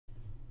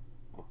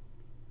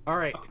All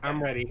right, Okay.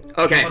 I'm ready.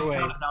 Okay. Let's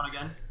count it down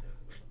again.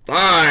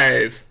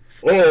 5,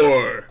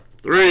 4,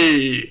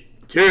 3,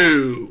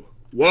 2,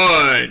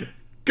 1,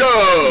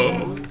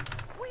 go!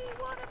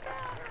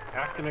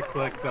 Not gonna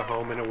click the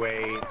home and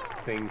away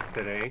things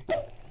today.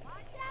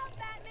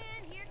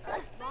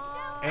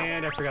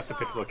 And I forgot the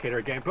pitch locator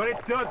again, but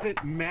it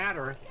doesn't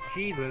matter.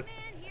 Jesus.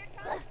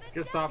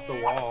 Just off the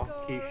wall,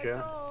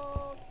 Keisha.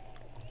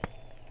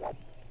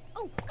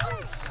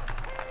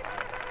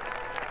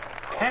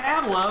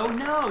 Hello,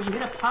 no, you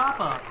hit a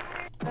pop-up.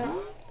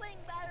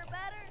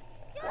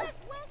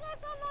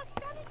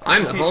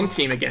 I'm the home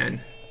team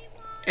again.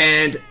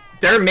 And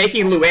they're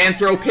making Luann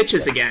throw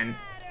pitches again.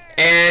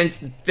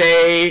 And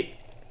they...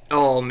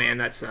 Oh man,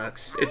 that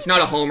sucks. It's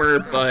not a homer,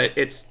 but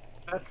it's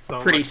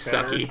pretty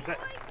sucky.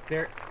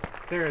 There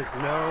is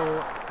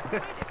no...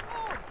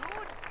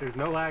 There's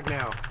no lag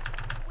now.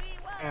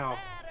 Ow.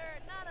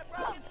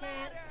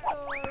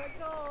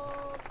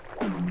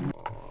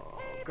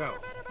 Go.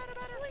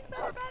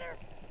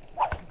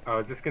 Oh,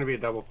 is this gonna be a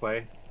double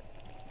play?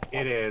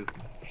 It is.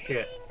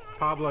 Shit.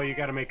 Pablo, you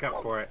gotta make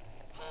up for it.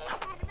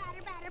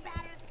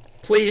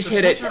 Please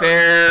hit it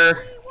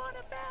fair.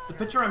 The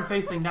pitcher I'm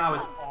facing now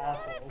is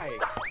awful. Hey,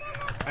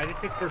 I just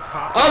think they're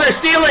pop. Oh, they're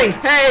stealing!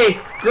 Hey!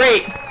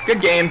 Great.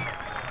 Good game.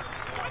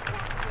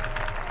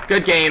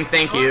 Good game,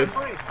 thank you.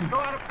 Go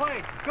out of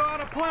play! Go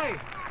out of play!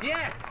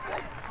 Yes!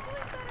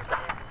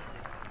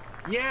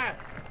 Yes!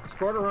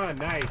 Scored a run,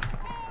 nice.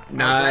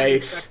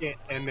 Nice.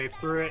 And they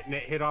threw it and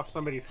it hit off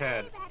somebody's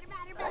head.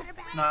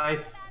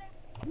 Nice.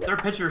 Their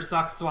pitcher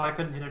sucks, so I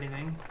couldn't hit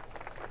anything.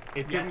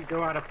 It didn't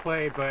go out of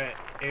play, but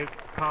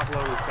Pablo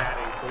was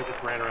batting, so he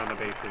just ran around the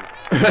bases.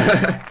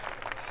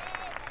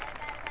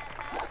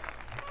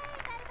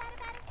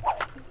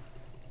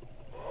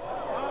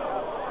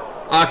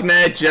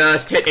 Ahmed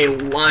just hit a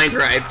line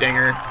drive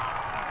dinger.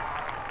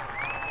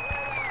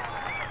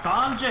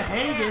 Sanja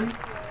Hagen.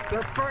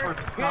 Or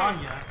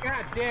Sonya.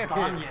 God damn it.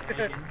 Sonya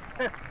Hagen.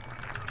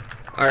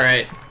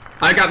 Alright.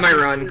 I got my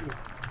run.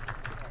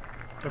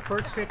 The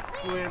first pitch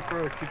Luann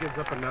throws, she gives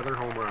up another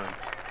home run.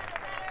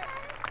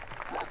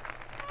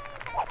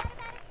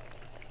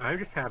 I'm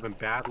just having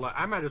bad luck.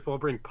 I might as well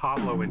bring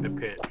Pablo into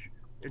pitch.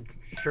 It's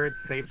sure it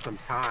saves some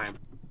time.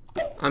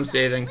 I'm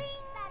saving.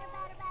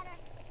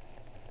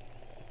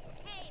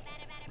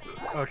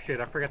 Oh shit,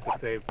 I forgot to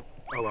save.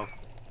 Oh well.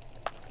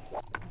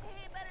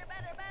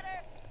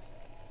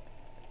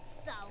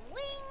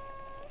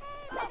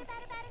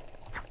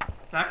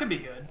 That could be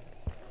good.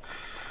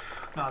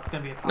 No, it's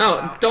gonna be a pop No,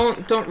 out.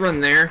 don't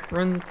run there.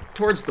 Run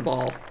towards the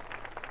ball.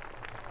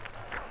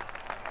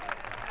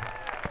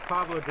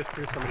 Pablo just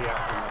threw somebody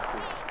out from that.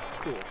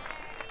 Cool.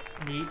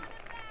 Neat.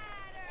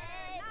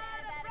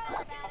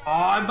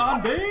 I'm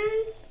on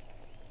base!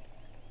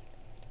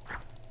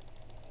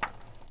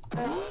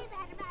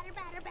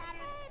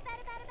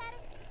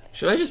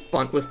 Should I just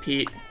bunt with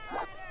Pete?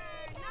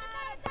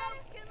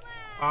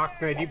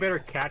 Ahmed, you better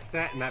catch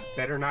that, and that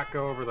better not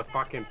go over the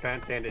fucking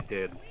fence, and it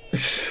did.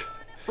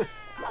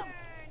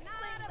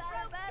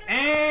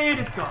 And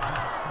it's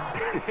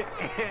gone.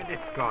 And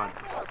it's gone.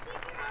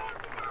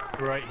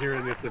 Right here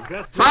in this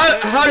investment.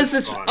 How does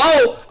this?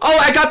 Oh,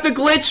 I got the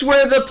glitch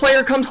where the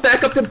player comes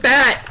back up to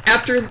bat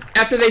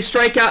after they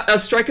strike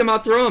him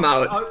out, throw him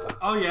out.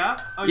 Oh yeah.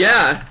 Oh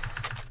Yeah.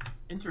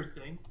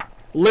 Interesting.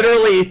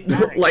 Literally,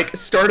 like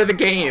start of the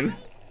game.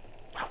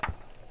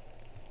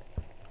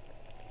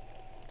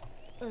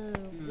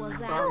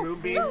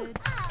 Moonbeam.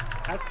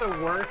 That's the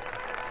worst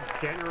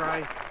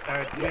generic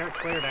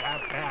player to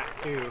have bat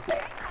too.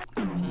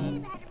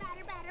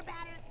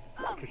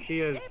 Because she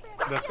is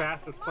the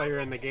fastest player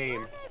in the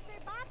game.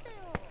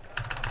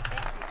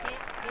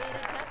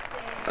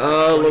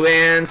 Oh,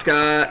 Luann's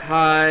got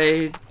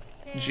high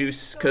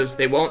juice because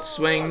they won't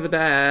swing the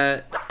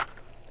bat,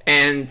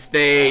 and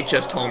they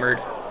just homered.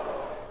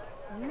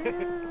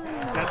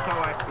 That's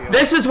how I feel.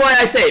 This is why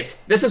I saved.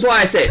 This is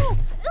why I saved.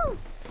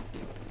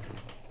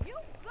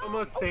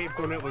 Almost saved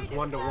when it was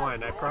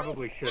 1-1. I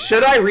probably should.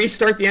 Should I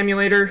restart the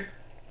emulator?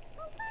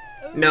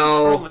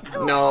 No,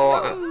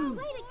 no.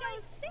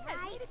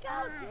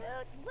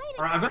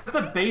 Alright, I've got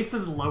the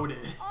bases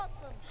loaded.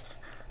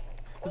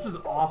 This is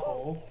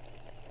awful.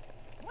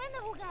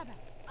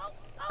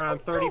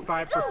 Around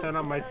 35%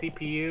 on my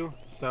CPU,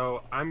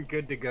 so I'm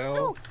good to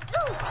go.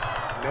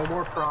 No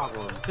more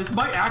problems. This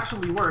might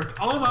actually work.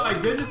 Oh my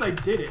goodness, I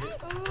did it.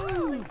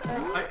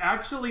 I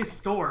actually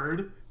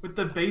scored with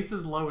the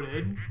bases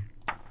loaded.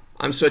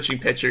 I'm switching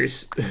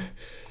pitchers.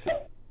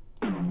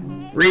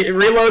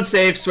 Reload,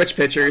 save, switch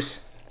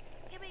pitchers.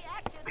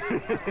 I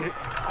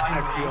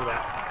feel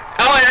that.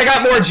 Oh, and I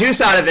got more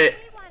juice out of it.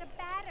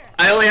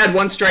 I only had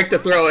one strike to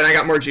throw, and I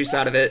got more juice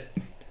out of it.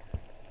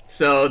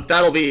 So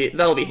that'll be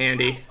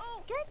handy.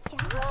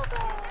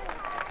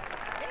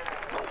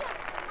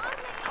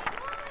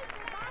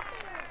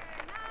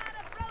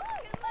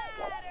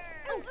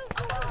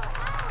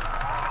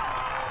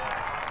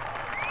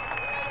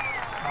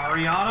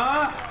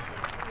 Ariana,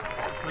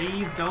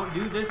 please don't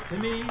do this to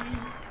me.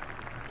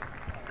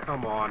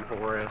 Come on,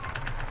 Horace.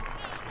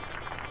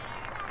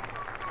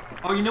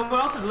 Oh, you know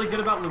what else is really good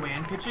about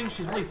Luann pitching?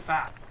 She's really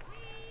fat.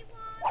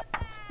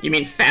 You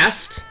mean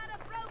fast?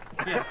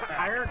 Yes,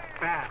 I heard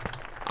fast. fat.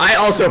 I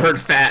also heard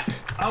fat.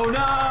 Oh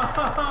no!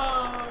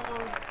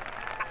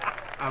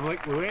 I'm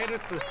like, Luann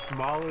is the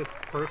smallest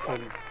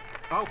person.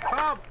 Oh,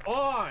 come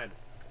on!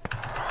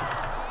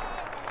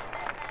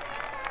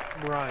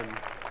 Run.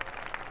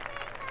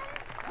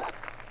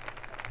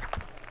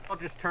 I'll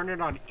just turn it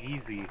on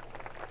easy.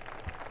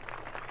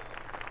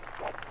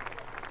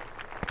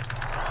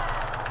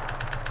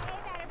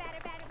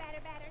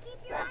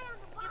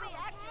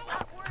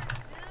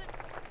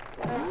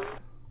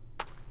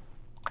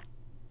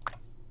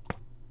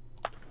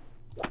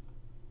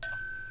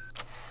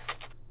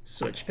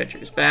 Switch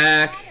pitchers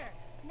back.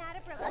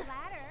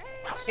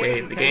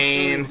 Save the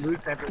game. Lose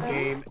every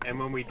game, and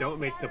when we don't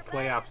make the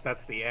playoffs,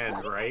 that's the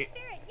end, right?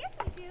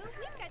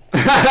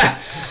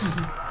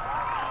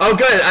 Oh,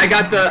 good. I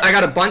got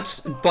a bunt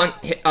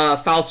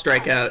foul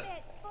strikeout.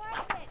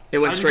 It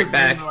went straight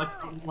back. Like,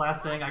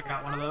 last thing, I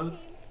got one of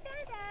those.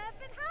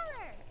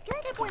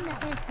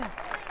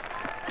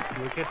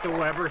 Look at the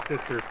Weber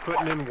sisters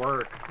putting in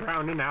work,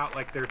 grounding out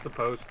like they're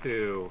supposed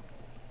to.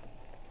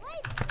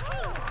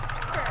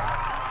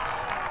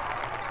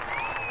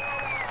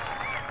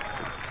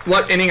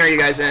 What inning are you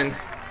guys in?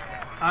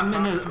 I'm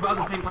in about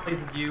the same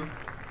place as you.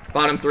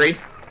 Bottom 3?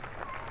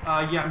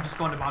 Yeah, I'm just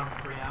going to bottom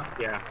 3 now.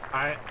 Yeah,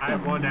 I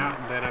have one out,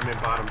 and then I'm in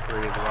bottom 3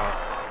 as well.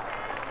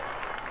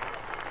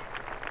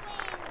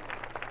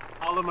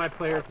 All of my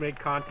players made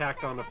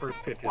contact on the first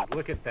pitches.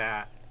 Look at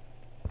that.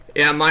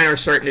 Yeah, mine are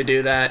starting to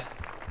do that.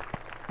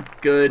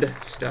 Good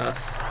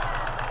stuff.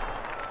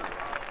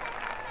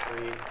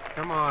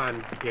 Come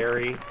on,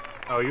 Gary.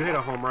 Oh, you hit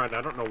a home run.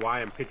 I don't know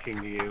why I'm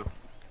pitching to you.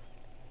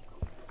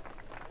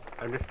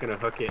 I'm just gonna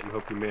hook it and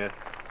hope you miss.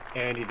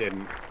 And you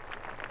didn't.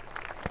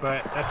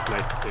 But that's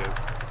nice too.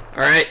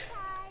 Alright.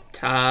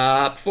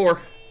 Top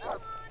 4.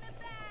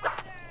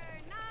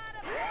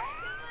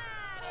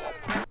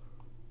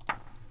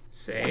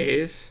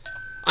 Save.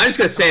 I'm just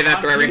gonna save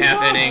after every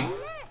half inning.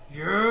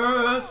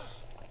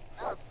 Yes!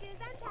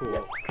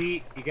 Cool.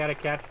 Pete, you gotta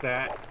catch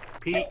that.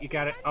 Pete, you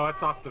gotta... Oh,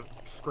 it's off the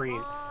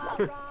screen.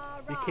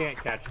 You can't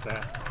catch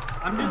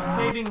that. I'm just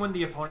saving when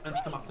the opponents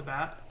come up to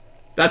bat.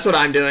 That's what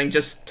I'm doing,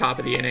 just top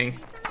of the inning.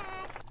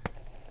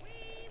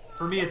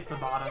 For me, it's the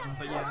bottom,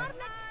 but yeah.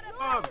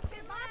 Come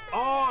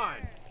on!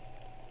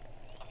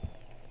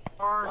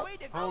 Hard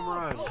home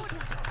run.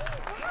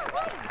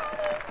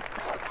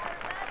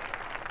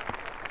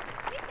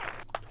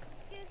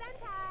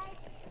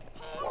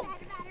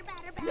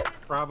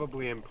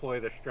 Probably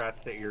employ the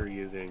strats that you're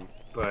using,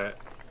 but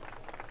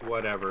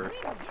whatever.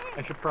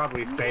 I should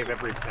probably save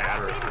every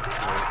batter at this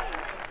point.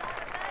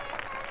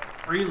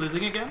 Are you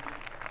losing again?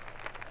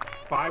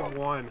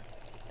 5-1.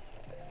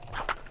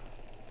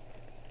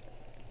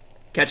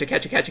 Catch it,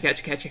 catch it, catch it, catch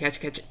it, catch it, catch it,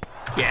 catch it.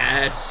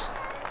 Yes.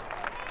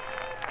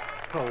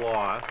 To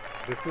loss.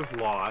 This is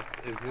loss.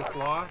 Is this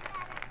loss?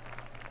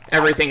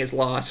 Everything is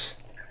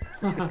loss.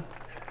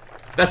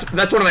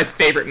 That's one of my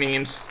favorite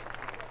memes.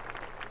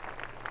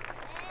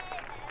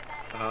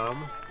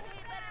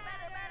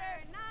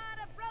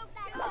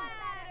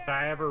 What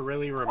I ever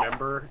really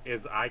remember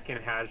is I Can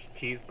Hash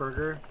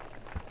Cheeseburger.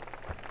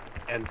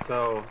 And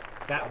so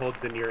that holds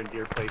a near and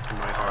dear place in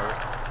my heart.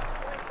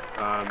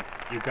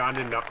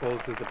 Ugandan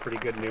Knuckles is a pretty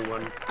good new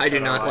one. I do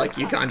not like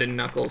Ugandan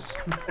Knuckles.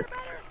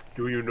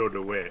 Do you know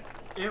the way?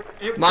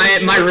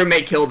 My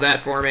roommate killed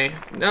that for me.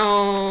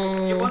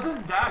 No. It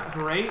wasn't that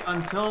great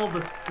until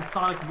the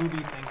Sonic movie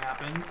thing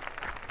happened.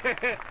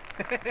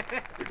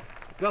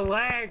 The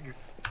legs!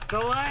 The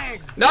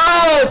legs!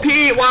 No!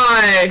 Pete,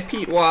 why?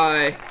 Pete,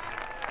 why?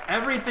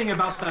 Everything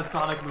about that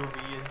Sonic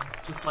movie is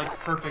just like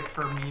perfect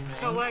for memeing.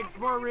 The legs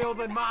more real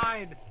than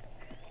mine!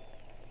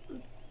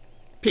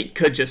 Pete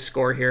could just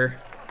score here.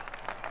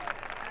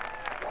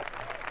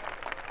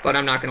 But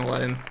I'm not gonna let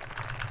him.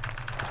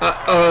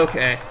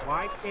 Okay.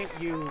 Why can't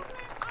you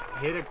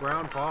hit a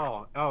ground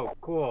ball? Oh,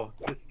 cool.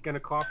 Just gonna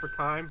call for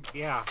time?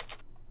 Yeah.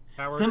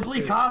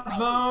 Simply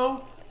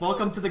Cosmo!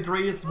 Welcome to the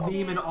greatest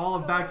meme in all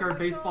of backyard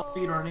baseball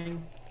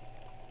speedrunning.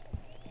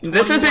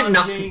 This isn't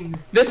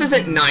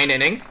 9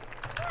 inning.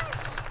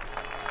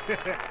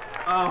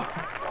 Oh,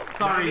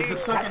 sorry. The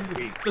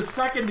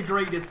second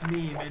greatest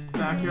meme in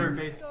backyard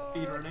baseball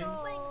speedrunning.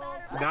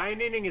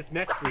 9 inning is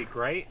next week,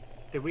 right?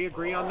 Did we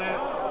agree on that?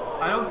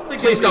 I don't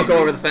think. Please don't go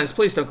over the fence.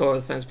 Please don't go over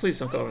the fence. Please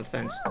don't go over the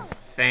fence.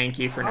 Thank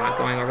you for not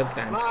going over the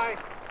fence. My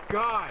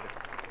God!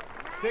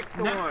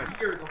 6-1. Next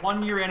year, the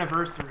 1-year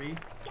anniversary.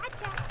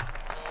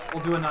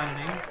 We'll do a 9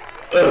 inning.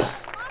 Ugh.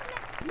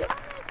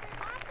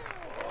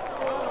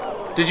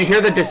 Did you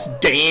hear the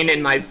disdain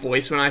in my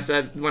voice when I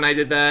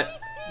did that?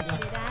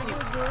 Yes.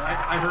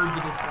 I heard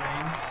the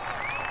disdain.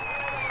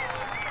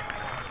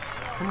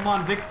 Come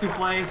on, Vic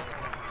Souffle.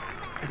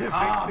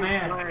 Oh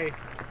man.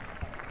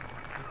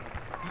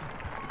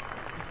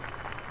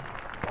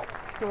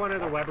 One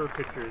of the Weber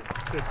sisters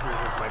is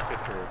my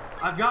pitcher.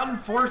 I've gotten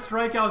 4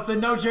 strikeouts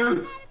and no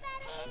juice.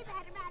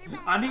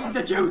 I need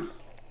the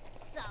juice.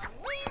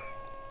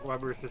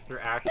 Weber's sister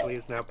Ashley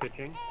is now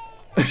pitching.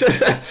 That's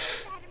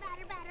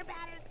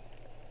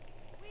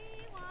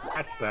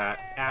that.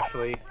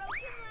 Ashley.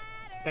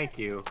 Thank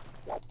you.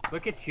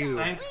 Look at you.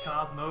 Thanks,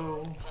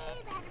 Cosmo.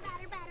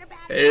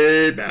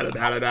 Hey, batter,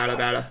 batter, batter,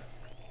 batter.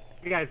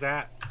 Where you guys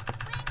at?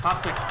 Top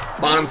 6.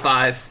 Bottom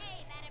 5.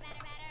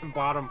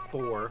 Bottom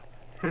 4.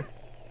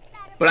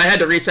 But I had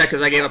to reset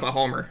because I gave up a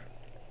homer.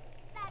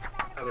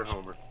 Other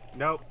homer.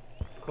 Nope.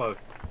 Close.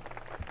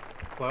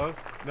 Close.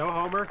 No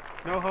homer.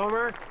 No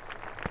homer.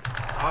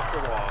 Off the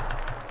wall.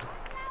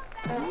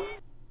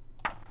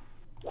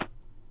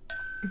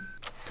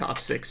 Top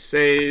 6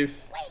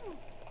 save.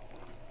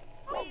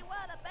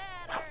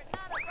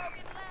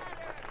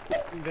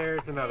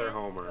 There's another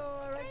homer.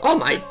 Oh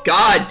my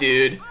god,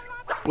 dude.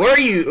 Where are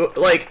you,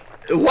 like,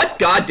 what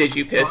god did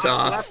you piss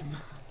off?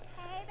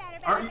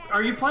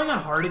 Are you playing on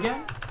hard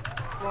again?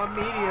 Well,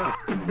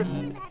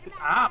 medium.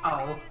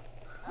 Ow.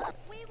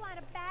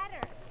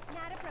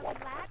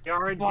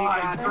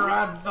 By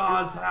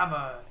TrevDawg's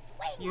hammer,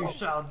 you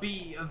shall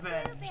be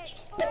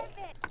avenged.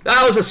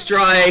 That was a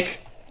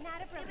strike.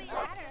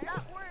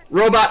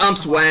 Robot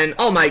umps when.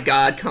 Oh my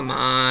god, come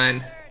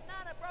on.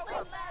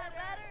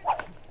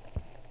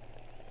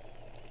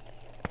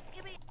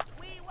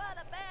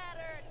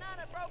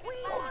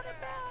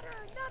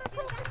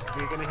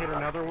 You're gonna hit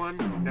another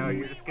one? No,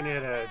 you're just gonna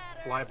hit a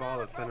fly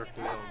ball to center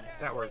field.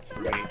 That works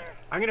for me.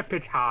 I'm gonna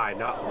pitch high,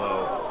 not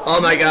low.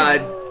 Oh my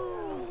god.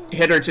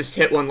 Hitter just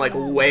hit one like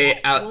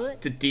way out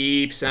to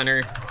deep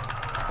center.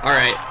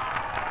 Alright.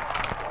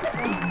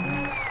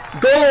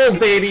 Goal,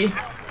 baby!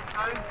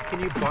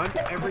 Can you bunt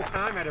every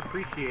time? I'd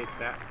appreciate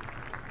that.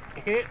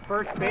 Hit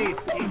first base,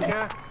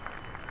 Keisha.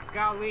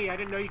 Golly, I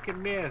didn't know you could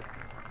miss.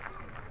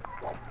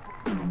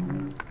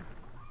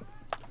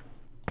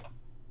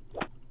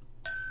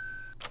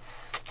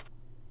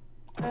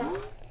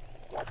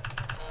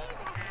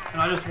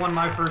 And I just won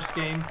my first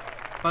game,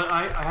 but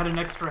I had an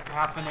extra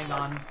half inning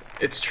on.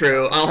 It's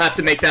true. I'll have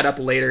to make that up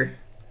later.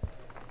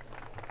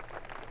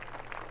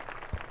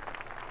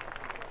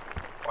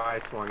 Why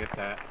I swung at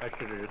that. I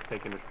should have just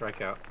taken a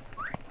strikeout.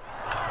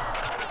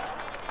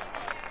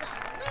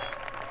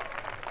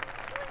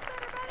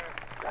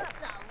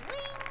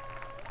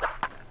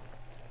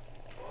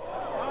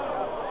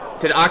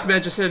 Did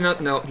Ahmed just hit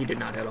another? No, he did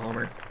not hit a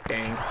homer.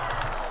 Dang.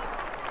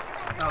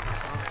 That was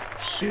close.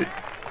 Shoot.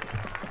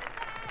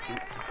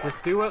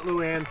 Just do what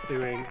Luann's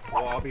doing.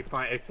 We'll all be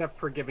fine, except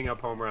for giving up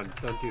home runs.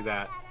 Don't do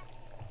that.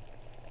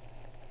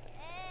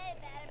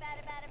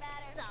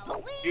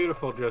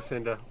 Beautiful,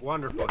 Jocinda.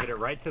 Wonderful. Hit it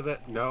right to the...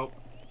 Nope.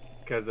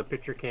 Because the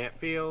pitcher can't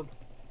field.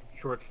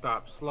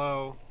 Shortstop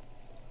slow.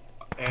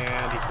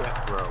 And he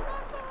can't throw.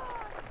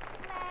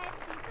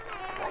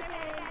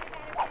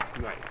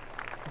 Nice.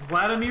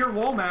 Vladimir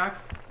Womack.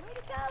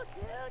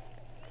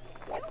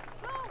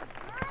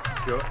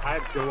 I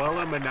have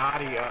Joella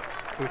Minotti up,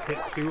 who's hit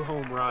 2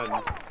 home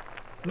runs.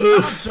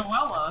 Oof.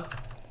 Joella.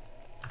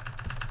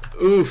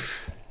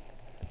 Oof.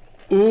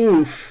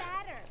 Oof.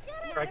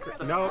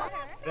 Nope.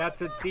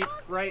 That's a deep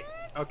right.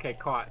 Okay,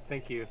 caught.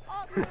 Thank you.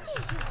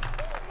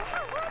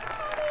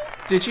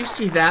 Did you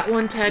see that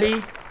one,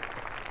 Teddy?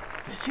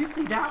 Did you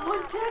see that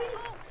one, Teddy?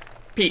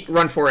 Pete,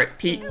 run for it.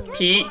 Pete,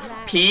 Pete,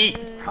 Pete.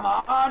 Come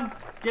on!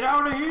 Get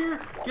out of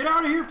here! Get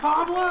out of here,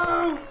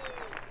 Pablo!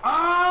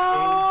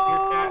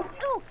 Oh!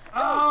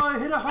 Oh, I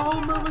hit a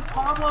homer with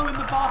Pablo and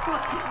the ball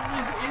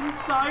is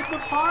inside the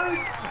park!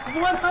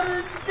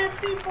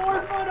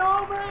 154-foot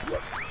homer!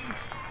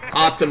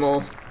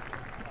 Optimal.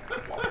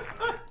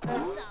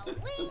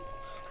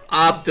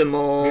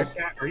 Optimal.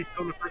 Meerkat, are you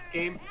still in the first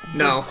game?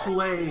 No.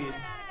 Plays.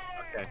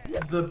 Okay.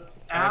 The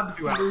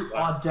absolute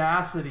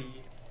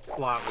audacity.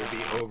 Slot will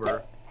be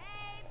over.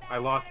 I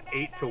lost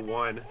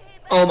 8-1.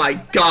 Oh my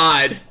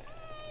god.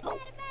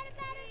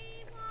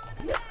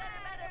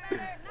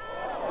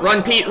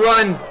 Run, Pete,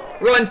 run!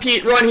 Run,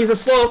 Pete, run! He's a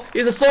slow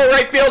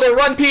right fielder.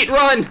 Run, Pete,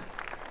 run!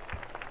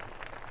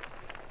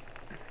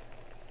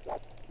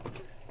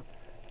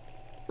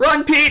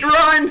 Run, Pete,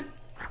 run!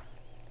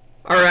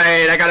 All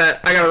right, I gotta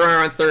run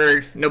around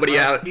third. Nobody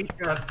out.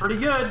 That's pretty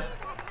good.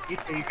 You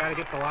gotta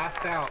get the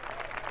last out.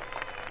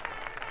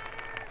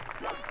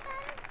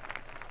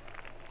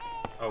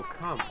 Oh,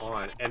 come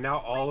on. And now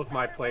all of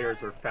my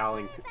players are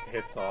fouling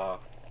hits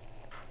off.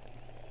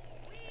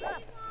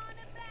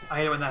 I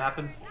hate it when that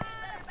happens.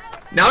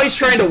 Now he's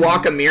trying to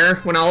walk a mirror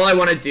when all I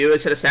want to do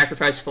is hit a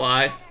sacrifice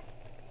fly.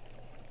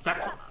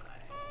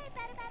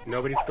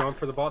 Nobody's going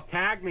for the ball.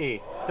 Tag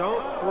me!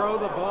 Don't throw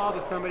the ball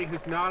to somebody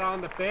who's not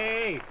on the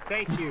base.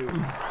 Thank you.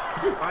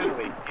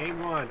 Finally, game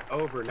 1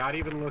 over. Not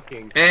even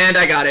looking. And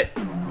I got it.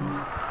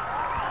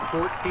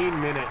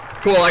 14 minutes.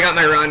 Cool, I got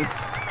my run.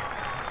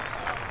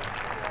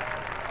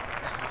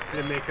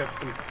 To make up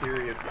some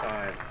serious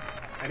time.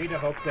 I need to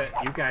hope that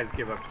you guys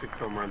give up 6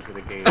 home runs in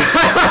a game.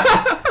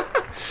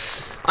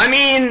 I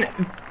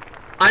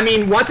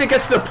mean, once it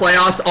gets to the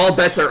playoffs, all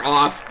bets are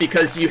off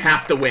because you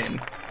have to win.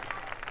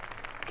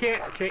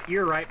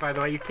 You're right, by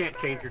the way. You can't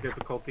change your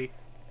difficulty.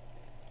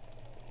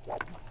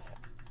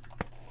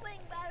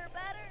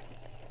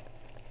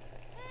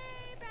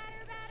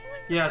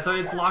 Yeah, so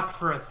it's locked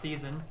for a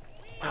season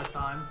at a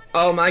time.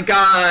 Oh my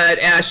god,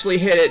 Ashley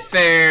hit it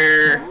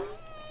fair.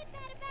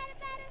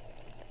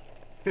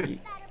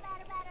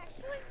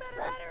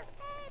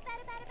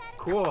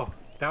 Cool.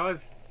 That was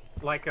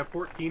like a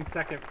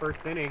 14-second first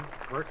inning.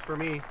 Works for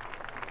me.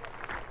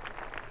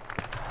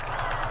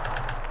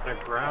 A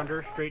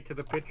grounder straight to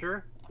the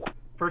pitcher.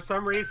 For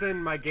some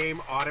reason, my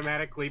game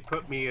automatically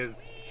put me as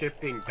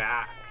shifting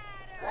back.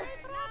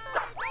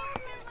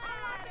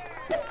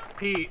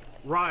 Pete,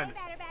 run,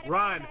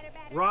 run,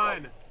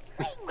 run.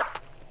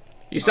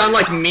 You sound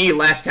like me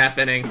last half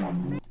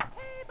inning.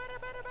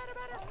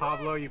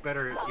 Pablo, you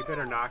better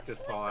knock this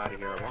ball out of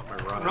here. I want my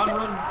run.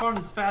 Run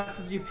as fast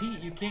as you, Pete.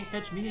 You can't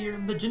catch me. You're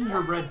the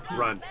gingerbread Pete.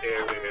 Run.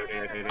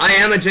 I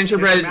am a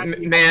gingerbread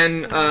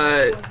man.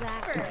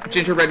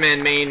 Gingerbread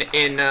man main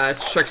in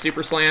Shrek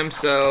Super Slam,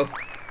 so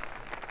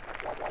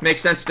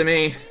makes sense to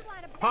me.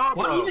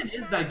 Pablo. What even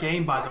is that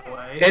game, by the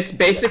way? It's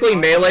basically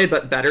Melee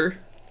but better.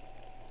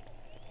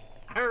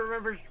 I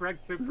remember Shrek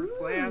Super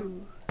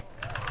Slam.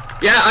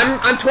 Yeah,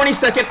 I'm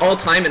 22nd all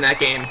time in that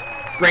game.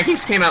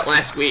 Rankings came out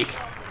last week.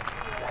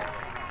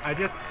 I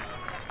just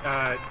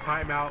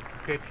timeout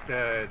pitched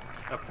a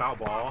foul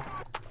ball.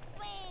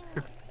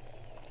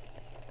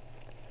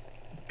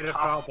 Hit a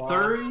foul ball.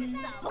 30.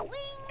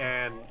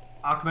 And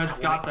Ahmed's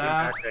got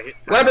that.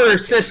 Weber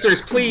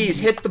sisters, please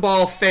hit the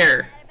ball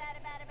fair.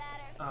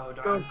 Oh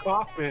Go darn.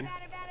 Kaufman.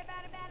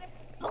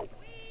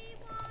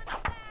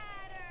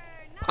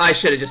 I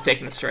should have just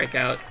taken the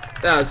strikeout.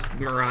 That was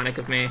moronic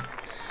of me.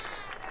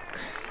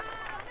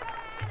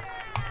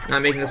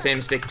 Not making the same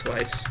mistake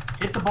twice.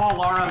 Hit the ball,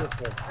 Laura.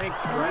 Beautiful.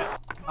 Thanks, Brett,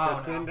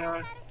 Oh,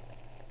 Jacinda,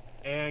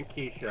 and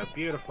Keisha.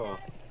 Beautiful.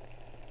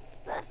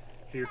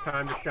 It's your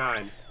time to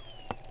shine.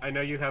 I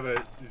know you have a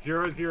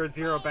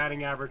 0.00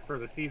 batting average for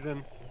the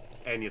season,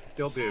 and you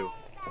still do.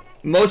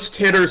 Most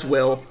hitters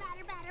will.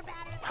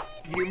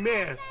 You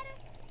missed.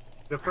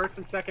 The first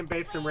and second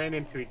baseman ran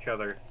into each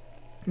other.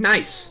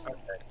 Nice. Okay.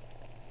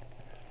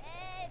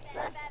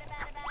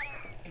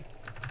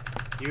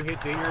 You hit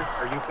dingers.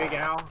 Are you Big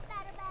Al?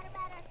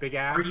 Big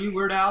Al? Are you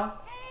Weird Al?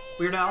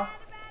 Weird Al?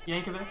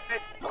 Yankovic?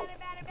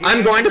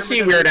 I'm going to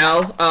see Weird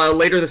Al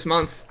later this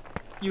month.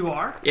 You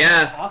are?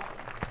 Yeah. Awesome.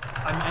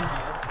 I'm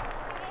envious.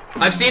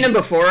 I've seen him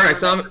before. I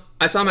saw him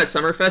at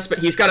Summerfest, but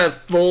he's got a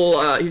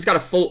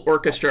full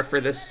orchestra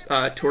for this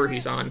tour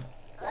he's on.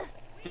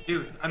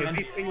 Dude, I'm Is he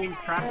envious. singing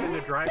Trapped in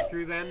the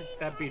Drive-Thru then?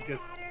 That'd be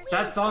just...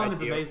 That song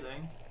is ideal.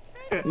 amazing.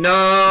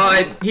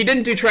 No, he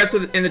didn't do Trapped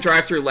in the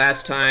Drive-Thru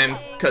last time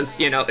because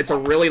it's a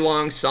really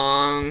long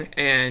song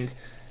and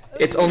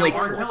it's only.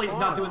 R. Kelly's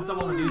not doing so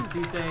well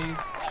these days.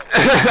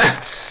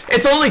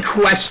 It's only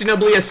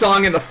questionably a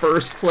song in the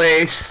first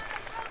place.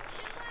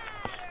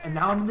 And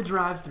now I'm in the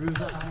drive-thru.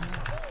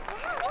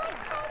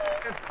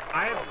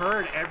 I have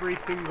heard every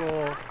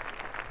single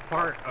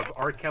part of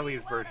R.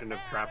 Kelly's version of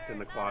Trapped in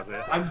the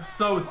Closet. I'm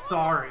so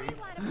sorry.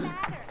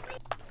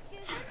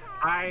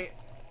 I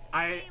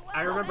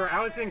remember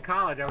I was in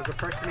college. I was a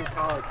freshman in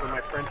college when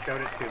my friend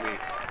showed it to me,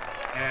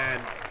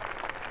 and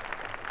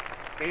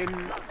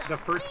in the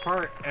first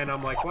part, and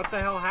I'm like, "What the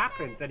hell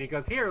happens?" And he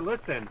goes, "Here,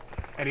 listen,"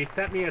 and he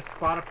sent me a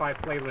Spotify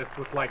playlist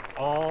with like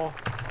all.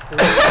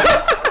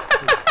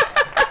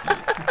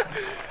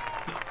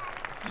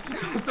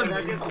 It's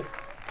amazing.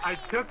 I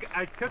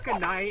took a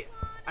night.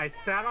 I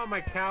sat on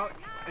my couch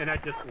and I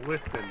just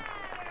listened.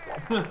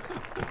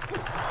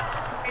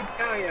 I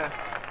tell ya.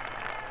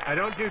 I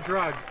don't do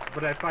drugs,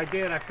 but if I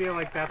did, I feel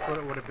like that's what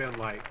it would have been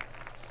like.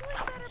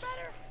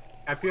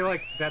 I feel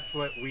like that's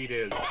what weed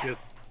is.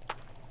 Just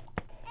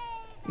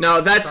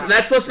No,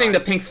 that's listening to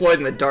Pink Floyd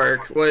in the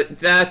dark. What?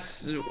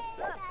 That's.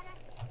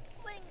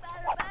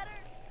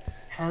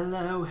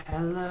 Hello,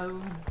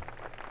 hello.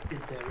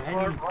 Is there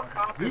anyone?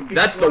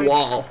 That's The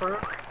Wall.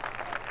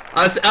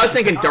 I was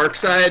thinking Dark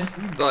Side,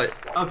 but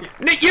Okay.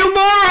 you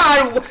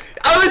moron!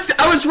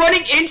 I was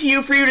running into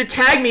you for you to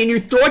tag me, and you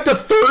throw it to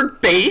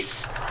third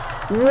base.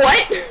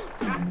 What?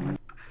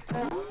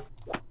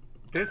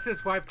 This is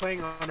why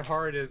playing on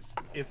hard is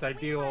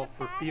ideal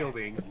for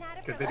fielding,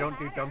 because they don't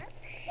do dumb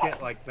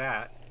shit like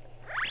that.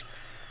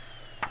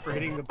 For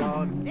hitting the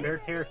ball in their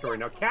territory.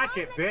 Now catch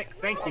it, Vic.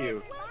 Thank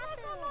you.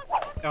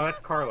 Oh, that's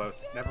Carlos.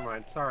 Never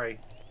mind. Sorry.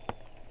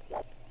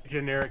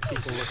 Generic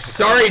people.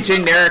 Sorry,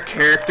 generic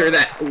character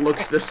that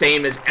looks the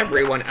same as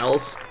everyone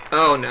else.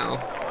 Oh no.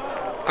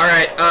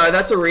 Alright,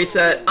 that's a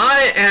reset.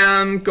 I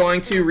am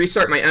going to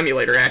restart my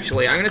emulator,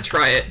 actually. I'm gonna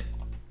try it.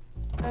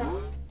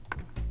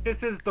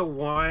 This is the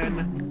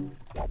one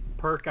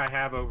perk I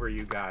have over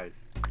you guys.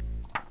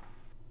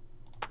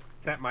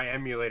 It's at my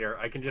emulator.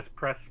 I can just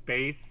press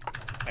space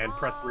and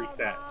press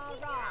reset.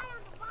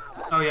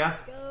 Oh yeah?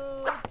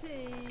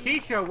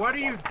 Keisha, what are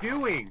you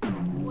doing?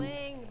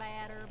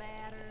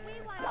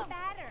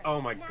 Oh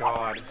my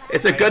god.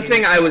 It's a good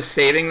thing I was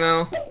saving,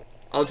 though.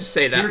 I'll just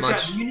say that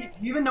much. Do you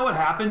even know what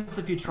happens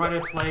if you try to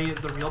play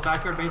the real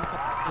backyard baseball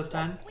Windows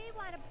 10?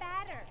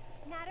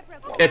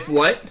 If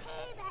what?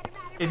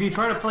 If you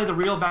try to play the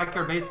real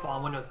backyard baseball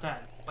on Windows 10,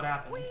 what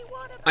happens?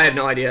 I have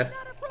no idea.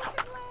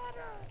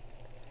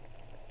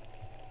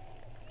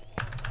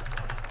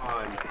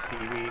 on,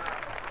 Stevie.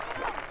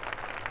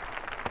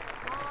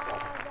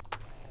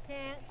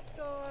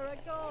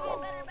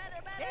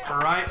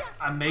 Alright,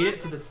 I made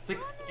it to the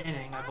 6th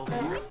inning, I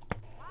believe.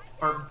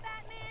 Or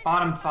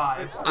bottom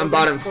 5. I'm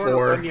bottom Scored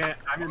 4. one yet.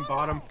 I'm in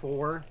bottom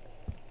 4.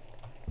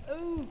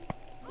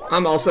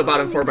 I'm also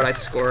bottom 4, but I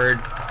scored.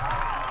 So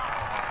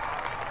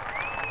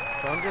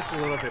I'm just a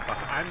little bit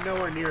behind. I'm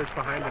nowhere near as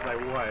behind as I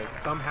was.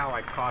 Somehow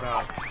I caught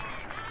up.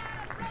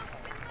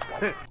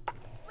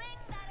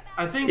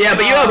 I think. Yeah,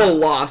 but you have a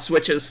loss,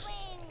 which is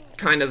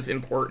kind of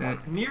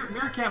important.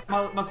 Meerkat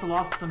must have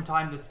lost some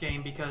time this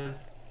game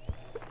because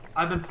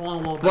I've been pulling a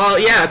little bit. Well,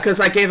 yeah, because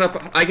I've given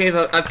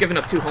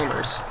up 2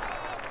 homers.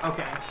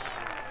 Okay.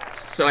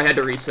 So I had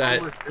to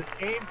reset. This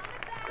game?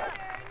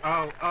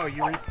 Oh,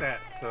 you reset,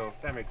 so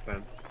that makes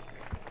sense.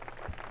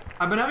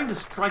 I've been having to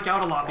strike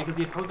out a lot because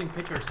the opposing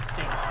pitcher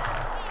stinks.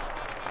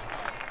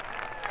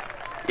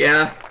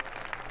 Yeah,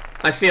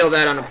 I feel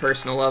that on a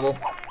personal level.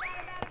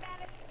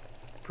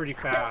 Pretty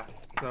fast,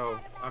 so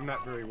I'm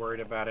not very worried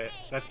about it.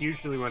 That's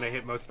usually when I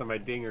hit most of my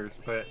dingers,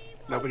 but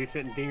nobody's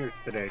hitting dingers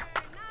today.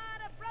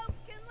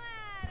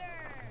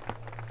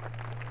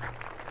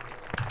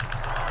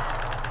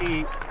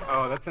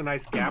 Oh, that's a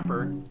nice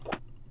gapper.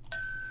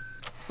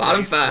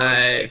 Bottom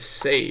 5,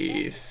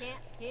 save.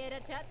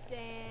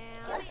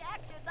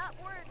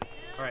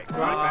 Alright,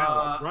 go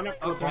out, run up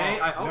to the okay,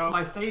 ball. I hope No.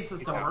 my save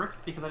system works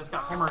because I just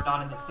got homered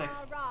on in the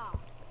 6th.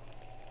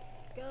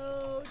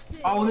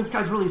 Oh, this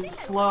guy's really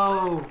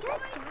slow.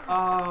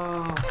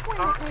 Oh.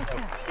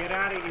 Get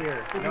out of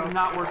here. This No. is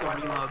not worth a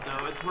reload,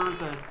 though. It's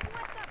worth a...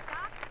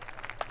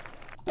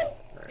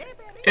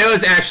 It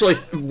was actually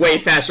way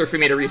faster for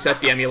me to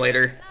reset the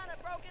emulator.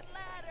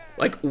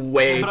 Like,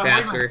 way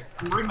faster.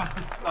 I'm worried my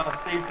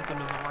save system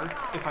doesn't work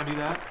if I do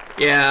that.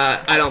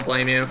 Yeah, I don't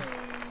blame you.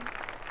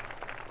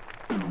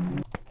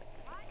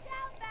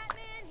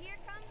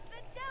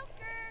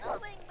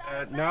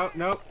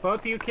 No,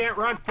 both of you can't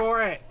run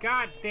for it.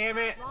 God damn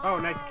it. Oh,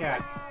 nice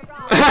catch.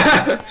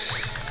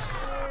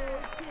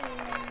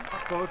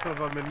 Both of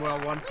them, and well,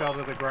 one fell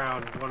to the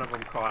ground. One of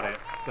them caught it.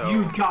 So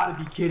You've got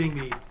to be kidding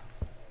me.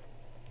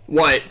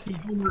 What? He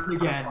homered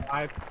again.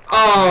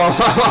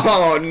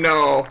 Oh,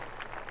 no.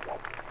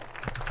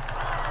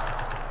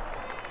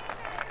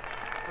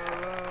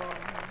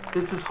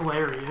 This is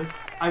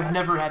hilarious. I've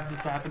never had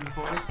this happen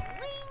before.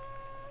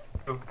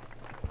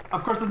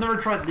 Of course, I've never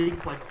tried League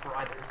Play before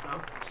either, so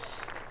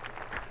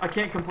I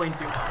can't complain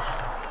too much.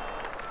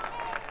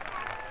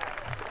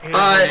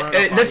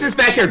 This is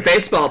backyard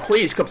baseball.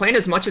 Please, complain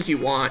as much as you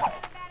want.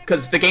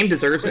 Because the game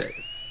deserves it.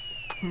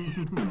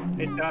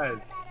 It does.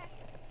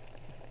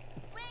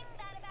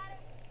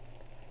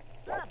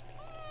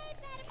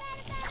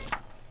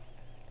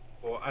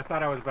 Well, I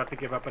thought I was about to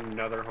give up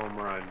another home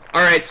run.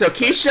 Alright, so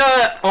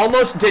Keisha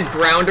almost did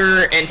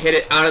grounder and hit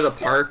it out of the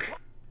park.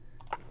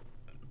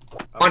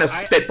 On a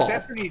spitball.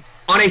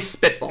 On a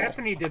spitball.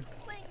 Stephanie did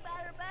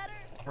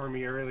for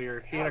me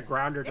earlier. She had a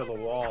grounder to the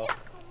wall,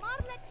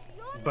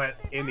 but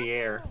in the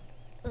air.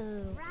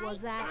 Was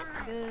that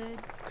good?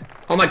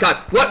 Oh my god,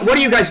 what are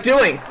you guys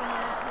doing?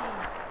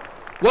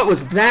 What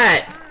was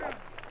that?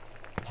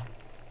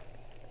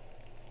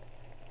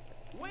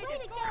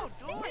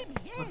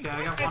 Okay,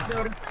 I got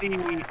one.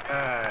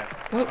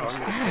 What was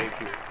that?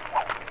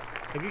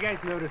 Have you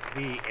guys noticed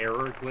the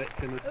error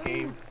glitch in this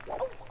game?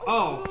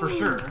 Oh, for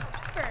sure.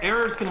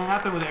 Errors can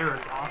happen with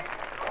errors off.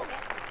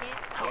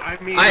 I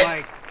mean,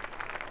 like,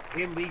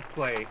 in League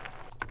Play.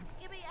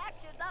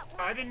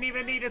 I didn't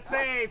even need a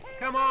save!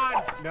 Come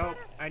on! Nope,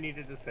 I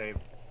needed to save.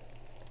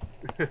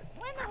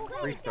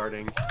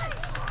 Restarting.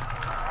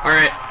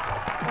 Alright.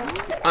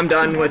 I'm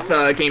done with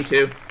game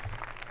 2.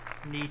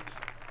 Neat.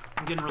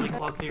 I'm getting really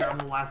close here. I'm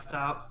the last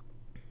out.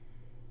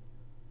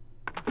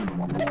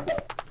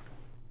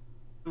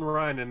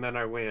 Run and then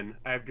I win.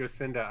 I have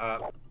Jacinda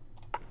up.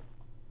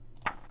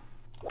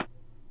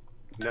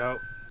 Nope.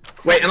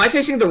 Wait, am I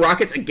facing the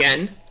Rockets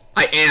again?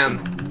 I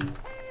am.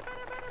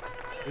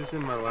 Who's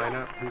in my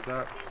lineup? Who's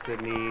up?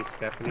 Sydney,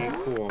 Stephanie.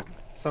 Cool.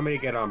 Somebody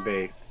get on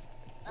base.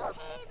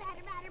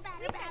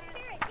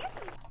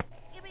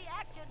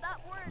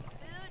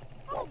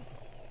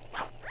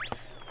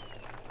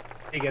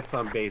 He gets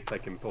on base, I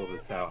can pull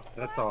this out.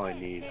 That's all I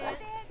need.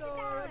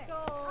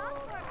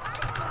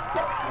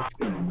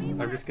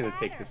 I'm just gonna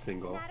take the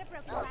single.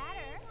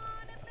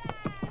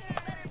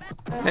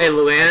 Hey,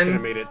 Luann.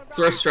 Made it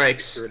Throw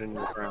strikes. threw it in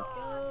the ground.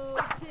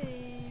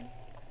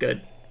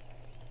 Good.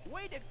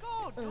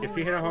 If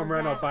you hit a home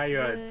run, I'll buy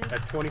you a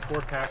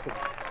 24 pack of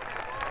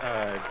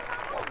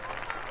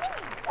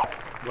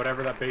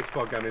whatever that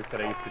baseball gun is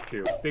that I used to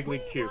chew. Big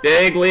League Chew.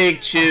 Big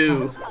League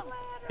Chew.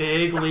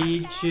 Big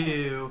League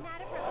Chew.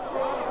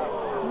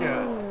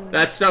 Yeah.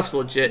 That stuff's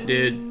legit,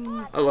 dude.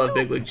 I love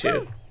Big League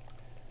Chew.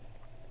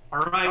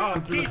 Alright, Oh,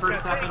 I'm through the Keisha,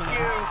 first half thank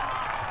inning. you.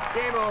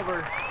 Game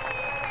over.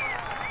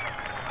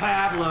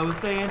 Pablo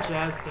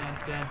Sanchez. Dun,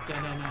 dun,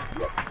 dun, dun,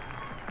 dun.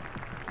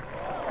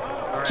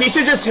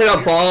 Keisha just hit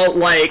a ball,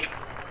 like,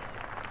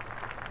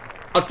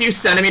 a few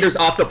centimeters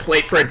off the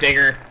plate for a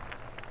dinger.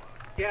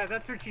 Yeah,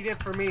 that's what she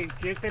did for me.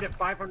 She just hit it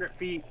 500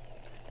 feet.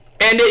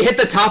 And it hit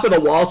the top of the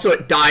wall, so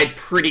it died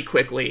pretty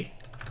quickly.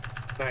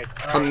 Nice.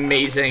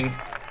 Amazing.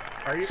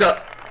 Are you?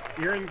 So,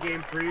 you're in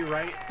game 3,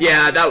 right?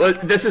 yeah,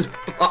 this is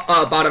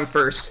bottom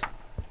first.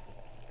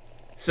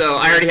 So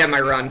I already have my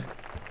run.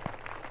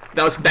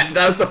 That was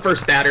the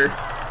first batter.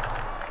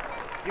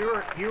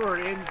 You were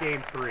in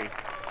game 3.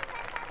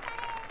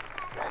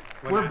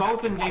 We're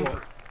both in game 3.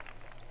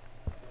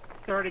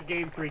 Started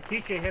game 3.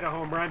 Keisha hit a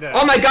home run.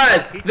 Oh my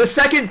god! The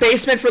second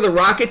baseman for the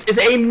Rockets is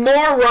a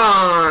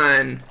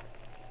moron!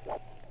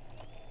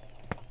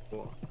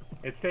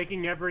 It's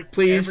taking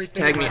Please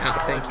tag me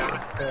out, thank you.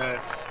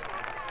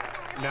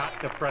 Not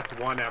to press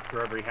 1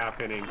 after every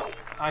half inning.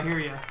 I hear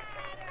you.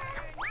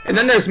 And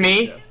then there's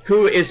me,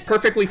 who is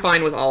perfectly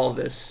fine with all of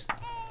this.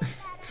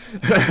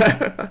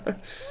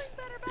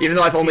 Even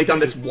though I've only done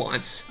this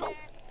once.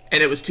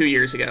 And it was 2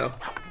 years ago.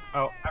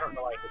 Oh, I don't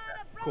know why I did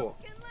that. Cool.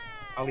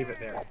 I'll leave it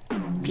there.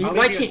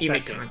 Why can't you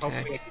make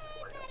contact? I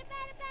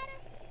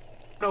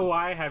don't know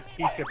why I have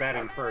Keisha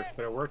batting first,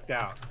 but it worked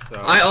out.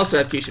 So I also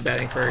have Keisha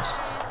batting first.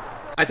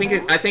 I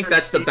think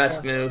that's the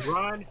best move.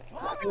 Run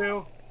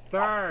to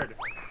third.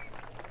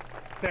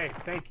 Say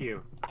thank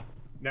you.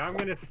 Now I'm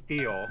gonna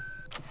steal.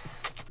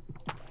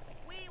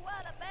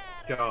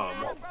 Dumb,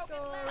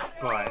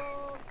 but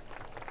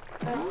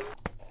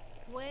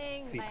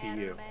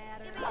CPU.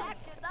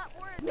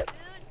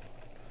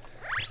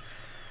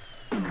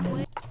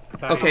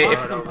 Okay, if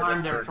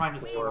sometime they were trying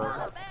to score.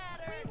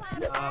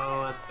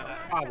 Oh, that's bad.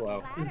 Pablo.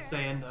 It's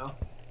insane though.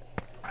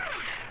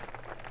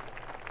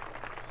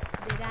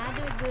 Did I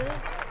do good?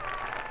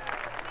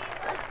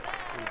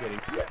 I'm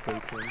getting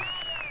taken.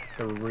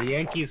 The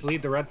Yankees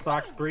lead the Red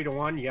Sox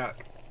 3-1. Yuck.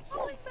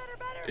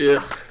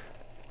 Ugh.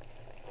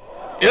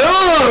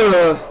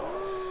 Ugh!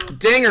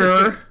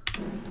 Dinger!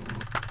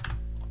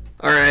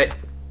 Alright,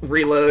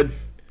 reload.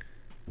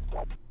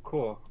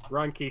 Cool.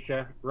 Run,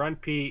 Keisha. Run,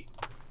 Pete.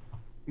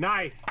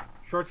 Nice!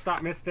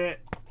 Shortstop missed it.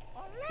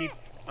 Pete's...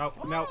 Oh,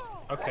 no.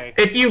 Okay.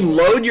 If you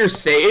load your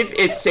save,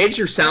 it saves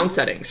your sound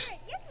settings.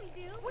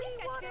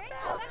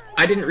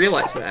 I didn't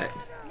realize that.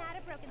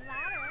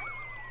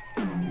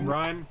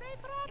 Run.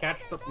 Catch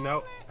the...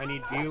 No. I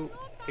need you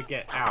to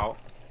get out.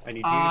 I need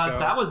you to go.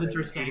 That was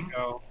interesting.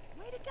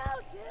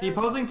 The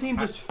opposing team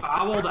just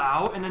fouled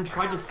out and then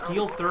tried to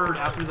steal third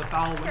after the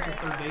foul went to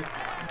third base.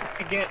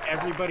 To get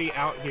everybody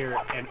out here,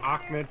 and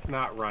Ahmed's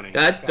not running.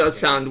 That does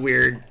sound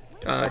weird,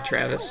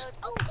 Travis.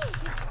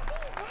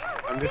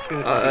 I'm just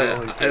gonna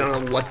I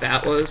don't know what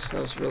that was.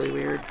 That was really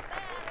weird.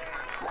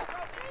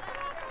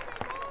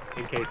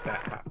 In case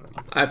that happens.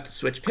 I have to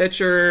switch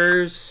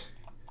pitchers.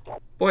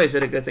 Boy, is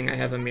it a good thing I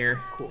have a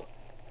mirror. Cool.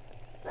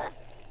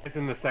 It's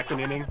in the second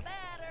inning.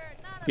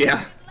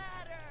 Yeah.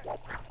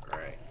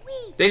 Alright.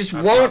 They just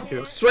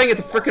won't swing at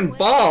the frickin'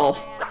 ball.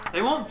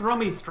 They won't throw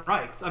me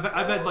strikes. I've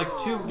had like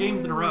 2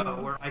 games in a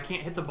row where I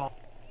can't hit the ball.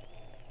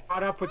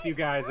 Caught up with you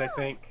guys, I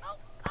think.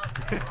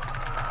 Because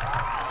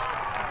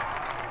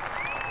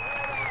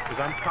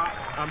I'm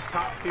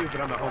top 2,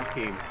 but I'm the home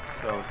team,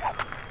 so.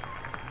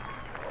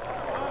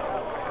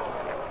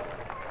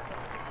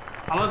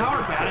 I love how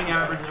our batting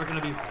averages are going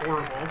to be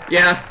horrible.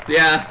 Yeah,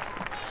 yeah.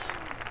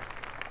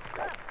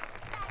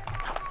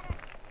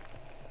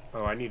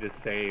 Oh, I need to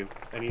save.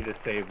 I need to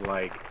save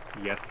like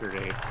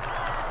yesterday.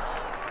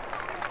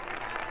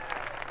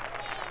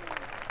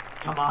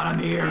 Come on,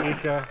 Amir.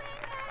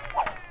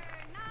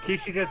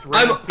 Keisha just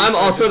ran. I'm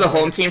also the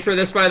home team for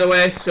this, by the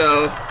way.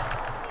 So,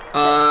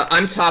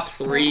 I'm top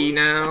 3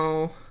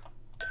 now.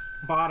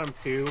 Bottom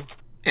 2.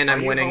 And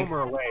I'm winning. Home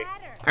or away?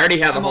 I already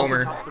have a I'm also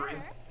homer. top 3.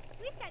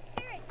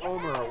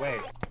 Home or away?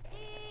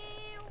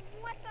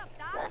 What's up,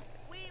 Doc?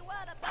 We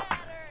want a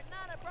batter,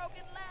 not a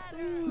broken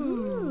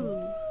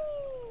ladder.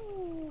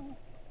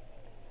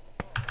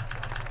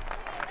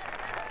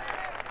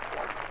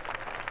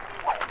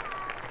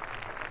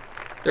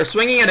 They're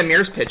swinging at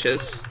Amir's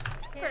pitches,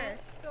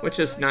 which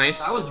is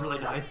nice. That was really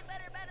nice.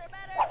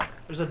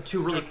 There's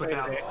 2 really quick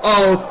outs.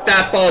 Oh,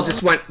 that ball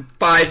just went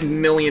 5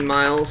 million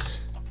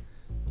miles.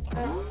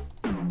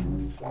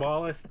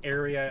 Smallest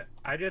area.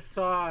 I just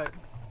saw.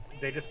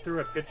 They just threw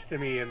a pitch to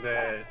me, and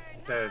the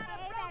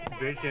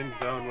vision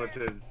zone was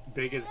as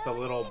big as the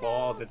little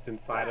ball that's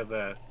inside of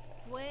the.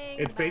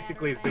 It's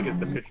basically as big as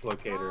the pitch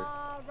locator.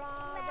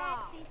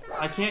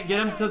 I can't get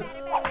him to.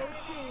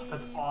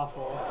 That's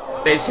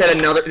awful. They just hit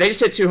another. They just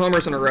hit 2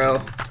 homers in a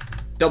row.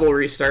 Double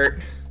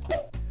restart.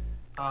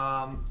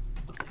 What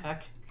the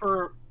heck?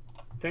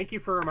 Thank you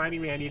for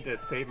reminding me. I need to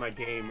save my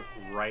game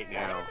right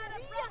now.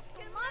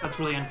 That's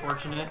really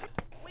unfortunate.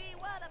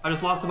 I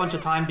just lost a bunch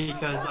of time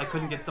because I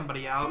couldn't get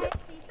somebody out.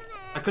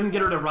 I couldn't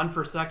get her to run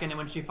for second, and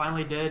when she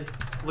finally did,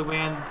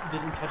 Luann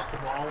didn't catch the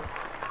ball.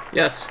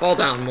 Yes, fall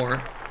down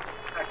more.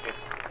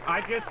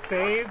 I just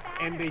saved,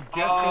 and they just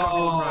hit a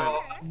home run.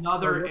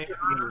 Another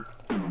error.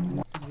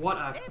 What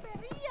a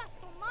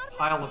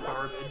pile of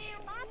garbage.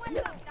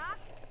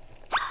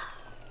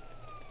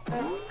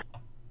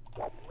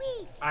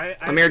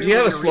 Amir, do you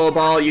have a slow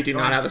ball? You do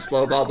not have a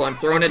slow ball, but I'm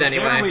throwing it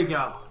anyway. There we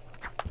go.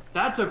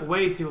 That took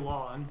way too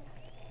long.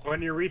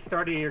 When you're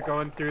restarting, you're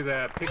going through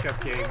the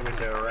pickup game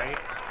window, right?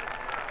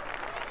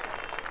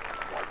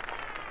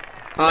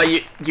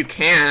 You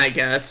can, I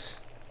guess.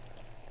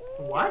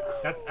 What?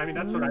 I mean,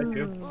 that's what I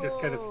do,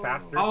 just because it's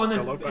faster. Oh, and The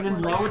then, load and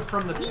then button's load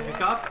from the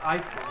pickup? I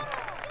see.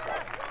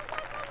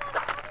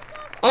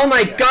 Oh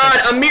my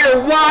God,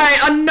 Amir, why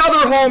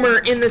another homer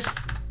in this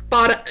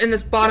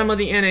bottom of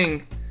the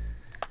inning?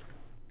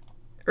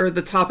 Or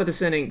the top of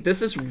this inning.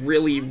 This is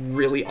really,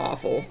 really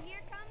awful.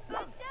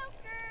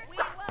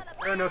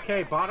 Doing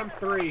okay, bottom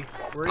 3.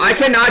 I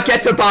cannot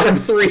get to bottom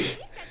 3.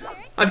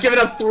 I've given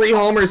up 3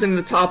 homers in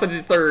the top of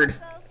the 3rd.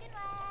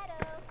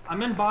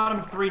 I'm in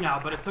bottom 3 now,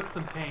 but it took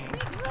some pain.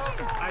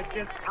 I'm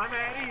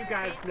ahead of you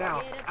guys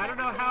now. I don't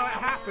know how it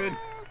happened.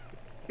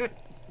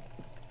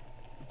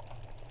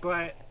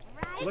 But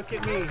look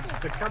at me,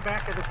 the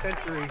comeback of the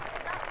century.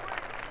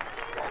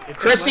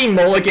 Chrissy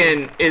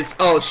Mulligan is...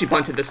 Oh, she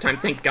bunted this time,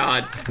 thank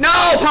God. No,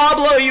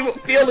 Pablo, you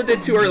fielded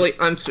it too early.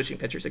 I'm switching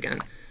pitchers again.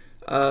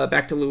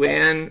 Back to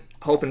Luann.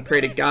 Hope and pray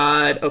to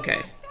God.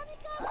 Okay.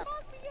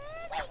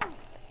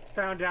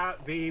 Found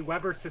out the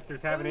Weber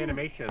sisters have an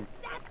animation.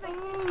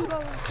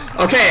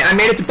 Okay, I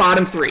made it to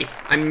bottom 3.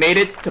 I made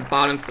it to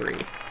bottom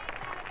 3.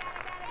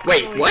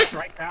 Wait, what?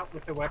 Strike out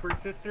with the Weber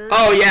sisters.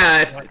 Oh,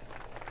 yeah.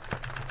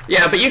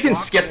 Yeah, but you can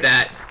skip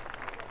that.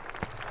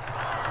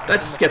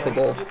 That's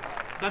skippable.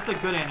 That's a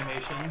good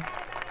animation.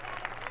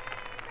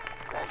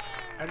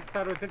 I just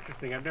thought it was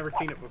interesting. I've never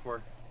seen it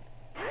before.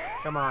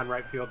 Come on,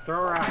 right field.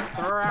 Throw her out.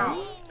 Throw her out.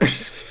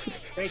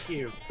 Thank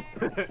you.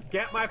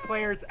 Get my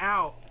players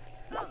out.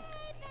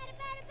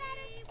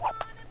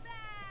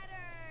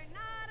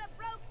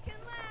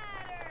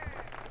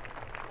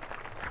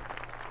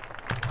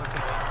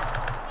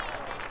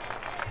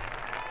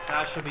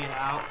 That should be an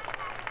out.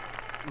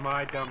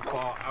 My dumb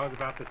fault. I was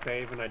about to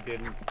save and I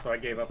didn't, so I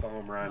gave up a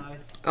home run.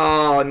 Nice.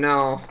 Oh,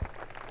 no.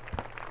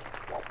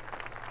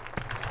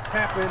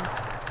 Happens.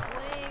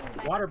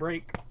 Water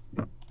break.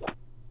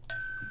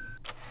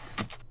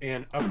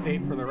 And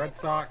update for the Red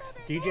Sox.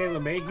 DJ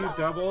LeMahieu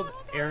doubled.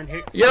 Aaron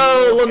Hicks. Yo,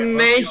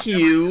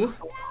 LeMahieu.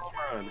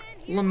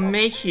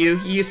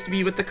 LeMahieu, he used to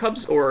be with the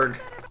Cubs org.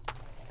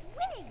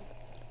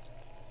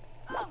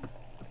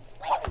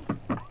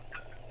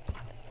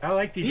 I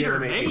like DJ Peter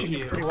LeMahieu.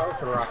 Mayhew. Pretty well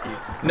for the Rockies.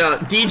 No,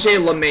 DJ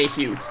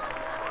LeMahieu.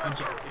 I'm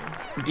joking.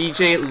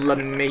 DJ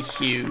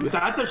LeMahieu.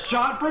 That's a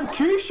shot from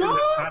Keisha!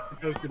 Not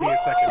supposed to be a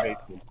second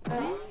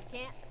baseman.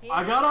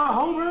 I got a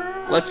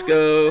homer! Let's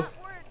go.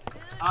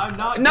 I'm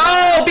not.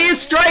 No, be a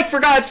strike for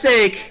God's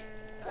sake.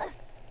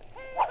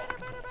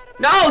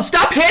 No,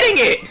 stop hitting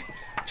it.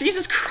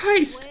 Jesus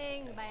Christ.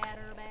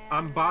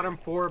 I'm bottom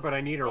 4, but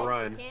I need a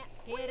run.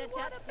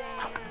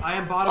 I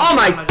am bottom. Oh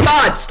my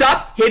God,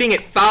 stop hitting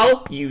it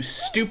foul, you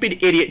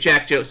stupid idiot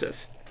Jack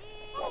Joseph.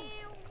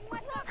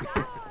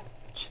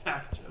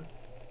 Jack Joseph.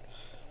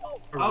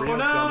 A Oh real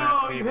no,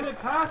 dumbass you name. hit it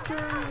past her!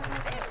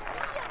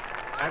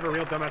 I have a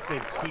real dumbass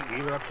named Pete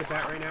Wheeler up at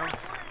that right now.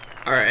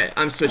 Alright,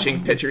 I'm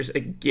switching pitchers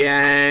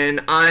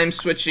again. I'm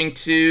switching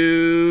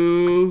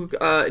to...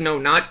 no,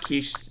 not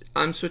Keish.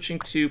 I'm switching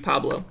to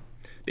Pablo.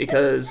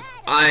 Because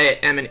I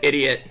am an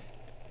idiot.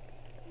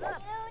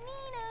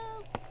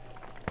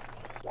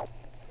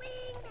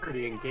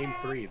 Pretty in game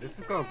 3. This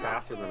is going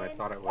faster than I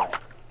thought it would.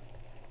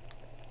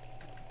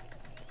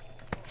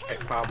 Hey,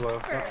 Pablo,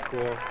 that's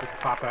cool. Just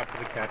pop out to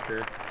the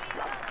catcher.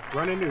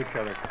 Run into each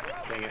other.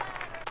 Dang it.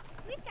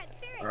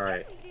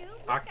 Alright.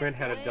 Ahmed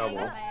had a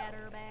double.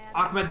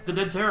 Ahmed, the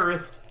dead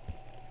terrorist.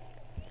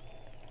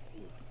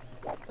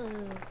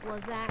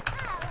 Was that?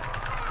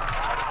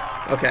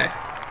 Okay.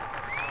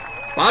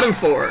 Bottom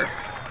 4.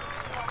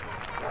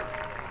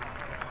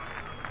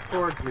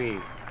 Towards me.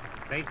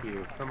 Thank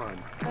you. Come on.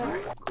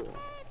 Alright, cool.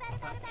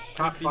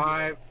 Top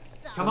 5.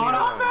 Come on,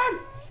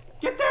 Ahmed!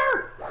 Get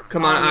there!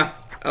 Come on,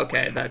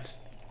 okay, that's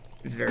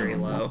very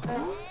low.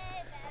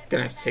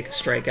 Gonna have to take a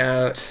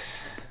strikeout.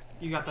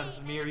 You got that,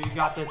 Zamir. You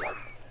got this.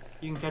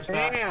 You can catch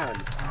that. Man!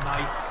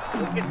 Nice.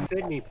 Look at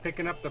Sydney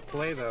picking up the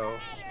play, though.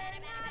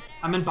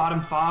 I'm in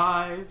bottom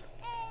 5.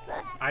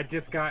 I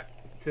just got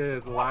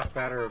to the last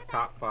batter of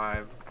top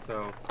 5,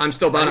 so... I'm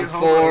still bottom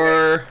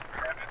 4.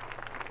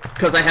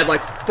 Because I had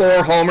like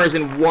 4 homers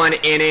in 1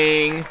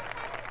 inning.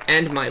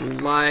 End my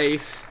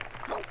life.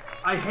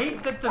 I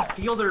hate that the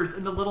fielders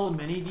in the little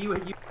mini view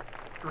at your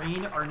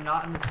screen are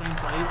not in the same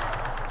place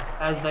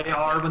as they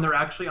are when they're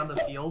actually on the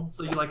field.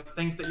 So you like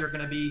think that you're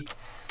gonna be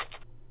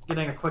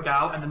getting a quick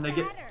out, and then they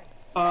get.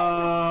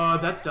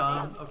 That's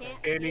dumb. Okay.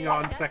 Standing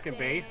on second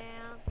base.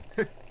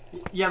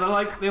 Yeah,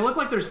 they look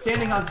like they're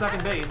standing on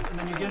second base, and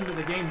then you get into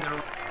the game, and they're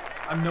like,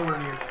 I'm nowhere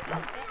near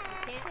them.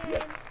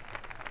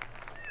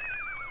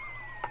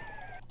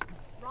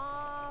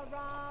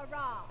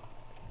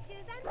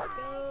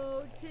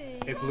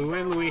 If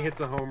Luann Louis hits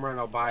a home run,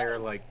 I'll buy her,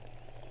 like,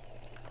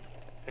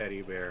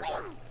 teddy bear.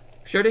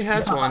 She already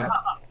has one.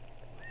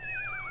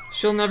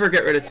 She'll never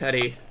get rid of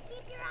Teddy.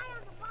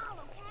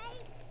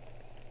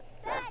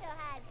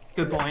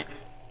 Good point.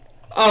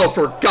 Oh,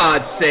 for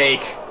God's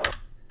sake.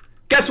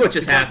 Guess what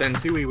just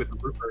happened? Dewey with the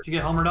Rupert. Did you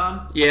get homered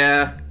on?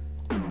 Yeah.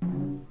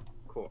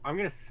 Cool. I'm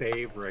gonna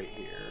save right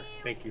here.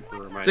 Thank you for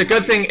reminding me. It's a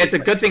good thing. It's a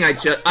good thing.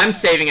 I'm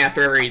saving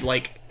after every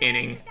like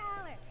inning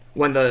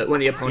when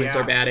the opponents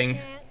are batting.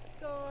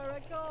 It's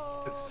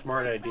a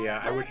smart idea.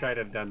 I wish I'd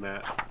have done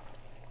that.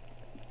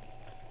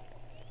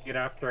 You know,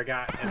 after I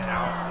got an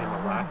out in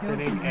the last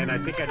inning, and I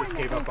think I just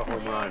gave up a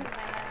home run.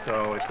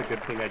 So it's a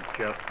good thing I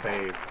just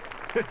saved.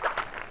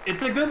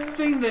 It's a good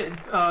thing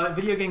that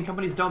video game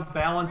companies don't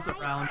balance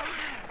around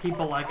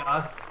people like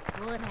us.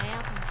 What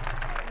happened?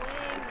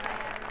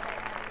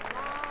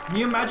 Can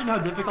you imagine how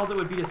difficult it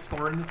would be to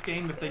score in this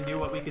game if they knew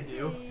what we could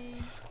do?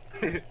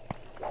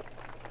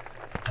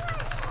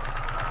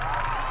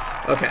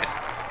 Okay.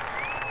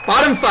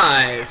 Bottom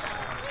 5.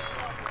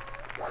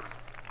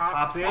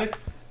 Top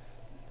 6?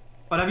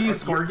 But have you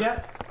scored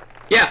yet?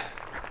 Yeah.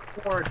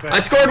 I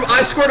scored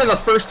on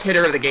the first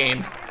hitter of the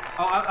game.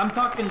 Oh, I'm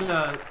talking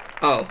to...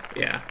 Oh,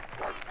 yeah.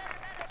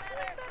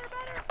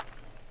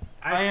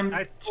 I am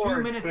scored,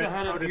 2 minutes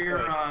ahead of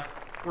your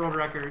world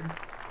record.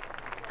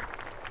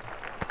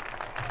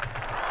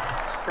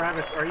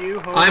 Travis, are you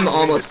home? I'm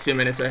almost 2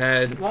 minutes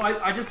ahead. Well,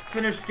 I just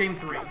finished game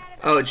 3.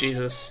 Oh,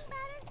 Jesus.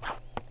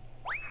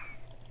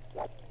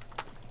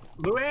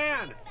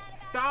 Luann!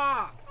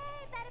 Stop!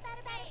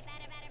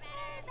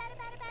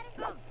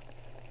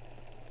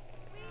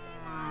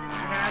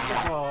 Had the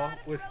ball,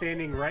 was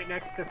standing right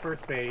next to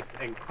first base,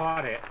 and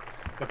caught it.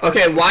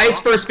 Okay, why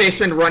is first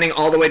baseman running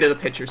all the way to the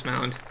pitcher's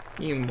mound?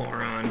 You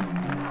moron.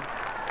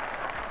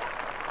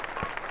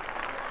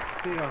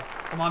 Yeah.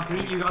 Come on,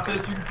 Pete, you got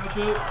this, you can touch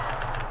it.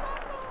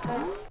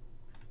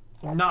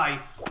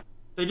 Nice.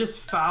 They just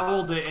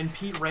fouled it, and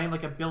Pete ran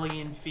like a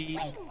billion feet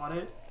and caught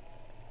it.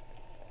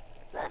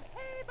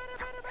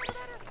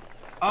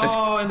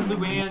 Oh, and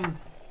Luann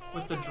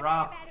with the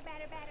drop.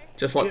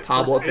 Just let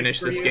Pablo finish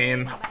this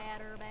game.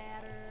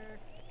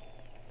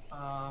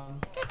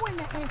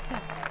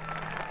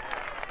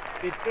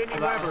 Did Sydney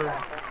Weber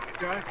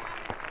just?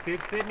 Did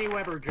Sydney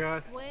Weber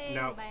just?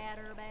 No.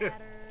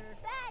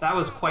 That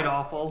was quite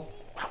awful.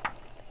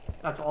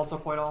 That's also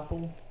quite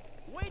awful.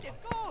 Way to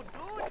go,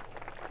 dude!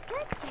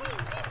 Good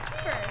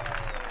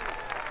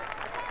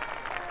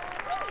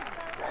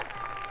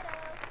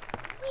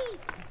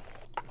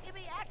Give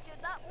me action,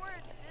 not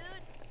words,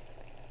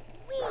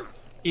 dude.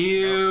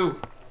 Ew.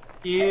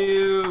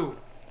 Ew.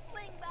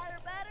 Swing batter.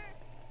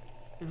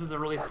 This is a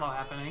really slow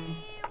happening.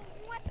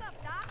 What's up,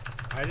 Doc?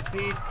 I just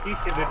need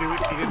Keisha to do what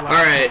she did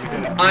last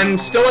time. Alright, I'm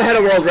still ahead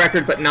of world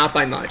record, but not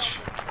by much.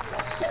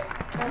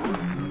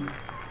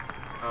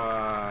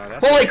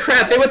 Holy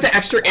crap, they went to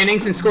extra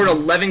innings and scored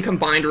 11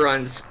 combined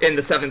runs in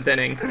the 7th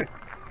inning.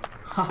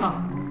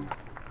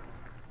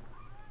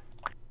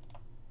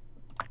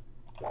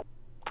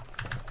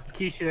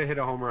 Keisha hit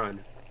a home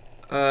run.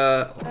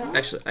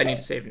 Actually, I need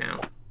to save now.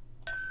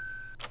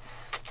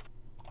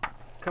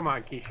 Come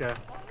on, Keisha.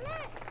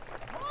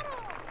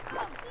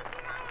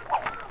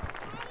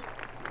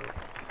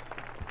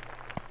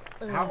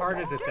 How hard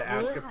is it to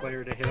ask a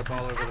player to hit a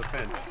ball over the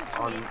fence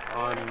on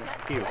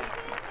cue?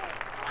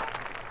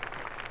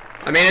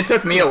 I mean, it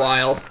took me a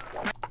while.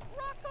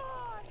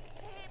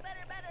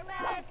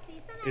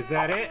 Is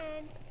that it?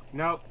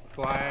 Nope.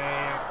 Fly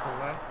up to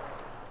left.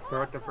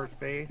 Throw it to first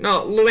base.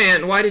 No,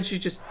 Luann, why did you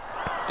just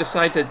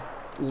decide to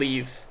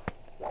leave?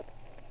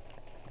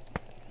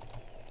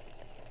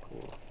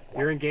 Cool.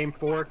 You're in game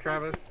 4,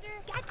 Travis?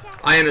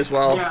 I am as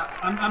well. Yeah,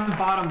 I'm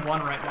bottom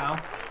 1 right now.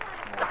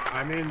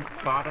 I'm in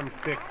bottom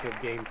 6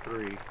 of game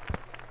 3.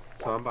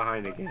 So I'm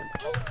behind again.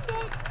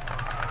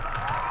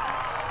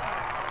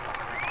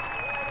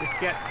 Just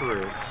get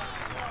through.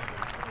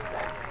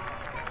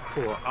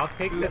 Cool. I'll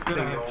take this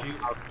single.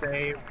 I'll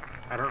save.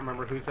 I don't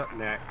remember who's up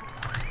next.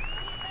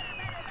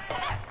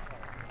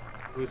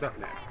 Who's up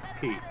next?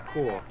 Pete.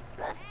 Cool.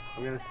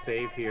 I'm gonna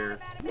save here.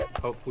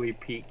 Hopefully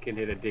Pete can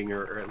hit a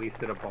dinger or at least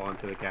hit a ball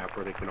into the gap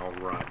where they can all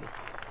run.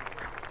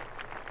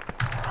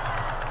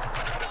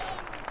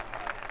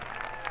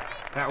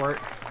 That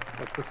works.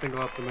 That's the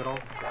single up the middle.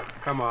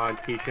 Come on,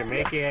 Keisha,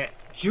 make it.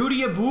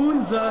 Judy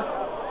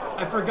Abunza!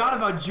 I forgot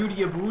about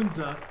Judy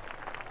Abunza.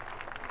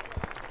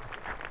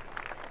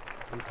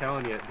 I'm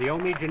telling you, the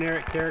only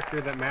generic character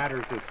that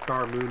matters is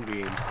Star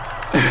Moonbeam.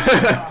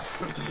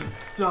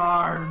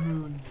 Star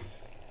Moonbeam.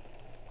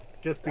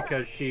 Just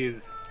because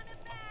she's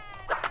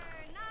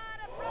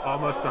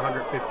almost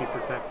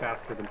 150%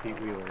 faster than Pete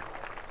Wheeler.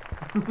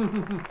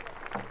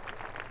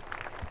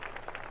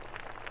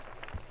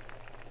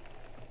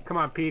 Come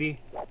on, Petey.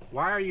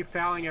 Why are you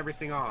fouling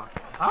everything off?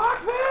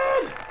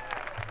 Ahmed!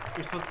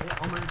 You're supposed to hit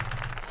homers.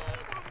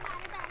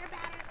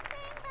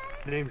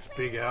 My name's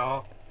Big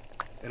Al,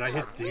 and I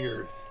hit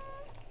dingers.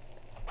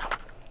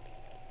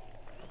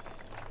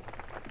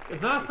 Is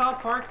that a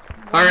South Park?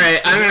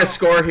 Alright, I'm gonna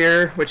score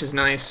here, which is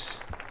nice.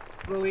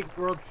 Little League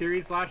World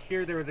Series last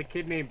year, there was a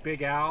kid named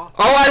Big Al.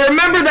 Oh, I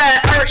remember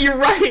that! You're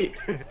right!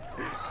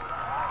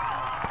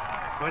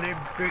 My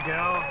name's Big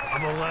Al,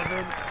 I'm 11,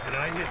 and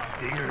I hit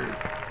dingers.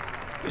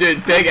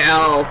 Dude, Big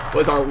Al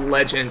was a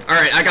legend.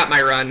 Alright, I got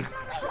my run.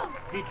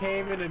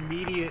 Became an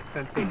immediate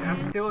sensation.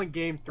 I'm still in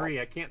game 3,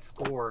 I can't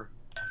score.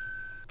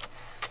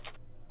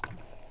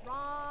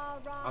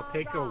 I'll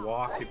take a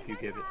walk if you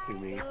give it to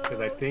me, because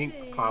I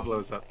think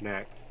Pablo's up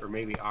next, or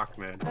maybe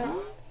Ahmed.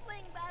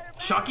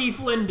 Chucky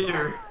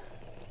Flinder.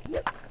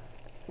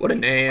 What a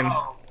name.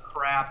 Oh,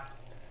 crap.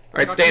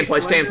 Alright, stay in play,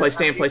 stay in play,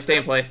 stay in play, stay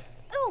in play.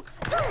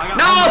 I got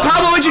No,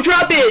 Pablo, why'd you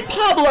drop it?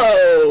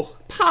 Pablo!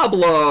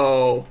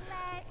 Pablo!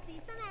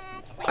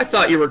 I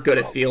thought you were good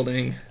at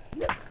fielding.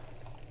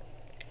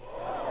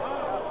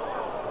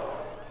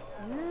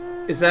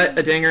 Is that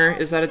a dinger?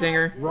 Is that a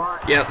dinger? Run,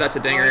 Yeah, that's a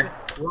dinger.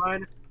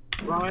 Run.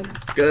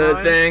 Good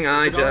run. thing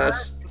I It's over.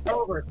 just... It's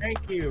over,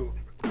 thank you.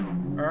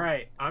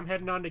 Alright, I'm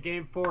heading on to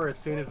game 4 as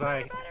soon as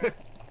I...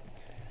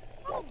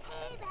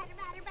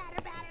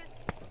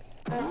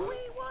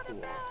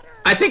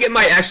 I think it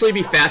might actually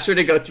be faster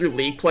to go through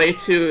league play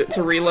to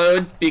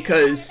reload,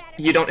 because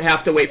you don't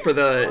have to wait for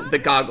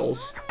the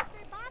goggles.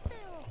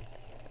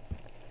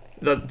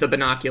 The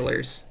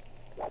binoculars.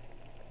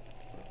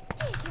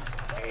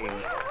 Hey,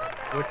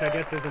 which I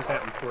guess isn't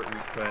that important,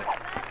 but...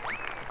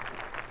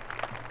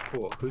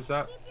 Cool, who's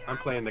up? I'm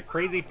playing the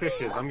Crazy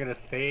Fishes. I'm gonna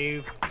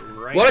save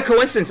right What a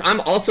coincidence, I'm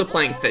also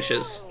playing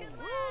fishes.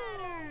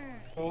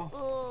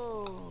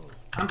 now.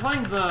 I'm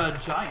playing the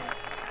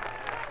Giants.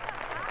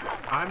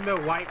 I'm the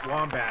White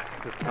Wombats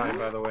this time,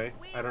 by the way.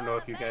 I don't know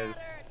if you guys...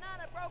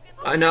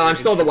 No, I'm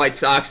still the White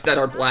Sox that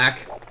are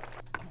black.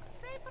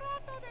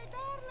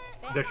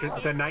 The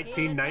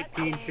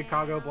 1919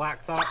 Chicago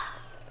Black Sox.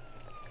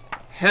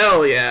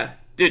 Hell yeah.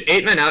 Dude,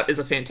 8 Men Out is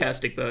a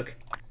fantastic book.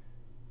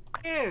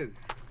 Is.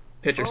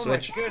 Pitcher Oh my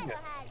switch. goodness.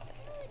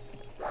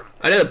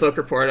 I did a book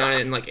report on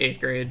it in like 8th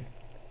grade.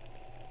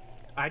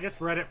 I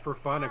just read it for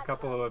fun a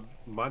couple of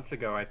months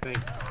ago, I think.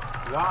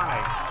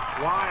 Why?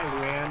 Why,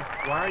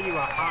 Luann? Why are you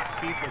a hot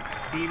piece of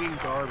steaming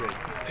garbage?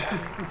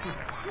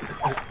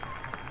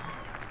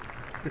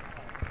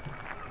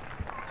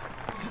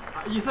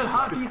 You said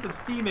hot piece of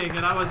steaming,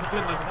 and I was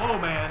feeling like, whoa,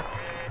 man.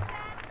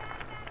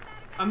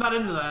 I'm not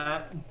into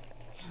that.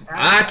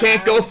 I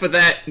can't go for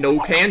that. No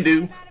can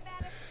do.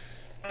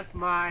 That's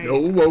my No.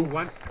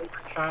 one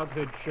favorite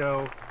childhood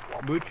show.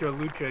 Mucha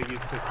Lucha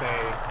used to say,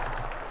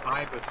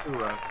 "I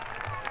basura."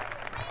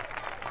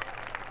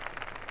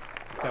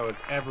 If that was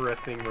ever a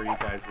thing where you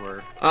guys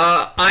were.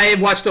 I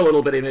watched a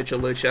little bit of Mucha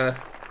Lucha.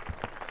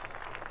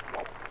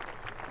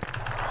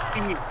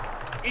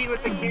 Pete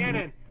with the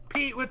cannon!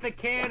 Pete with the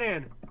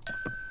cannon!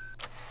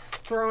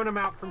 Throwing him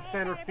out from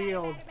center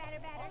field.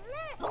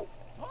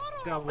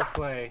 Double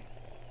play.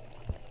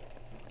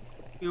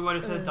 You would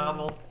have said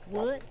double.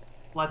 What?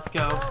 Let's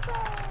go.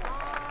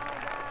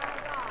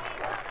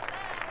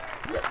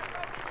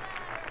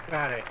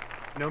 Got it.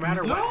 No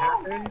matter what No.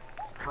 happens,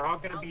 we're all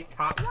gonna be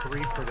top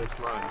 3 for this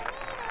run.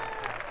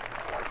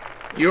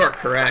 You are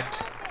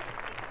correct.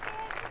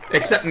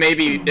 Except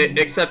maybe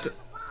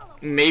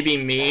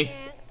me,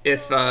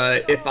 if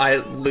I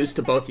lose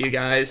to both you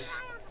guys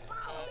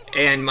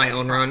and my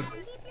own run.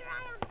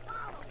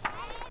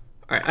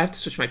 Alright, I have to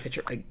switch my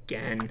pitcher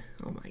again.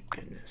 Oh my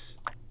goodness.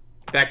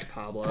 Back to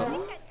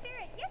Pablo.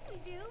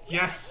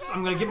 Yes,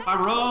 I'm gonna get my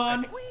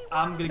run.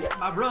 I'm gonna get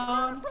my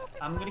run.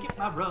 I'm gonna get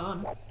my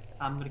run.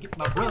 I'm gonna get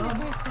my run.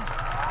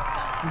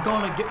 I'm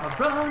gonna get my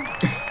run.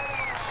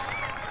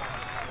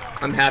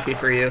 I'm happy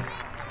for you.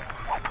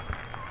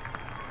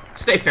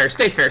 Stay fair,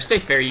 stay fair, stay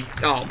fair. You,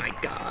 oh my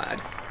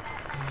god.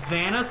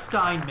 Vanna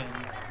Steinman,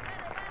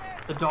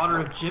 the daughter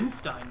of Jim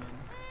Steinman.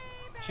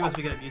 She must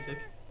be good at music.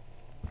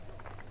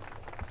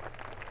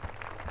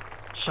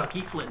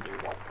 Chucky Flinder.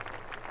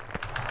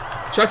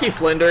 Chucky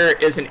Flinder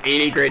is an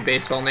 80 grade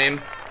baseball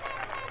name.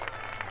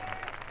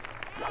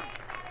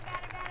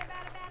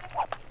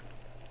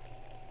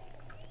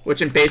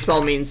 Which in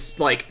baseball means,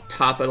 like,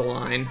 top of the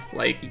line.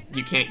 Like,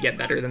 you can't get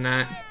better than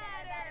that.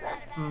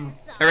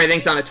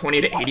 Everything's on a 20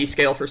 to 80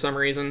 scale for some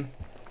reason.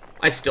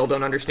 I still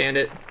don't understand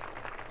it.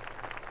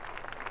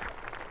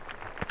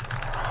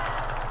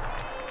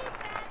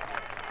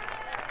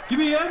 Give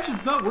me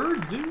actions, not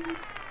words, dude.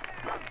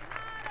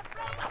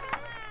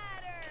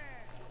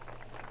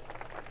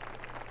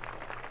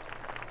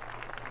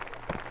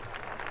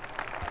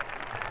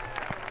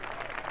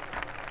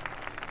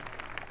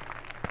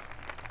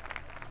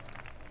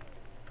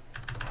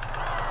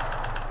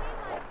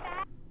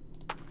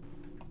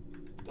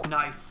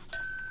 Nice.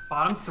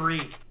 Bottom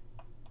 3.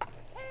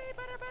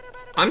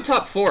 I'm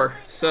top 4,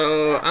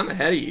 so I'm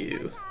ahead of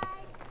you.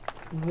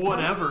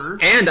 Whatever.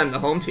 And I'm the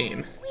home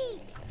team.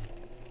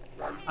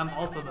 I'm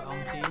also the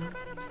home team,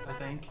 I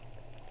think.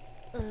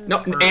 No,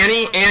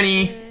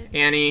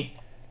 Annie.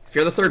 If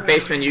you're the third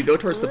baseman, you go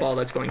towards the ball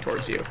that's going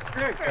towards you.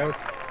 There it goes.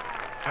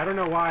 I don't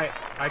know why.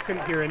 I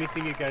couldn't hear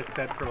anything you guys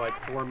said for like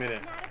 4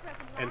 minutes.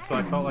 And so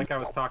I felt like I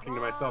was talking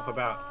to myself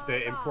about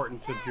the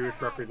importance of Jewish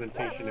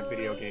representation in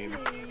video games.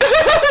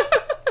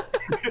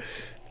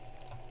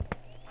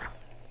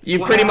 You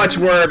pretty much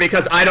were,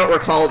 because I don't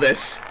recall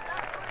this.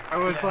 I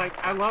was like,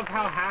 I love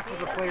how half of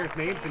the players'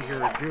 names in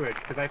here are Jewish,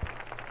 because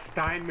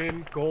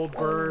Steinman,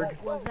 Goldberg,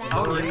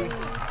 Murray,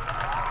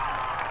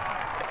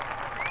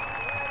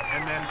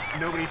 and then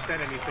nobody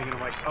said anything, and I'm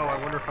like, oh, I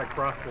wonder if I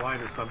crossed the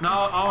line or something.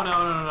 No, oh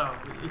no.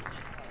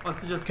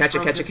 Let's just Catch it,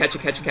 throw catch it, this- catch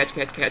it, catch it, catch it,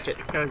 catch it, catch it.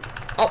 Because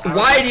Oh,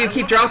 why do you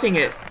keep dropping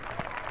it?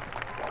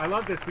 I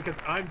love this because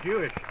I'm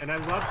Jewish, and I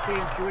love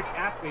seeing Jewish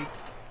athletes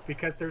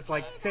because there's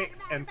like 6,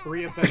 and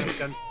 3 of them have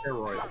done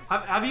steroids.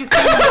 Have you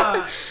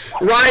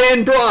seen?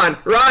 Ryan Braun!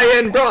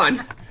 Ryan Braun!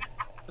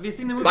 Have you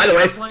seen the movie? By the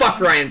way, Airplane? fuck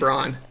Ryan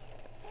Braun.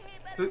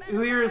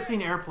 Who here has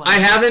seen Airplane? I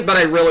haven't, but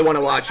I really want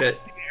to watch it.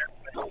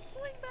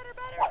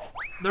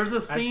 There's a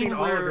I've scene seen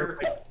all of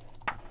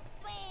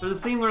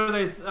where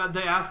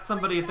they ask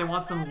somebody if they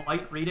want some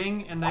light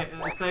reading, and they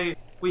say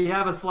we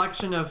have a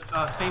selection of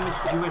famous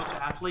Jewish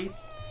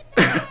athletes.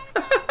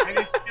 And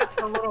it's just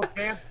a little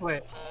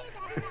pamphlet.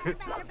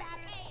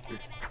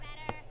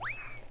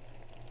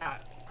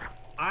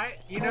 I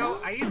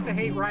used to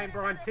hate Ryan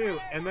Braun too,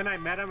 and then I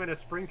met him in a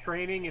spring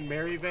training in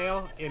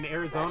Maryvale in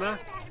Arizona.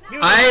 He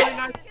was a really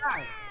nice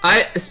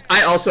guy.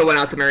 I also went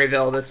out to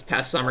Maryville this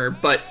past summer,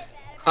 but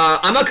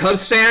I'm a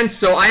Cubs fan,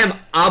 so I am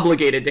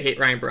obligated to hate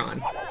Ryan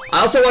Braun. I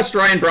also watched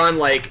Ryan Braun,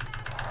 like,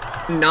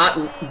 not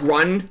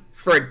run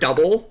for a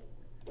double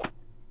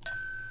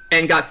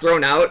and got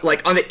thrown out,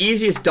 like, on the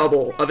easiest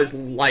double of his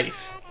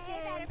life.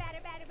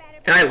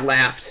 And I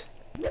laughed.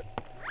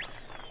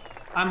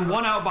 I'm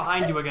 1 out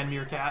behind you again,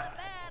 Meerkat.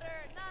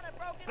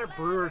 They're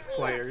Brewers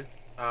players.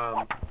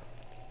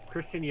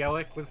 Christian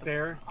Yelich was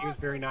there. He was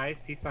very nice.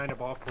 He signed a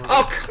ball for me.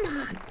 Oh, come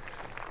on.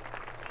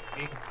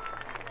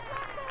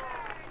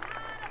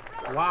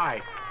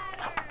 Why?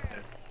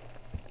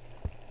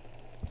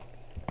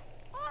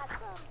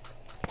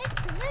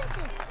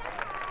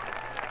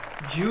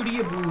 Judy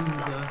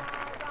Abunza.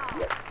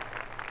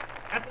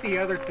 That's the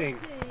other thing.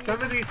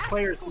 Some of these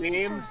players'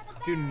 names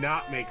do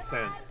not make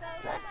sense.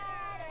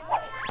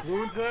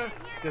 Bunza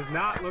does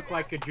not look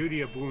like a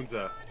Judy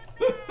Abunza.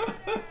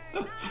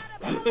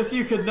 If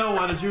you could know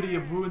what a Judy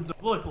Abunza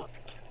look like.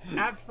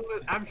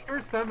 Absolutely. I'm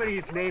sure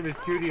somebody's name is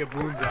Judy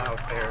Abunza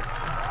out there.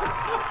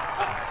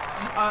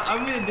 I'm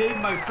gonna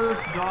name my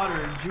first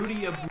daughter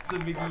Judy Abunza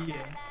McGee.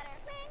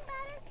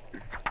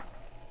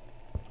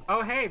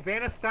 Oh, hey,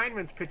 Vanna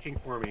Steinman's pitching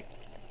for me.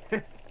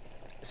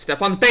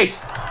 Step on the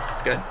base.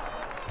 Good.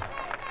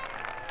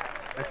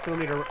 I still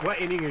need a...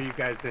 What inning are you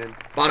guys in?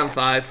 Bottom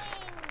 5.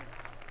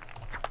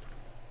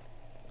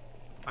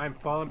 I'm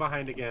falling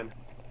behind again.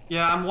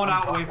 Yeah, I'm 1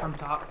 out away from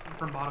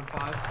bottom 5.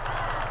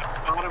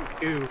 Bottom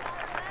 2.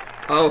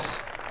 Oh.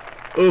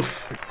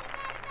 Oof.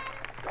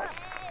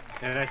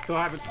 And I still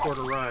haven't scored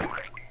a run.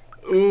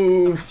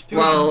 Oof.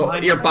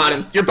 Well, you're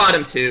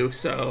bottom 2,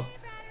 so...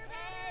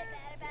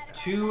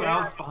 2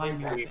 outs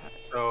behind me.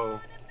 So...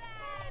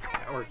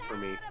 That works for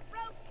me.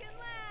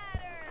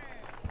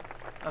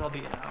 That'll be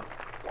an out,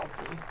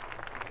 hopefully.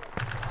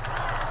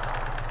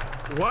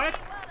 What?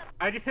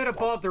 I just hit a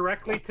ball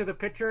directly to the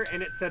pitcher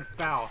and it said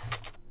foul.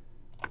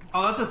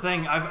 Oh, that's a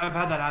thing. I've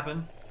had that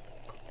happen.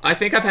 I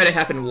think I've had it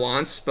happen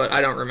once, but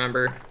I don't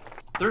remember.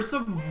 There's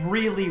some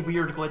really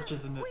weird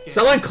glitches in this game.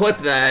 Someone clip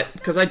that,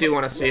 because I do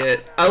want to see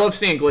it. I love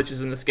seeing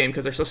glitches in this game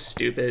because they're so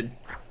stupid.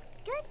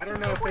 I don't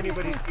know if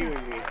anybody's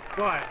viewing me,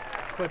 but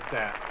clip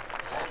that.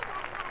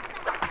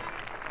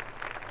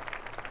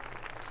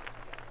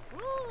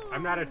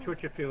 I'm not a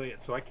Twitch affiliate,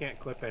 so I can't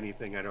clip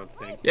anything, I don't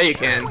think. Yeah, you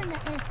can.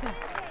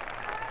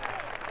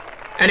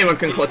 Anyone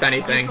can clip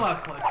anything. You still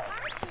have clips.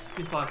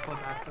 You still have clip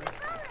access.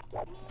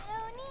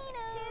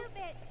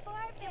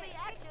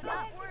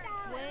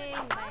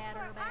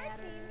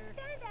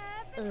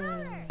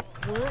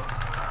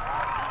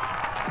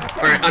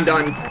 Alright, I'm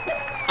done.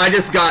 I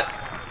just got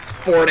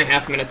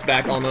 4.5 minutes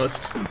back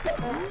almost.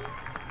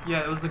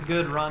 Yeah, it was a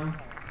good run.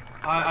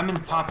 I'm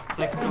in top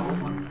 6, so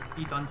we'll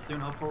be done soon,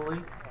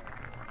 hopefully.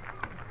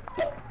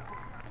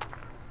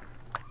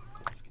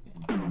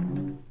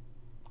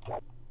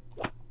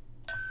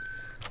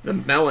 The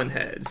melon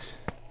heads.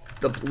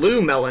 The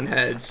blue melon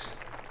heads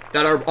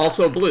that are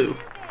also blue.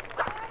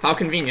 How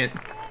convenient.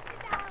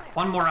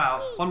 1 more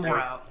out. 1 more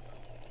out.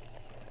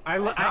 I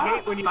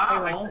hate when you play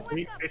Foul. like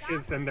green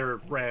fishes and they're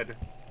red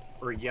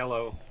or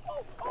yellow.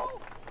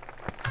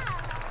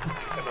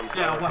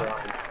 Yeah, what?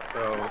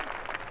 So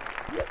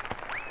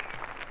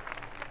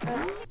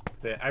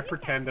I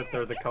pretend that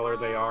they're the color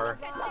they are.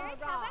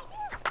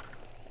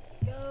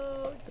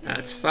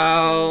 That's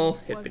foul.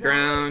 Hit the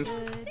ground.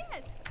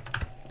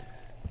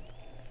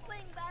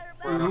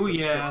 Ooh,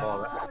 yeah.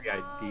 Oh, that's the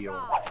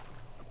ideal.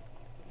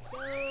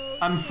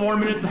 I'm 4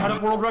 minutes ahead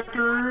of world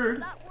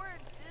record.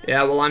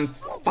 Yeah, well, I'm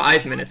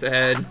 5 minutes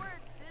ahead.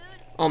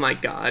 Oh my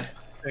god.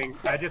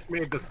 I just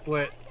made the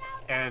split,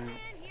 and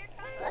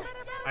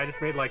I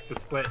just made like the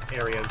split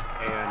areas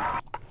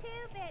and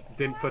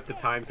didn't put the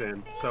times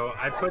in. So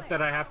I put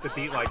that I have to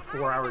beat like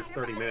 4 hours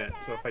 30 minutes.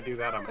 So if I do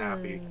that, I'm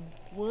happy.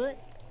 What?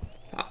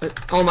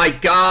 Oh my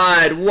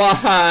god,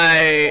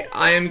 why?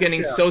 I am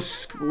getting so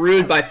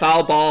screwed by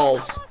foul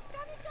balls.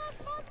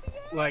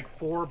 Like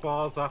 4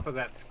 balls off of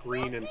that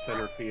screen in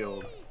center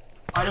field.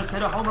 I just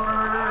hit a homer.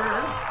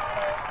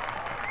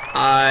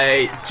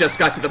 I just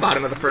got to the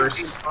bottom of the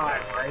first.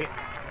 5, right?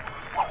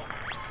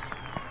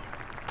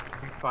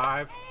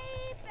 5.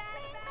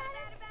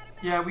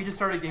 Yeah, we just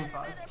started game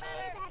 5.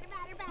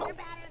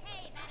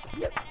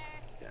 Yeah.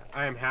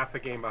 I am half a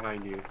game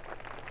behind you.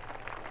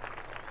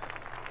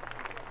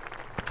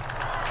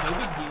 No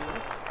big deal.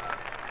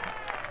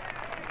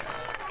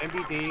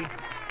 MBD.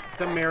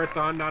 It's a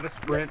marathon, not a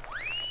sprint.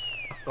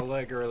 Lost a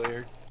leg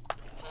earlier.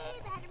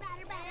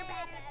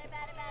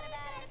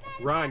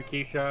 Run,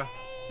 Keisha.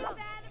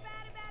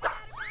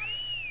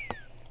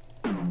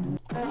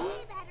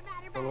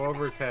 Go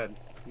over his head.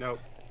 Nope.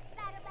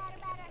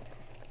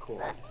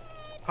 Cool.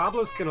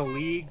 Pablo's gonna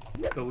lead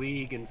the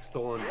league in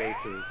stolen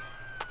bases.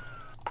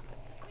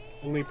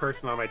 Only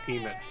person on my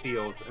team that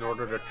steals in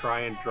order to try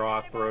and draw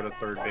a throw to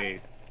third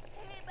base.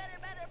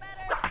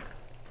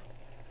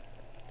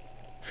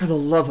 For the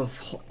love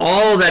of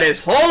all that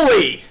is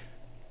holy!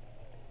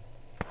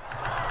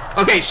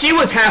 Okay, she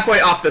was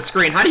halfway off the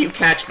screen. How do you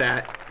catch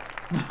that?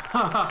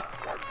 Yeah,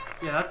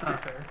 that's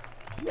not fair.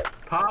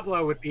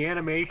 Pablo with the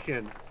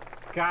animation.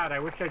 God, I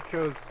wish I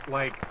chose,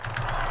 like,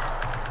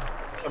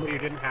 somebody who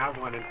didn't have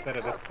one instead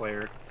of this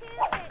player.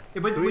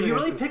 Yeah, but would you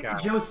really pick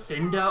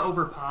Jocinda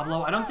over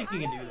Pablo? I don't think you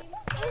can do that.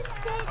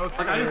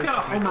 Like, I just got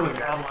a homer with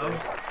Pablo.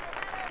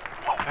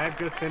 I have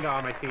Jocinda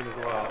on my team as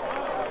well.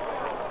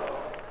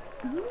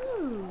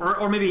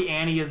 Or maybe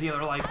Annie is the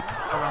other, like,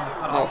 around the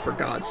cutoff. Oh, for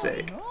God's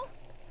sake.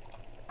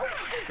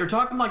 You're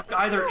talking like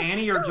either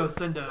Annie or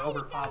Jocinda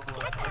over Pablo.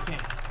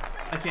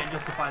 I can't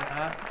justify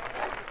that.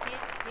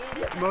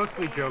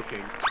 Mostly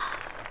joking.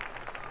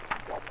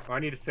 Oh, I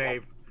need to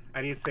save.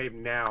 I need to save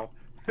now.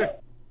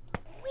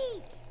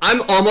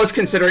 I'm almost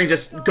considering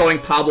just going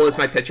Pablo as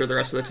my pitcher the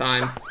rest of the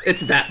time.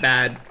 It's that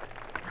bad.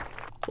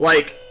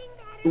 Like,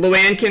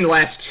 Luann can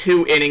last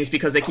 2 innings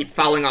because they keep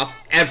fouling off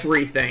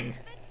everything.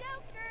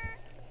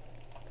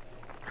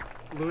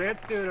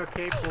 Luann's doing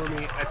okay for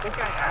me. I think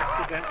I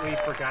accidentally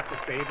forgot to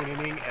save an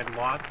inning and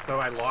lost, so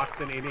I lost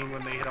an inning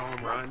when they hit a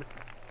home run.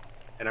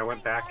 And I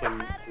went back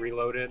and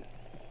reloaded.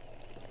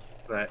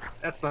 But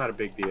that's not a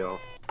big deal.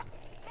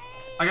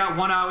 I got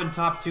 1 out in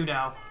top 2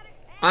 now.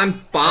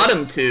 I'm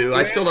bottom 2.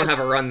 I still don't have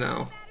a run,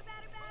 though.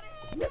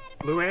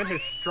 Luann has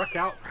struck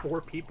out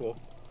 4 people.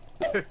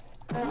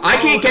 I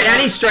can't get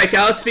any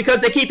strikeouts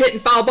because they keep hitting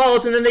foul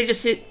balls and then they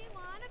just hit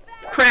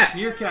crap.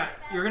 Meerkat,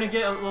 you're gonna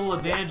get a little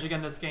advantage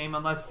again this game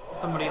unless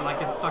somebody like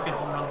gets stuck in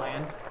home run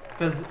land,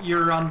 because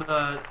you're on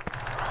the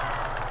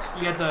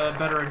you get the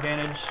better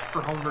advantage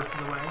for home versus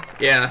away.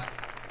 Yeah.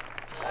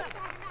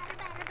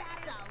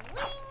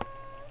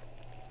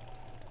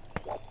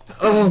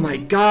 Oh my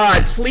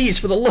God! Please,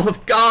 for the love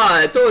of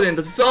God, throw it in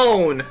the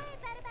zone.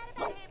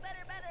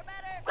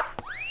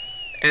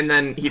 And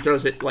then he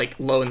throws it like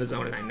low in the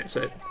zone, and I miss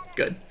it.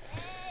 Good.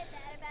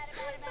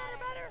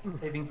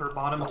 Saving for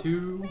bottom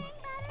 2.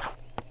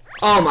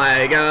 Oh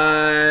my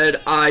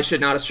God! I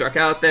should not have struck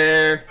out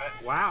there.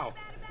 Wow,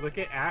 look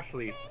at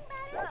Ashley.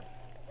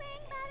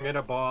 Hit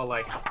a ball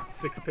like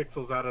 6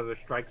 pixels out of the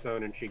strike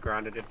zone, and she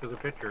grounded it to the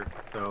pitcher.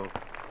 So,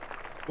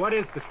 what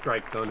is the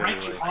strike zone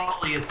Frankie anyway?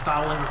 Holly is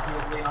fouling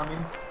repeatedly on me.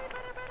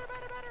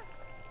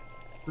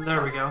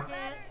 There we go.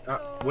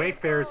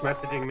 Wayfair is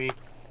messaging me.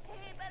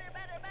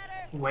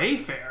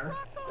 Wayfair?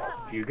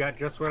 You got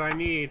just what I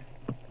need.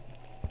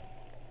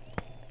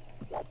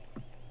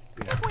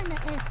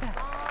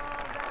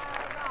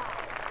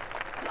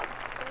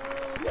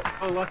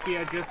 Oh, lucky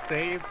I just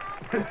saved.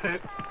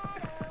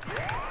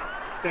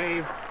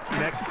 Save,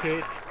 next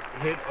pitch,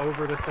 hit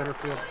over the center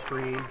field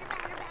screen.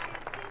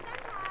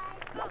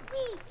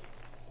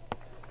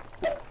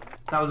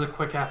 That was a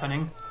quick half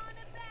inning.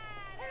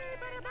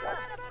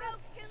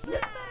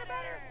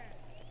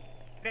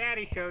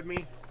 Daddy showed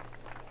me.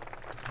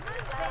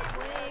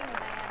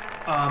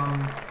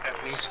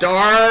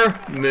 Star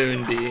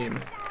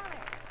Moonbeam.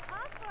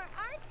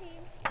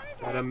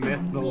 The myth,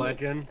 the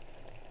legend.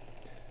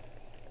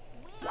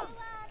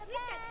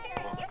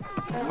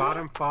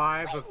 Bottom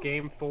 5 of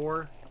game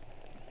 4.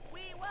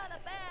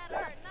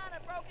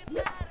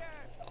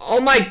 Oh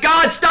my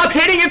God! Stop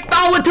hitting it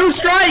foul with 2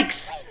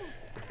 strikes!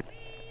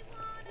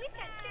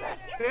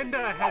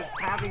 Cinda has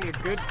having a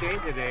good day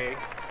today.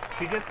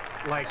 She just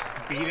like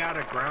beat out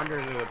a grounder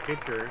to the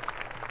pitcher.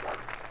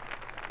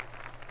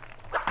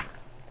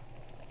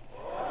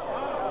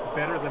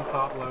 Better than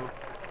Pablo.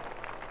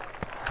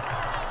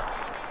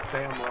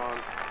 Say I'm wrong.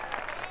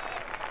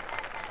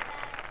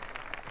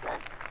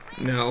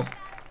 No.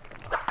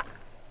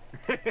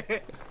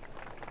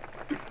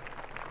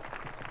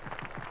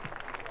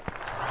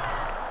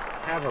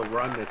 Have a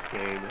run this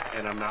game,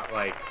 and I'm not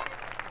like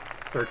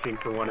searching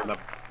for one in the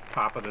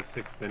top of the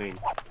 6th inning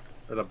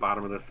or the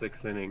bottom of the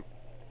 6th inning.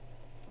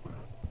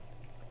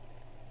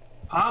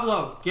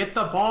 Pablo, get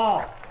the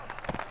ball.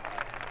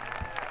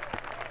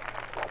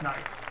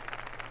 Nice.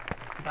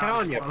 I'm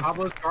telling you,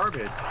 Pablo's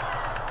garbage.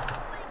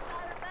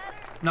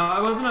 No,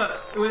 it wasn't a.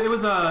 It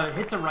was a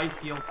hit to right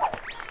field.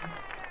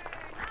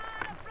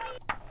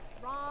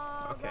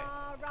 Okay.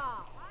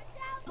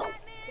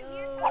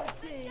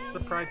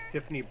 Surprised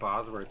Tiffany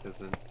Bosworth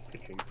isn't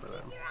pitching for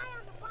them.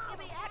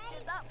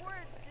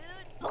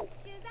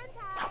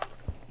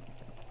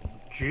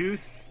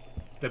 Juice,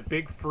 the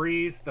big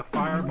freeze, the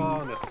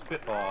fireball, and the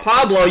spitball.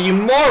 Pablo, you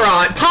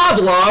moron!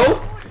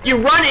 Pablo! You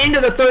run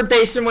into the third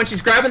baseman when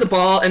she's grabbing the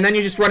ball, and then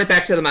you just run it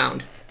back to the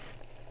mound.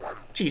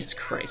 Jesus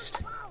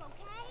Christ.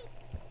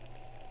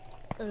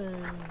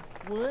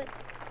 What?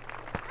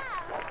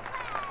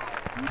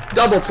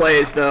 Double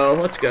plays, though.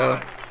 Let's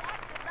go.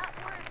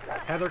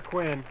 Heather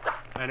Quinn.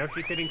 I know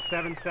she's hitting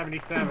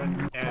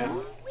 777,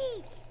 and...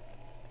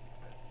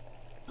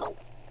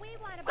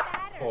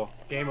 Cool.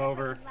 Game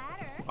over.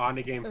 On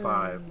to game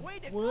 5.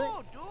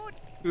 What?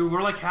 Dude,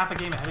 we're like half a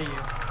game ahead of you.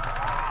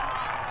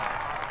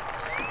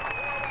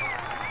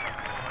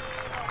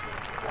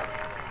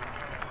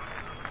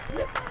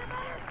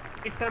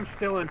 At least I'm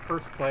still in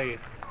first place.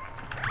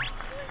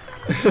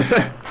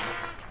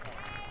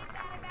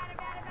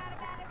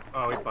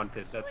 Oh, he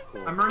bunted. That's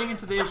cool. I'm running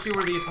into the issue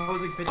where the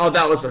opposing pitcher... Oh,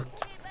 that was a...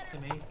 To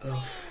me.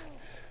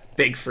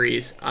 Big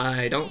freeze.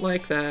 I don't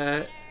like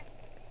that.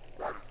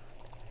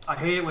 I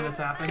hate it when this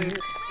happens.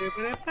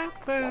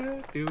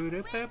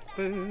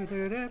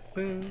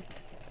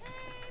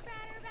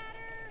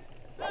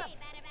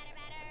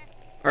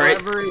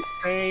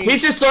 Alright.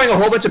 He's just throwing a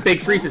whole bunch of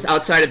big freezes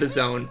outside of the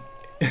zone.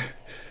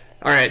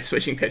 Alright,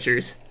 switching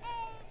pitchers.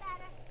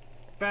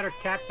 Better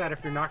catch that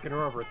if you're knocking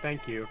her over.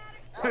 Thank you.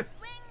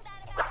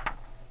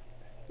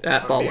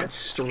 That ball went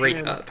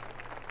straight up.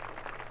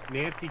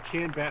 Nancy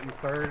Chin batting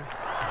third.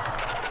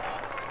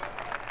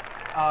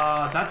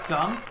 That's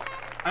dumb.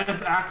 I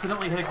just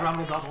accidentally hit a ground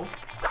rule double.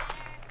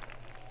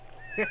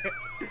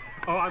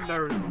 Oh, on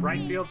the right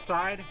field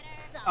side?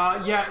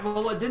 Yeah,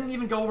 well, it didn't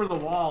even go over the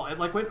wall. It,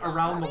 like, went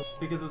around the wall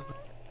because it was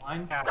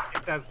line. Yeah,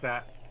 it does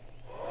that.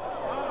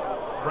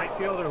 Right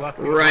field or left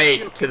field?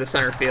 Right to the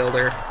center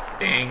fielder.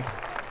 Dang.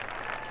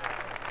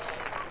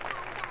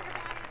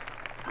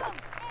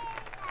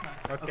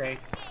 Nice. Okay,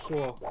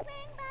 cool.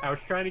 I was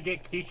trying to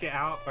get Keisha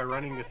out by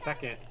running to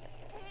second.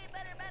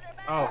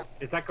 Oh,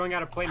 is that going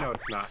out of play? No,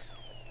 it's not.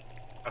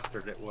 I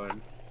figured it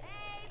would.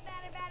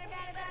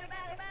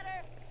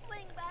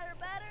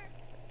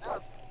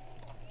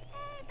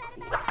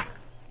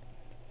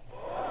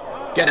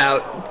 Get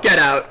out. Get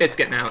out. It's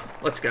getting out.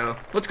 Let's go.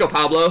 Let's go,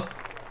 Pablo.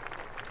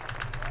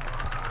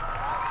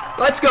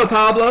 Let's go,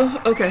 Pablo.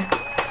 Okay.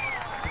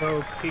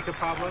 So, Pika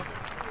Pablo.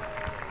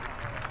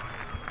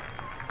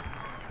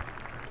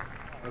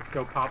 Let's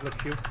go, Pablo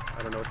Q.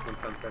 I don't know which one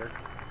sounds better.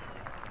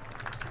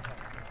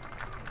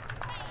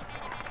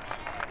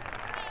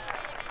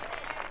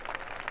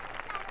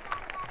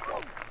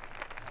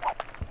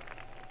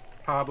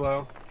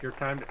 Pablo, it's your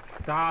time to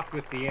stop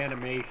with the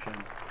animation.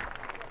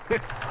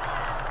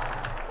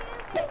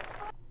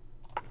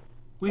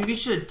 We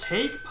should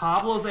take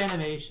Pablo's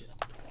animation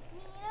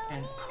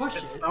and push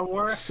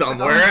it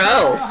somewhere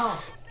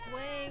else.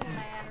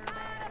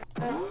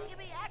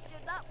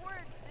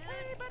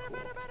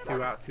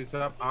 Two out, two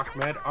up.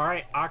 Ahmed.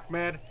 Alright,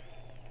 Ahmed.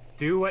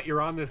 Do what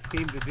you're on this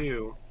team to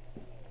do.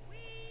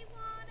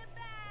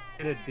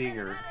 Hit a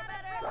dinger.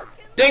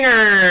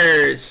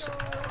 Dingers!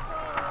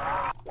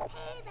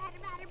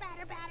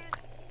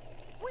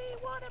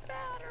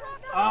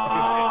 Oh,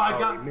 I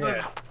got man.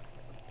 the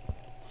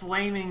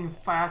flaming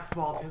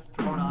fastball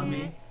thrown on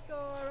me.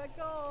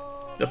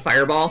 The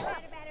fireball?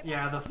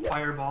 Yeah, the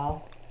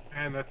fireball.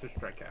 And that's a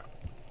strikeout.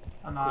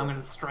 I'm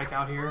gonna strike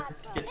out here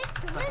to get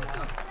second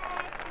out.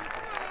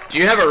 Do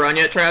you have a run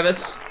yet,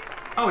 Travis?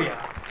 Oh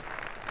yeah.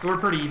 So we're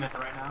pretty even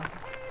right now.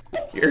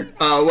 You're,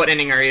 what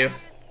inning are you?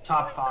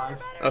 Top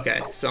 5.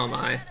 Okay, so am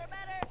I.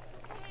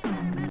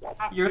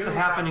 You're at the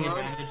half inning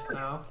advantage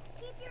though.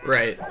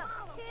 Right.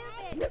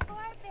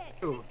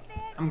 Ooh.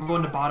 I'm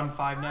going to bottom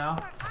 5 now.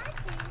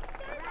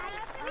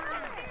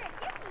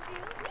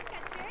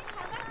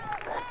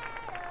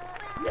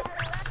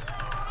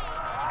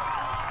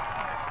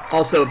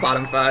 Also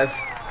bottom 5.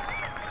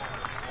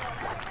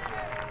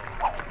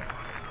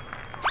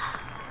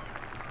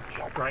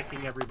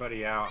 Striking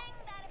everybody out.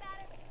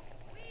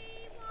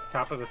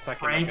 Top of the second.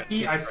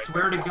 Frankie, I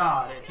swear to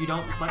God, if you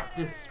don't let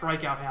this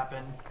strikeout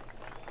happen.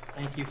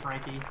 Thank you,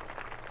 Frankie.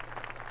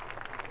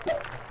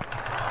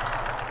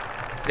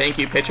 Thank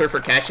you, pitcher, for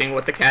catching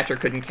what the catcher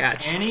couldn't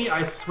catch. Annie,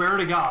 I swear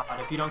to God,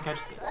 if you don't catch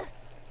this.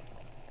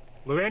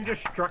 Luann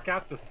just struck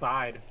out the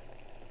side.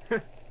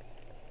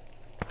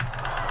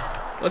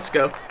 Let's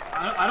go.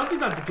 I don't think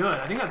that's good.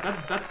 I think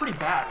that's pretty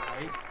bad,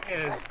 right? It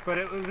is, but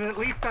it was at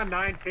least on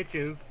 9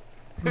 pitches.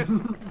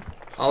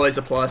 Always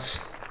a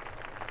plus.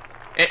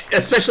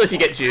 Especially if you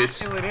get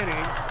juice.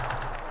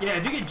 Yeah,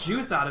 if you get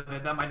juice out of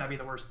it, that might not be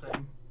the worst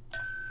thing.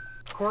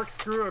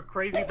 Corkscrew, a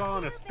crazy ball,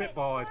 and a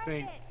spitball, I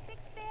think.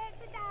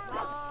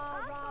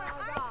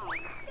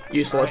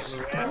 Useless.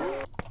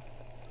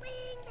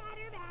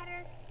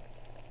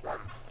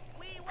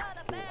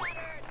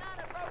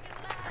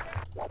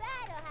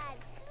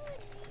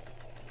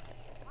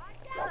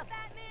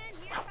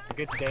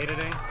 Good day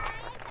today?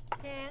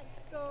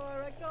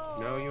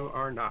 No, you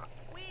are not.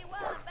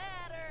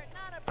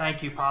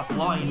 Thank you,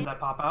 Pablo. I need that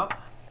pop out.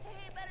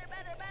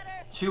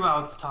 2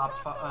 outs, top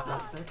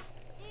 6.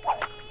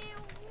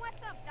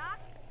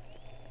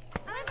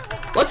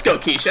 Let's go,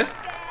 Keisha.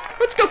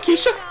 Let's go,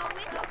 Keisha.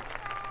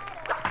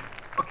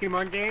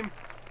 Pokemon game?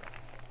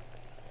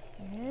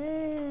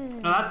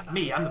 No, that's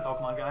me. I'm the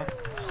Pokemon guy.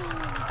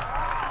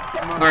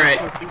 Alright.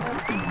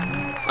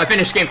 I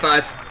finished game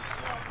 5.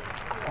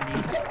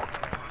 Neat.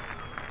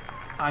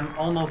 I'm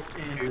almost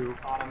in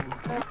bottom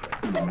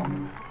 6.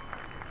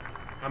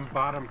 I'm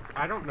bottom.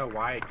 I don't know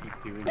why I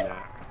keep doing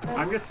that.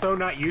 I'm just so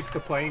not used to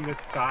playing this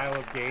style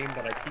of game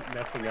that I keep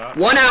messing up.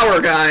 1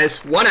 hour,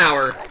 guys. 1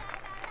 hour.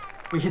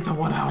 We hit the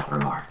 1 hour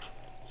mark.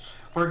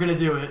 We're gonna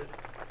do it.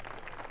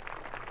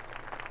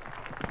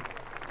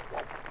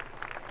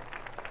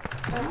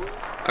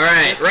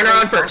 Alright, runner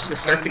on first to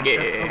start the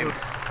game.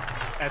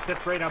 At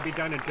this rate, I'll be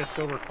done in just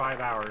over 5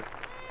 hours.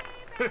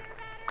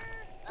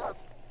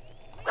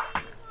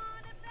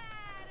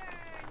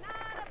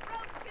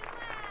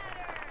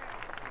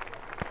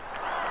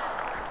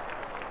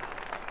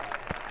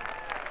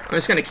 I'm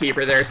just gonna keep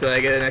her there so that I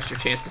get an extra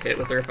chance to hit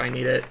with her if I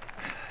need it.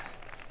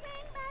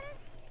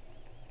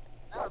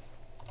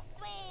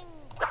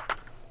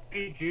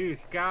 Hey, juice,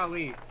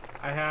 golly.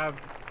 I have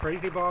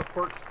Crazy Ball,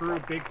 Corkscrew,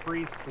 Big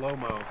Freeze,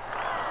 Slow-Mo.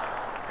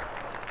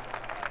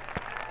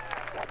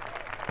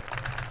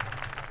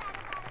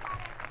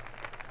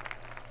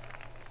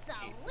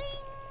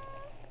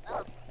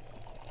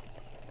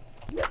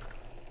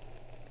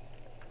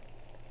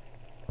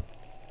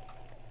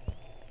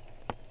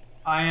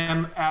 I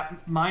am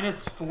at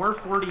minus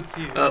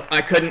 442. Oh,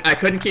 I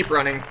couldn't keep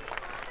running.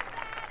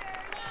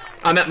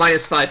 I'm at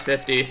minus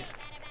 550.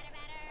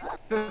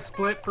 The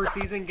split for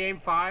season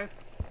game 5.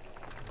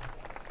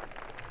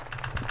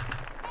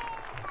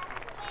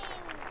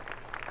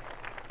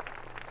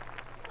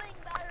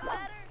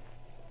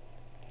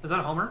 Is that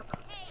a homer?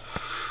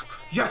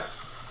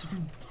 Yes!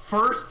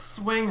 First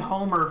swing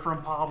homer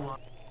from Pablo.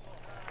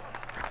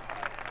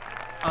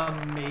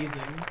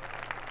 Amazing.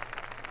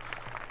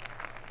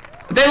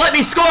 They let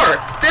me score!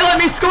 They let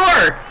me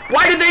score!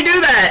 Why did they do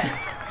that?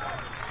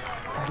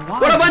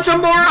 What a bunch of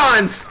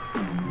morons!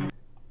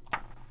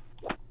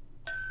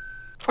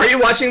 Are you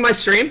watching my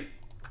stream?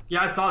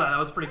 Yeah, I saw that. That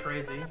was pretty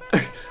crazy.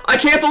 I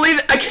can't believe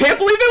they let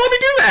me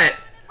do that!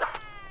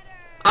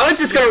 I was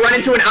just gonna run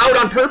into an out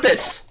on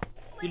purpose.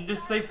 You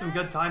just saved some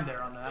good time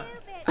there on that.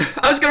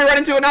 I was gonna run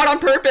into an out on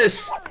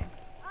purpose.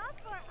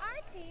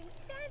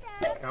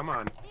 Come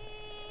on.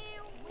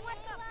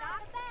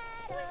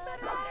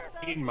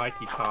 Need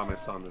Mikey Thomas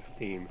on this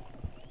team.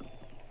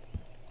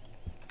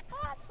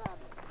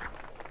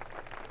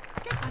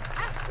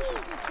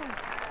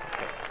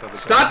 Okay, so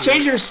Stop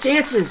changing your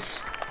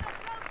stances.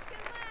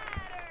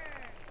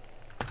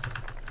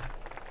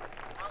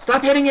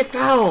 Stop hitting it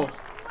foul.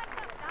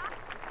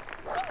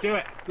 Do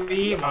it.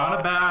 We want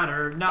a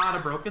batter, not a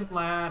broken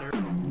ladder.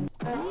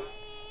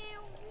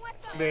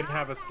 They'd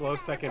have a slow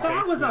second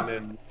That was baseman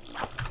and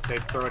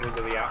they'd throw it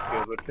into the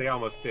outfield, which they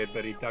almost did,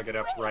 but he dug it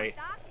up right.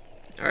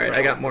 Alright,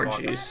 I got more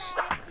juice.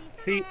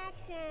 See?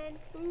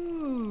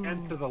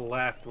 And to the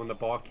left when the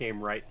ball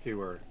came right to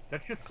her.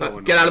 That's just so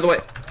annoying. Get out of the way.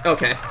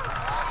 Okay.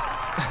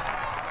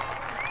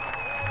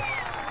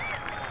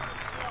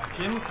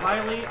 Jim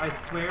Kiley, I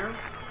swear.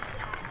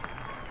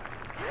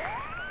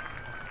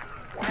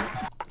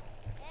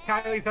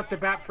 Kylie's up to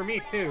bat for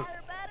me too.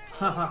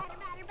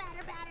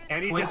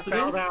 And he just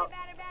fouled out.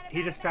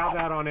 He just fouled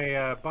out on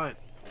a bunt.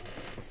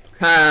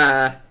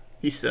 Ha!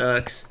 He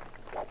sucks.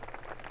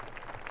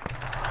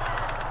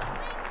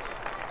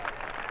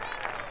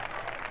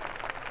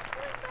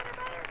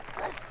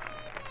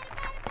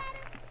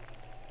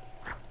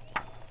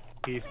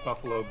 Peace,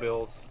 Buffalo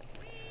Bills.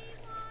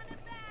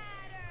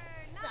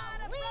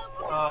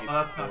 Oh,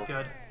 that's not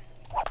good.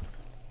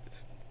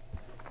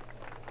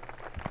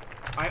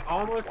 I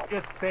almost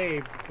just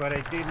saved, but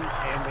I didn't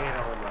and made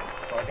a home run,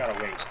 so I gotta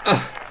wait.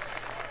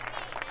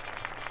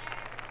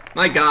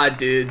 My god,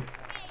 dude.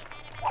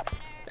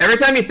 Every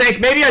time you think,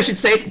 maybe I should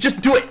save,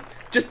 just do it!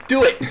 Just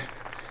do it!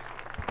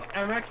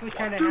 I'm actually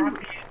kind of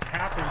happy it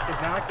happened,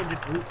 because now I can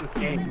just lose this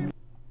game.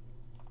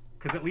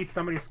 Because at least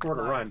somebody scored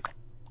a run.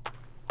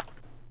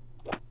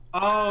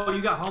 Oh,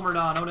 you got homered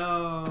on. Oh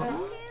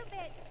no.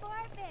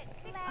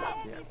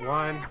 Yeah.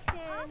 1,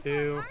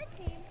 2,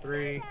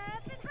 3,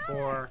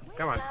 4.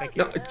 Come on, thank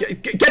you. No,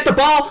 get the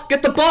ball!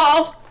 Get the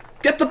ball!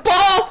 Get the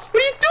ball! What are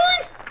you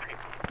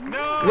doing?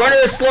 No! Runner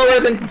is slower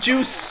than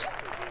juice.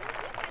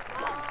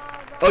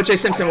 OJ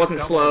Simpson wasn't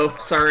slow.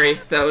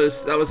 Sorry, that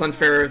was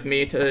unfair of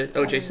me to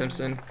OJ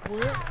Simpson.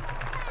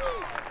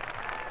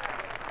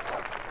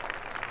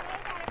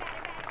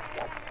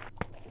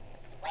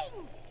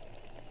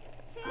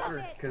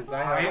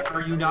 Why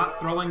are you not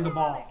throwing the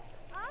ball?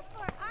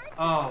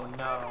 Oh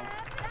no.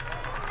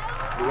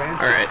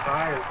 Alright.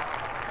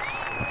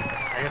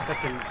 I guess I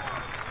can.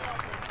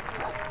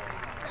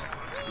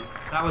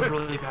 That was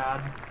really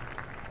bad.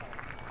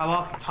 I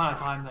lost a ton of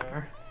time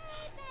there.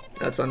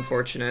 That's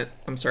unfortunate.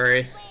 I'm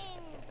sorry.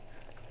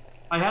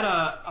 I had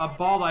a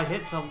ball I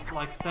hit to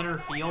like center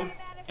field,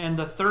 and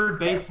the third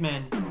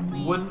baseman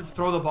wouldn't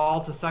throw the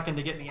ball to second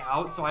to get me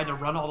out, so I had to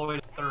run all the way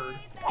to third.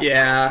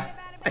 Yeah,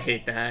 I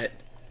hate that.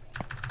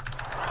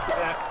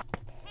 That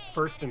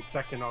first and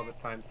second all the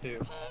time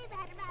too.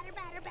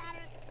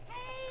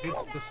 It's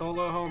the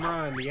solo home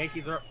run. The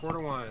Yankees are up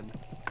 4-1.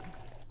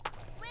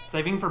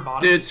 Saving for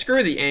bottom. Dude,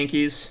 screw the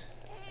Yankees.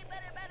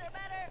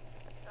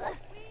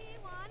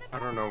 I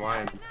don't know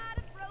why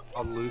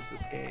I'll lose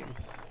this game.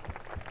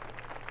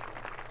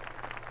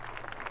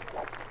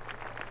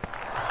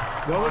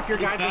 What was your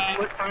guys'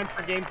 split time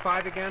for Game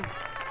 5 again?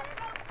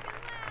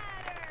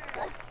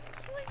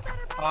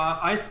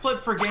 I split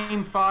for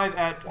Game 5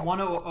 at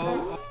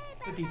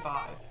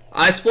 1:00:55.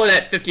 I split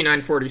at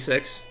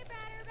 59:46.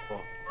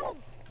 Cool.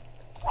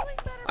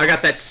 I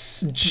got that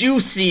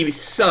juicy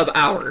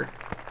sub-hour.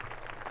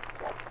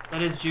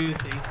 That is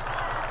juicy.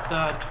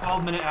 The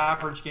 12-minute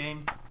average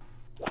game.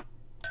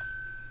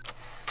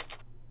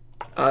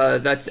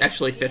 That's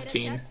actually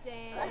 15.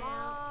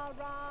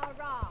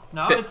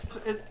 No, it's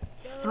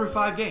through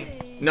 5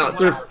 games. No,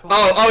 through.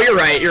 Oh, you're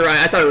right. You're right.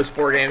 I thought it was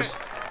 4 games.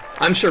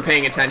 I'm sure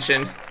paying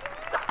attention.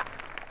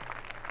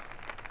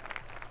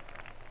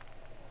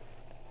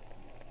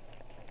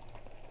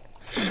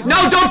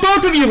 No, don't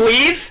both of you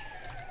leave!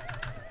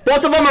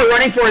 Both of them are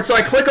running for it, so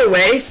I click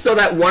away so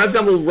that one of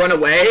them will run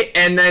away,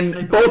 and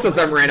then both of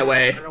them ran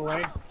away.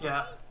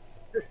 Yeah.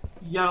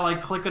 You gotta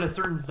like click in a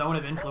certain zone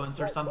of influence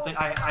or something.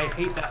 I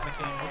hate that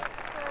mechanic.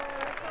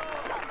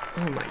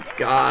 Oh my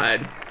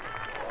god.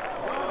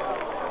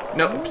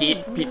 No,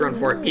 Pete, run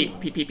for it.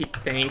 Pete,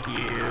 thank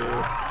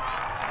you.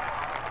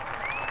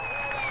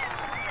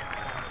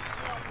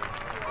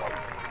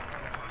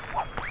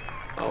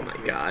 Oh my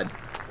god.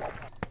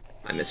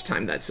 I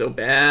mistimed that so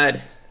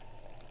bad.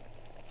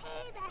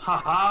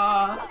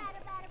 Haha.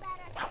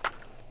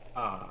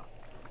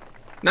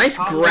 Nice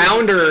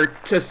grounder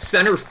to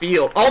center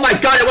field. Oh my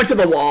god, it went to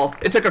the wall.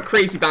 It took a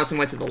crazy bounce and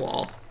went to the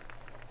wall.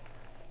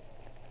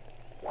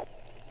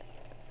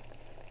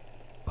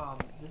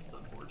 This is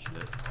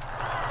unfortunate.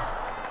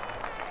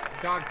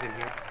 Dog's in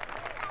here.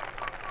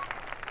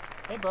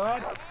 Hey,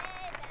 bud. What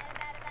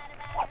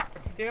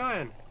you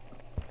doing?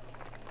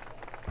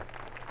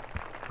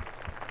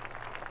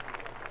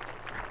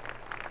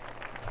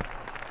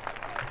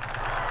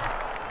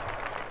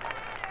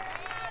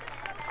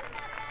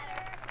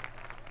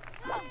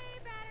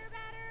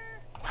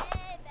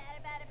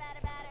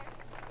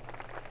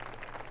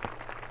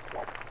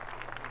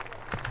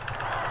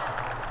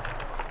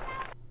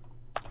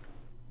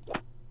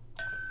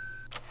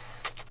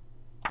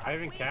 I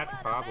haven't catch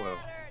Pablo.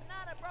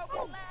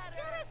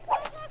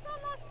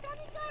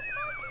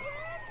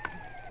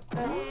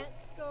 Okay.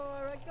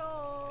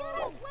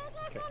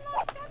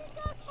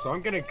 So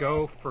I'm gonna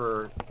go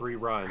for 3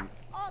 runs,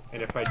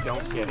 and if I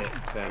don't get it,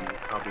 then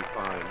I'll be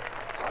fine.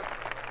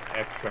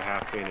 Extra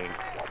half inning.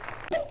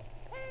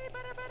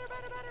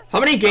 How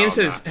many games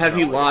have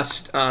you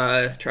lost,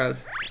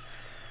 Trev?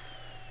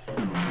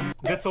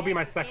 This will be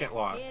my 2nd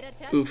loss.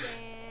 Oof.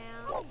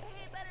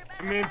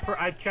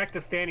 I checked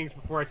the standings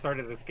before I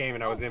started this game,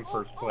 and I was in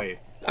 1st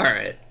place. All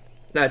right,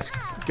 that's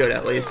good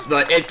at least.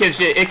 But it gives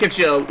you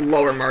a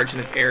lower margin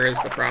of error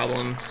is the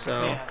problem.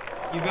 So yeah,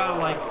 you gotta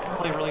like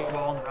play really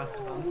well on the rest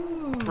of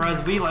them.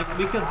 Whereas we could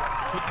keep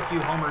a few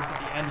homers at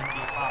the end and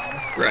be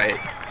fine. Right.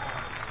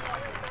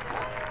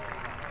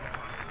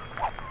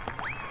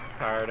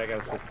 Tired. I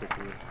gotta switch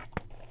pitchers.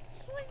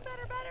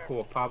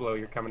 Cool, Pablo,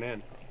 you're coming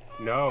in.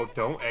 No,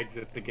 don't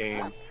exit the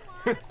game.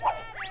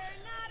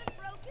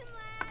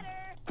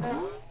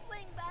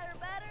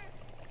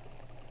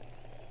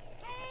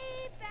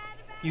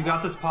 You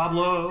got this,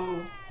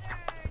 Pablo.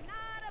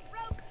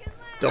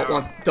 Don't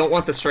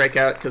want the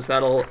strikeout because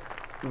that'll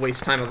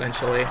waste time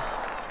eventually.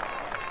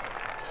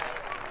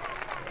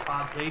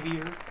 Todd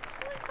Xavier.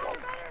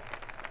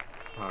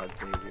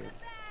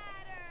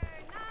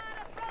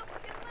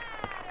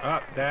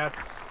 That's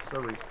a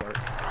restart.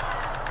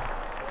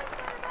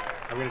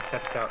 I'm gonna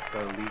test out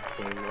the lead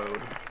play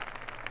load.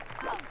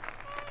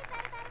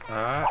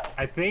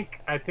 I think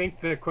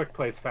the quick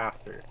play's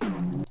faster.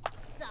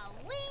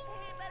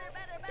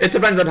 It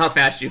depends on how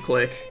fast you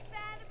click.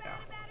 Yeah.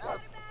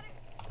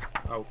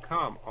 Oh,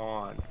 come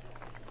on.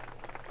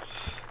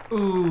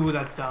 Ooh,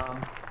 that's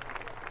dumb.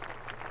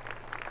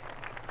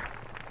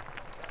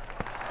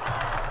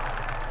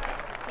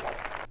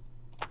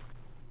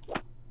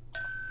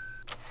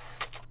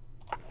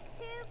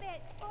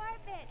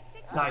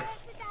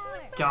 Nice.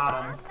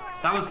 Got him.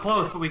 That was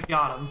close, but we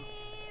got him.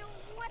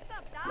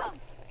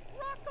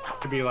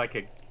 To be like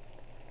a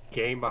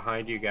game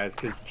behind you guys,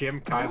 because Jim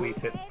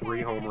Kiley's hit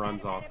 3 home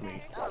runs off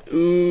me.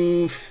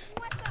 Oof.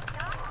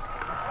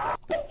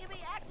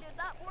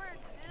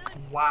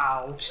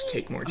 Wow. Just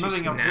take more I'm juice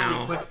having a now.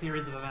 really quick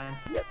series of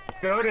events.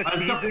 Go to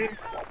season.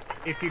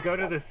 If you go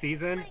to the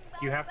season,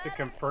 you have to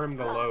confirm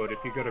the load. If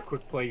you go to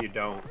quick play, you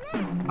don't.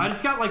 I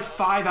just got like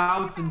 5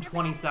 outs in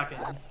 20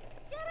 seconds.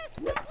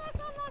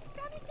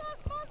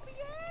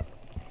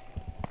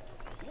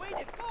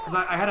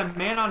 Because I had a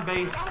man on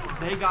base,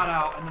 they got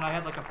out, and then I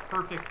had like a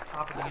perfect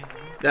top of the inning.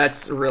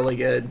 That's really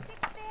good.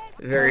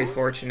 Very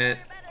fortunate.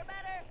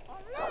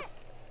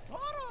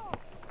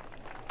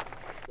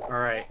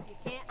 Alright.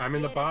 I'm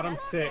in the bottom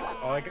 6.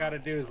 All I gotta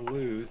do is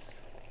lose.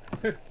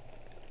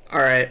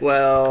 Alright,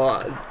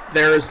 well,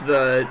 there's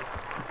the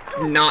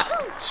not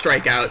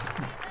strikeout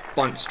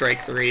bunt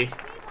strike 3.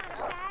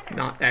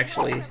 Not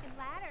actually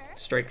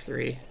Strike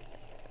 3.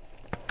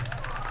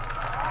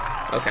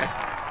 Okay.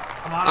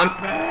 Come on,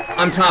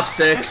 I'm top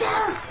 6.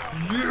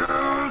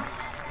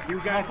 Yes!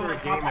 You guys are a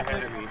game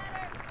ahead of me.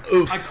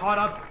 Oof. I caught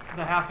up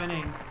the half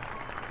inning,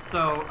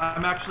 so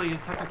I'm actually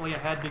technically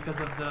ahead because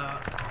of the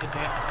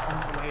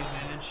home away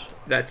advantage.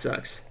 That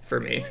sucks for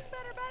me.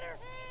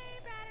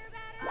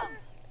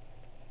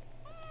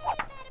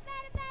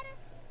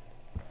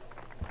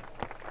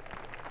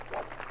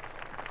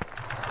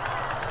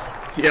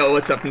 Yo,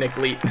 what's up, Nick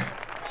Leet?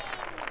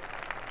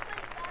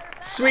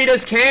 Sweet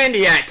as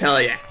candy, I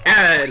tell ya.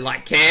 I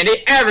like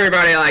candy.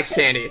 Everybody likes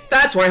candy.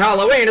 That's why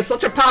Halloween is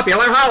such a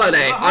popular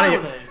holiday. I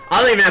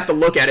don't even have to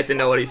look at it to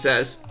know what he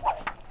says.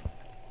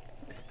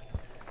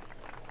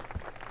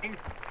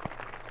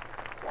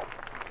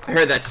 I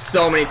heard that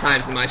so many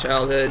times in my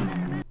childhood.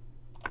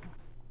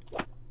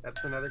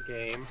 That's another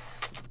game.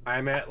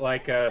 I'm at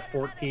like a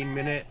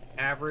 14-minute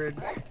average,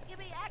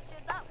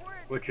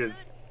 which is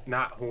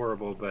not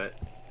horrible, but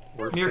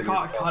worse than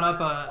Meerkat caught up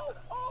a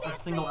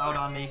single out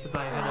on me because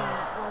I had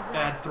a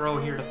bad throw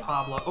here to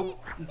Pablo. Oh,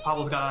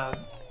 Pablo's got a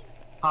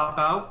pop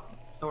out,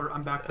 so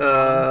I'm back to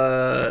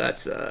that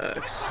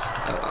sucks.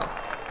 Oh well.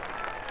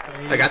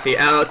 I got the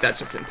out, that's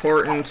what's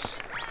important.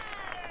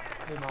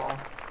 Hey, ball.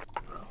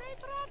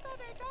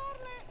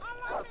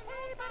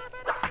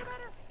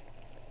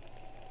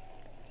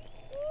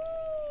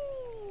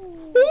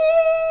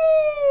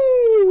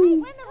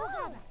 Woo!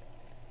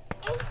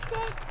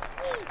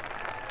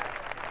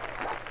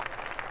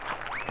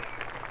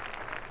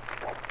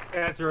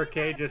 Guys are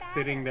okay just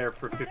sitting there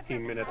for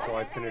 15 minutes while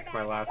I finish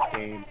my last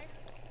game.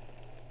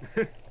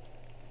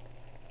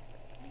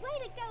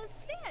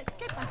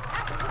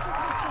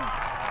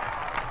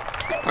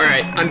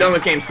 Alright, I'm done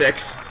with game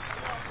 6.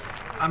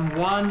 I'm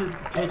one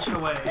pitch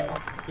away.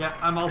 Yeah,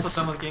 I'm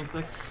also done with game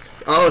 6.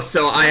 Oh,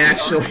 so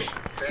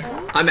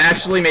I'm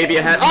actually maybe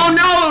ahead. Oh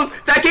no!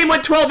 That game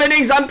went 12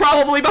 innings! I'm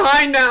probably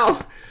behind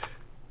now!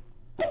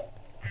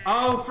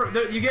 Oh,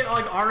 you get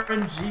like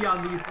RNG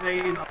on these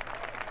days.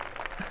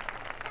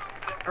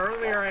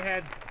 Earlier I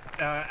had,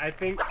 I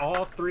think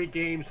all 3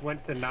 games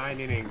went to 9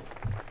 innings.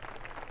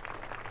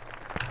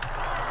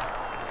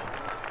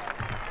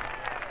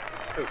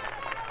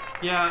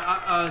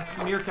 Yeah,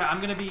 Meerkat, I'm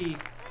gonna be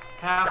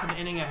half an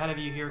inning ahead of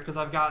you here because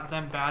I've got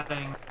them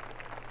batting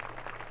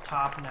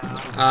top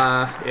now.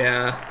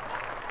 Yeah.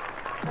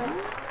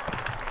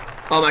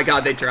 Oh my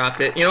god, they dropped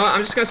it. You know what?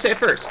 I'm just gonna say it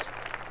first.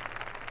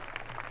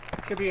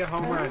 It could be a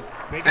home run.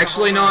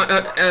 Actually, no.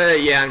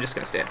 Yeah, I'm just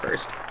gonna stay at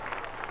first.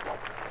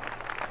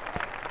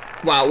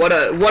 Wow, what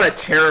a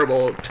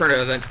terrible turn of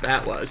events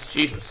that was.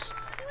 Jesus.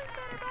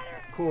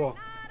 Cool.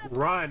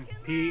 Run,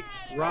 Pete.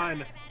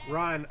 Run.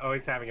 Run. Oh,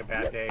 he's having a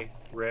bad day.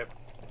 Rip.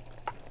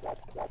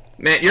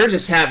 Man, you're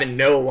just having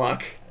no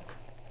luck.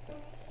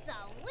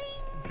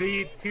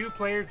 The 2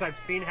 players I've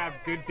seen have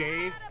good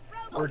days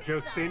were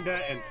Jocinda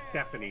and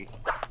Stephanie.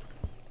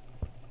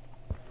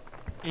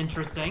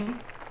 Interesting.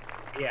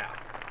 Yeah.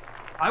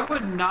 I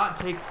would not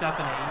take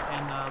Stephanie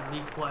in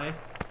league play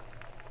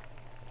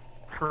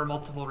for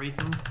multiple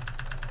reasons.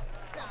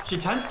 She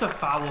tends to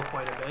foul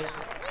quite a bit.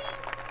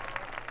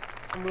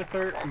 With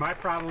her, my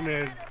problem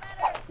is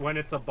when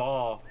it's a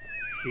ball,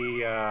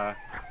 she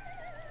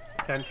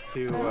tends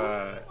to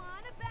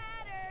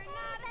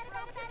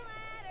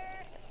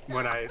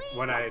when I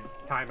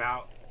time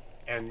out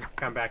and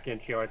come back in,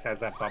 she always has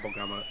that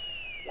bubblegum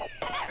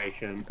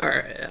animation. All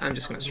right, I'm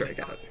just gonna strike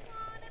out.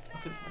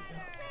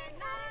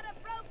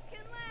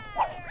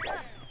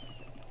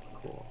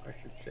 Cool. I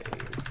should save.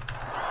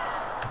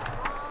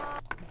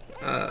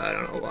 I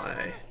don't know why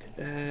I did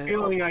that.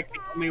 Feeling like the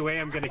only way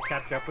I'm gonna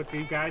catch up with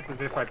you guys is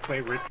if I play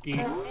risky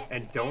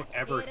and don't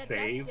ever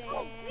save.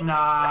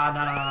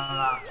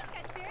 Nah.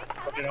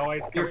 It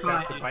always comes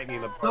back to bite me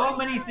in the butt. So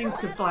many things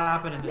can still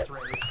happen in this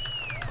race.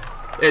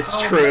 It's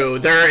true.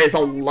 There is a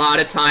lot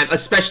of time,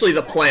 especially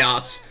the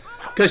playoffs,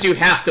 because you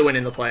have to win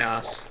in the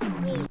playoffs.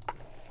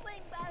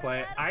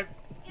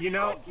 You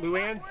know,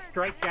 Luann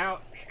struck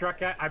out.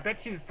 I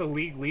bet she's the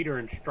league leader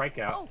in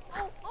strikeout.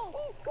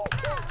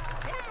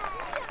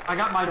 I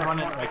got my run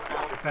in. Like,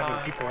 just having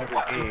people every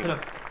game.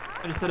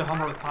 I just hit a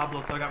homer with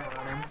Pablo, so I got my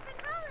run in.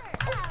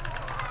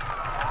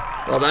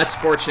 Well, that's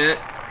fortunate.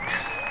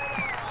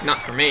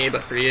 Not for me,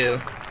 but for you.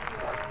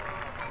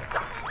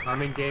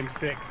 I'm in game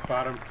 6,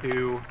 bottom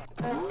 2,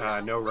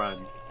 no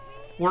run.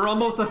 We're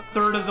almost a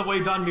third of the way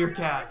done,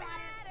 Meerkat.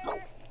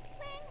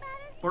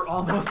 We're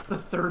almost a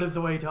third of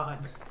the way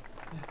done.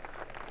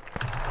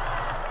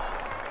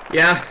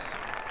 Yeah.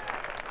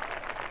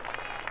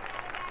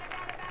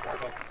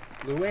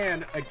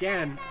 Luann,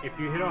 again, if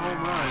you hit a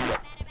home run,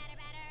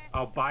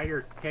 I'll buy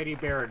your teddy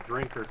bear a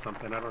drink or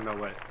something. I don't know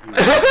what you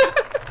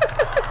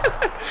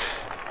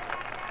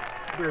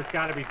Bear's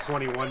got to be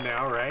 21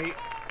 now, right?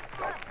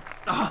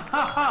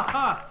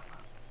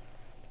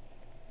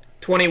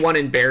 21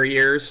 in bear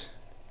years.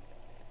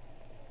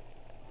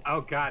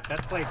 Oh god,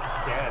 that's like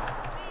dead.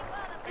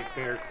 Big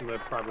bears can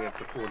live probably up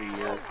to 40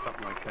 years,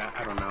 something like that.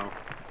 I don't know.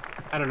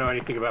 I don't know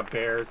anything about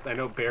bears. I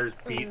know bears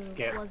beat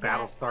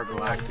Battlestar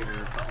Galactica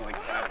or something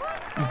like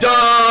that.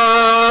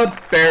 Duh!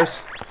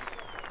 Bears.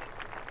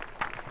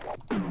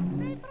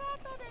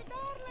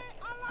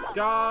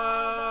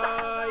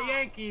 Duh!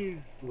 Yankees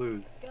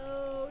lose.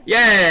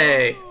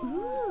 Yay!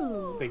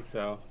 I think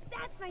so.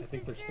 I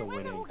think they're still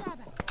winning.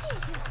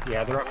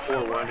 Yeah, they're up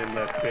 4-1 in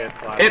the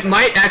 5th. It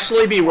might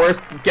actually be worth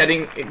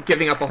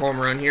giving up a home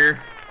run here,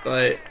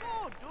 but...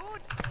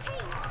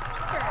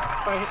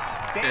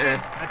 Dang it.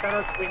 I thought I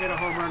was swinging a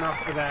home run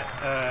off for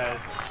that,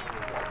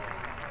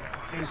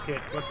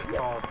 Meerkat. What's it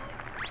called?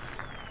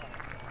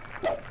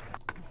 Oh,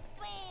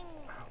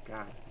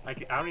 God. I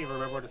don't even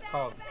remember what it's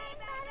called.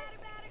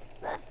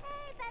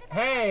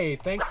 Hey,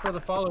 thanks for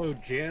the follow,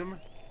 Jim.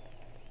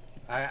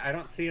 I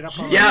don't see it up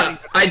on the yeah,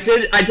 I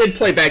did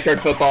play backyard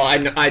football.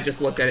 I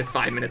just looked at it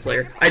 5 minutes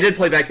later. I did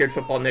play backyard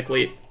football, Nick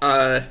Lee.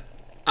 I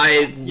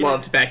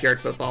loved backyard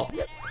football.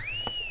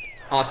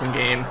 Awesome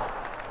game.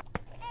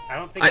 I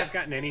don't think I've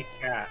gotten any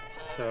chat,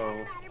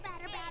 so...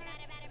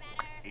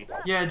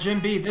 Yeah, Jim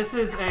B, this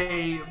is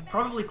a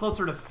probably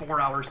closer to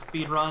 4-hour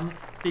speed run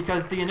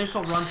because the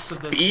initial runs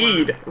to this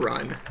speed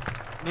run.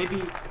 Maybe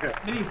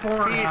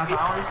 4.5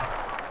 hours.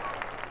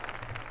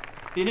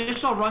 The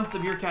initial runs the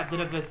Meerkat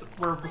did of this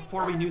were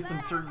before we knew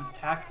some certain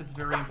tech that's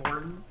very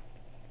important.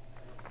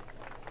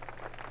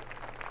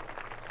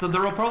 So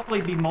there will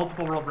probably be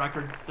multiple world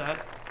records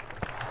set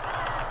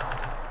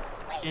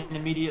in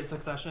immediate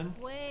succession.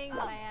 Swing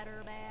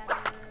batter,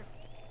 batter.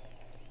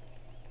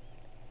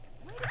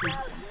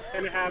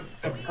 Gonna have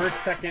the first,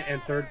 second,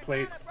 and third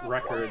place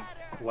records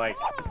like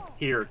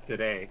here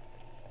today.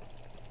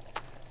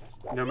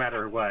 No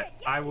matter what,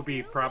 I will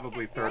be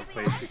probably third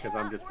place because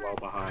I'm just well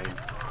behind.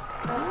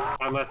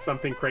 Unless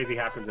something crazy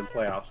happens in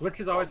playoffs, which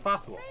is always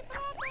possible.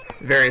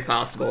 Very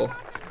possible.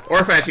 Or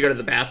if I have to go to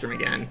the bathroom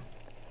again.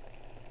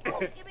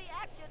 Give me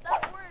action,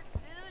 not words,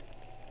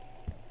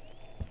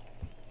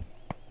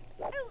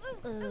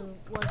 dude. Ooh,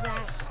 was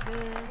that good?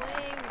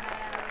 Swing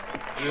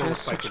batter. Should I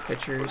switch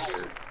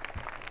pitchers?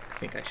 I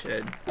think I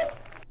should.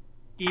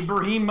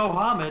 Ibrahim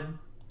Mohammed.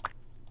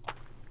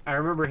 I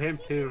remember him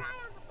too.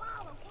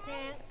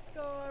 Can't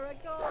score a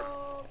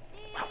goal.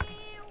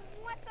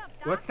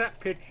 What's that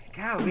pitch?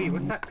 Golly,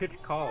 what's that pitch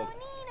called?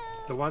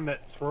 The one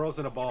that swirls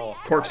in a ball.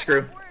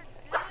 Corkscrew.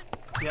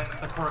 Yeah,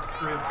 the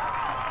corkscrew.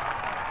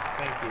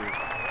 Thank you.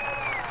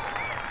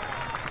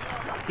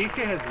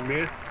 Keisha has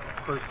missed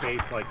first base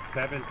like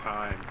 7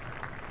 times.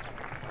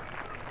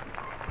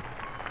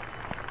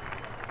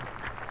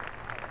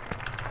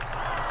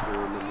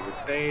 Remember to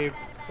save.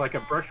 It's like I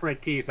brush my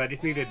teeth. I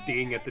just need a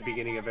ding at the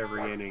beginning of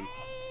every inning.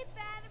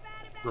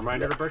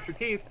 Reminder to brush your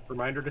teeth.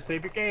 Reminder to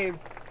save your game.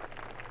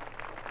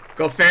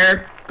 Go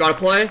fair. Gotta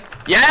play.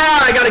 Yeah,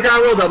 I got a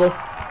ground rule double.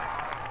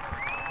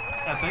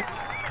 Epic.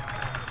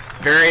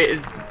 Very.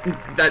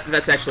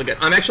 That's actually good.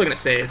 I'm actually gonna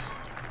save.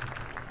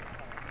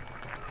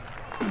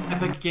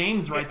 Epic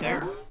games right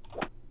there.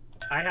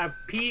 I have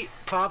Pete,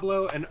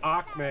 Pablo, and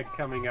Ahmed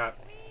coming up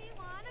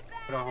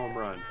for a home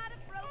run.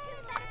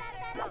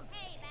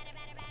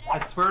 I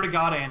swear to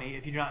God, Annie,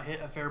 if you do not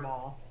hit a fair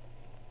ball.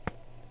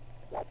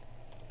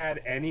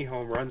 Had any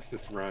home runs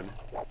this run.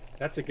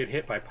 That's a good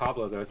hit by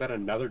Pablo, though. Is that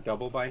another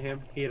double by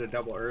him? He had a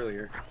double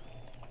earlier.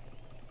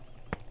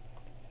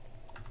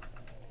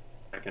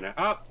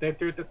 Oh, they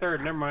threw it to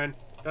third. Never mind.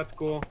 That's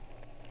cool.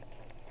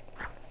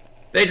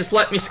 They just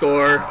let me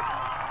score.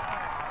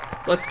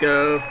 Let's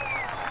go.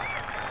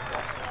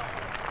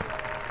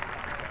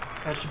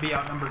 That should be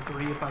out number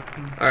 3 if I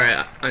can.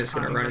 Alright, I'm just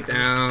gonna run it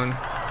down.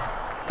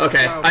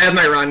 Okay, I have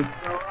my run.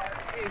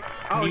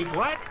 Oh, Neat.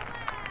 what?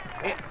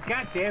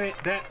 God damn it.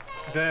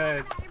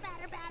 The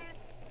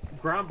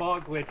ground ball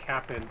glitch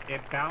happened.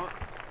 It bounced,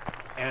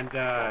 and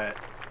they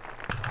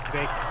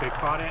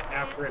caught it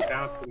after it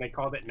bounced, and they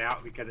called it an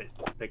out because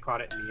they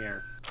caught it in the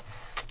air.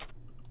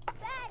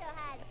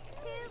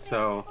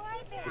 So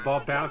the ball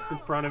bounced in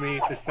front of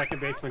me. The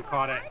second baseman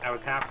caught it. I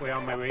was halfway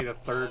on my way to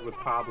third with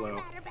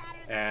Pablo,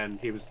 and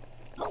he was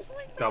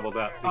doubled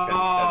up because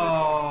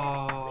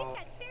Oh.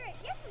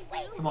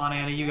 Come on,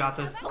 Annie, you got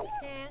this.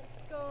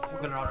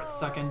 We're gonna run at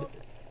second.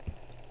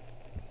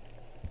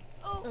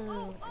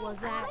 Was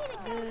that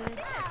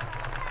good?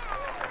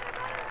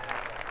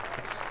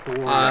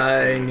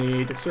 I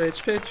need to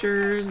switch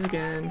pitchers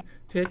again.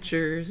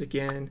 Pitchers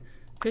again.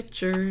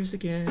 Pitchers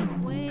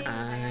again.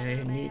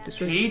 I need to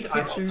switch Pete,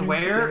 I pitchers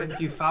swear, again.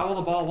 if you foul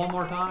the ball one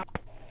more time.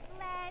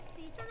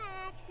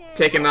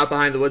 Take him out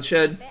behind the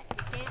woodshed.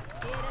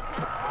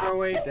 Throw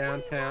away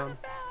downtown.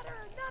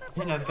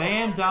 In a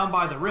van down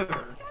by the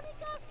river.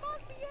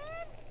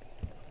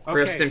 Okay.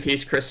 Rest in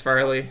peace, Chris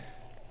Farley. Hey,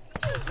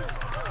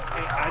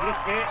 I just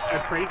hit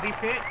a crazy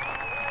pitch,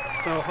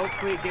 so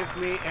hopefully it gives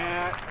me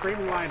a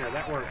screaming liner.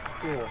 That works.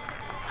 Cool.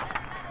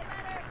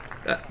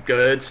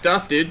 Good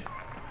stuff, dude.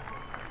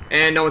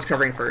 And no one's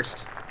covering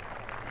first.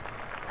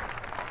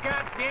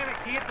 God damn it,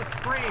 he hit the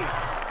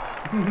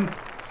screen.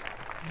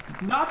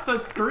 Not the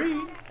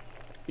screen.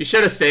 You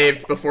should have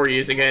saved before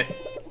using it.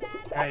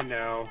 I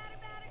know.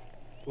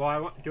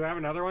 Well, do I have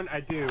another one?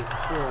 I do.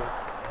 Cool.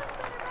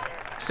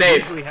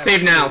 Save.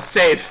 Save now.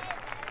 Save.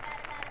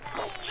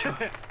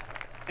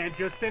 And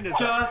just send it.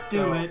 Just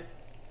do it.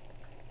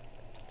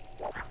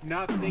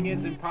 Nothing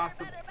is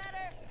impossible.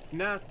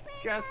 No,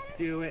 just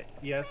do it.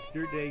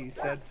 Yesterday you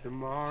said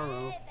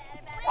tomorrow.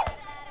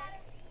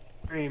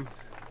 Dreams.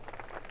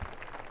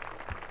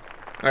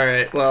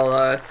 Alright,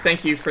 well,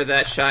 thank you for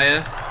that,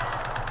 Shia.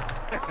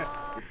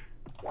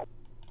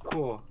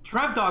 Cool.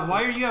 TrevDawg,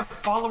 why are you have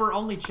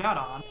follower-only chat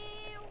on?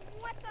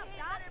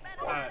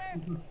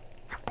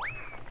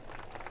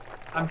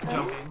 I'm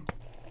joking.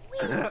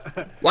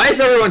 Why is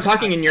everyone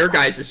talking in your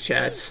guys'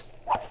 chats?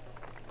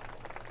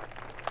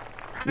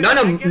 I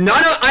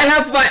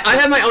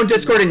have my own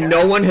Discord and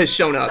no one has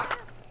shown up.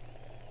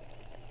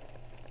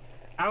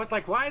 I was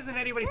like, why isn't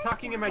anybody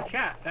talking in my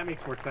chat? That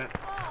makes more sense.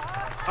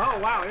 Oh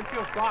wow,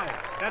 infield fly.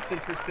 That's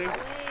interesting.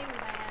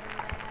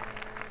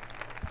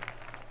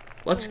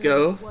 Let's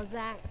go.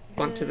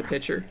 Bunt to the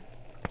pitcher.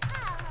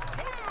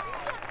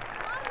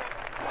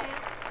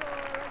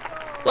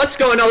 Let's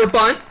go, another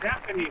bunt.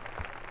 Japanese.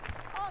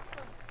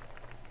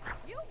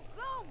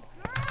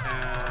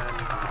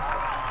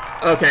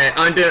 Okay,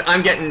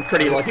 I'm getting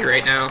pretty lucky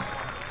right now.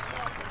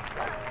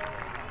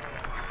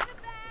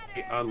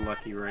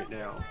 Unlucky right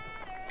now.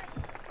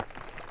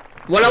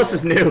 What else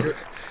is new?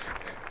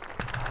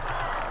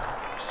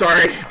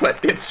 Sorry, but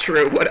it's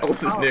true. What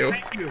else is new?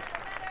 Thank you.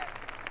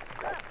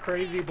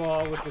 Crazy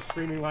ball with the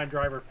screaming line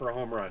driver for a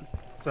home run.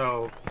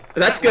 So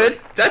that's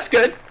good. That's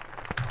good.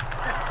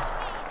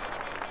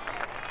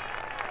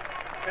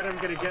 And I'm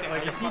gonna get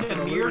like I just need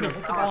a mirror to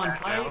hit the ball and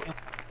play.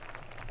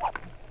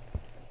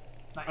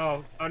 Nice.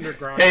 Oh,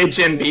 underground. Hey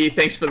Jim B,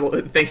 thanks for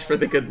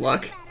the good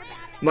luck.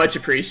 Much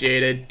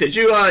appreciated. Did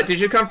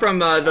you come from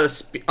the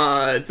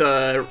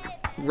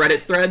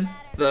Reddit thread,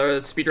 the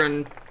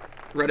speedrun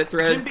Reddit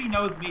thread? Jim B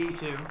knows me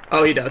too.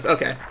 Oh, he does.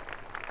 Okay.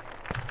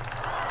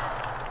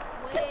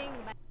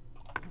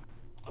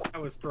 I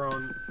was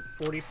thrown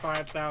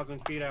 45,000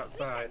 feet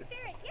outside.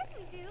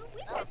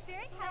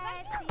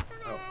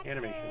 Oh,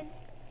 animation.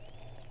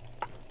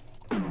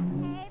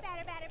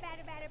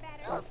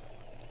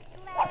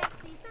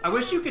 I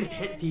wish you could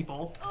hit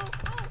people.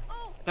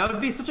 That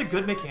would be such a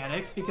good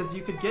mechanic because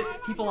you could get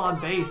people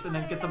on base and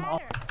then get them all.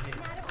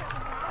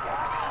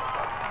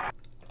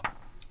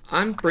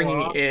 I'm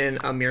bringing in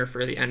a mirror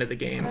for the end of the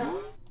game.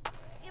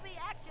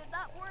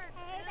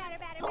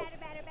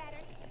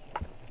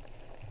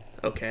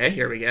 Okay,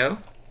 here we go.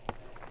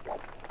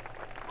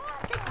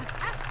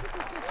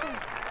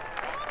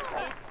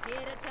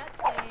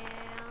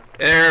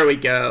 There we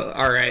go.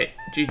 All right,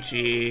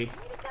 GG.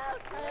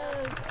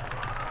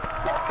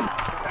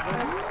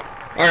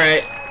 All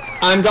right,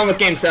 I'm done with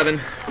Game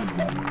 7.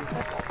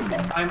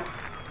 I'm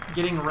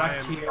getting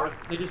wrecked here.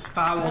 They just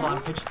fouled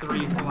on pitch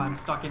 3, so I'm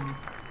stuck in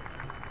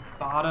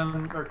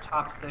bottom or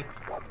top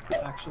 6,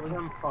 actually.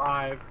 I'm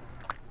 5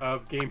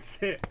 of Game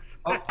 6.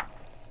 Oh,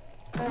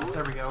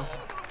 there we go.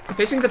 I'm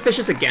facing the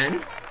fishes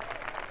again?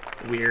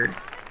 Weird.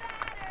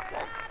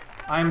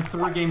 I'm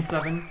through Game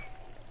 7.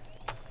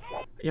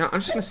 Yeah, I'm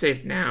just gonna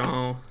save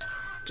now,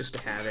 just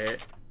to have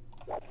it.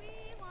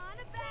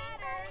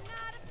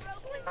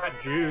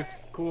 Got juice.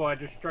 Cool, I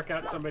just struck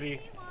out somebody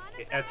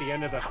at the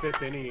end of the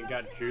 5th inning and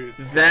got juice.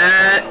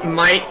 That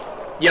might...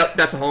 Yep,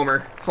 that's a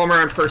homer. Homer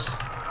on first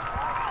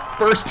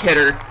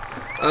hitter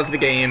of the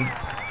game.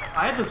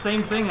 I had the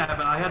same thing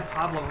happen. I had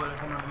Pablo with a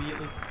homer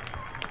immediately.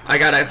 I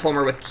got a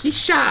homer with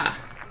Keisha.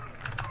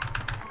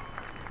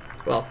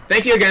 Well,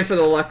 thank you again for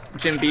the luck,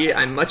 Jim B.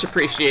 I much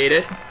appreciate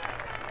it.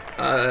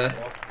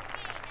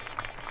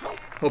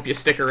 Hope you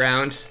stick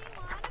around.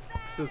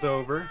 This is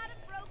over.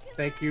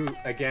 Thank you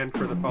again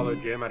for the follow,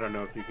 Jim. I don't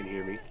know if you can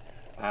hear me.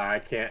 I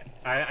can't.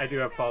 I do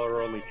have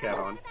follower only chat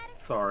on.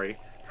 Sorry.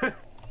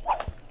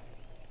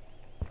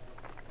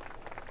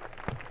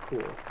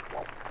 Cool.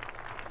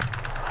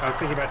 I was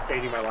thinking about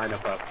changing my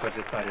lineup up, but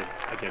decided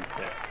against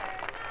it.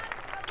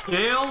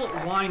 Gail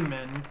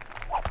Weinman.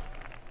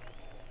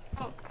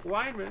 Oh,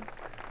 Weinman.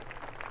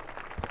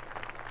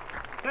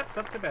 That's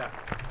up to bat.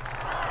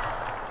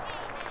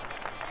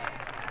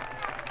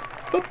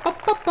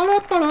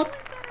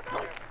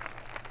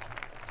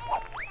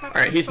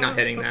 Alright, he's not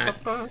hitting that.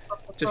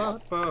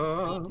 Just...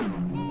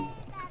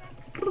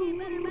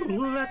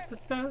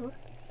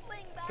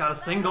 Got a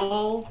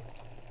single.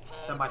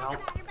 That might help.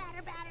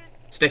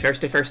 Stay fair,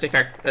 stay fair, stay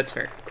fair. That's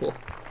fair. Cool.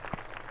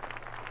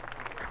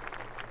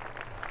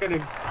 I'm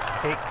gonna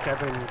take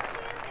Kevin's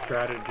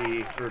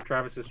strategy, or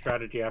Travis's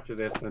strategy after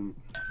this, and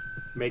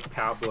make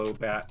Pablo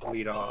bat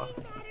lead off.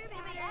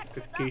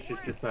 Because Keisha's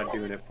just not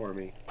doing it for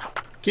me.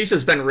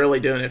 Keisha's been really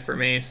doing it for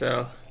me,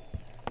 so...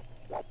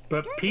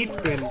 But Pete's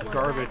been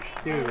garbage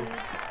too.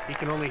 He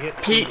can only hit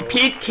Pete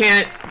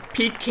can't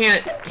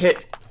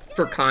hit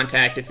for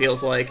contact, it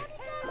feels like.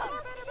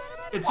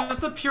 It's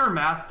just a pure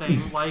math thing.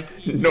 Like,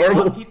 you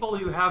Normal want people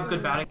who have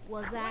good batting in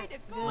the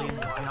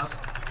lineup.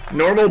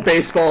 Normal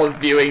baseball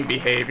viewing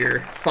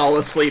behavior. Fall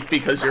asleep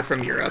because you're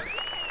from Europe.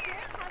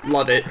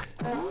 Love it.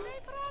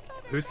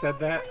 Who said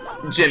that?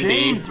 Jim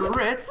B. James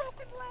Ritz.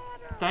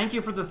 thank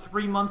you for the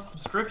 3-month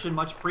subscription.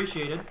 Much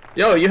appreciated.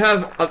 Yo, you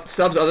have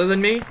subs other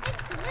than me?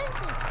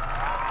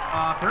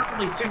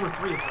 Apparently 2 or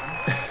 3 of them.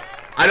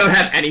 I don't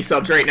have any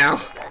subs right now.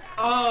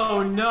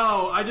 Oh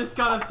no! I just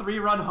got a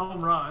 3-run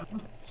home run.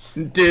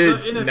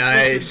 Dude,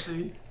 nice.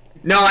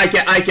 No, I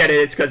get it.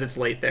 It's because it's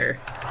late there.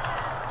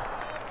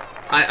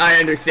 I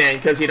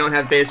understand, because you don't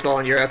have baseball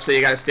in Europe, so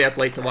you gotta stay up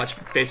late to watch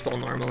baseball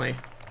normally.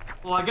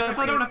 Well, I guess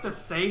I don't have to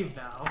save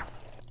now.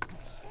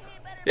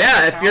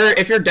 Yeah,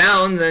 if you're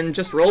down, then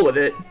just roll with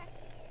it.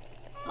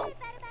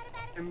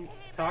 I'm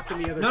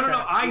talking the other.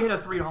 No, I hit a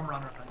 3 home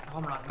run.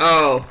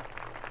 Oh,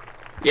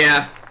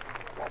 yeah.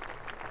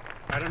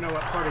 I don't know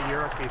what part of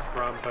Europe he's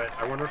from, but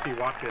I wonder if he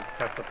watches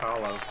Tessa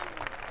Paulo.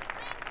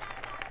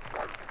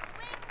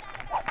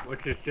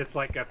 Which is just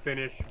like a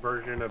Finnish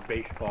version of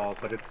baseball,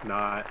 but it's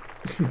not.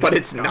 But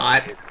it's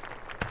not.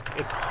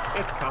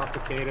 It's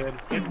complicated.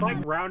 It's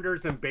like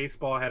Rounders and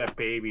baseball had a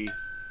baby.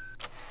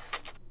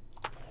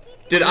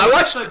 Dude, I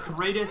watched the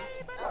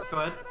greatest. Go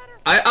ahead.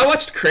 I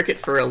watched cricket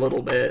for a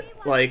little bit.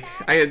 Like,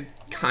 I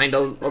kind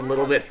of a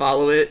little bit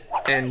follow it,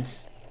 and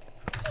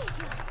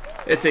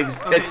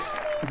it's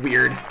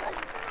weird.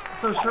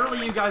 So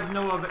surely you guys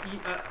know of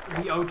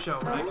the Ocho,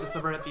 right? The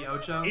subreddit the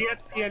Ocho.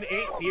 ESPN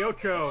 8 the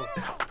Ocho.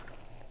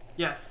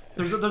 Yes,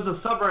 there's a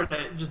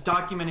subreddit just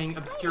documenting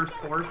obscure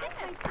sports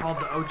called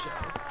the Ocho,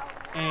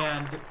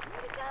 and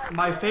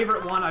my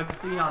favorite one I've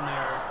seen on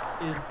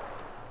there is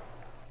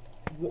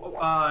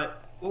what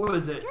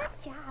was it?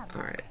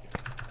 All right.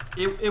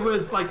 It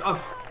was like a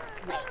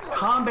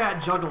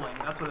combat juggling.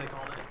 That's what they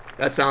called it.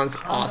 That sounds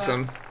Combat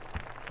awesome.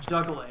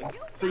 Juggling.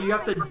 So you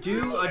have to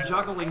do a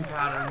juggling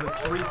pattern with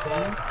 3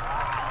 pins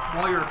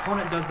while your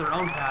opponent does their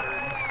own pattern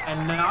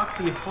and knock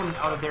the opponent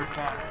out of their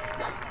pattern.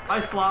 Hi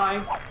Sly,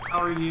 how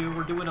are you?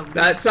 We're doing a.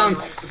 That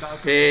sounds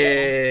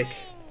sick.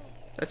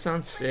 That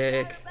sounds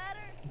sick.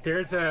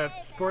 There's a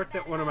sport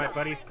that one of my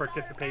buddies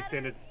participates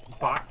in. It's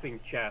boxing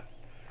chess,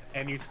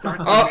 and you start.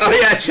 Oh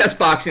yeah, chess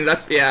boxing.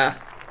 That's yeah.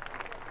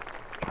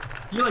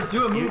 You like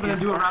do a move and then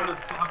do a round of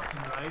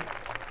boxing, right?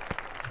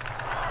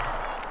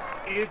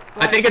 It's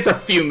like, I think it's a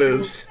few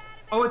moves.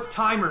 Oh, it's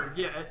timer.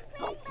 Yeah.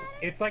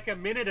 It's like a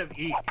minute of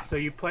each. So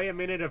you play a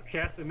minute of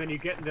chess, and then you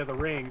get into the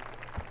ring.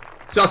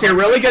 So if you're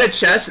really good at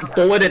chess,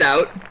 bullet it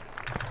out.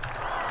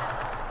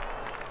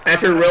 And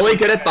if you're really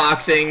good at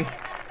boxing,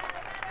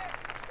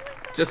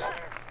 just...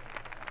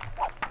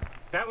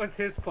 That was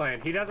his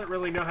plan. He doesn't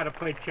really know how to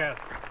play chess.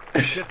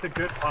 He's just a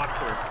good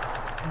boxer.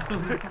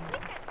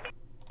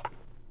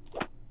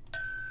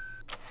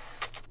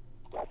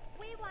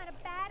 We want a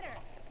batter,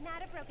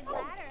 not a broken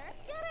ladder.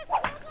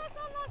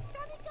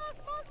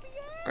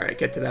 Alright,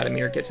 get to that,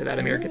 Amir, get to that,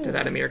 Amir, get to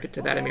that, Amir, get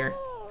to that, Amir.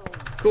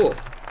 Cool.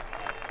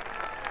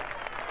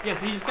 Yeah,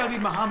 so you just gotta be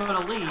Muhammad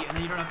Ali, and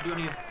then you don't have to do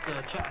any of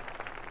the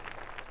checks.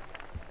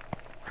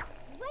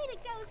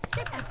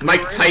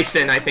 Mike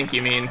Tyson, I think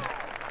you mean.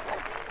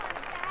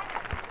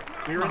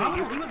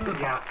 Muhammad Ali was a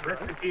boxer.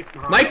 Rest in peace,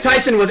 Muhammad. Mike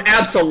Tyson was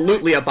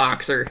absolutely a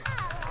boxer.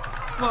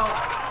 Well,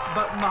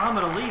 but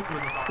Muhammad Ali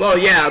was a boxer. Well,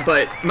 yeah,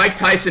 but Mike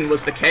Tyson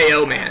was the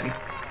KO man.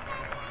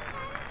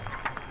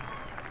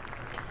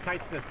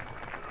 Tyson.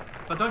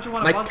 But don't you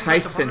want to Mike buzz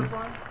Tyson. like a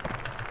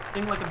butterfly?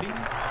 Sting like a bee?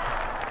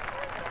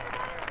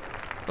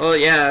 Well,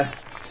 yeah,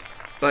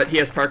 but he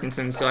has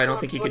Parkinson's, so I don't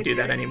think he can do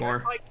that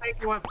anymore. Like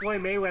you want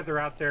Floyd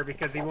Mayweather out there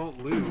because he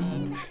won't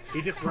lose.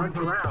 He just runs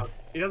around.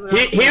 He doesn't.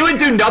 He would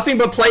do nothing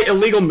but play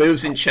illegal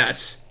moves in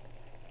chess.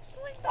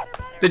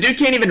 The dude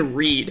can't even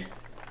read.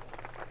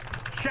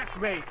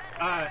 Checkmate.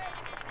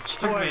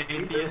 Checkmate,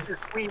 Floyd, yes. your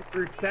queen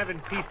through 7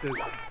 pieces.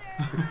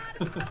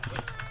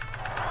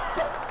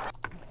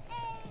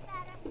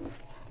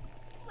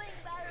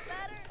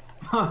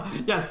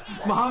 Yes,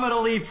 Muhammad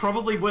Ali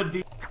probably would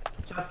be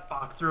the best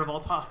boxer of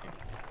all time.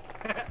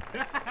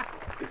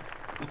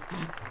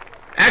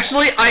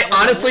 Actually, I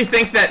honestly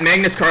think that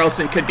Magnus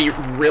Carlsen could be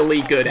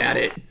really good at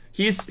it.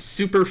 He's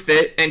super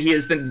fit, and he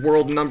is the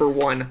world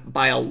 #1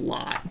 by a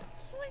lot.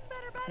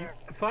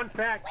 Fun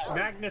fact,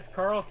 Magnus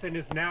Carlsen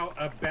is now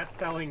a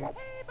best-selling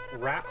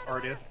rap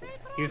artist.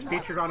 He was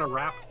featured on a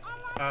rap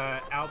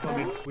album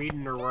in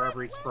Sweden or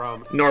wherever he's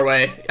from.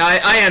 Norway.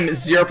 I am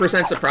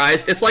 0%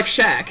 surprised. It's like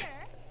Shaq.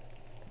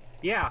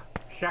 Yeah,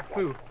 Shaq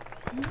Fu.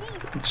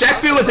 Shaq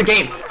Fu was a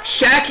game.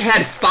 Shaq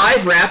had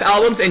 5 rap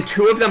albums, and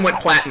 2 of them went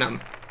platinum.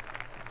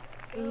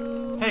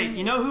 Hey,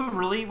 you know who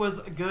really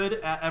was good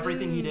at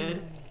everything he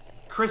did?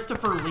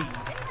 Christopher Lee.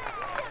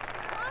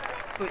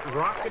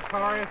 Rock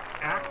guitarist,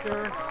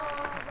 actor,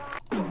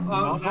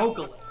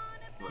 Vocalist.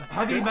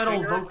 Heavy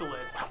metal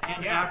vocalist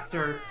and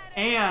actor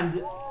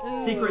and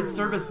Secret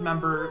Service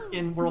member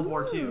in World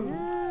War II.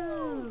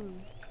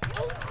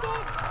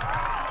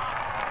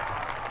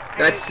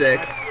 That's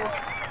sick.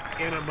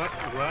 In a much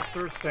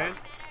lesser sense,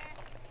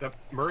 the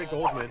Murray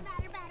Goldman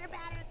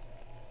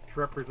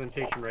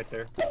representation right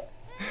there.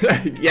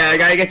 Yeah, I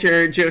gotta get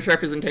your Jewish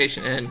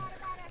representation in.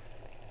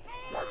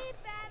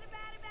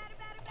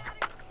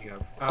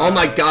 Oh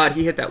my god,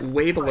 he hit that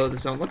way below the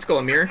zone. Let's go,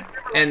 Amir.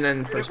 And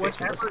then first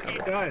baseman doesn't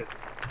cover.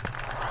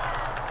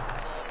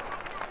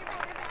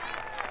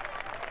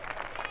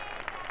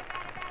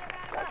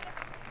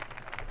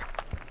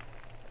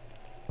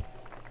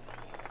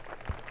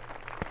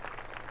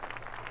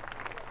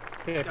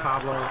 Okay,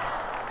 Pablo.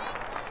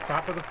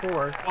 Top of the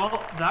 4th.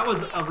 Well, that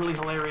was a really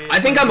hilarious. I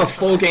think I'm a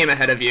full game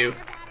ahead of you.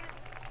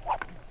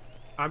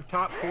 I'm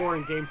top 4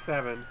 in game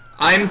 7.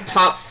 I'm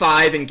top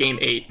 5 in game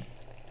 8.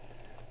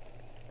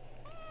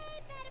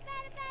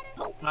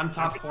 And I'm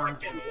top 4 in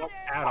game 8.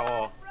 At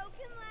all.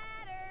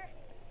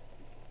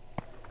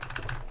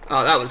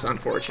 Oh, that was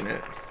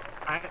unfortunate.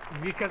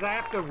 Because I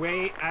have to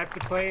wait. I have to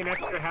play an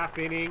extra half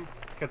inning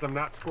because I'm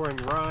not scoring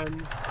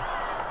runs.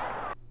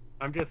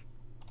 I'm just.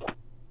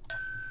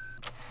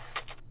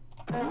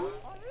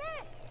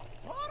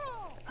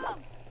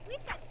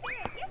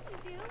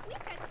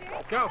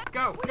 Go,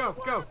 go, go,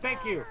 go.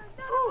 Thank you.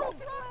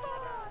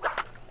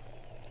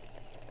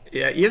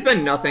 Yeah, you've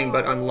been nothing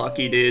but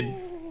unlucky, dude.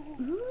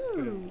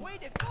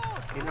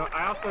 You know,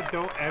 I also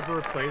don't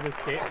ever play this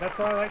game. That's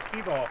why I like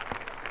T-ball.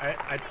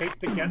 I take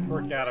the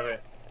guesswork out of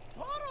it.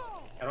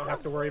 I don't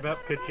have to worry about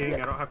pitching.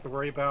 I don't have to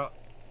worry about,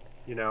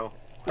 you know,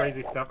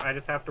 crazy stuff. I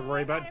just have to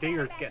worry about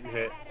dingers getting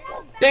hit.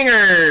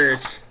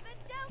 Dingers!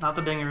 Not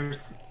the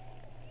dingers.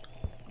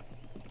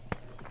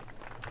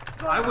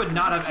 I would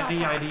not have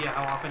any idea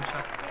how often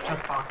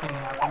chess boxing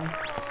happens.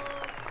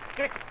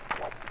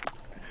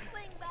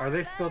 Are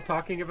they still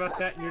talking about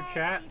that in your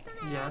chat?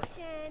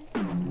 Yes.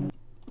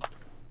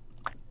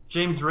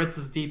 James Ritz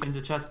is deep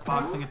into chess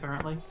boxing,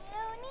 apparently.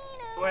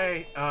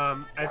 Way,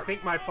 I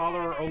think my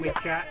follower-only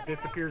chat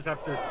disappears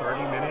after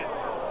 30 minutes.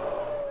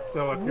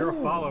 So if you're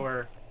a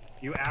follower,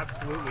 you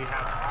absolutely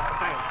have to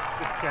find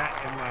the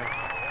chat in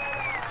my...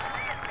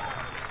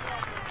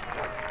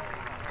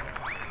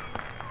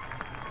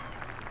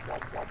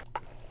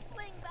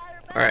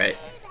 Alright.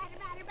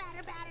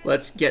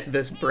 Let's get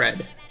this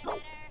bread.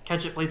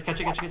 Catch it, please. Catch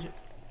it, catch it, catch it.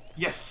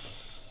 Yes!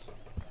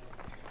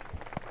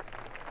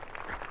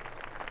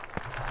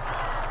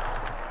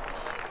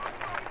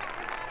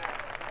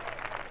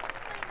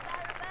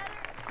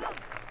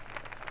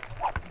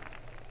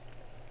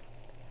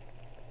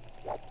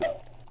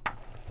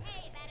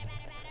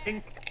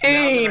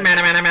 Hey,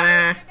 mana mana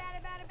mana.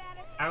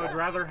 I would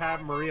rather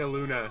have Maria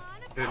Luna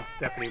than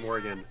Stephanie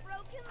Morgan.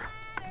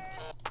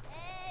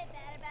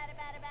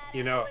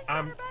 You know,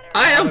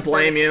 I don't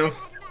blame you.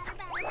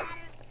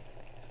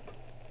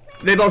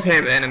 They both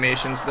have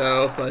animations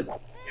though, but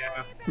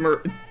yeah,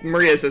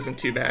 Maria's isn't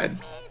too bad.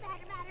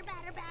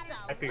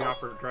 typing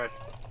off her dress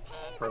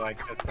for like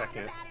a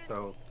second,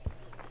 so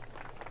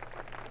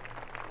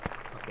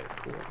okay,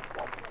 cool.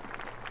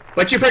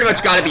 But you pretty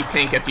much gotta be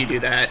pink if you do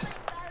that.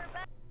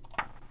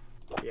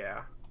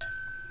 Yeah.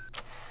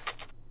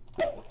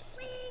 Whoops.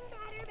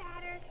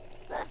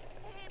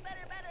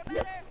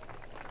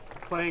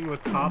 Playing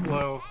with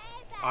Pablo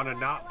on a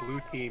not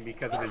blue team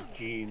because of his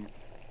jeans.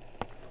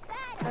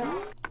 Okay.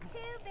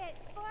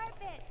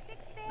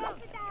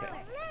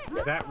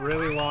 That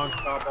really long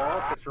stop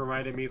ball just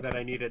reminded me that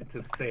I needed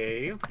to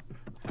save.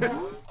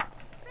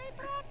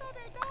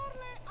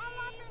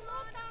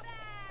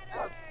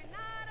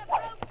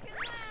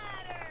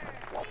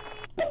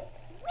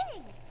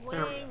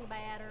 Wing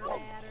batter,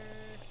 batter.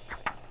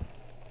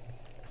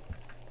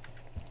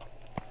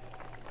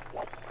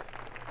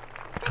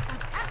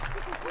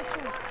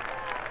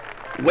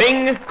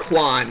 Wing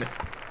Quan.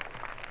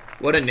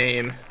 What a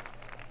name.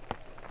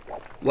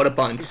 What a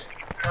bunt.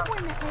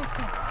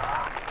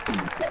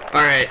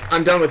 Alright,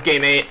 I'm done with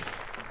game 8.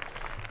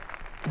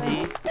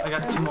 I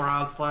got 2 more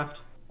outs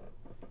left.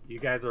 You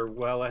guys are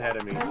well ahead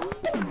of me.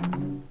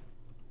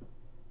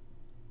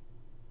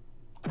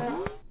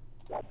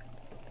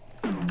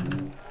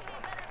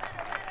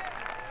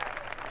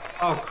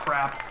 Oh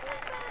crap.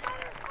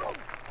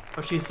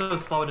 Oh, she's so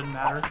slow it didn't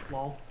matter.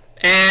 Lol.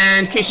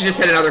 And Keisha just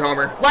hit another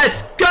homer.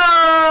 Let's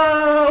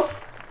go!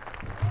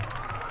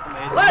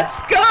 Amazing.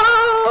 Let's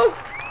go!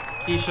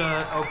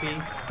 Keisha, OP.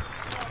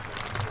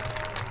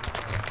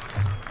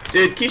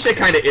 Dude, Keisha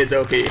kinda is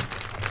OP.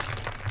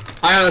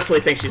 I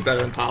honestly think she's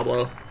better than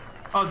Pablo.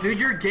 Oh, dude,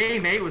 your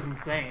game 8 was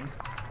insane.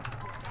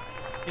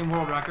 In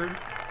world record.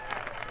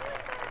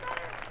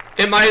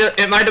 It might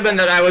have been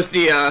that I was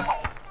the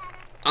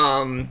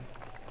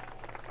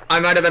I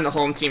might have been the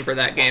home team for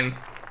that game.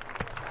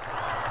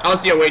 I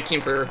was the away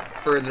team for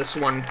this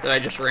one that I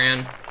just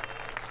ran.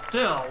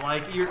 Still,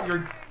 like,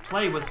 your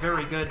play was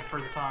very good for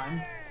the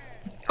time.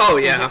 Oh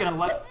It yeah. was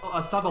like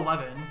a sub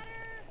 11.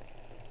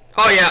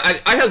 Oh yeah,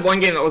 I had one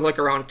game that was like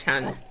around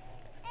 10.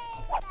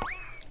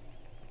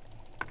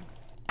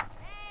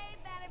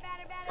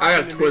 I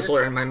got a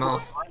Twizzler in my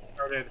mouth.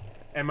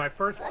 And my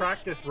first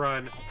practice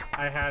run,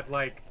 I had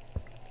like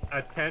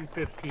a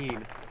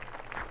 10-15.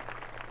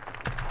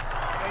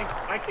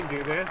 I can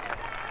do this,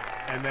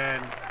 and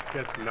then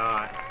just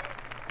not.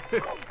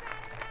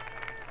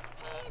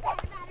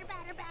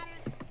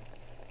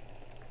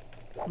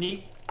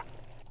 Neat.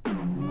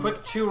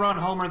 Quick 2-run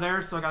homer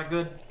there, so I got a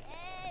good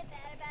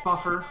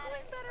buffer.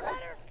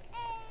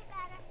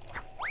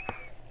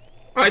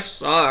 I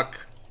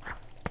suck.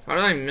 How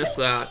did I miss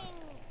that?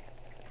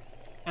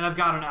 And I've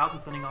got an out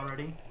this inning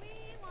already.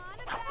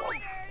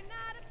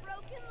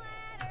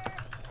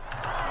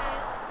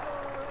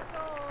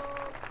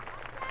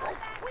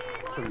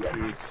 some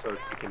juice so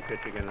she can pitch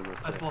again in the Nice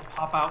fifth. little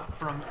pop out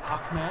from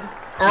Ahmed.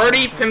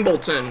 Artie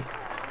Pimbleton.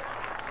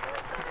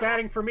 He's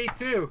batting for me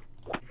too.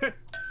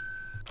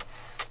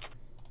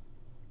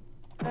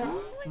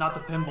 Not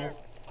the Pimble.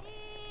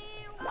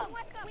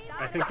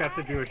 I think that's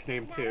a Jewish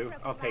name too.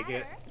 I'll take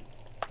it.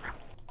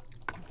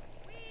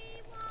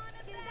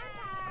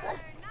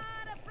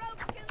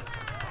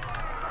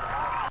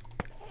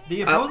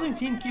 The opposing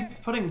team keeps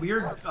putting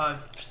weird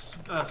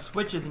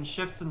switches and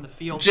shifts in the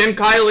field. Jim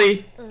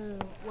Kiley.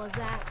 Was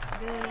that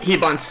good? He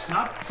bunts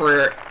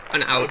for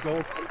an out.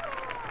 Goal.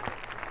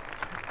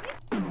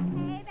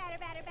 Hey, batter.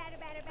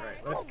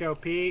 Alright, let's go,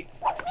 Pete.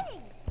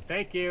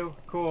 Thank you.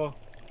 Cool.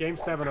 Game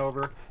 7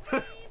 over.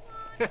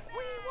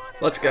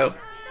 Let's go.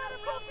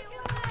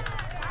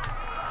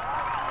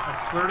 I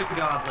swear to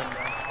God, Linda,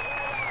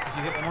 if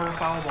you hit one more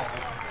foul ball,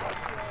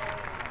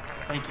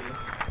 thank you.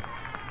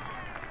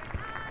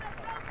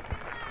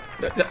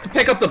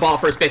 Pick up the ball,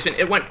 first baseman.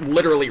 It went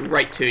literally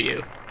right to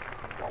you.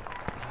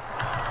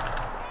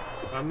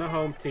 I'm the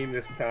home team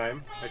this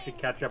time. I should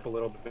catch up a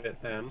little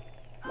bit then.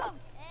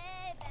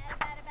 Hey,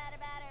 batter.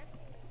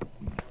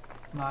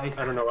 Nice.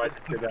 I don't know why I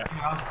did that.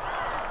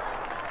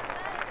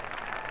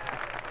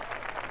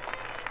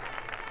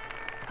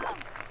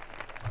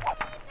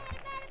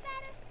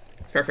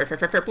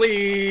 Fair,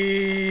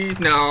 please.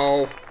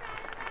 No.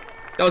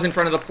 That was in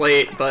front of the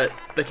plate, but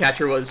the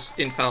catcher was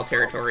in foul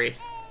territory.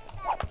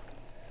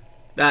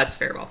 That's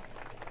fair ball.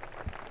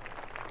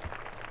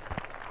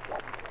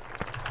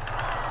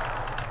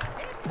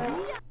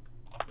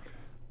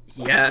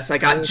 Yes, I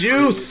got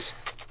juice.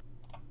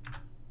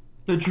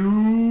 The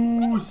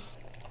juice.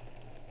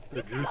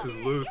 The juice is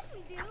loose.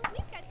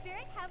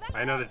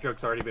 I know the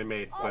joke's already been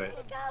made,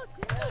 but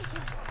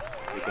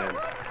again.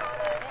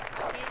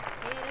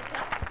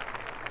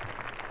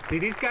 See,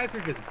 these guys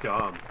are just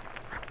dumb.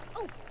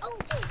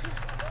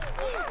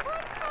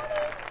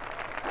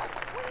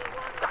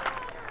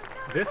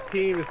 This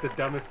team is the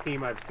dumbest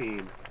team I've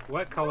seen.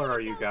 What color are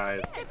you guys?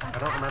 I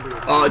don't remember your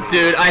Oh, name.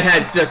 dude, I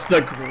had just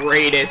the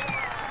greatest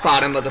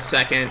bottom of the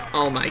second.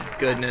 Oh my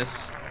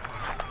goodness.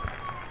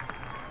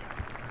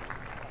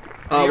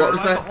 What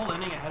was The that? whole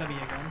inning ahead of me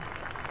again.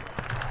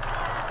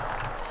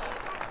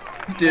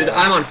 Dude,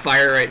 I'm on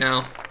fire right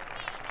now.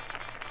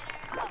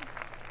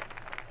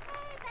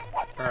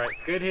 Alright,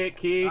 good hit,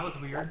 Key. That was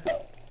weird.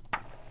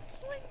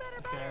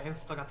 Okay,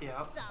 still got the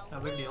out. No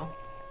big deal.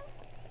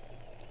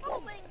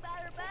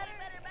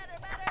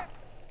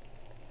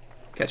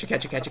 Catch it,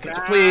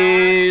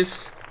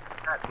 please.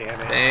 God damn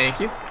it. Thank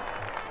you.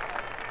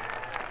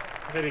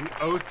 Hitting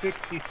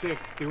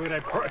 066. Do what I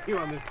brought you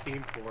on this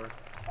team for.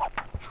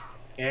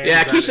 And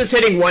Yeah, Keisha's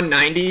hitting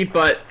 190,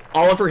 but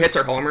all of her hits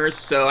are homers,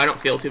 so I don't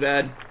feel too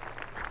bad.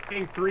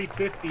 hitting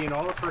 350 and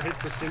all of her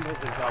hits are singles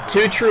and doubles.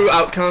 2 true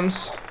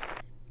outcomes.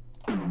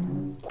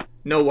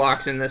 No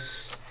walks in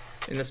this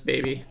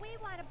baby. We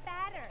want a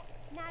batter,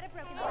 not a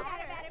broken batter.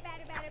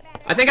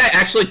 I think I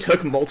actually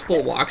took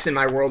multiple walks in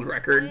my world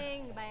record.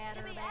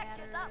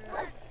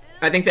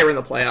 I think they were in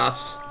the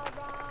playoffs.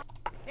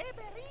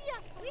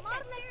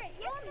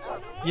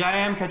 Yeah, I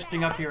am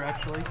catching up here,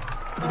 actually.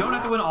 You don't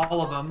have to win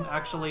all of them,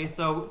 actually,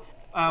 so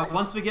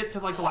once we get to,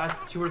 like, the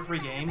last 2 or 3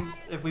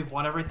 games, if we've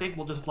won everything,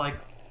 we'll just, like,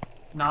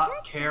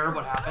 not care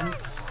what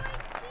happens.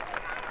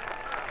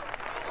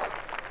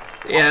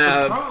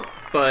 Yeah,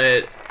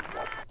 but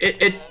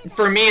it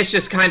for me, it's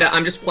just kind of,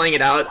 I'm just playing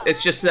it out.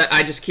 It's just that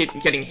I just keep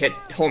getting hit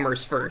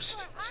homers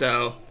first,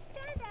 so.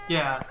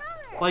 Yeah,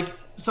 like,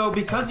 so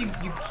because you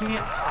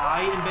can't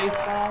tie in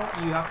baseball,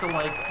 you have to,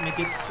 like,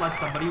 let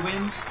somebody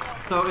win.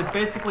 So it's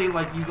basically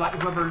like you let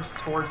whoever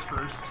scores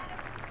first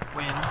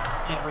win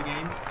in every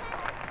game.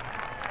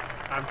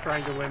 I'm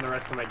trying to win the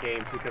rest of my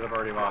games because I've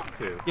already lost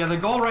 2. Yeah, the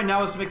goal right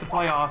now is to make the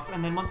playoffs,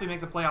 and then once we make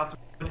the playoffs,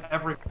 we win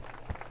every.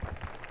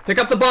 Pick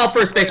up the ball,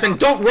 first baseman.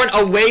 Don't run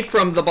away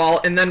from the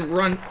ball and then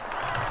run.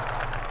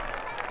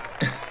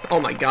 Oh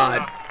my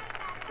god.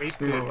 It's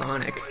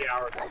moronic. 3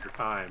 hours of your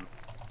time.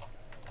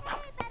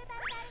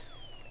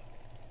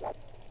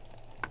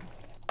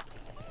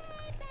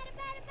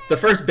 The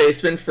first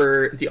baseman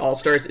for the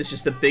All-Stars is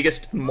just the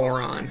biggest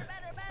moron.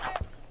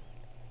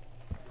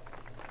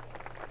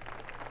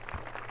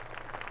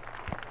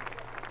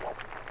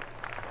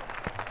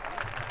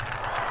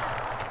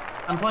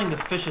 I'm playing the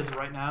Fishes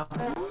right now.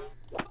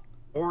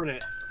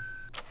 Hornet.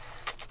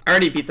 I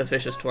already beat the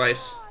Fishes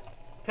twice.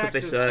 Because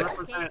they Texas, suck.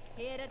 represent.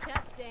 Hit a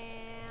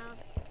touchdown.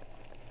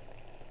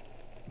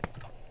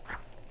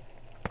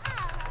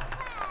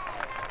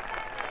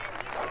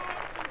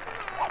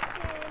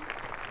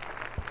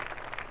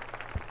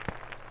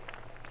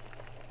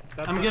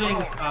 That's I'm a getting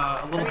ball.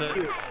 a little Thank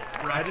bit. you.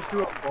 I just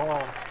threw a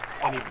ball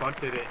and he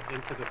bunted it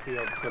into the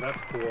field, so that's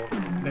cool.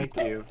 Thank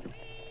you.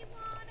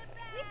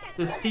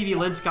 This Stevie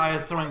Lynch guy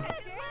is throwing,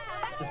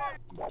 is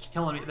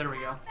killing me. There we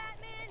go.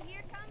 Batman,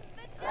 here comes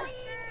the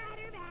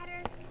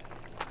Joker.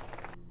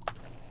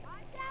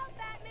 Watch out,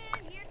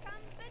 Batman, here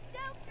comes the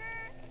Joker.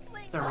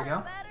 Swing There we on go.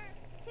 the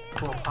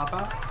batter. Little pop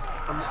out.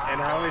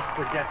 And I always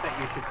forget that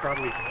you should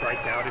probably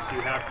strike out if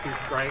you have 2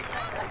 strikes.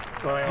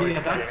 So I always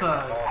that's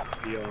a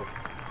deal.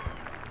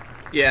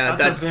 Yeah,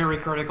 that's a very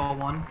critical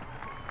one.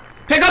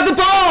 Pick up the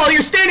ball!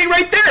 You're standing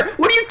right there!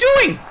 What are you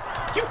doing?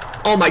 You...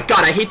 Oh my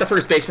god, I hate the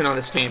first baseman on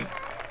this team.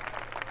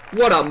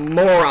 What a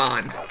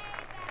moron.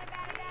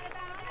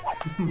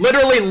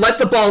 Literally let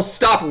the ball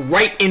stop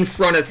right in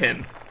front of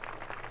him.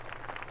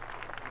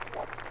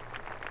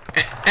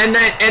 And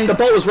the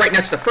ball was right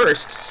next to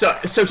first,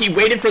 so he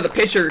waited for the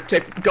pitcher to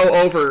go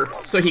over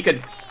so he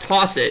could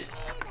toss it.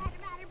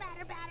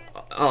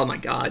 Oh my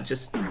god,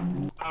 just...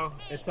 Oh,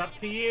 it's up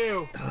to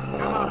you.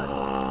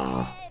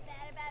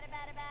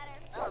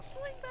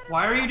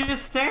 Why are you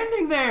just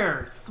standing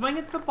there? Swing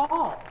at the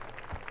ball.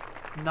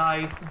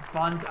 Nice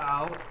bunt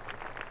out.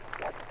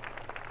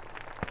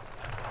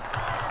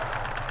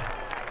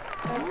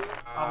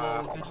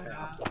 Pablo pitched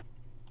that.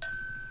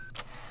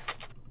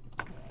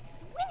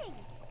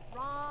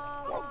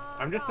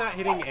 I'm just not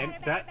hitting any,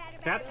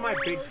 that's my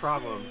big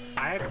problem.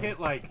 I have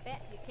hit like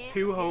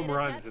 2 home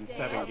runs in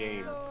 7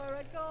 games.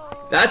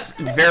 That's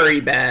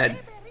very bad.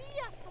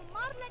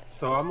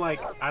 So I'm like,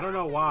 I don't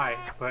know why,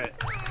 but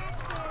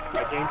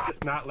my game's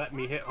just not letting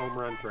me hit home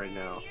runs right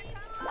now.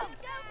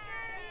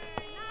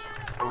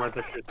 Home runs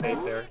are should stay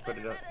there, but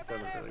it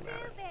doesn't really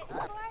matter.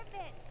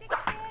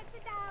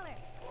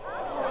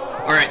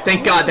 Alright,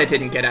 thank god that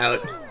didn't get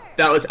out.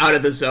 That was out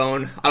of the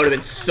zone. I would have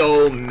been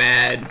so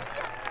mad.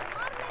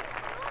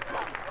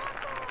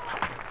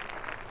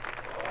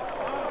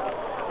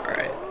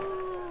 Alright.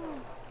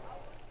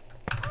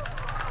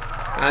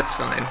 That's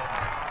fine.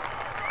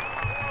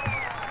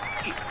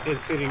 Is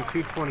hitting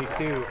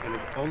 222 and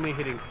is only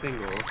hitting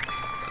singles.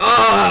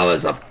 Oh,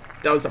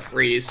 that was a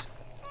freeze.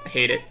 I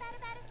hate it.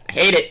 I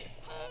hate it.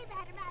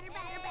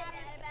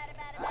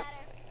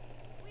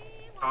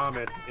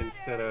 Thomas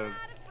instead of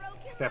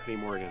Stephanie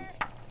Morgan.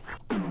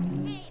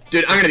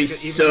 Dude, I'm gonna be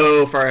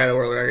so far out of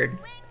world record.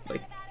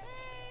 Like,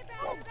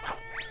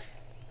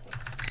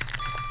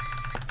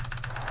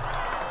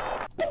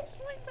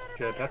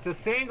 shit, that's a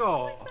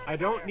single. I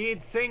don't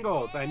need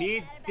singles. I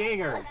need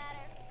dingers.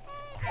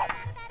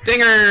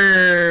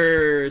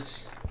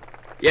 dingers!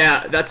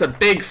 Yeah, that's a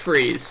big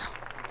freeze.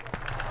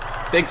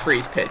 Big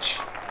freeze pitch.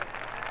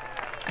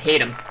 I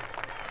hate him.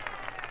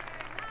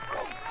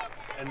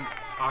 And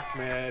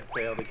Ahmed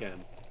failed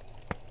again.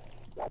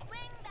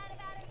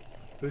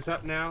 Who's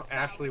up now?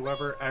 Ashley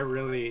Weber. I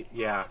really,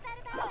 yeah.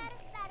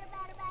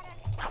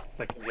 If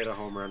I can get a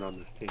home run on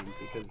this team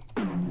because.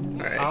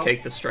 Alright,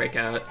 take the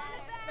strikeout.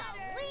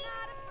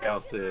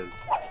 Else is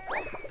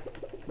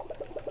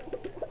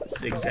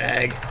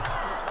zigzag.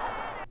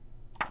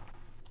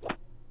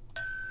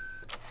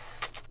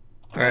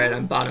 Alright,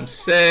 I'm bottom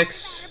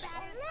 6.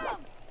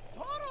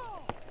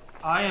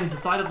 I am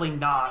decidedly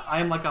not. I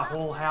am like a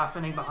whole half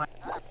inning behind.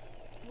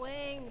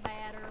 Swing,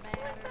 batter,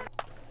 batter.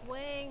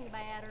 Swing,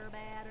 batter,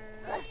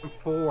 batter.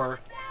 4.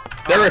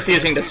 They're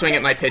refusing to swing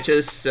at my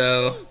pitches,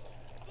 so...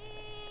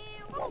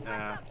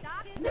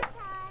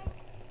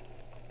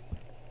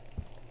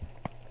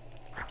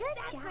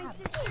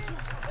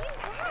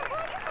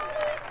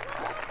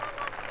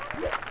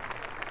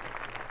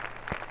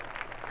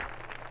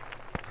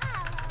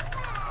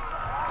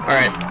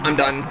 Alright, I'm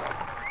done.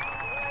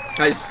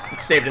 I just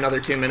saved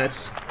another 2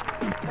 minutes.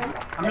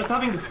 I'm just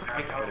having to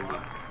strike out.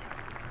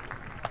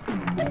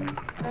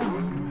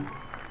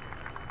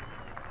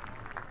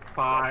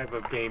 5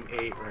 of game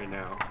 8 right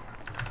now.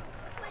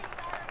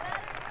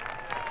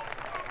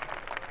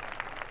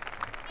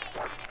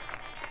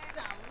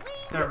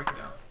 There we go.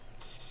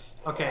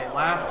 Okay,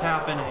 last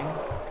half inning.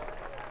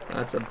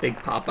 That's a big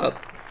pop-up.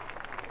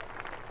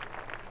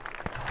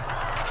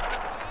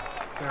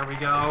 There we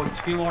go.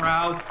 2 more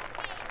outs.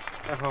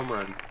 A home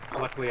run.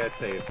 Luckily I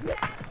saved.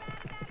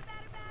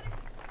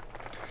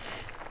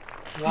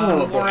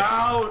 One more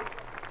out.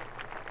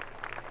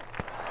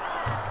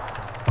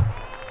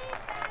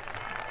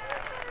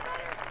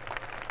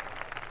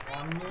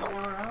 One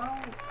more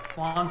out.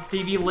 Come on,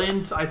 Stevie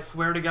Lint, I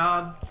swear to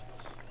God.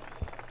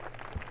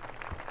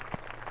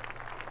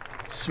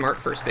 Smart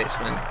first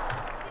baseman.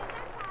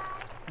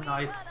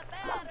 Nice.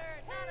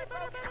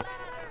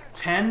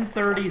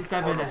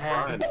 10:37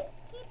 ahead.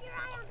 Yeah.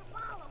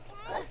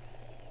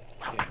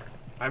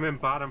 I'm in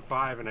bottom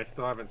 5 and I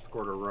still haven't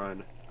scored a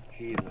run.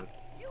 Jesus.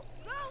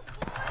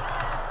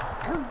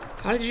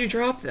 How did you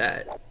drop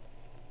that?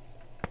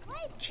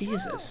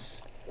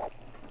 Jesus.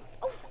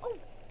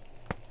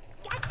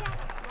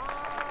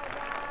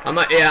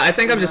 Yeah, I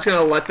think I'm just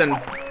gonna let them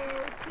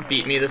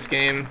beat me this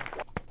game.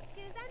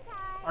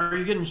 Are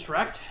you getting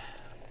Shrek'd?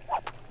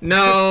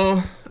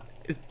 No.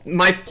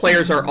 My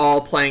players are all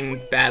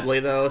playing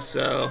badly though,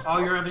 so... Oh,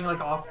 you're having like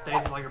off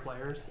days with all your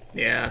players?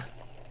 Yeah.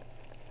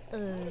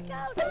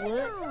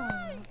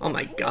 Oh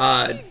my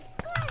god.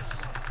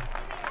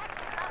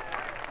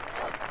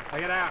 I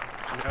get out.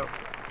 Nope.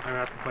 I'm gonna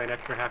have to play an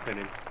extra half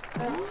inning.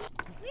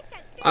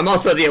 I'm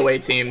also the away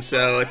team,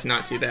 so it's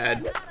not too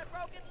bad.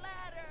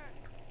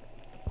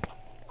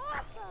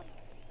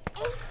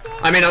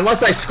 I mean,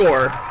 unless I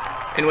score,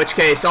 in which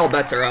case all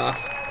bets are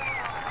off.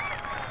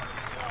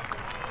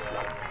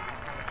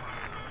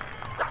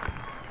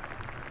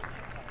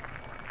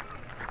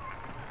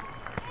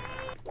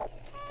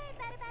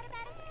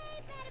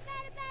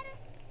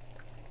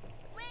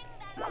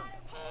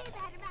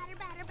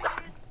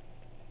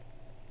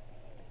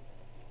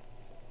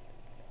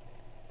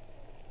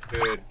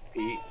 Good,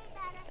 Pete.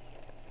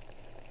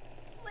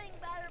 Swing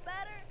batter,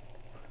 batter.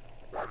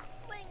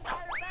 Swing batter,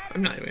 batter.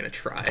 I'm not even gonna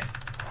try.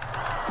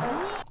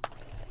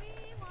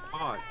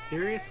 Oh,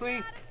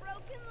 seriously?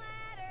 Broken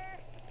ladder.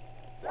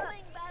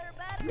 Swing batter,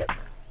 batter.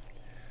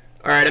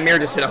 Alright, Amir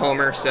just hit a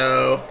homer,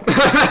 so...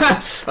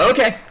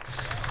 okay.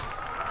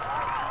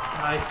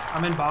 Nice.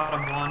 I'm in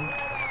bottom 1.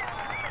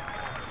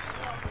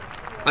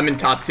 I'm in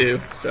top 2,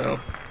 so...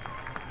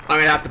 I'm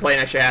gonna have to play an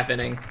extra half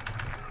inning.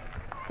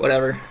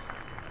 Whatever.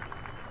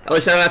 At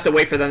least I don't have to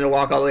wait for them to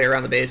walk all the way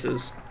around the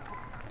bases.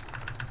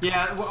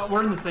 Yeah,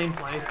 we're in the same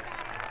place,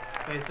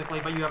 basically,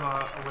 but you have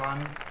a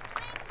run.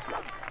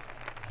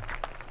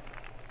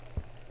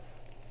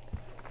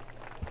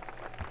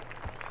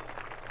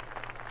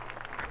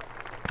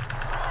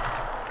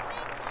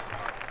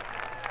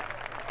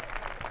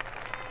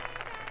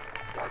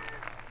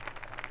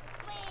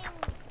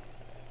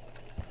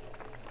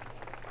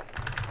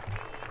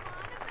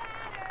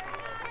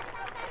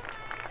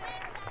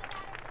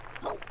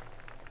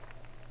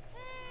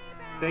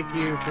 Thank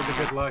you for the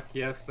good luck.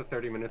 Yes, the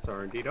 30 minutes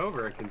are indeed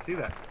over. I can see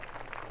that.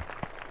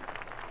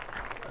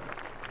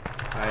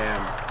 I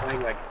am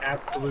playing like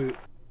absolute...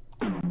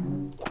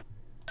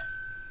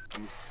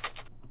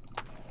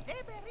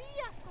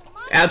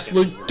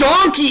 Absolute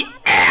donkey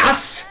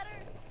ass!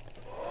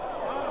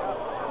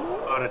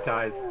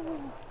 monetized.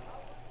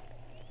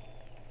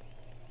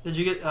 Did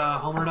you get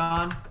homered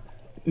on?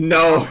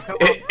 No,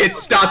 it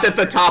stopped at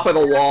the top of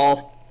the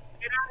wall.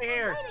 Get out of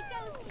here!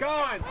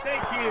 Gone!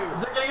 Thank you!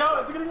 Is it gonna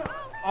go? Is it gonna go?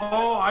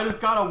 Oh, I just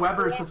got a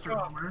Weber sister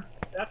homer.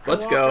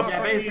 Let's go.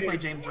 Yeah, basically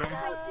James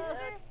Riggs.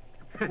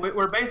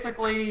 We're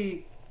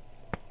basically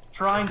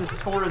trying to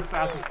score as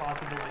fast as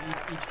possible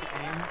each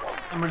game,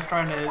 and we're just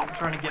trying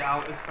to get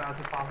out as fast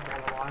as possible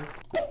otherwise.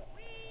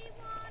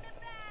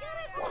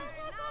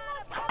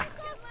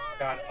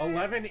 Got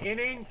 11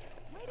 innings.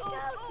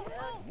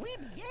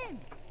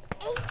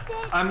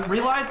 I'm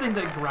realizing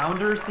that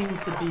grounder seems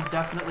to be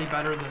definitely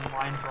better than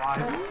line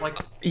drive. Like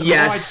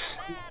Yes.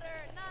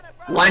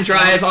 Line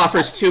drive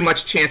offers too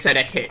much chance at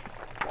a hit.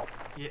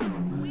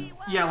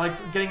 Yeah, like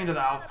getting into the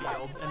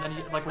outfield, and then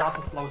like lots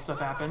of slow stuff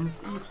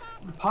happens.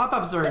 The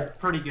pop-ups are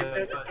pretty good.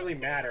 It doesn't But really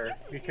matter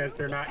because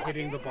they're not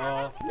hitting the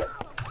ball.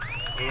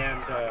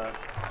 And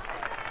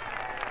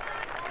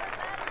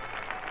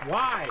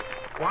why?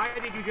 Why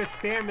did you just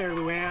stand there,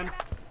 Luann?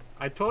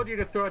 I told you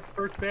to throw it to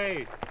first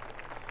base.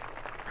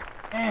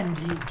 and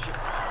he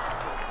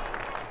just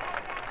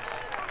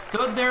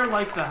stood there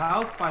like the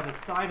house by the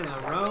side of the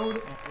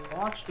road and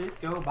watched it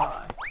go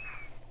by.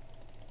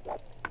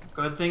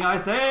 Good thing I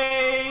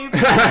saved! They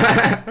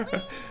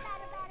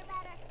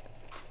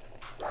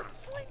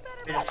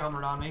just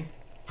homered on me.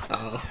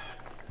 Oh.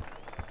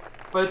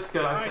 But it's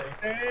good, I I saved.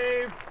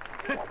 saved.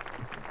 I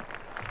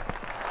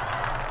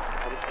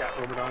just got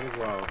homered on as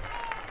well.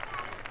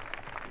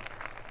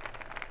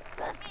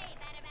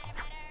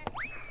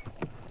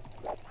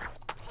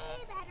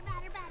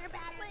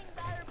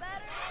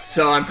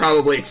 So I'm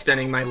probably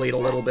extending my lead a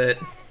little bit.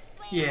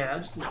 Yeah,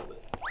 just a little bit.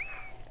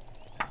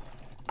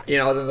 You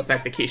know, other than the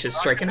fact that Keisha's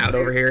striking out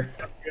over here.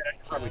 That's good. I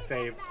should probably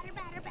save.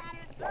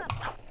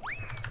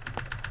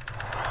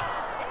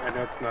 I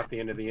know it's not the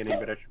end of the inning,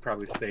 but I should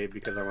probably save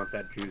because I want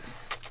that juice.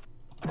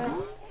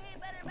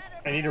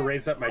 I need to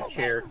raise up my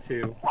chair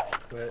too,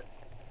 but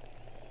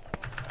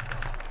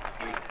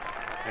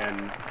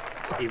and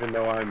even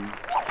though I'm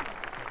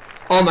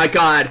Oh my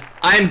god,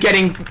 I'm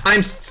getting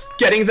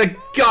the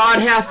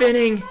god half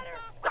inning.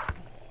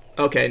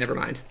 Okay, never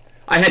mind.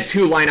 I had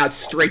 2 lineouts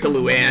straight to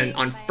Luann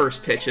on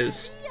first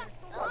pitches.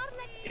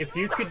 if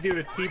you could do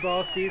a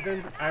T-ball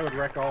season, I would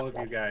wreck all of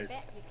you guys.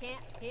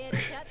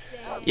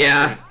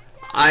 Yeah,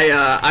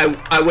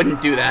 I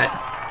wouldn't do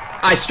that.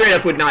 I straight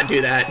up would not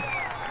do that.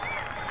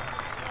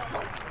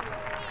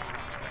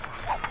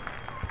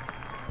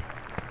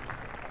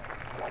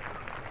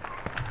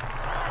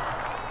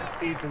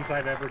 The seasons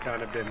I've ever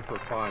done have been for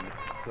fun,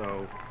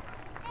 so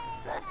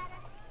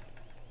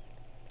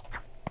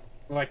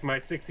like my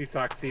 60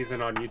 sock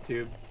season on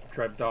YouTube,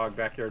 TrevDawg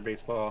Backyard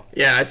Baseball.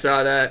 Yeah, I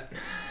saw that.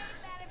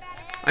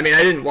 I mean,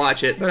 I didn't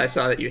watch it, but I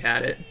saw that you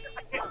had it.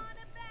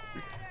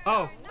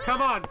 Oh,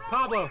 come on,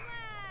 Pablo!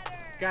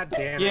 God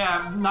damn it.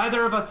 Yeah,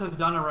 neither of us have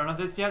done a run of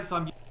this yet, so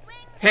I'm...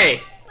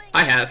 Hey,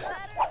 I have.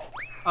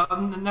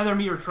 Neither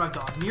me or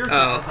TrevDawg. Meerkat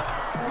Oh. does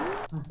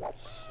that.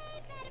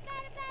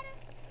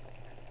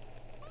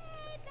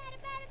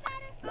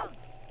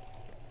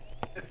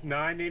 This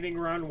 9-inning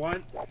run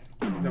once,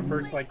 the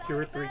first like 2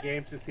 or 3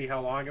 games to see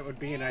how long it would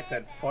be, and I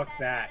said, fuck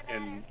that,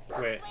 and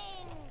quit.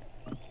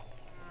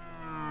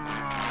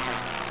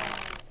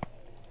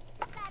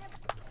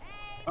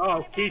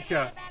 Oh,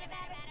 Keisha.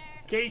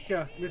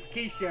 Keisha, Miss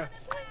Keisha.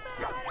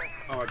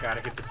 Oh, I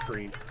gotta hit the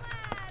screen.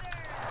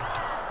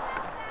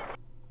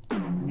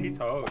 She's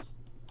hosed.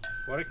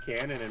 What a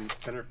cannon in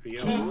center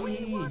field.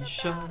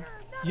 Keisha,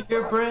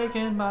 you're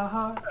breaking my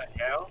heart. What the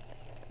hell?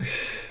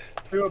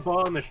 Threw a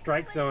ball in the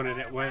strike zone and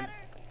it went,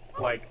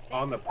 like,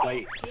 on the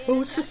plate.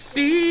 Oh,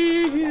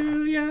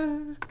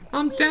 Cecilia,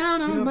 I'm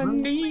down on my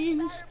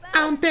knees.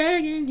 I'm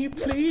begging you,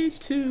 please,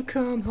 to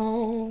come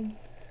home.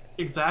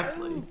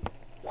 Exactly.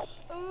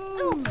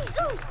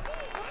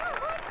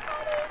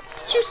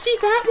 Did you see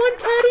that one,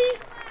 Teddy?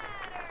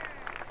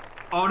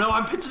 Oh no,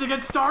 I'm pitching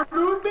against Star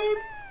Moonbeam!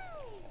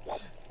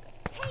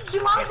 She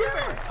lined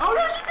out! Oh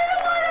no, she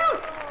didn't line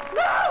out!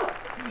 No!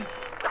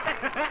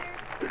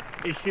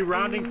 Is she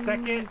rounding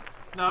second?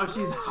 No,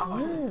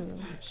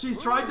 she's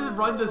trying to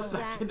run the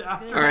second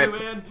after All right.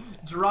 Luann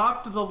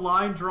dropped the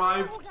line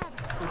drive.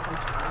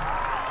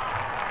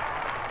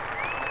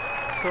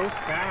 So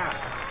fast.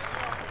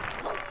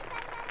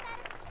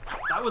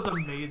 That was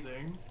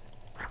amazing.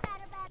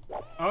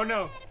 Oh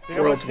no. They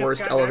World's almost just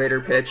worst got elevator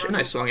an extra pitch, and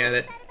I swung at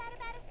it.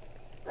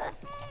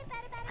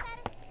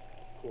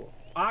 Cool.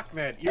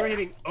 Ahmed, you're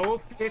hitting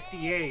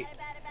 058.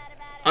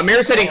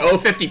 Amir's hitting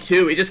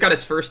 052. He just got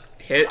his first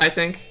hit, I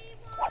think.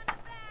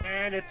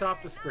 And it's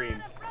off the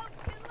screen.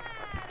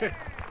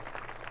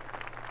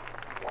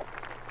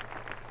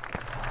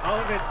 All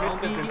of its hits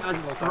have been A singles off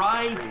the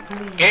strike,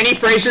 screen. please. Annie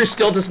Fraser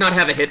still does not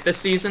have a hit this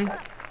season.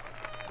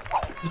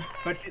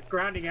 But she's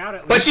grounding out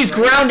at least. But she's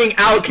right? grounding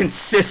out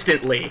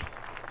consistently.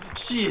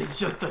 She is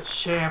just a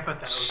champ at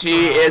that.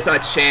 She is a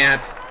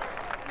champ.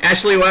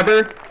 Ashley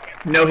Weber,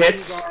 no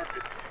hits.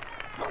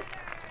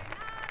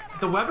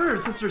 The Weber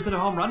sisters hit a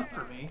home run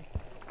for me.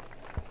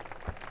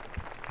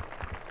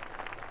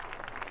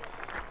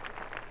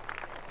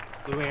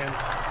 Luann,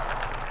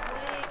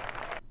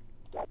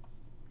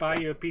 buy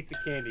you a piece of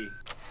candy.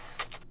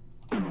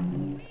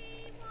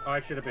 Oh,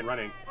 I should have been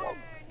running.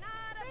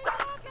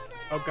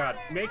 Oh god,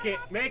 make it!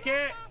 Make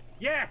it!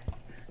 Yes!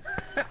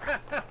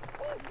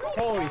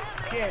 Holy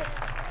shit!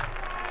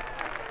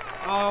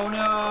 Oh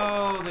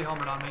no, they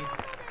homered on me.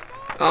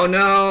 Oh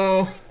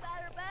no.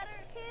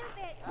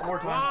 More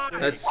times.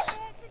 That's...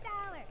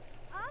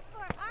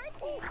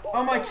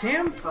 Oh, my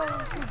cam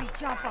froze.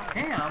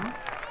 Cam?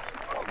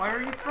 Why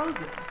are you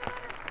frozen?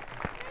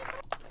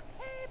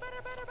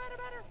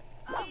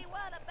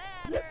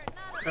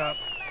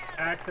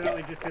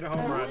 Accidentally just hit a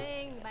home run.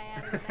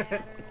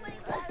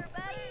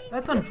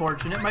 That's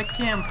unfortunate. My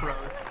cam froze.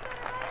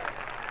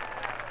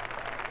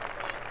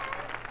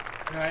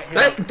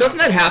 Doesn't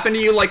that happen to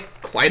you,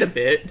 like, quite a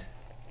bit?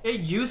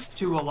 It used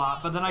to a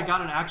lot, but then I got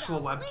an actual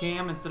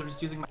webcam instead of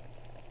just using my...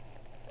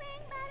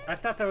 I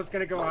thought that was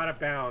gonna go out of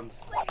bounds.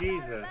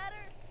 Jesus.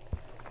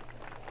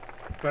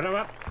 But I'm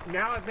up.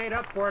 Now I've made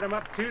up for it. I'm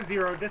up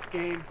 2-0 this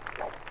game.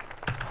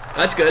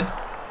 That's good.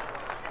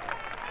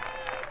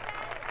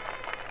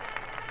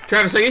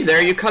 Travis, are you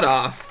there? You cut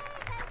off.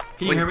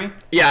 Can you hear me?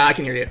 Yeah, I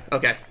can hear you.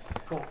 Okay.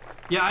 Cool.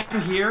 Yeah,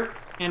 I'm here,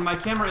 and my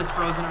camera is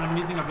frozen, and I'm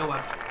using a real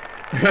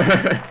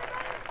webcam.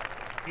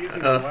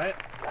 Using what?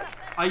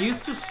 I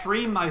used to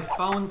stream my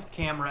phone's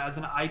camera as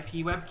an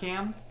IP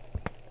webcam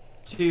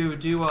to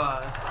do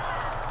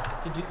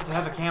to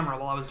have a camera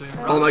while I was doing.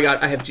 Oh my god,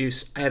 I have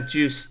juice. I have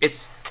juice.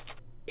 It's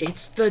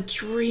the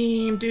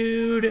dream,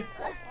 dude.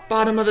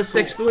 Bottom of the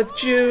sixth with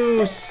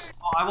juice.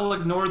 Oh, I will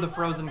ignore the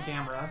frozen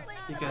camera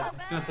because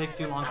it's gonna take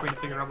too long for me to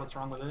figure out what's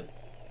wrong with it.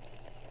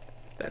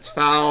 That's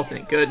foul.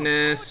 Thank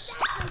goodness.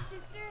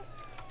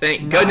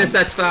 Thank goodness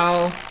that's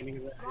foul.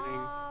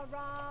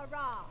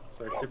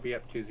 So I should be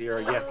up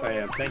 2-0. Yes, I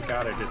am. Thank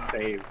God I just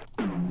saved.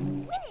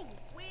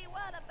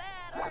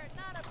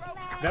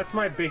 That's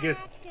my biggest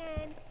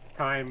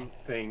time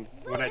thing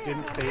when I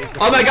didn't save.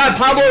 Oh my god,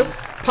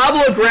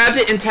 Pablo grabbed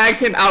it and tagged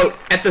him out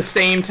at the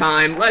same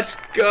time. Let's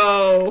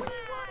go.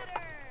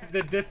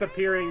 The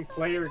disappearing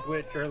player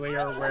glitch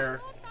earlier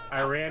where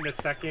I ran to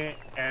second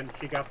and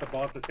she got the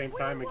ball at the same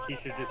time and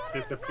Keisha just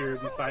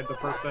disappeared inside the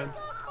person.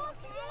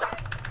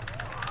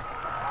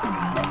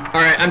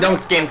 Alright, I'm done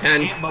with game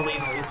 10. Can't believe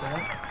I did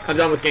that. I'm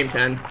done with game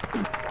 10.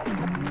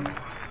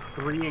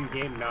 3 in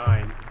game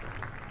 9.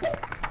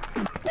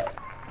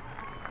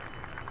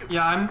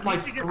 Yeah, I'm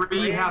like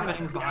 3 half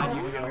innings behind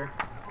you.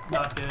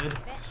 Not good.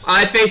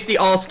 I face the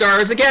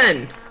All-Stars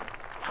again.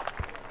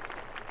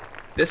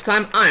 This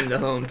time I'm the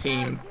home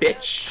team,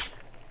 bitch.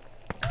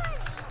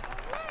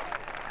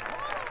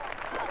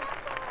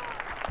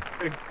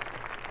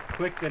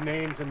 Click the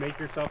names and make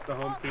yourself the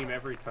home team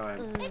every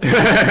time.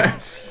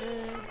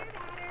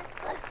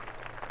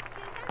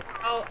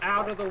 Oh,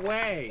 out of the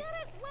way.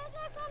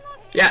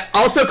 Yeah,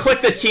 also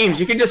click the teams.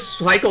 You can just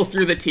cycle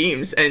through the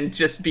teams and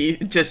just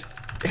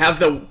have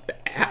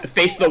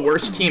face the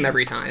worst team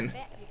every time.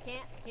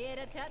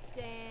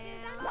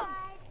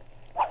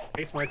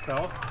 Face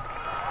myself.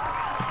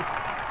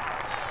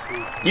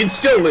 You'd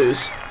still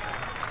lose.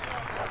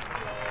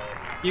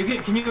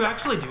 Can you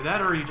actually do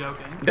that, or are you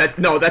joking?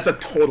 No, that's a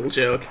total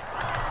joke.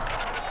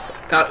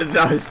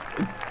 That was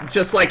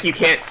just like you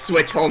can't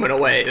switch home and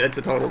away. That's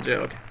a total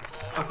joke.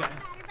 Okay.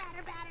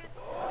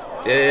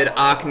 Did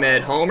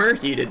Ahmed homer?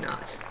 He did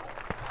not.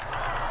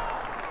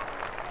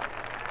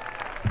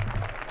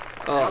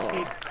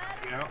 Oh.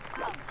 Yeah.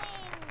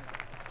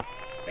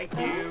 Thank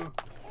you.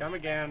 Come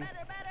again.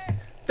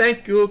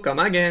 Thank you. Come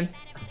again.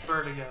 I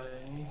swear to God.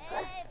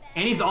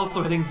 And he's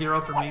also hitting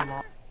 0 for me.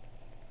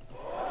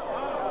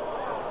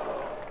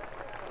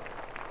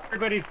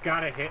 Everybody's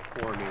got a hit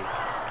for me.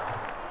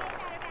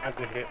 as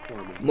a hit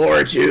for me.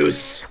 More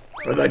juice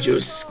for the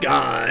juice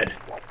god.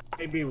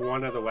 Maybe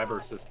one of the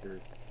Weber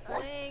sisters.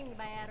 Swing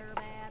batter,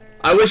 batter.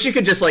 I wish you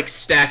could just like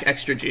stack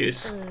extra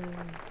juice.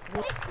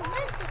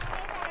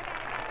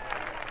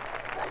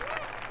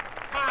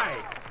 Hi!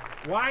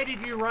 Why did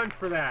you run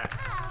for that?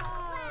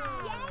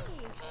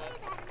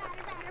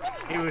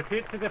 It was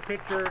hit to the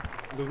pitcher,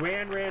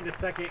 Luann ran to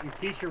second, and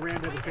Keisha ran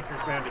to the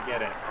pitcher's mound to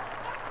get it.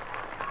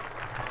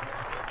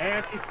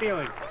 And she's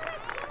stealing.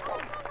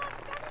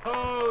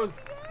 Hose!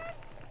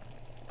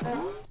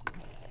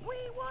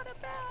 We want a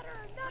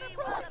batter, not a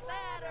broken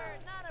batter,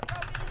 not a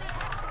broken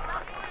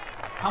batter.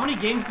 How many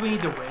games do we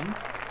need to win?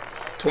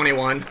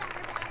 21.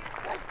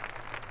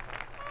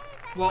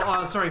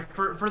 Well, sorry,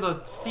 for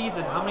the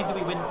season, how many do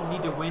we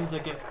need to win to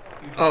get?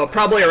 Oh,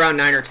 probably around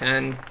 9 or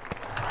 10.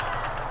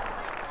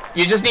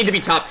 You just need to be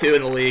top 2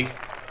 in the league.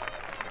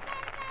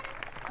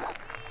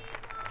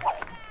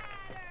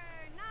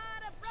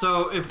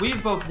 So if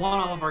we've both won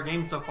all of our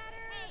games so far,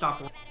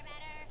 stop worrying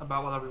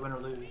about whether we win or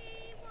lose.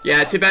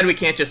 Yeah, too bad we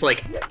can't just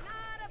like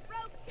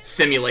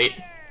simulate,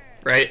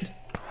 right?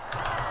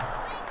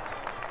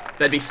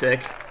 That'd be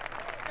sick.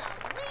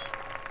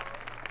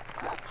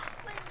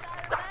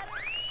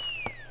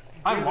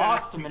 I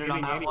lost a minute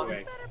on that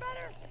anyway.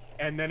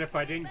 And then if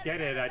I didn't get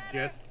it, I'd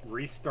just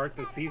restart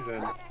the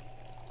season.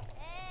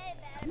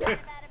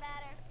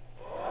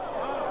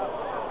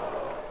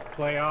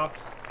 Playoffs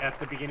at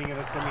the beginning of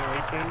the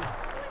simulation.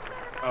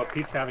 Oh,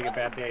 Pete's having a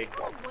bad day.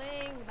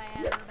 Swing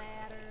batter,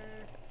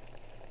 batter.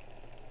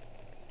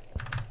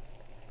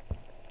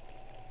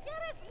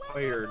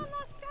 Weird.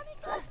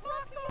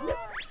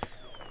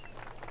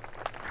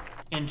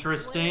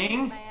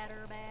 Interesting.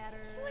 Batter,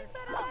 batter. Swing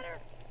batter,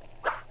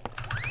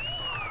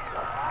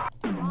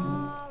 batter.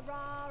 Rah,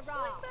 rah,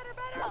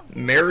 rah.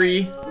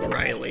 Mary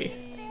Riley.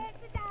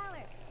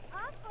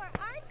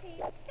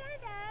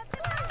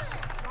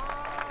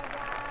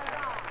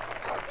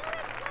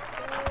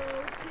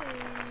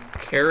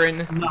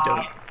 Karen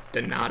Nice.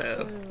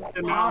 Donato.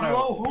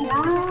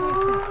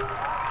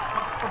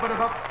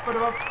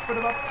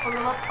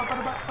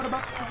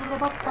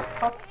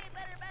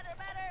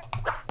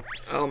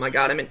 Oh my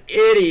god, I'm an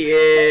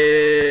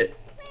idiot.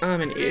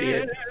 I'm an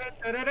idiot.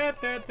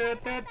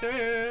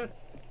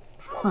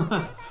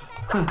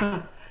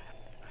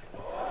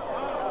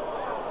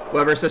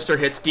 Weber sister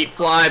hits deep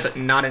fly, but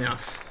not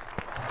enough.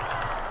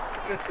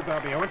 Just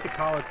about me. I went to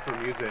college for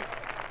music,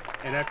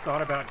 and I've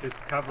thought about just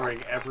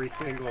covering every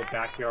single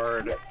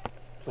backyard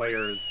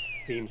player's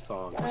theme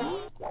song.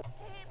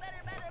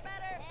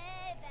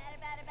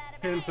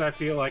 Hence, I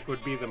feel like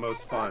would be the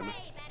most fun.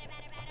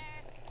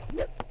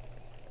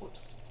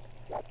 Whoops.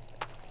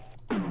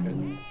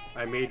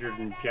 I majored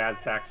in jazz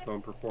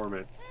saxophone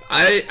performance.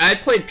 I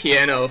played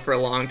piano for a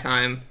long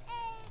time.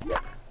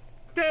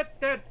 Catch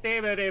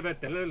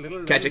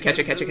it, catch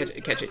it, catch it, catch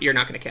it, catch it. You're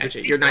not gonna catch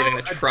it. You're not even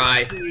gonna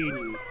try.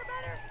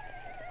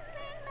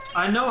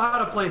 I know how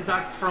to play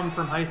saxophone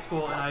from high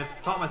school, and I've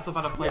taught myself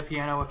how to play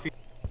piano a few.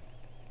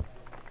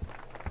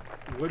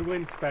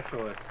 Woodwind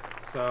specialist.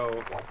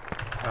 So,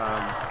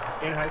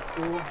 in high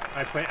school,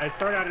 I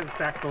started out as a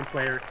saxophone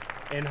player.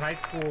 In high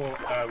school,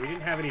 we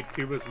didn't have any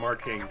tubas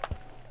marching.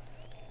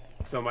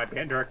 So my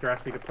band director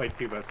asked me to play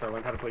tuba, so I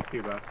learned how to play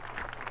tuba.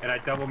 And I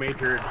double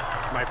majored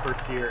my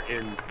first year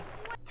in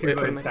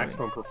tuba and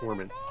saxophone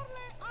performance.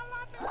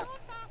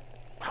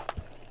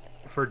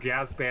 For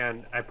jazz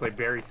band, I played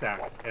bari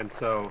sax, and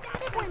so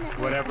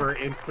whatever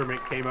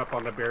instrument came up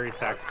on the bari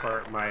sax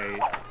part, my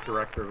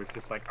director was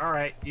just like, "All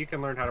right, you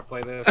can learn how to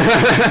play this."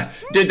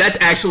 Dude, that's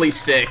actually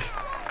sick.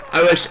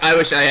 I wish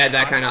I had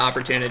that kind of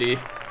opportunity.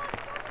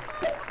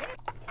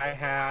 I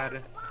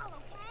had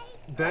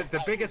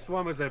the biggest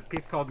one was a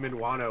piece called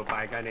Minuano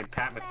by a guy named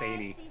Pat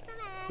Metheny,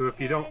 who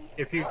if you don't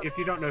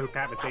know who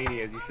Pat Metheny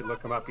is, you should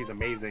look him up. He's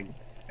amazing,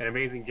 an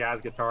amazing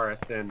jazz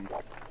guitarist, and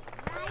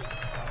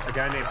a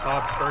guy named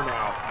Bob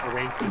Chernow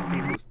arranged his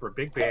pieces for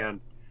big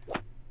band,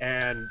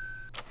 and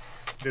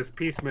this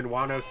piece,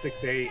 Minuano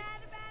 6/8,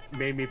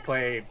 made me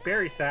play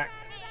bari sax,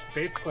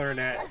 bass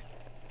clarinet,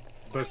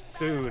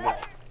 bassoon,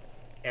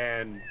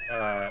 and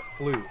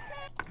flute.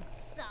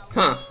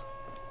 Huh.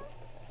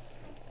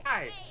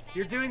 Hi,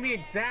 you're doing the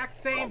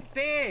exact same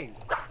thing!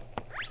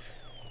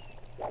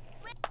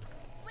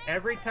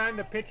 Every time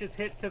the pitch is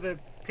hit to the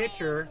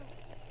pitcher,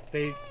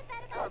 and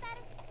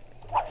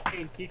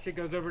Keisha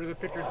goes over to the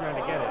pitcher's mound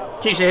to get it.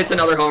 Keisha hits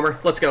another homer.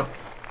 Let's go.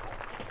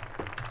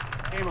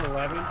 Game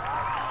 11.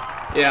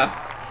 Yeah.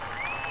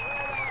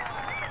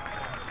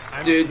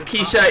 Dude,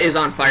 Keisha is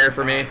on fire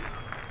for me.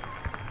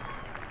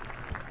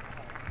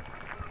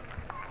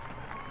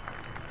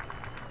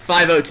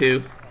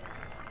 502.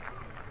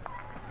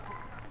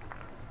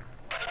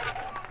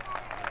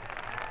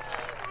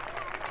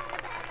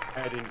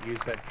 I didn't use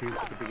that juice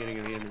at the beginning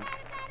of the inning.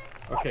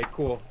 Okay,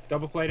 cool.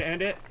 Double play to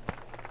end it.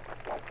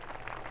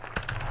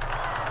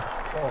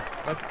 Oh,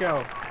 let's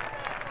go.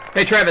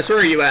 Hey Travis, where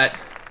are you at?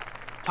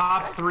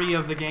 Top 3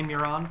 of the game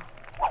you're on.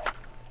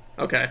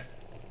 Okay.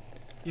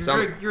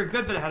 You're a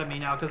good bit ahead of me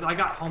now, because I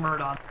got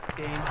homered on the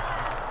game.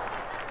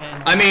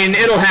 And I mean,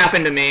 it'll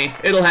happen to me.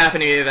 It'll happen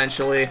to me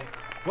eventually.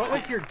 What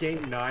was your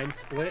game 9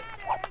 split?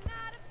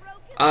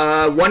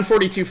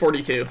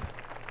 142-42.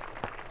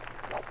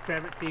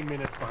 17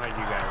 minutes behind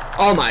you guys.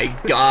 Oh my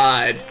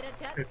god.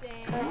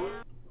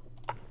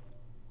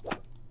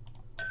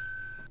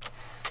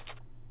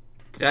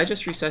 Did I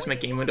just resize my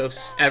game window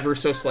ever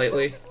so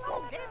slightly?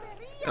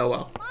 Oh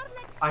well.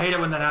 I hate it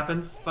when that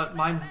happens, but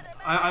mine's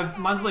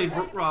mine's laid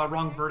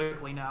wrong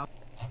vertically now.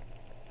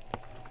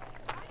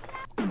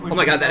 Oh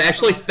my god, that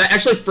actually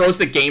froze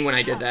the game when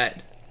I did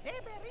that.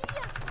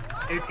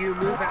 If you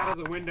move out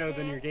of the window,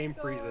 then your game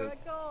freezes.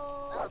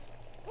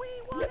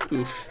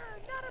 Oof.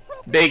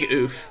 Big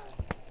oof.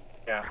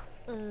 Yeah.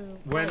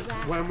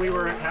 When we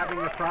were having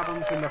the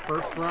problems in the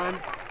first run,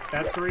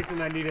 that's the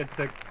reason I needed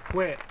to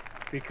quit,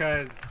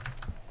 because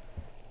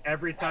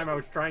every time I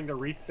was trying to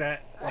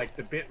reset like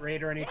the bit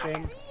rate or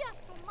anything,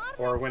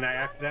 or when I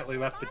accidentally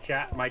left the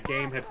chat, my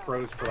game had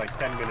froze for like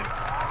 10 minutes.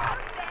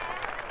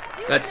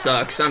 That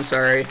sucks. I'm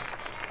sorry.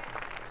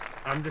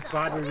 I'm just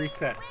glad we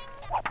reset.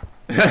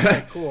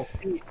 Okay, cool.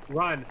 Pete,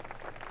 run.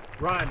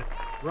 Run.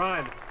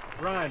 Run.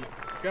 Run.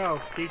 Go,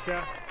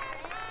 Keisha.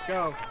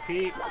 Go,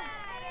 Pete.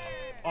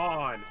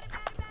 On.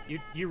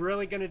 You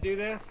really gonna do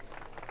this?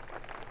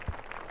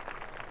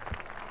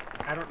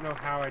 I don't know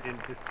how I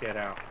didn't just get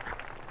out.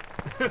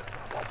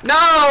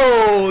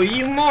 No,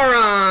 you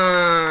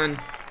moron!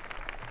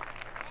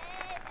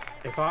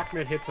 If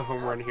Ahmed hits a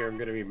home run here, I'm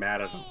gonna be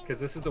mad at him, because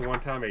this is the one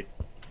time I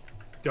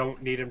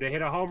don't need him to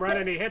hit a home run,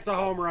 and he hits a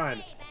home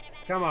run.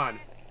 Come on.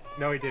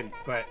 No, he didn't,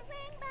 but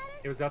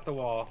it was at the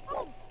wall,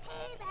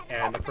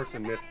 and the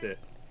person missed it,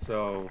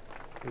 so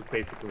it was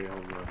basically a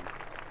home run.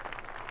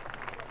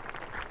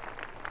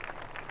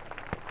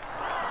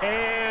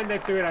 And they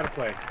threw it out of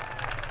play.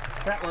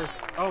 That worked.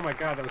 Oh my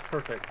god, that was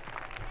perfect.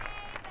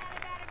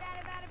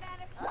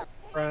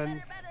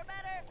 Friends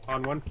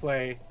on one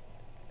play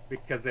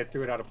because they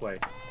threw it out of play.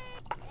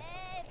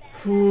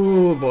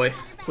 Ooh boy.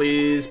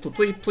 Please,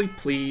 please, please,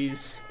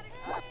 please.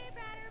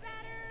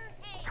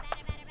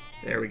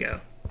 There we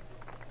go.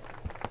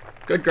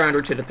 Good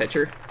grounder to the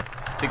pitcher.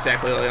 That's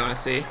exactly what I want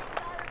to see.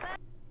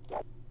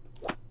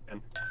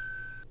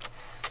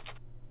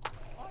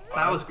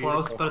 That was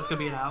close, but it's gonna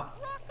be an out.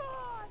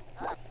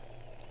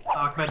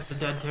 Ahmed, the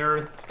dead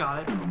terrorists, got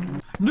it.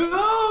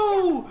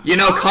 No! You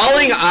know,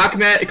 calling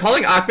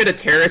Ahmed a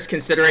terrorist,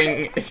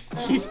 considering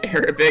he's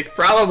Arabic,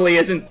 probably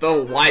isn't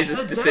the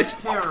wisest decision.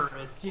 Dead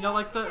terrorists, you know,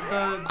 like the.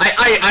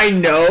 I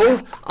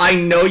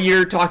know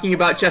you're talking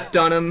about Jeff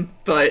Dunham,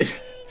 but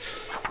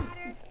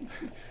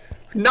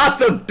not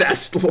the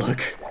best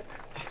look.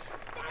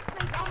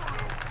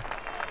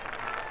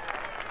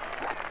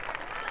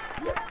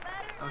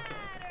 Okay.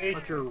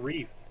 It's your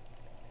reef.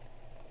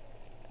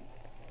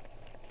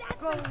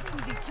 Go to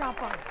the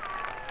chopper.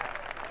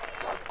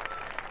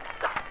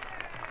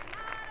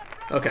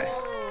 Okay.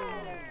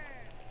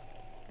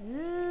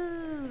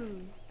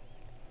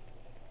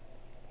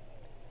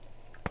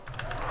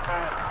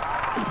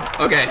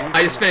 Okay,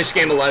 I just finished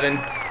game 11.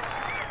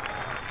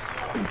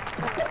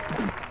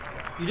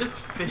 You just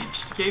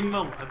finished game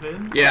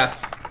 11? Yeah.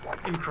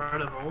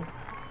 Incredible.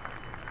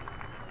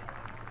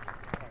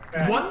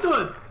 What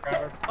the?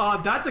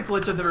 That's a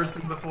glitch I've never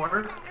seen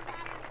before.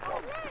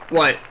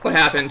 What? What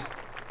happened?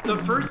 The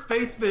first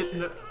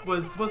baseman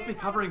was supposed to be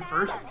covering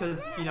first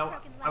because, you know,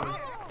 I was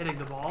hitting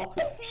the ball.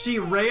 She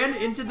ran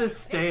into the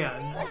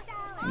stands.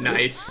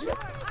 Nice.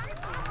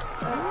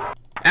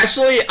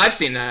 Actually, I've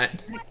seen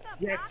that.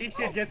 Yeah,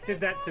 Keisha just did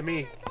that to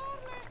me.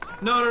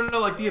 No,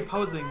 like the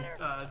opposing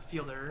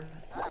fielder.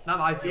 Not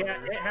my fielder.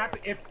 Yeah, it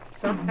happens.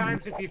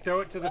 Sometimes if you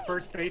throw it to the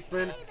first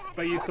baseman,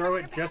 but you throw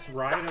it just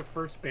right of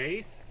first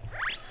base,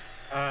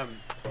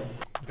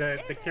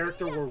 the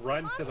character will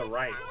run to the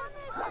right.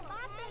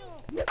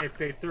 If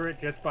they threw it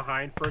just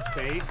behind first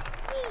base,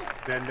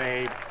 then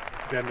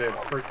the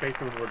first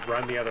baseman would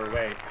run the other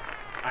way.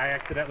 I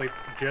accidentally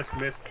just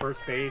missed first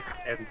base,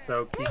 and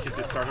so Keisha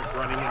just started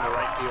running in the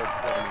right field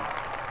for me.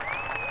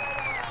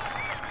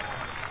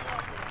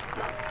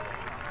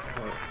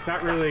 So it's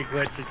not really a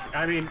glitch.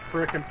 I mean,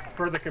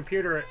 for the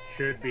computer, it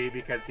should be,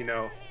 because, you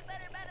know,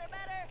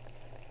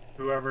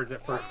 whoever's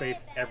at first base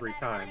every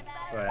time.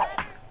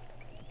 But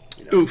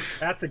you know, oof.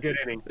 That's a good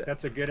inning.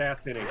 That's a good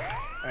ass inning.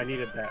 I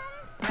needed that.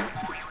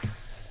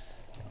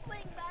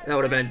 That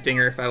would have been a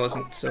dinger if I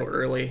wasn't so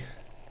early.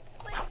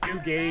 2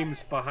 games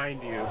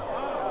behind you,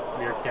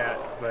 Meerkat,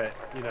 but,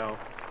 you know.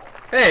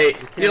 Hey,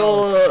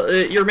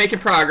 you're making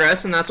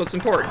progress, and that's what's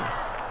important.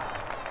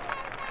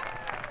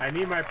 I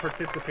need my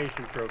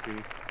participation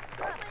trophy.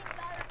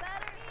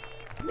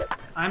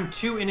 I'm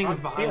 2 innings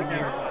behind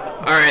you.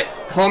 Alright,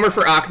 homer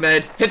for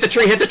Ahmed. Hit the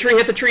tree, hit the tree,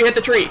 hit the tree, hit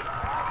the tree!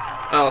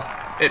 Oh,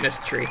 it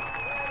missed the tree.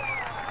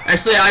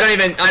 Actually, I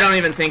don't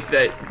even think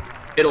that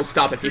it'll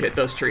stop if you hit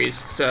those trees,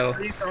 so.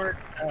 Trees aren't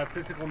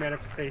physical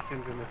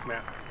manifestations in this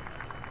map.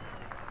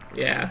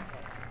 Yeah.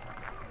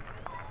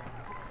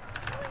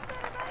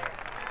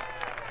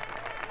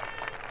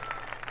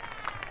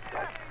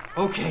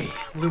 Okay,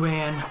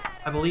 Luann,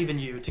 I believe in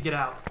you to get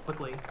out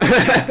quickly.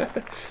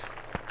 Yes.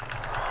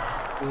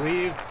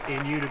 believe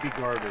in you to be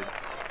garbage.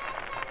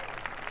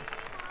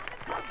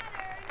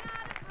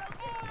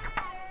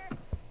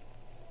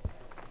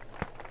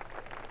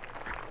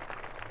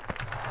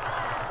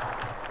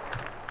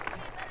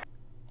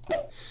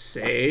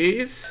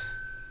 Save.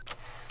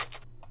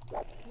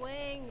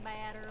 Swing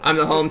batter. I'm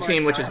the home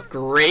team, which is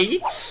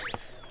great.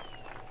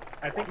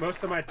 I think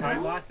most of my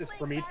time loss is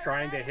for me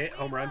trying to hit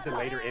home runs in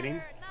later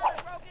innings. Not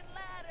a broken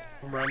ladder.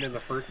 Home run in the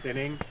first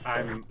inning,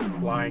 I'm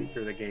flying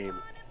through the game.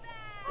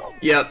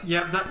 Yep.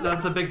 Yeah,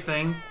 that's a big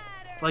thing.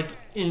 Like,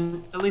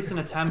 at least in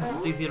attempts,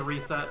 it's easy to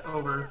reset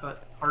over,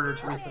 but harder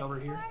to reset over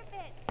here.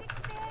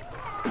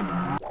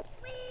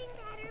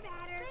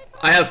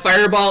 I have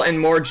fireball and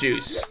more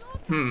juice.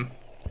 Way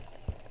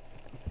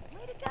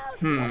to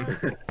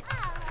go.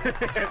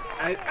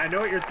 I know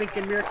what you're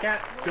thinking,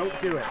 Meerkat. Don't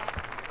do it.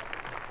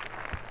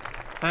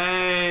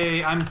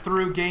 Hey, I'm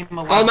through game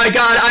 11. Oh my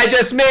god, I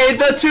just made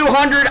the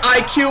 200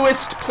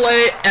 IQest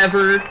play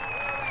ever.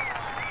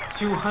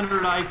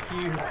 200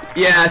 IQ.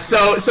 Yeah,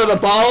 so the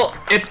ball,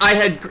 if I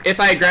had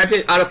grabbed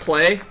it out of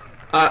play,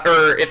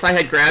 or if I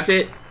had grabbed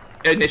it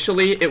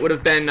initially, it would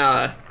have been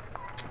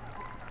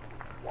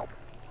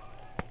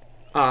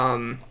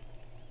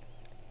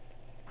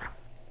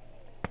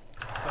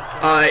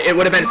it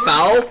would have been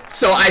foul.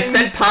 So I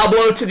sent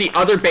Pablo to the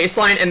other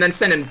baseline and then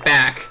sent him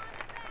back.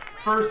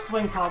 First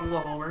swing, Pablo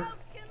homer.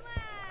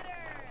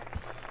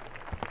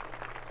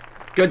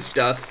 Good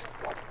stuff.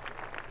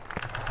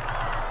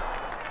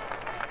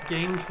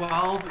 Game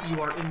 12,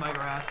 you are in my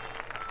grasp.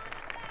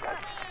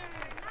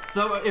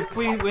 So if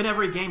we win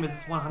every game, is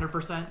this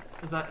 100%?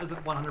 Is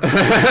it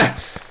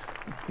 100%?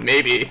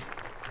 Maybe.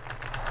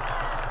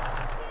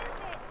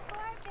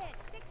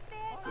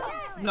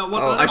 No,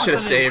 what Oh, I should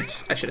have 100% is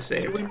saved. I should have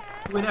saved. You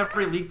win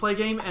every league play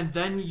game, and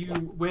then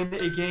you win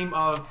a game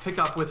of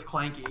pickup with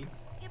Clanky.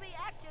 Give me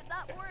action,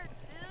 not words,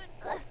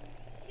 dude.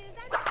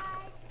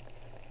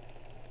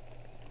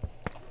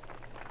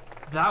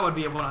 That would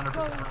be a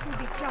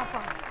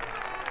 100%.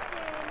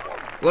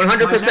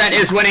 100%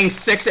 is winning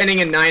 6 inning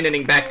and 9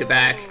 inning back to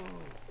back.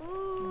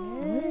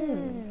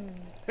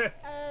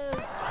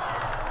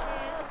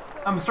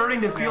 I'm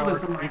starting to feel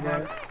this in my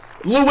neck.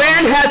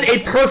 Luann has a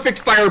perfect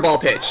fireball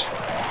pitch.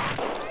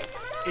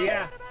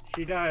 Yeah,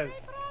 she does.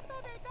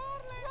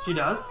 She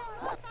does?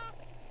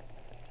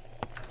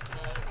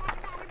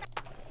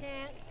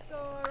 Can't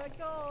score a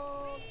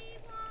goal.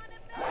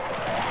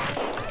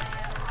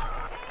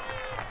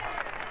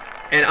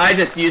 And I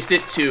just used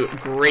it to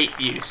great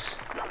use.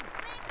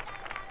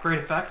 Great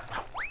effect.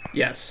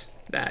 Yes,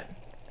 that.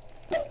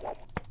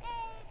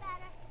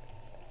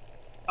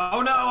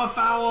 Oh no, a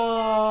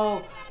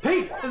foul!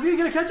 Pete, is he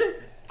gonna catch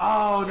it?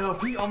 Oh no,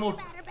 Pete almost.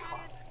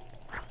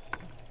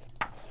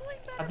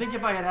 I think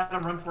if I had had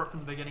him run for it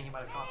from the beginning, he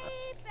might have caught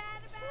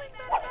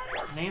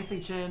that.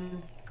 Nancy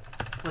Chin,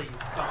 please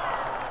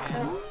stop.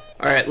 Man.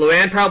 Alright,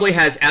 Luann probably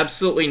has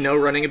absolutely no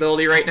running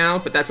ability right now,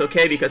 but that's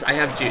okay because I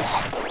have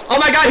juice. Oh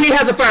my god, he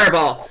has a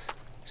fireball!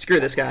 Screw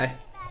this guy.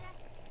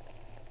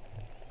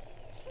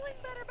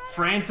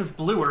 Francis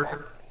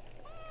Bluer.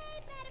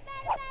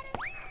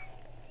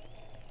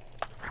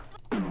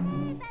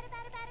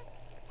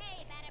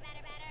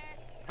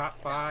 Top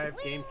 5,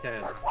 game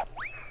 10.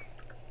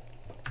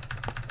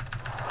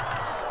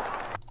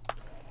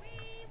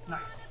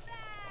 Nice.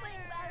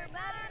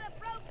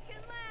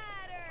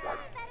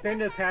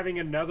 Cinda's having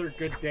another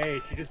good day.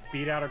 She just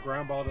beat out a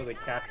ground ball to the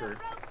catcher.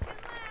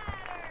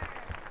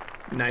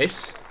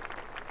 Nice.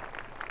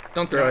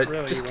 Don't throw Not it.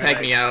 really, Just when tag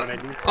I- me out. when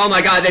I do- Oh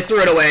my god, they threw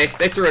it away.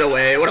 They threw it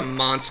away. What a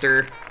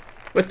monster.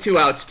 With 2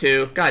 outs,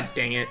 too. God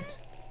dang it.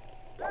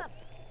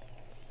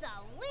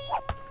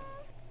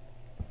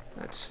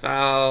 That's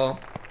foul.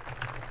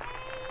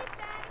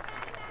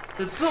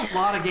 This is a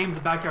lot of games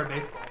of backyard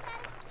baseball.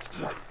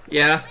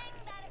 Yeah.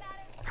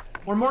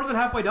 We're more than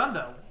halfway done,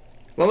 though.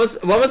 When was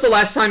the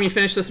last time you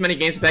finished this many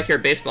games of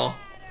backyard baseball?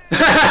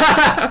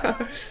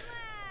 Not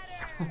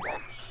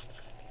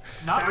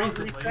Sound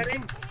recently.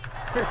 resetting?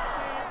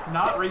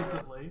 Not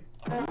recently.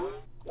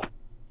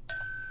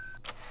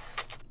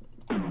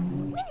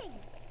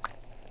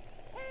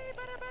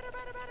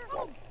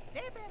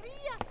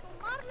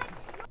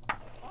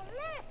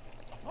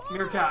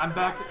 Meerkat, I'm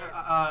back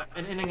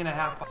an inning and a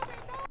half.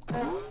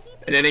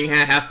 An inning and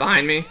a half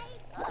behind me.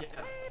 Yeah,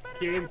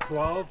 Game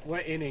 12,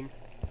 what inning?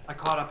 I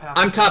caught up half.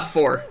 I'm top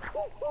 4.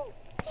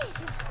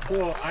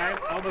 Cool, I'm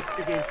almost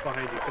 2 games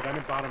behind you because I'm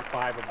in bottom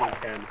 5 of game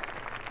 10.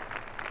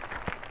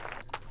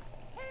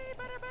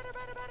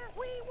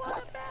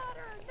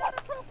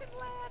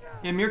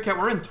 Yeah, Meerkat,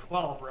 we're in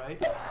 12, right?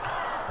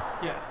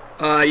 Yeah.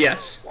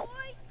 Yes.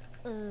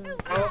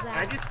 Oh,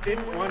 I just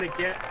didn't want to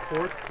get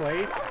 4th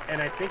place,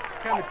 and I think it's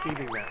kind of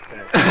cheating that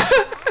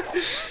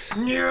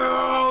thing.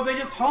 No, they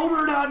just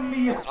homered on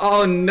me.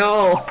 Oh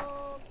no.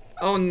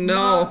 Oh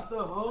no. Not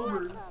the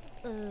homers.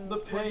 The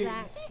pain.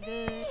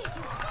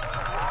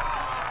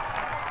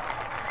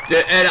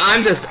 And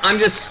I'm just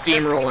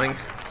steamrolling.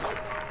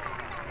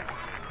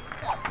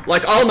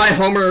 Like all my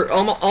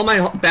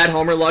bad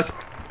homer luck,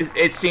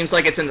 it seems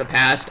like it's in the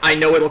past. I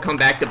know it'll come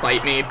back to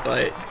bite me,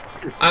 but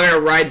I'm gonna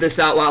ride this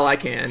out while I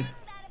can.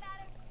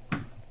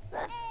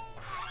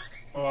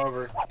 Go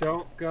over.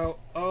 Don't go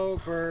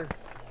over.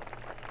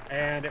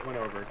 And it went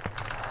over.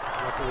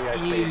 Luckily I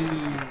saved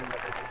it.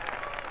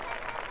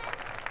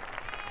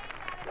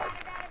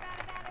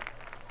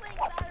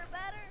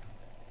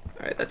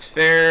 Alright, that's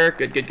fair.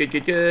 Good, good, good,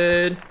 good,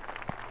 good.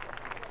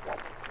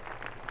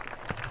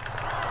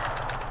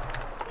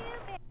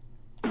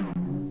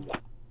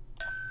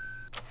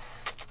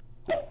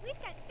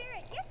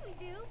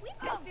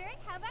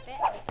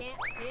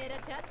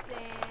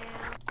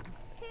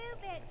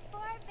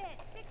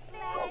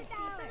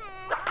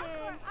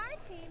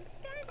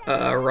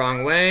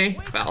 Wrong way.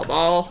 Foul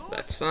ball.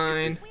 That's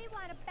fine.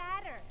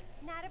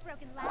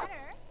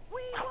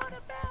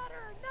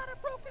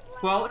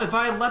 Well, if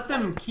I let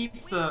them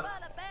keep the...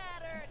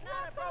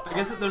 I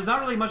guess there's not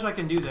really much I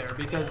can do there,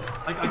 because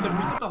like, I could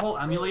reset the whole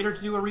emulator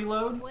to do a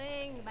reload.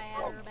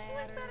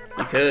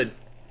 You could.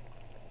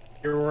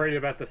 You're worried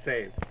about the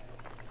save.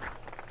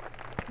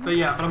 But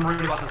yeah, but I'm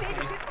worried about the save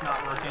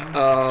not working.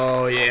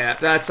 Oh, yeah.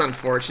 That's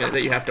unfortunate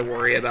that you have to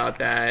worry about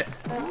that.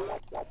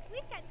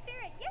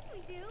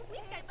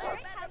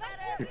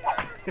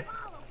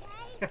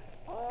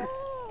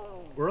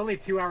 We're only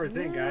 2 hours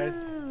in, guys.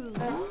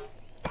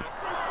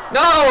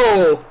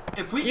 No!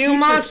 If we You keep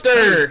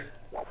monster! this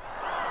pace,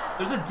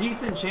 there's a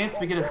decent chance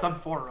we get a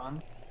sub 4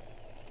 run.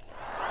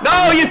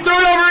 No, you threw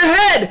it over her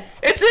head!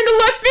 It's into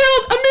left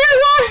field! Amir!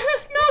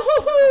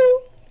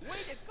 No! Way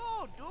to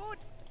go, dude!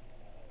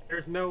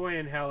 There's no way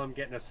in hell I'm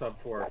getting a sub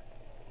 4.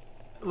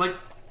 Like,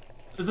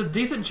 there's a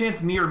decent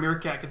chance me or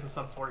Meerkat gets a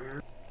sub 4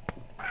 here.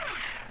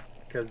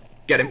 Because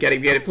Get him,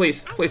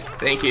 please, please.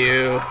 Thank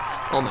you.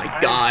 Oh my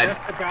god.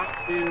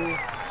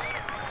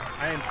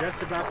 I am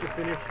just about to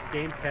finish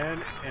game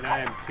 10, and I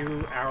am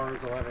 2 hours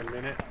 11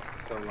 minutes.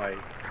 So like,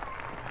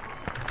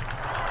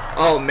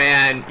 Oh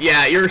man,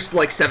 yeah, you're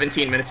like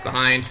 17 minutes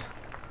behind.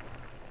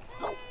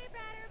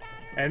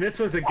 and this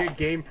was a good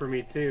game for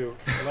me too.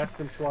 Less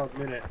than 12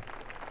 minutes.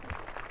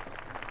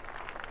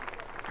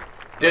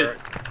 Dude,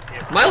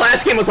 my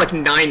last game was like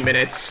 9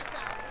 minutes.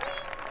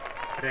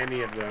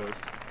 Any of those.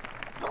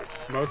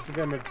 Most of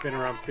them have been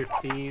around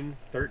 15,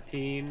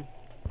 13.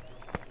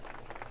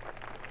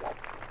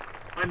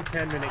 One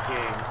 10-minute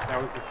game.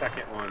 That was the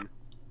second one.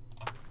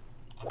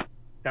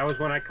 That was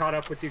when I caught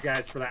up with you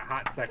guys for that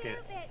hot second.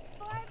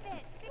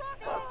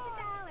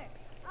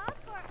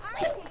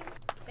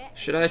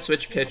 Should I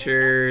switch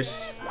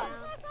pitchers?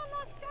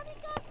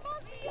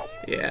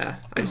 Yeah,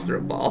 I just threw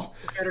a ball.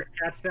 You better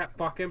catch that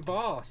fucking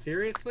ball.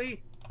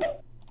 Seriously?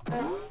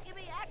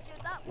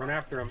 Run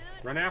after him.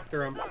 Run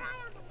after him.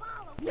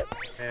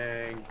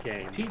 And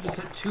game. Pete just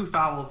hit 2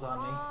 fouls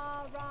on me.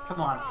 Come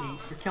on, Pete.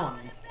 You're killing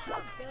me.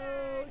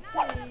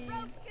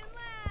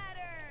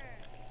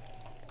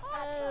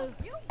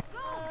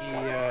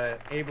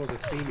 He able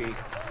to see me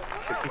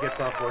because he gets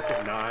off work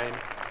at 9,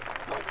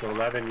 so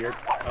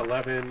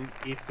 11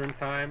 Eastern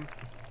time.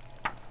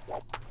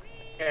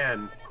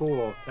 And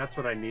cool, that's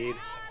what I need.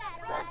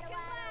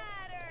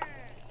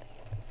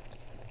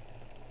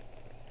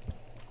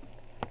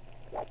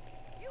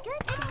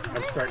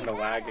 I'm starting to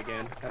lag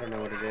again. I don't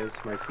know what it is.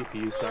 My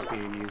CPU's not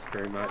being used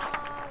very much.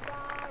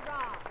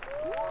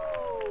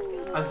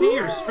 I've seen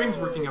your stream's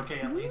working okay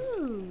at least.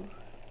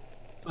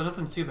 So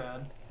nothing's too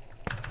bad.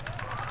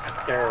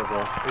 Terrible.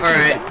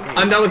 Alright,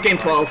 I'm done with game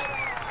 12.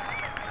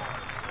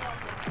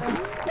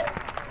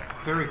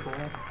 Very cool.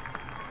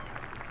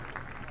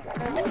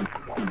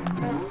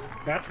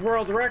 That's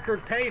world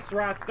record pace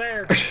right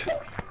there.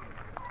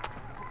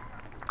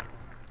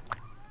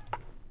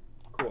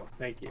 Cool,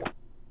 thank you.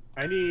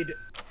 I need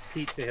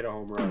Pete to hit a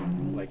home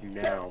run, like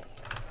now.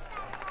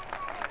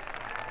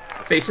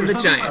 Facing the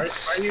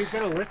Giants. Are you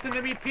gonna listen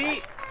to me,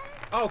 Pete?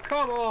 Oh,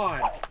 come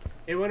on!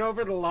 It went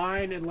over the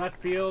line in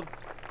left field.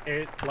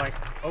 It, like,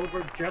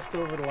 just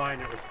over the line,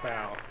 it was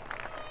foul.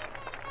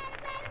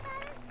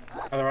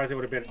 Otherwise, it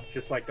would have been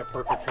just like the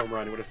perfect home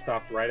run. It would have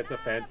stopped right at the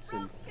fence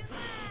and...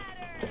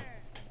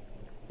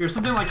 You're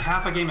something like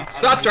half a game ahead.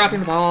 Stop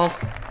dropping the ball.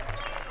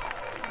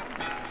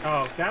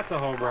 Oh, that's a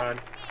home run.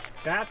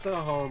 That's a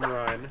home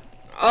run.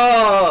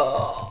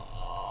 Oh.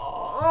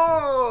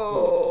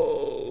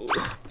 Oh.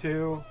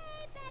 2.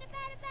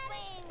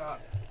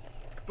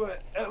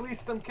 But at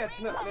least I'm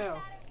catching up now.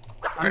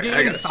 I'm I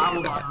getting gotta see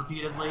fouled that. on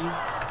repeatedly.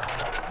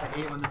 I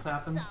hate when this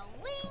happens.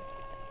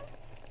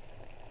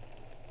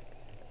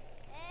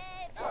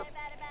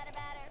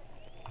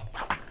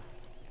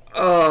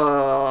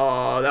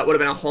 Oh, that would have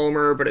been a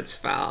homer, but it's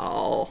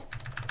foul.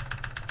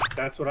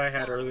 That's what I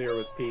had earlier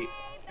with Pete.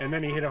 And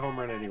then he hit a home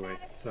run anyway,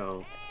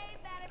 so...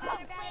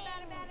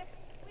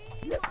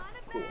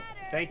 Cool.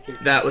 Thank you.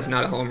 That was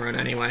not a home run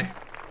anyway.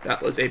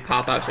 That was a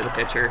pop out to the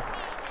pitcher.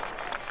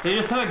 They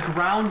just had a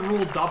ground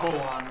rule double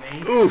on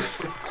me.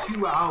 Oof. With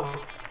 2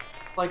 outs.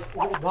 Like,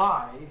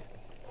 why?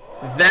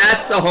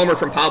 That's a homer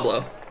from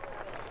Pablo.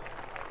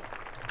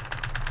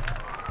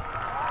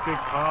 Big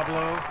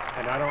Pablo,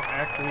 and I don't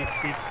actually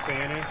speak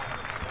Spanish.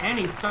 And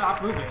he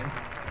stopped moving.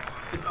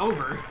 It's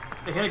over.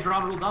 They hit a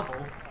ground rule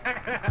double.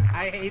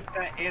 I hate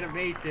that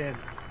animation.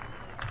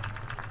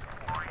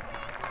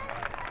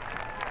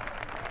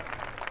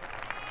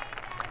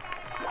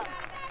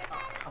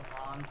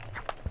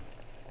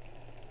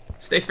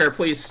 Stay fair,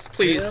 please.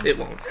 Please, it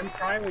won't. Jim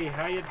Kiley,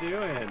 how you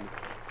doing?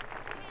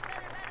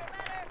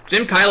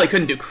 Jim Kiley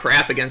couldn't do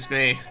crap against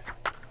me.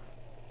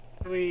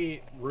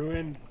 Actually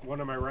ruined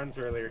one of my runs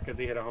earlier because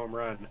he hit a home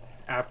run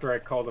after I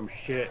called him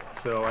shit,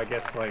 so I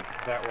guess, like,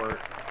 that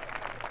worked.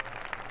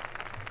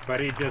 But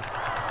he just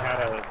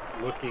had a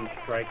looking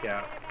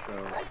strikeout, so...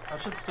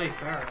 That should stay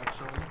fair,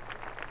 actually.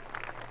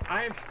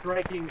 I am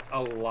striking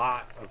a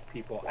lot of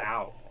people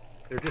out.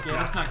 They're just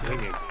that's not good.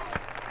 swinging.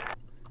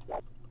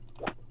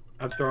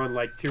 I'm throwing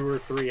like 2 or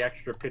 3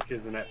 extra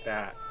pitches in at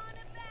bat.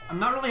 I'm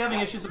not really having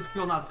issues with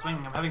people not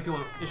swinging. I'm having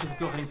issues with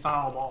people hitting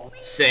foul balls.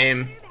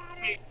 Same.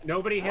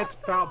 Nobody hits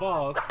foul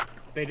balls.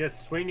 They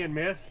just swing and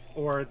miss,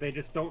 or they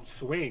just don't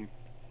swing.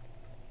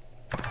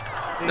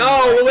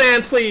 No,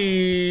 Luann,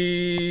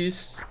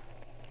 please.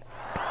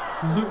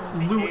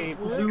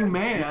 Lou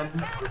man.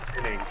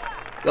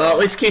 Well, at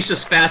least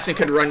Keisha's fast and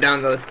could run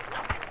down the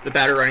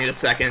batter running to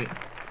second.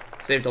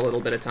 Saved a little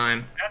bit of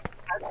time.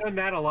 I've done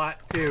that a lot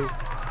too.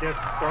 Just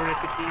thrown it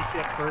to Keisha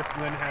at first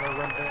and then had her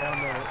run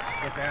down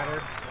the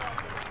batter.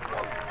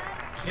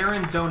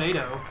 Karen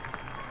Donato.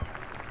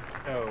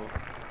 Oh.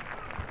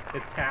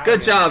 Italian.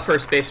 Good job,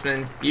 first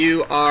baseman.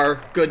 You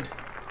are good.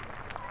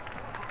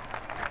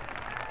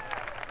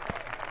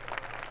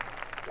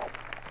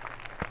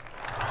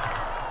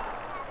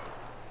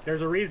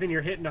 There's a reason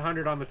you're hitting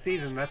 100 on the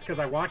season. That's because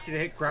I want you to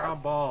hit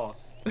ground balls.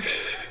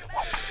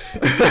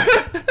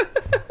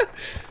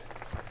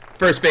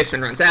 First baseman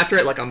runs after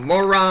it like a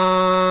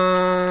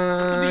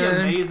moron. This would be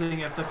amazing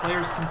if the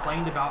players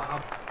complained about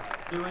how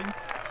they're doing.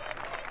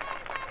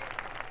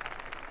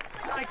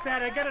 Like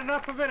that, I got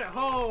enough of it at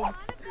home.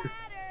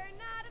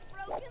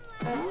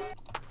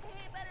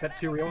 Is that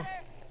too real?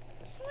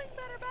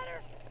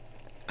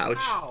 Ouch.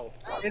 Ow!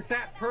 It's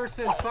that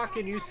person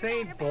fucking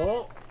Usain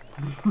Bolt.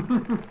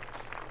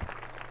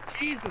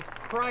 Jesus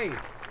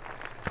Christ.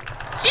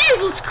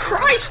 Jesus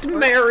Christ,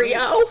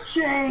 Mario!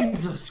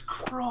 Jesus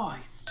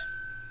Christ.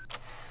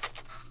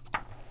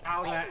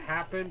 How that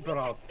happened, but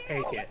I'll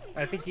take it.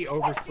 I think he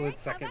overslid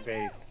second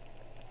base.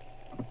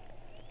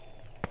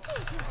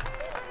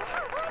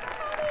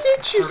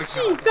 Did you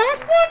see that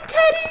one,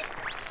 Teddy?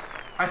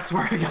 I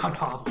swear to God,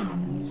 Pablo.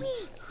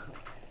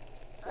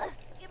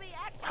 Give me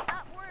action,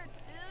 not words,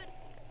 dude.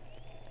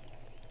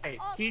 Hey,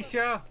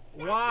 Keisha,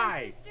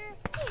 why?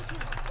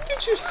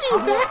 Did you see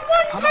that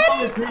one, Pablo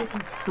Teddy? is hitting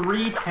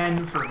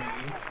 310 for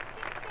me.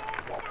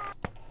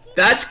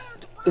 That's...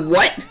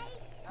 what?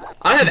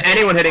 I don't have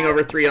anyone hitting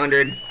over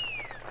 300.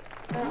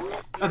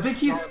 I think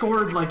he's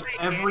scored like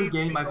every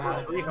game I've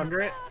had.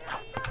 300?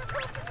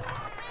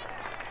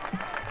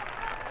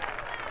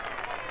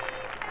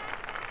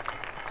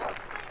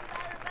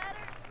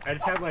 I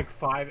just had like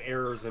 5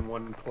 errors in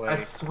one play. I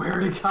swear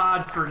to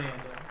God, Fernando.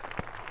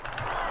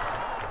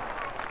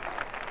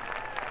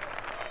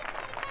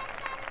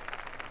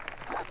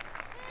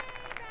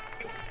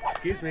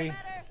 Excuse me.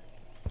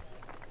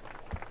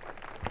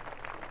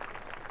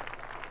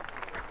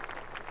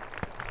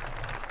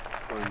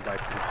 Going by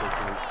too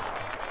quickly.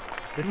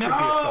 This should be a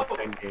tough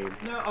game.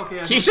 No, okay.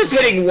 Keisha's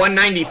hitting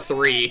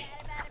 193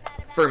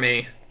 for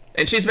me.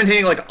 And she's been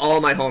hitting like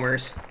all my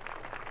homers.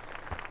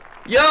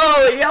 Yo,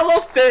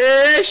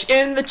 Yellowfish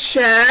in the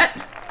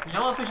chat.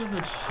 Yellowfish is in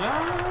the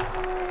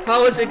chat.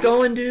 How is it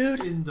going, dude?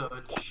 In the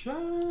chat.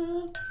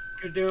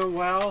 You're doing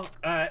well.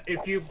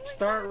 If you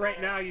start right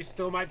now, you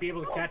still might be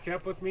able to catch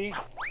up with me.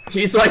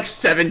 He's like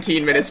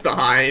 17 minutes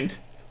behind.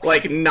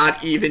 Like,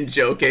 not even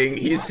joking.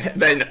 He's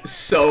been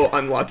so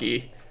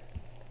unlucky.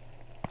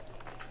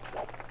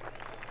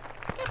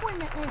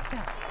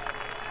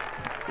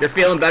 You're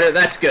feeling better?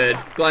 That's good.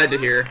 Glad to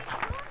hear.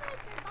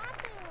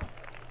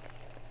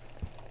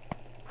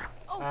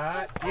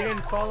 You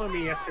didn't follow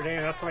me yesterday,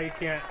 and that's why you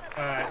can't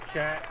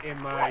chat in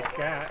my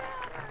chat.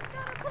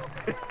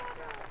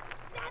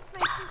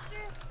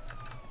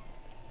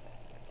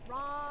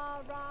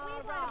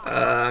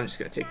 I'm just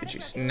gonna take the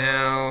juice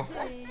now.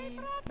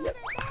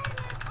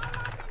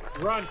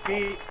 Run,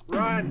 Pete!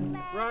 Run!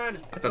 Run!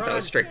 I thought that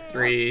was strike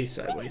 3,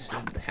 so I wasted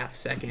a half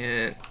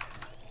second.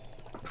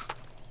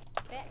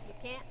 Bet you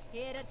can't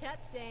hit a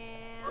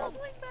touchdown.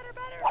 Swing better.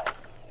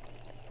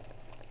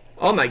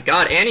 Oh my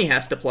god, Annie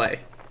has to play.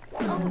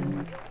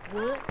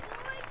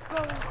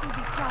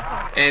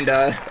 And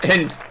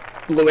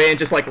Luann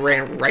just like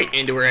ran right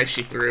into her as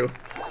she threw.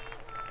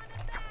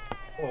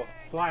 Oh,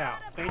 fly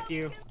out. Thank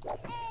you.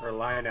 Or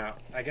line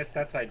out. I guess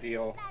that's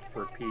ideal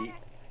for Pete.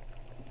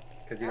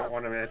 Because you don't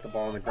want him to hit the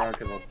ball on the ground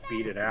because he'll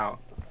beat it out.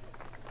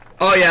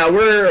 Oh yeah,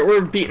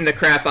 we're beating the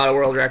crap out of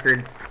world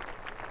record.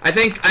 I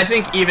think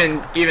even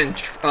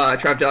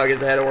TrevDawg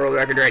is ahead of world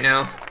record right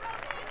now.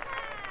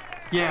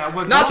 Yeah,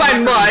 not by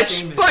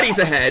much, but he's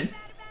ahead.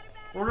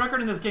 World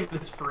record in this game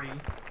is free,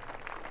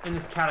 in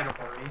this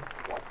category,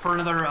 for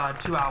another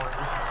 2 hours,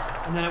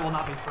 and then it will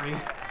not be free.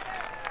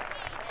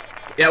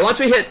 Yeah, once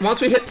we hit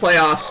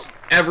playoffs,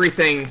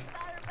 everything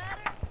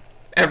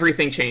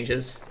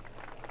changes.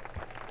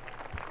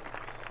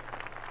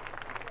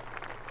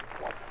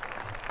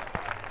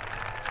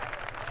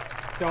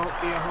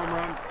 Don't be a home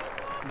run.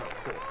 No,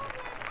 cool.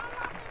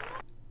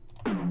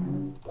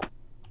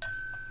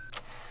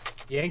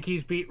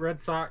 Yankees beat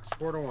Red Sox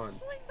 4-1.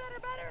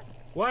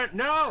 What?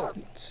 No!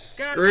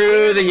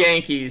 Screw the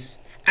Yankees.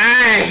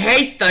 I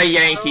hate the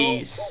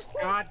Yankees. So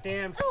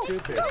goddamn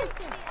stupid.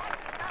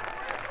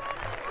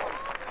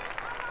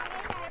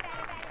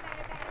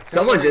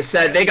 Someone just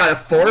said they got a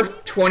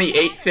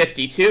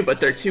 428.52, but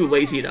they're too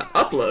lazy to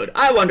upload.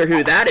 I wonder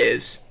who that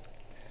is.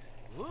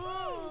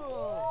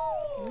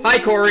 Hi,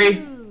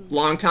 Corey.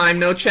 Long time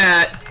no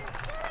chat.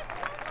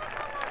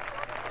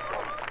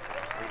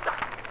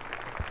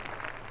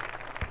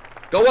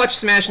 Go watch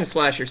Smash and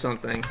Splash or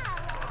something.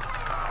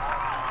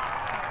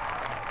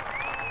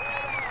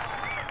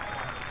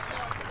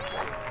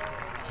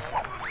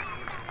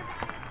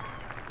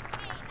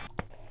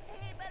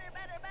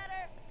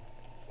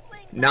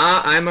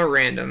 Nah, I'm a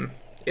random.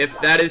 If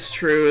that is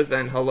true,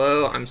 then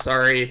hello, I'm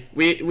sorry.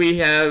 We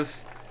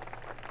have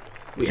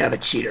a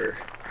cheater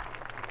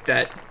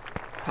that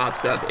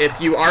pops up. If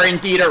you are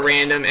indeed a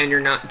random and you're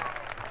not,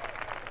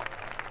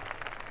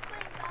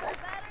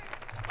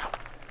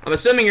 I'm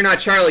assuming you're not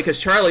Charlie,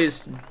 because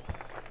Charlie's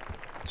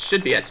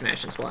should be at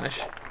Smash and Splash.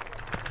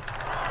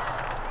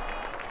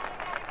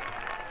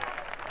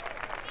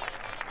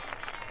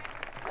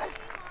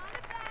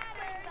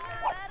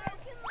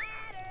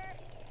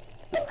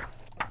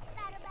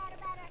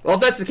 Well,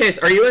 if that's the case,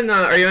 are you in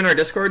our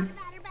Discord?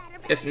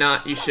 If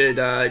not, you should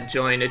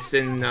join. It's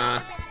in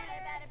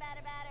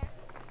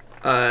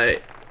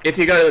if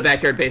you go to the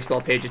Backyard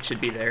Baseball page, it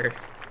should be there.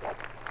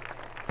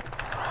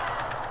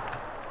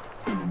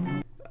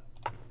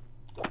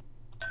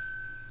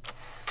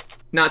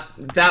 Not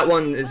that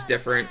one is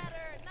different.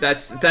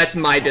 That's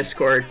my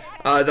Discord.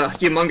 The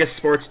Humongous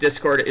Sports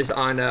Discord is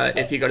on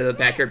if you go to the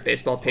Backyard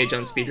Baseball page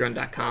on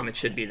speedrun.com, it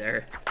should be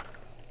there.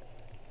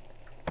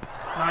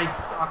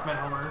 Nice, Ahmed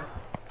Homer.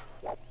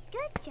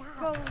 Good job.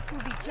 Go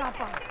to the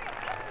chopper.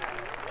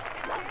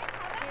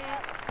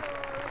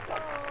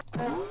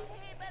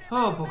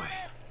 Oh boy.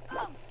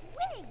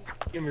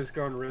 Game is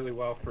going really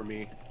well for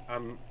me.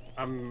 I'm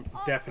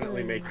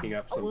definitely making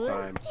up some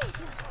time.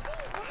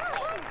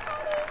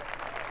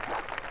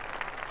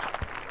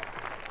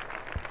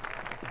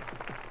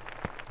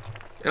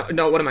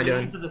 No, what am I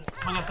doing? Into the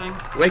swing of things.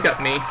 Wake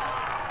up, me.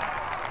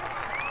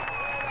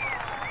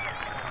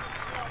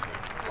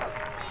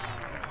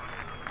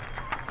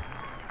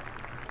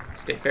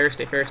 Stay fair,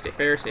 stay fair, stay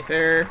fair, stay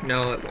fair.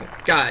 No, it won't.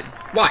 God,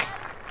 why?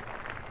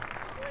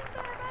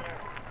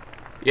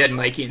 You had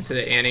Mikey instead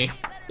of Annie.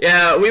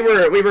 Yeah, we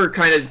were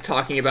kind of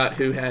talking about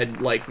who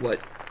had like what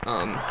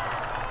I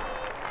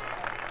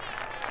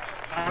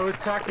was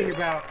talking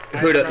about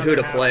who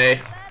to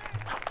play.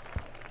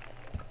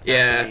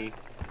 Yeah.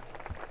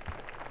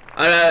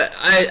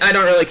 I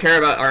don't really care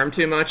about ARM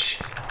too much.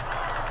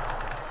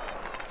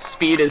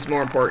 Speed is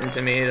more important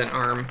to me than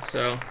ARM,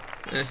 so.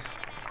 If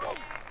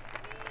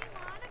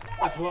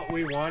that's what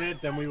we wanted,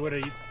 then we would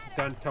have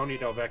done Tony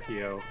Del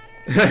Vecchio.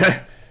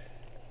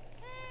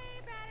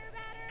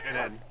 And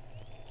then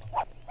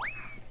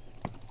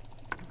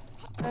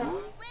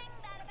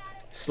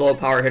slow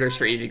power hitters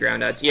for easy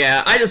ground outs.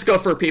 Yeah, I just go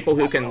for people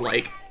who can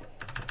like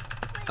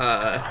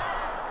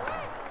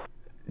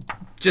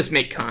just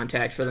make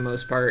contact for the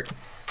most part.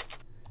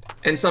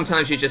 And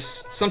sometimes you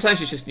just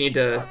need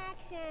to.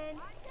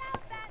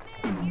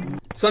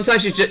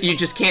 Sometimes you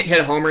just can't hit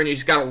a homer and you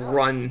just gotta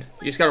run.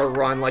 You just gotta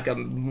run like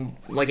an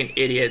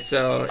idiot.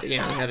 So you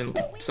know, having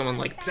someone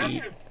like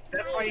Pete.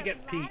 That's why you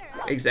get Pete.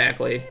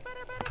 Exactly.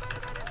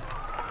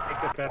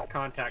 Make the best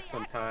contact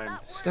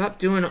sometimes. Stop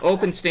doing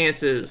open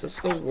stances.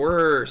 That's the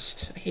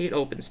worst. I hate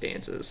open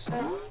stances.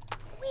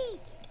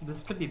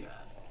 This could be bad.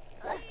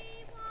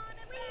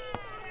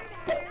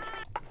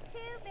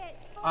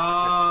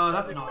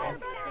 That's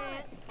annoying.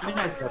 I mean,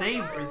 I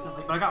saved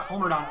recently, but I got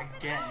homered on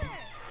again.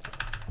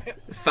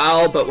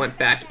 Foul, but went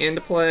back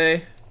into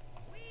play.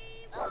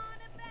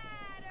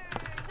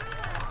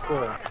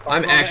 Cool.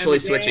 I'm actually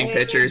switching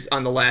pitchers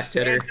on the last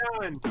hitter.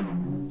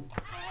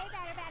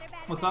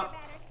 What's up?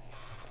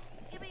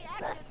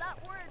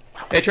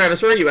 Hey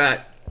Travis, where are you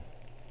at?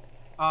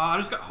 I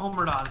just got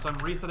homered on, so I'm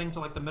resetting to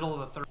like the middle of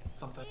the third or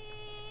something.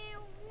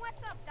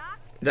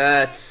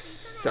 That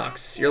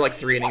sucks. You're like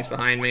 3 innings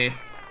behind me.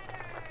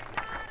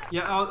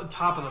 Yeah,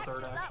 top of the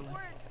third actually.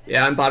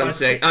 Yeah, I'm bottom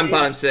 6. I'm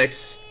bottom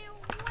 6.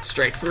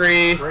 Strike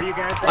 3. Where are you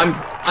guys?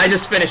 I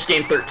just finished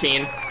game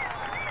 13.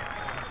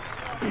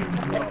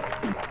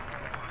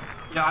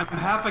 Yeah, I'm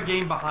half a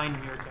game behind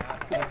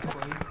Meerkat,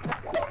 basically.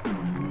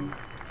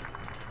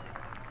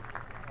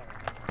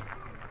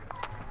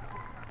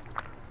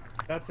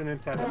 That's an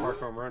inside the park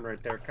home run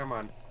right there. Come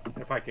on,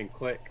 if I can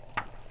click.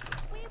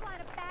 We want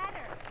a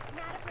batter,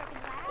 not a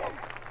broken ladder.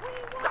 We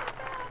want a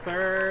batter.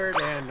 Third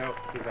and nope,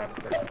 he's out of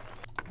third.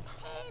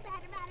 Hey,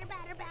 batter, batter,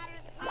 batter, batter.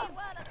 We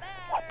want a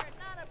batter,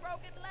 not a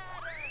broken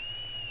ladder.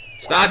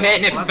 Stop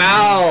hitting it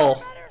foul.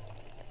 2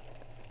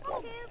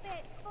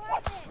 bits, 4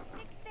 bits,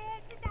 6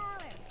 bits,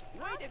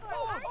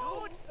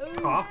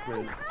 $1.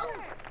 Kaufman.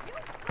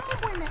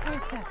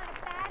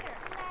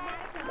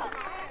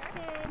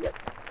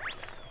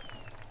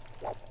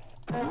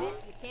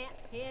 You can't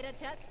hit a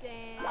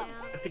touchdown.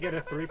 Have to get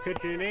a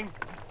 3-pitch inning.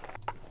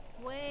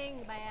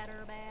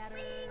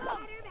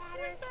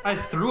 I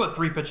threw a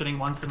 3-pitch inning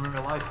once in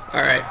real life.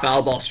 All right,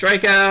 foul ball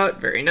strikeout.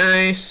 Very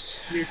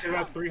nice. You could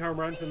have 3 home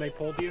runs and they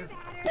pulled you?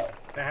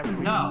 That happened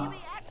to me. No.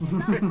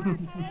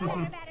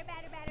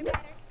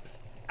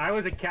 I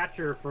was a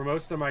catcher for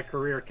most of my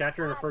career,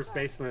 catcher and a first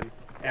baseman,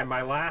 and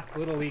my last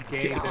Little League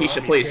game,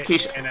 Keisha, please,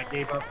 Keisha. and I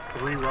gave up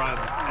 3 runs,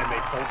 and they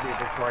pulled me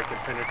before I could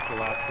finish the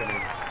last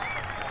inning.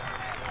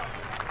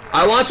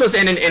 I once was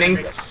in an inning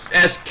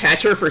as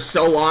catcher for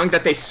so long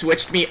that they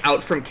switched me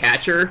out from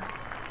catcher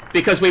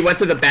because we went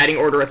through the batting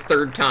order a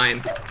 3rd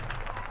time.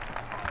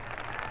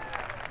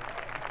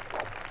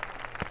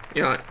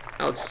 You know what?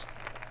 I'll just...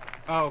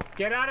 Oh,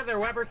 get out of there,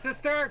 Weber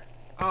sister!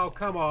 Oh,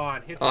 come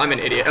on. Oh, I'm an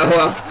idiot. Oh,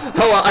 well.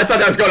 Oh, well. I thought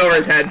that was going over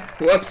his head.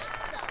 Whoops.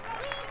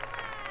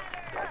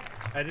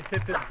 I just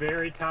hit the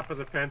very top of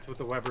the fence with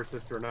the Weber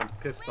sister, and I'm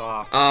pissed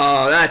off.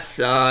 Oh, that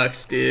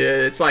sucks,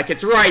 dude. It's like,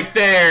 it's right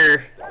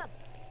there.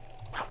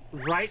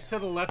 Right to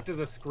the left of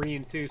the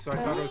screen, too, so I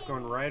thought it was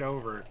going right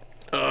over.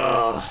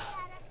 Ugh.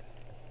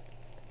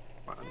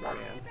 Come on, man.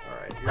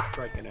 Alright, you're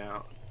striking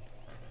out.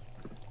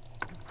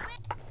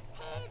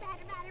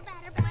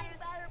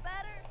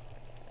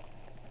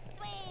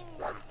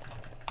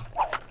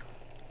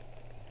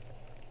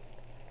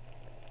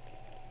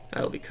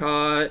 That'll be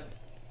caught.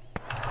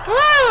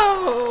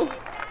 Oh!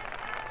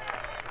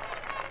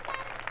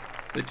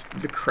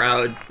 The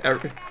crowd,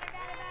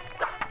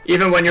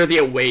 even when you're the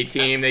away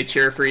team, they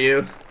cheer for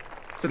you.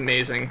 It's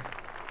amazing.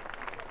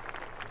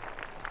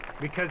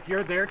 Because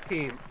you're their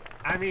team.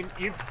 I mean,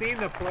 you've seen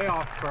the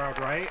playoff crowd,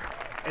 right?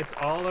 It's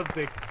all of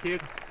the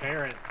kids'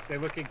 parents. They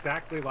look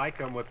exactly like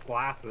them with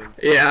glasses.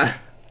 Yeah.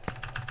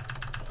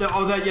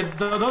 Oh, yeah,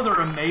 those are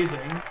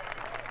amazing.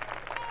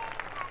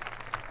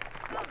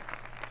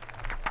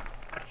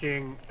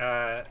 Watching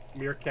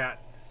Meerkat's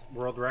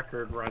world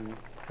record run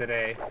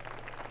today.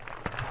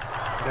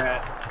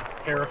 That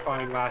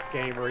terrifying last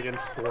game where he didn't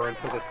score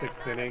until the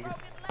 6th inning.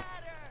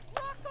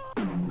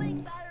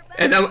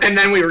 And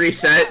then we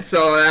reset,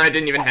 so I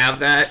didn't even have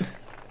that.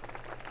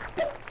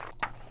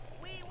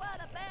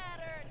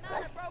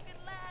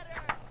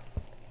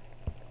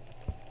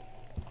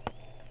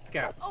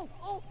 Yeah. I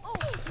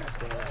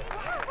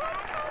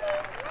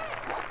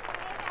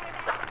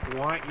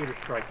want you to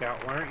strike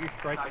out. Why aren't you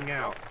striking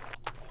out?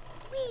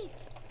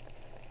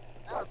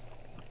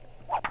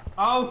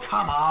 Oh,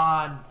 come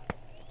on.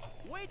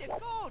 Way to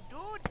go,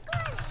 dude.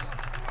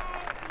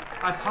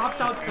 I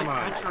popped out to the Come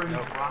on. catcher and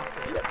Nope. he dropped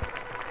it.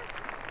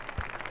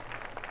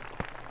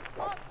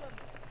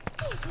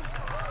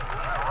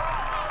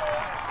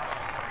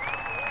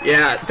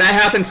 Yeah, that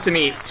happens to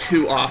me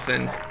too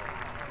often.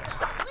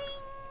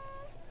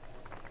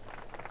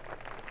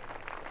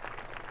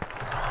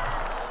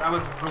 That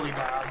was really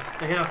bad.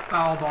 They hit a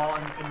foul ball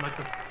in like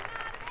this.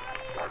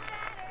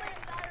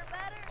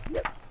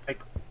 Like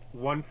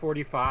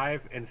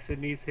 145, and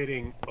Sydney's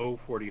hitting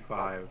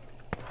 045.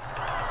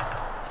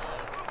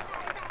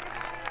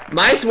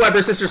 My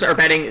Weber sisters are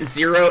betting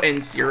 0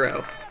 and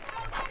 0.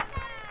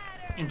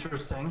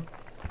 Interesting.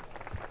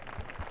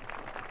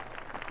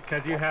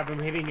 Because you have them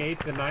hitting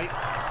 8th and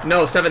 9th?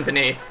 No, 7th and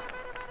 8th.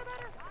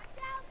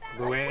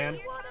 Luann?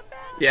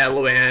 Yeah,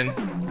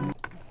 Luann.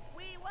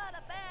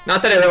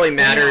 Not that it really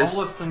matters,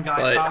 Olafson guy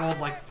but... fouled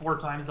like 4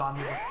 times on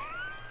me.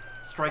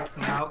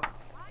 Striking out.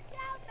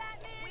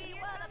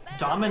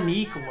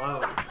 Dominique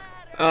Lowe.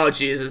 Oh,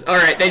 Jesus.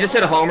 Alright, they just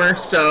hit a homer,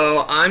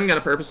 so I'm gonna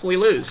purposefully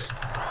lose.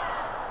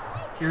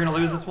 You're gonna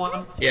lose this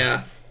one?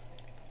 Yeah.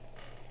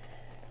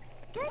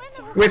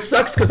 Which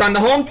sucks, because I'm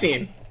the home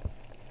team.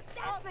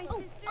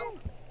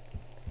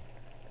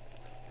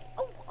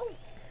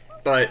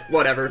 But,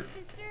 whatever.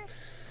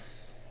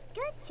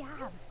 Good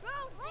job.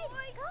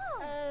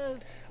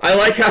 I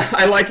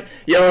like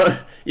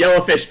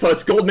Yellowfish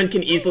post. Goldman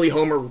can easily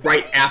homer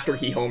right after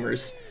he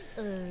homers.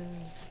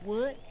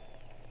 What?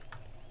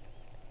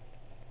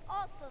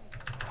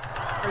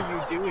 What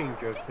are you doing,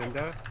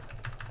 Jocinda?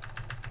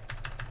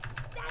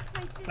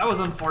 That was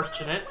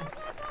unfortunate.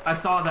 I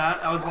saw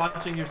that. I was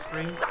watching your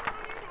stream.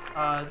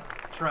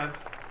 Trev.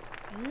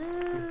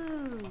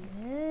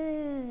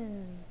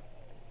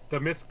 The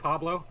Miss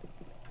Pablo?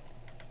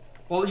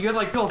 Well, you had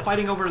like people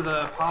fighting over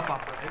the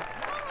pop-up, right?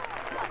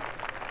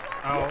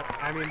 Oh,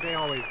 I mean, they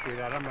always do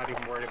that. I'm not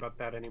even worried about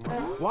that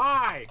anymore.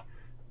 Why?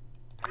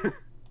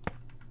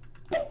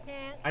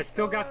 I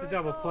still got the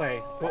double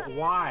play, but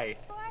why?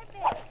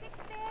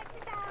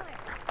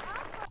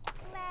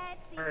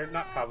 Or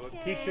not Pablo.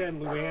 Keisha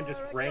and Luann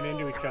just ran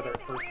into each other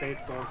at first base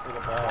going for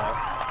the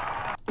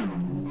ball.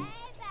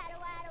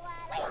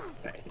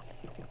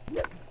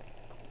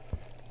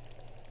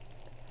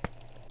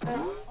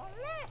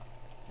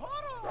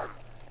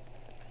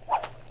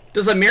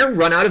 Does Amir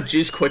run out of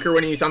juice quicker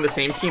when he's on the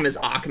same team as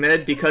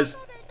Ahmed? Because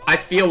I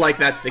feel like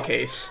that's the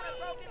case.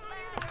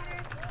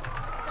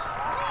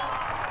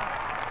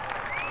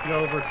 Go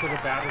over to the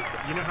batter's.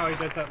 You know how he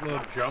does that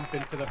little jump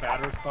into the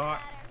batter's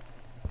box?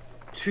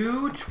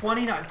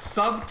 2:29,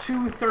 sub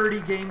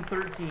 2:30, game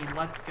 13.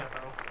 Let's go.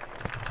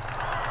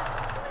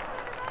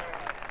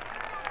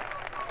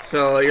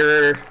 So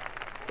you're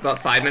about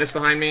 5 minutes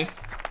behind me.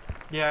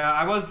 Yeah,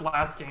 I was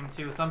last game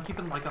too, so I'm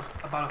keeping like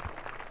about a...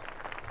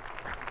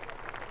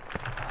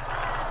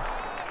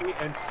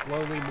 And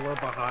slowly more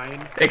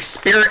behind.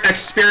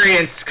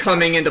 Experience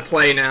coming into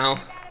play now.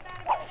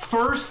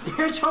 First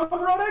pitch home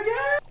run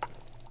again!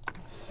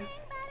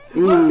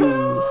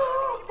 Ooh.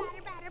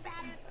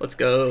 Let's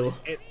go.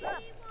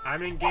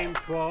 I'm in game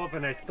 12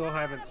 and I still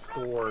haven't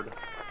scored.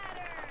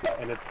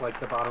 And it's like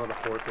the bottom of the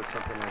fourth or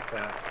something like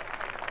that.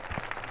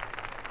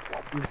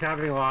 I'm just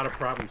having a lot of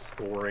problems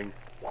scoring.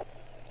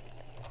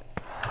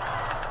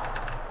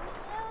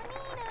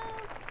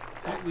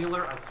 Pete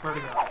Wheeler, I swear to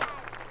God.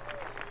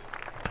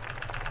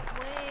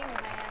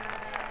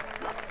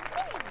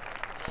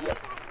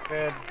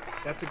 Good.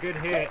 That's a good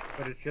hit,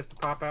 but it's just a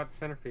pop out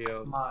center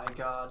field. My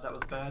God, that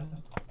was bad.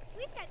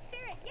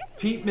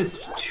 Pete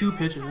missed 2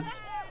 pitches.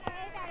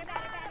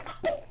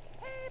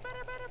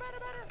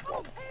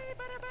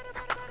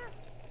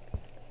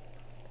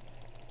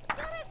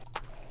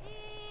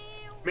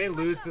 May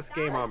lose this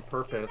game on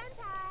purpose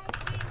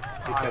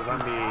because I'm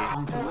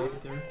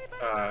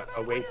the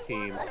away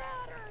team.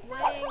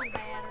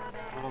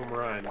 Home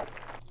run,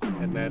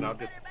 and then I'll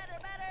just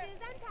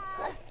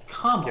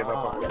Come give up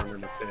on. a home run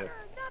in the fifth.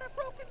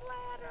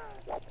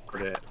 For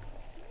it.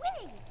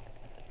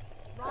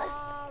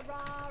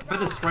 I've had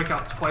to strike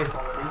out twice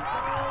already.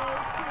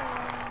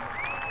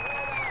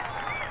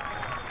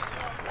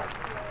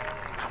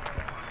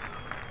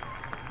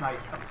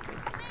 Nice, that was good.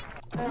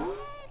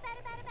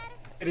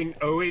 Hitting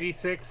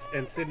 086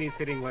 and Sydney's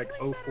hitting like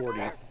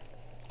 040.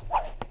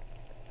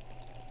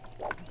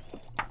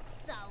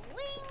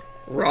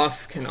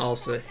 Ruff can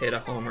also hit a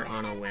homer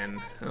on a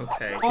whim.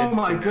 Okay. Oh good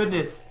my to know.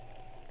 goodness!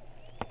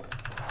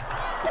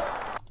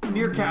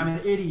 Meerkat, I'm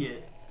an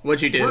idiot.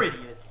 What'd you do? We're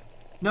idiots.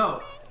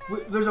 No,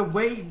 there's a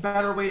way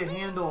better way to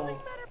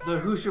handle the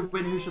who should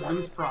win, who should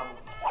lose problem.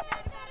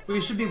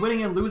 We should be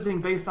winning and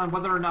losing based on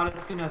whether or not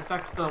it's going to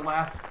affect the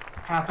last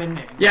half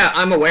inning. Yeah,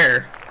 I'm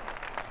aware.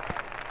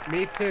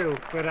 Me too,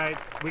 but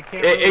we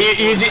can't.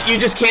 You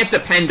just can't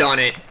depend on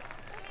it.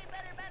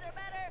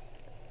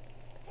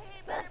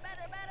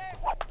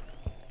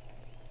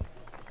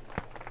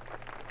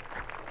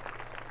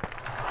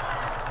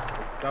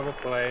 Double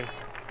play.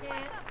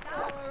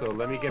 So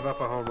let me give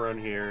up a home run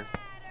here.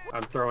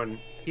 I'm throwing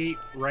heat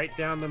right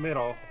down the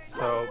middle.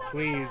 So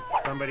please,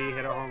 somebody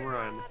hit a home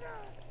run.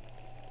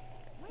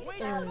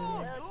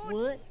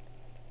 What?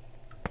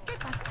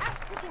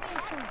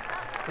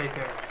 Stay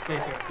fair. Stay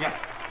fair.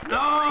 Yes.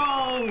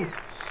 No!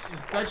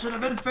 That should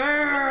have been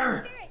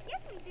fair.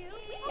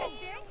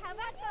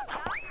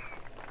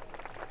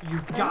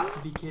 You've got to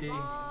be kidding.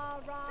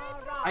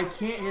 I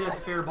can't hit a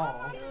fair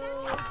ball.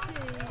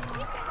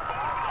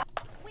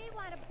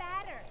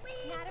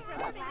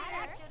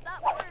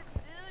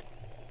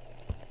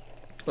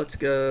 Let's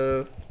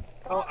go.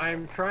 Oh,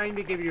 I'm trying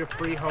to give you a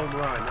free home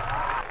run.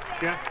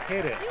 Just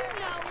hit it.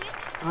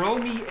 Throw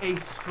me a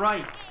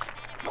strike.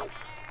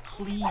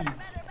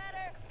 Please.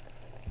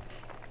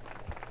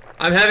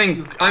 I'm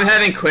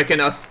having quick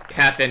enough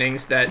half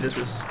innings that this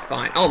is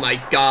fine. Oh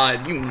my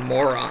God, you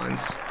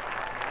morons.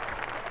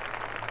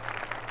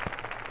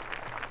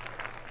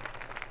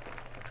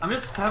 I'm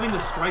just having to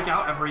strike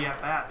out every at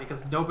bat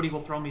because nobody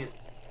will throw me a.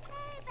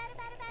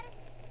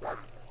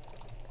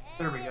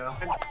 There we go.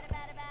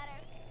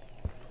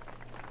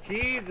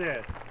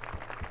 Jesus.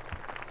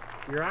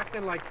 You're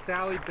acting like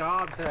Sally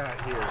Dobbs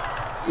out here.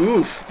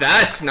 Oof,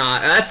 that's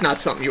not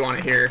something you want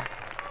to hear.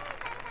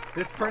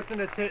 This person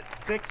has hit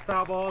 6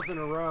 foul balls in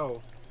a row.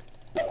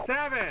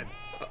 7!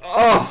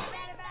 Oh,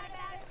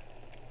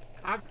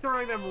 I'm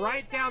throwing them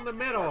right down the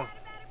middle.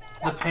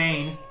 The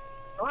pain.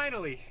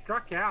 Finally,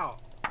 struck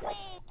out.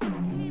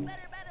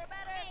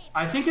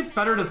 I think it's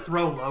better to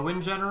throw low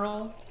in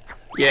general.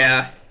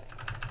 yeah.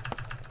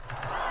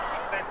 If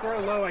I throw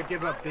low, I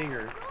give up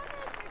dingers.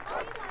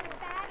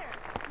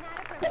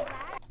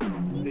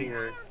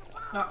 Dingers.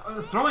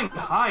 Throwing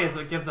high is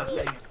what gives up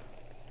ding.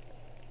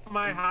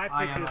 My high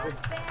I pitches, know.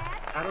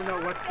 I don't know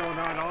what's going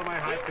on. All my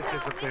high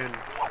pitches have been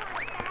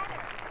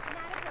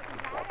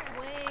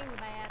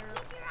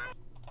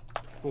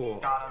cool.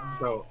 Got him.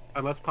 So,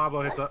 unless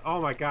Pablo hits a...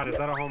 Oh my God, is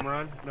that a home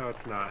run? No,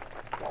 it's not.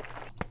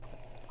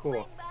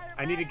 Cool.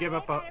 I need to give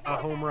up a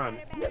home run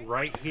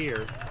right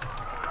here.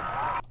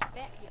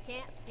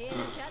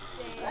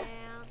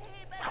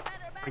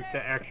 Like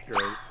the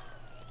extras.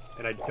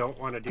 And I don't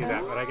want to do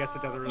that, but I guess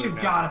it doesn't really You've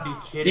matter. gotta be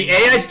kidding. The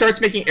AI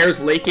starts making errors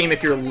late game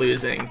if you're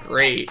losing.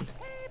 Great.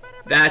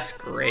 That's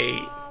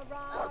great.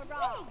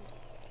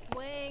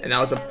 And that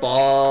was a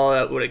ball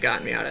that would have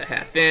gotten me out of the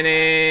half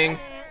inning.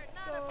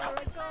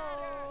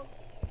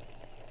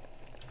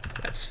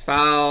 That's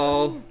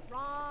foul.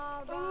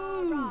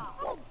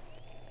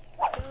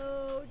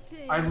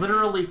 I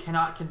literally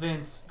cannot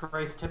convince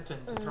Grace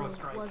Tipton to throw a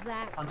strike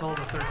until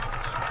the third pitch.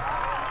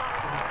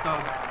 This is so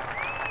bad.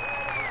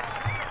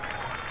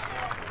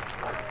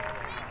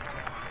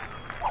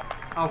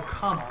 Oh,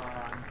 come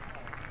on.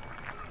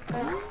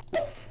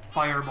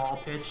 Fireball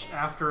pitch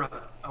after it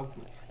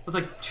was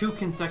like 2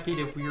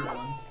 consecutive weird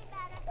ones.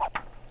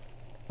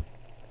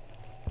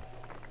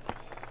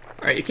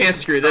 Alright, Alright, you can't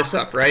screw this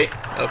up, right?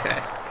 Okay.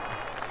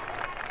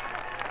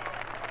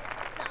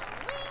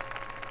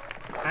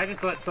 I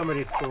just let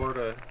somebody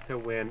score to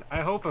win.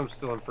 I hope I'm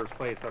still in first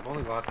place. I've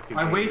only lost 2 games.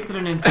 I wasted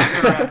an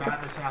entire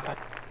at-bat this half.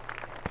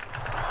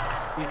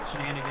 These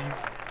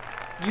shenanigans.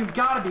 You've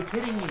got to be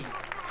kidding me.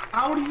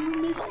 How do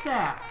you miss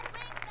that?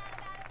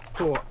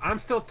 Cool. I'm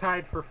still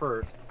tied for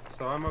first,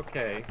 so I'm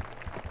okay.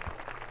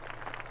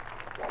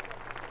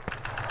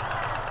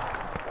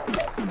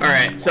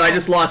 Alright, so I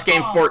just lost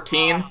game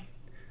 14.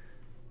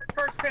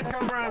 First pitch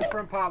home run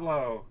from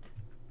Pablo.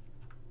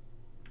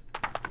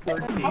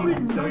 13. How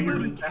did So you're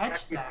nobody catch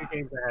actually that? 2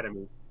 games ahead of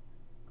me.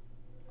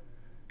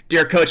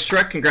 Dear Coach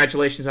Shrek,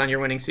 congratulations on your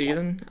winning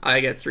season.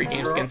 I get 3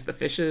 games against the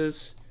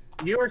Fishes.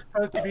 You were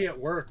supposed to be at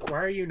work.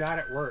 Why are you not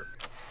at work?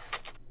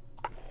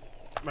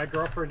 My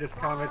girlfriend just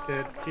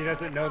commented. She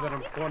doesn't know that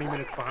I'm 20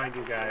 minutes behind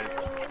you guys.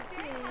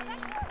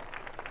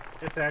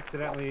 Just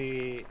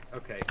accidentally...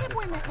 Okay.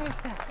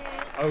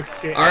 Oh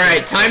shit.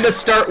 Alright, time to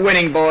start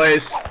winning,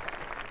 boys.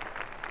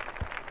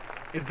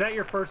 Is that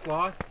your first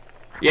loss?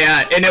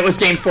 Yeah, and it was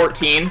game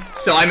 14,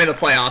 so I'm in the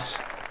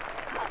playoffs.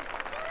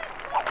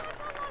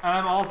 And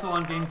I'm also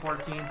on game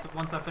 14, so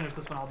once I finish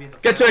this one, I'll be in the.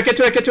 Get to it, get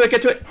to it, get to it,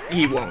 get to it.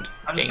 He won't.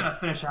 I'm just Dang. gonna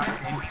finish out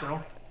the game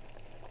still.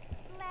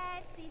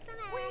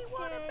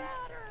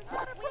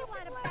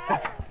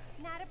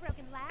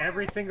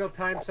 Every single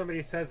time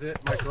somebody says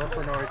it, my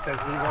girlfriend always says,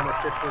 we want a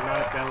picture,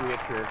 not a belly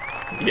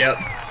itcher. Yep.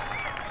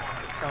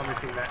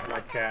 Commenting that in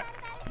my chat.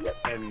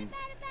 And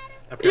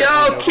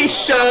Yo,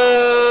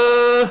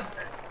 Keisha!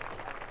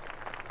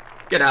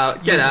 Get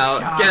out, get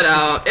out, get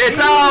out. It's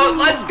out!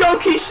 Let's go,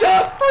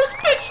 Keisha! First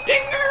pitch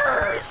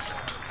dingers!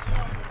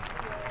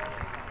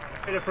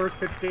 hit a first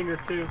pitch dinger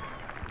too.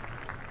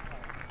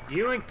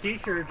 You and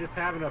Keisha are just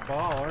having a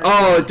ball, aren't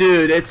Oh,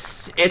 dude,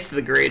 it's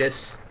the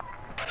greatest.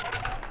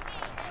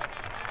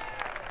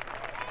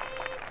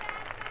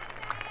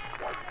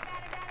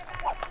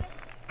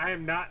 I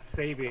am not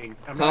saving.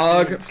 I'm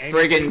Hog not doing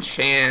friggin' anything.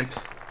 champ.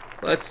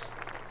 Let's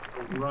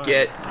Run.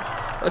 get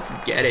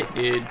it,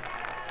 dude.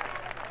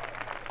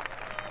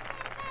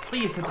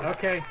 Please hit the.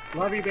 Okay,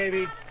 love you,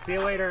 baby. See you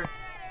later.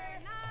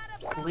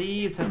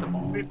 Please hit the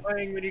ball. We'll be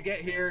playing when you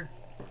get here.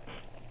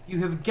 You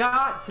have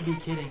got to be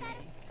kidding me.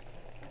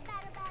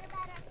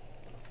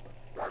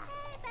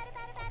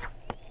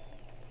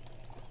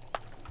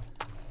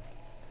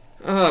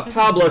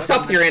 Pablo,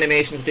 stop with your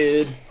animations,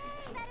 dude.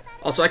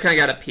 Also, I kinda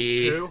gotta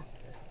pee. Two.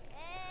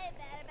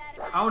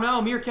 Oh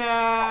no,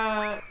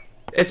 Meerkat!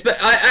 It's been,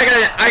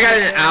 I got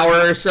an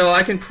hour, so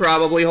I can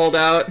probably hold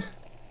out.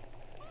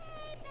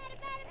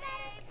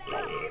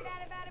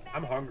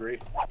 I'm hungry.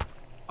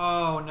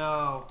 Oh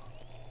no.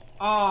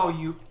 Oh,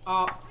 you.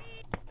 Oh.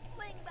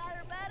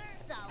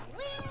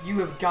 You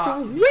have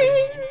got to be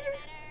kidding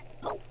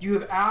me. You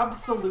have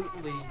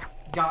absolutely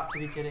got to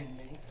be kidding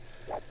me.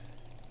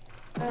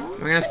 I'm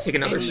gonna have to take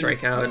another And you threw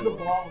strikeout. the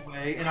ball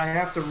away, and I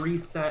have to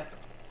reset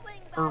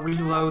or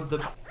reload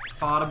the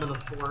bottom of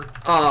the fourth.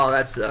 Oh,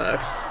 that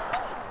sucks.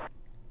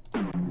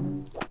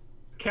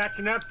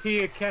 Catching up to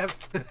you, Kev.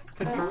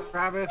 to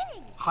Travis.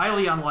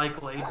 Highly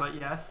unlikely, but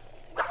yes.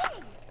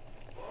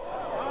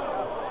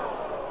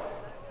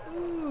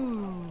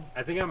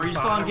 I think I'm Are you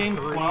still on bottom game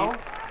 3. 12?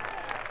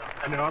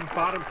 I know, I'm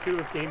bottom 2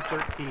 of game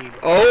 13.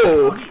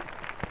 Oh,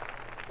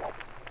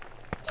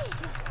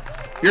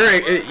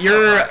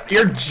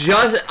 you're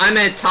just. I'm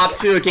at top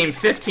 2 of game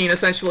 15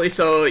 essentially,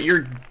 so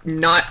you're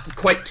not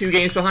quite 2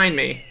 games behind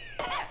me.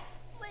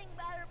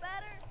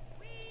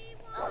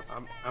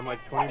 I'm like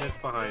 20 minutes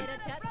behind.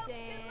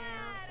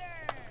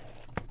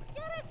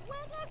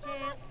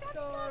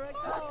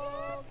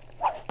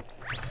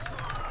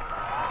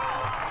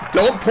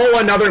 Don't pull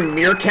another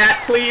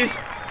Meerkat, please.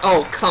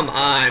 Oh, come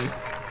on.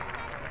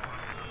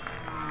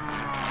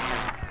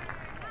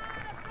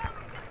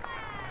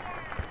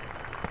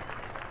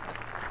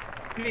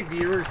 How many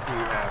viewers do you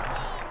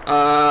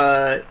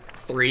have?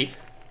 3.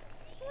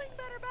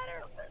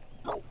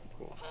 Cool.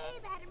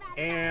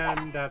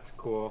 And that's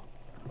cool.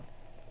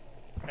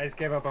 I just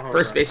gave up a home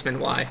First run. baseman,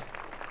 Y.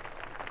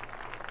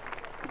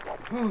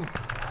 I'm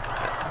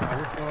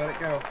just gonna let it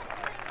go.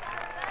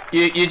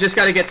 You just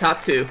gotta get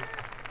top 2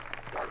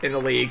 in the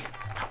league.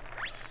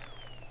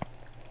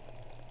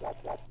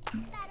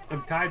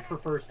 I'm tied for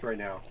first right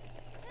now.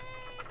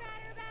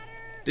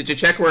 Did you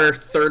check where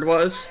third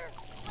was?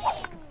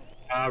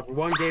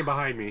 1 game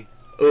behind me.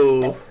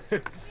 Ooh.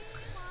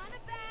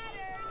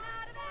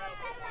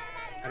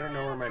 I don't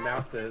know where my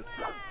mouse is.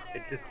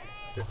 It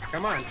just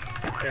come on.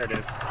 There it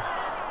is.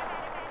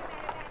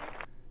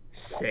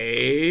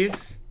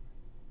 Save.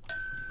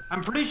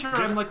 I'm pretty sure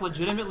I'm like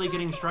legitimately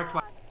getting struck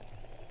by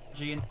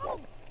G, and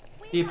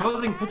the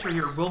opposing pitcher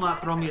here will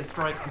not throw me a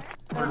strike on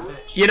third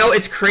pitch. You know,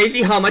 it's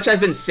crazy how much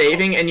I've been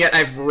saving, and yet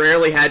I've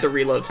rarely had to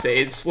reload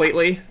saves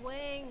lately.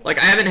 Like,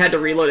 I haven't had to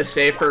reload a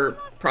save for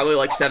probably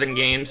like 7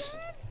 games.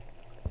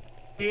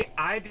 See,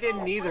 I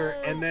didn't either,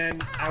 and then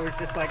I was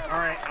just like,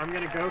 alright, I'm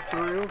gonna go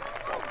through,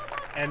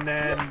 and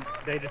then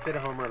they just hit a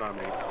home run on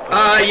me.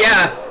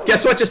 Yeah.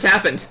 Guess what just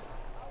happened?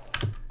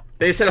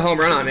 They just hit a home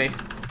run on me.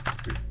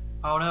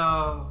 Oh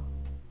no.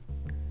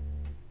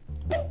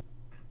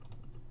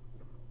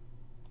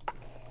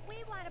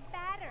 We want a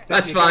batter.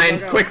 That's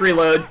fine. Quick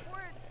reload.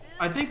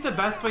 I think the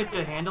best way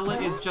to handle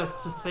it is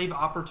just to save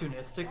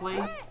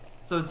opportunistically.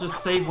 So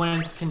just save when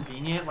it's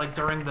convenient, like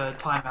during the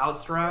timeout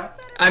strat.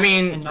 I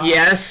mean,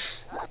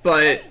 yes,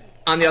 but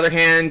on the other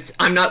hand,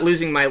 I'm not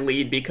losing my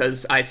lead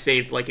because I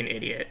saved like an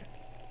idiot.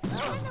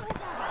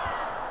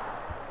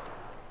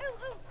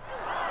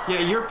 Yeah,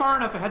 you're far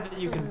enough ahead that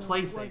you can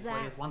play safely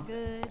is one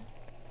thing.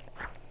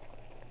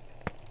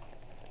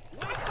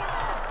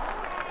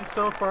 I'm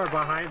so far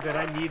behind that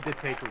I need to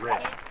take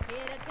risks.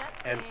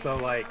 And so,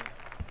 like,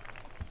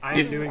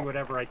 I'm doing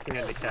whatever I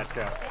can to catch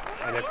up.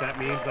 And if that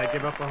means I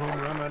give up a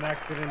home run on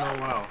accident, oh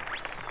well.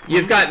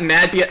 You've got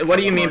mad BS. What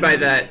do you mean by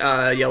that,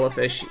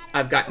 Yellowfish?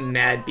 I've got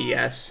mad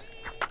BS.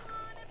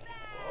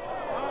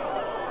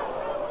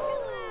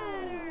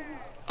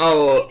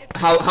 Oh,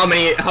 how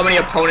many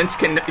opponents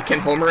can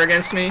homer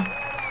against me?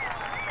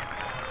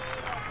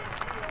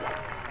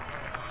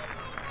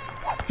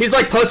 He's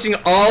like posting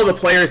all the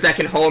players that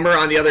can homer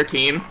on the other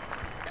team,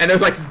 and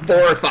there's like 4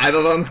 or 5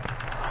 of them.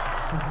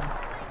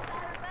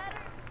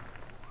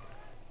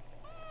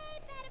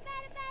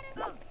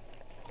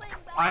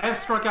 I have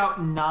struck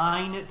out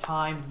 9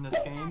 times in this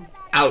game.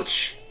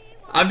 Ouch.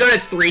 I've done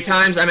it 3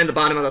 times. I'm in the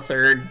bottom of the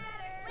 3rd.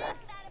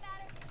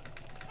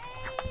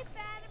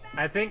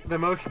 I think the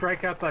most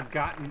strikeouts I've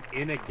gotten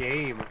in a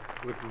game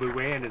with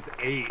Luann is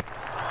 8.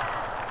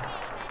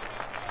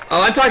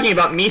 Oh, I'm talking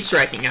about me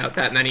striking out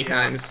that many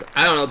times.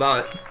 I don't know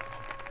about...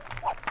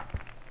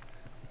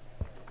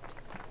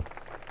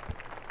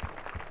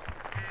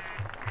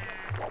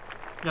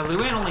 Yeah,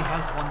 Luann only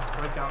has 1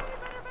 strikeout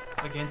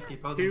against the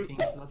opposing team,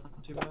 so that's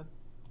not too bad.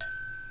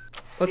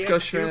 Let's go,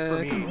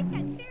 Shred.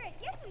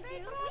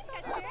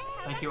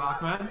 Thank you,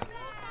 Ahmed.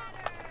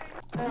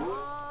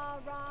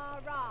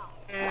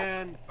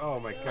 And, oh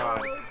my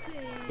god.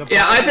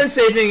 Yeah, I've been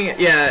saving,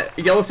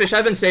 Yellowfish,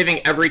 I've been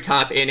saving every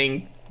top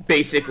inning,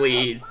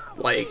 basically,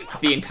 like,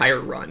 the entire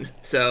run,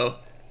 so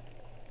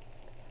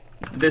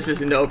this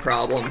is no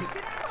problem.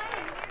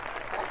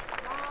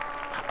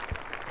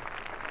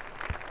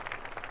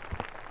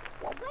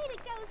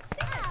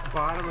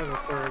 Bottom of the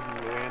 3rd,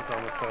 and Luann's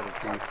almost out of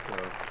juice, so...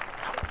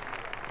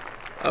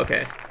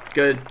 Okay,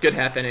 good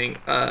half inning.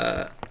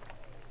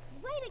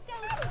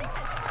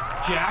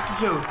 Jack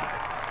Joseph.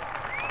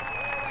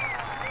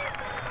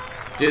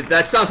 Dude,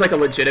 that sounds like a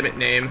legitimate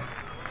name.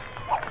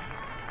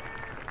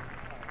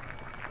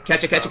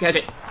 Catch it, catch it, catch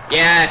it.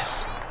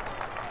 Yes!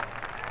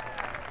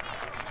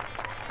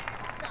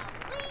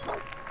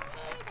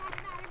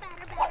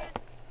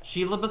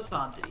 Sheila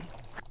Basanti.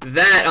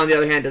 That, on the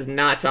other hand, does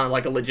not sound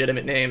like a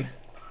legitimate name.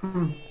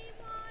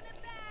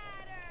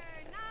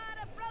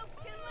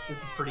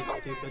 This is pretty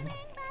stupid.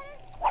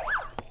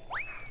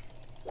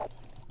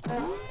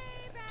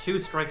 2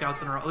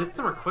 strikeouts in a row. At least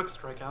there were quick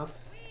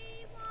strikeouts.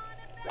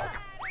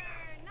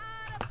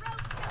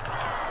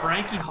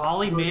 Frankie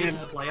Hawley made it to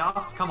the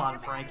playoffs? Come on,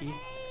 Frankie.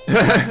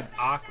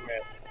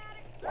 Ahmed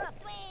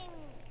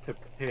to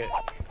hit.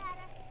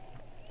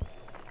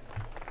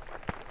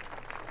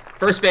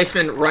 First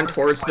baseman run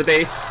towards the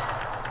base.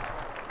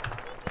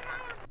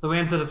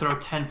 Luann's had to throw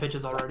 10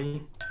 pitches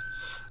already.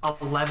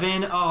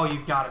 11? Oh,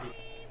 you've got to be.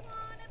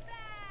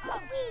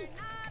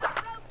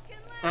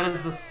 That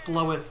is the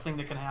slowest thing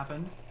that can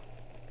happen.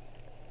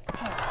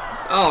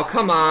 Oh,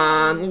 come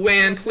on,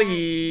 Luann,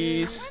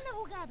 please.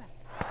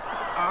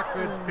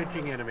 Ahmed's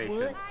pitching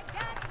animation.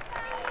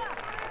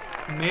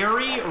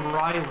 Mary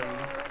Riley.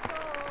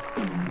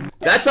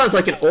 That sounds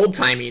like an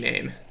old-timey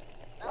name.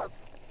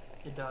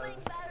 It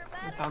does.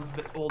 It sounds a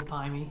bit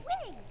old-timey.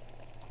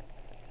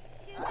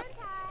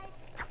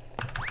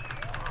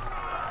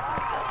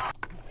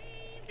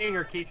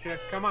 Dinger, Keisha,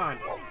 come on.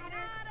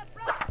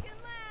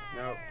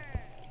 No.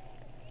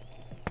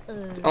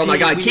 Oh my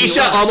god,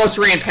 Keisha almost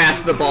ran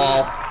past the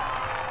ball,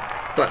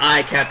 but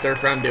I kept her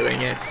from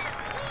doing it.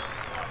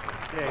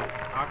 Okay,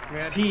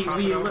 Ahmed. Pete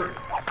Wheeler.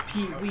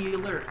 Pete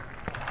Wheeler.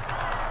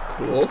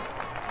 Cool.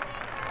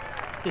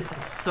 This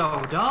is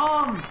so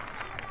dumb.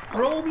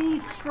 Throw me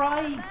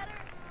strikes.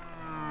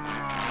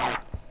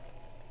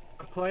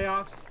 The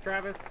playoffs,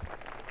 Travis?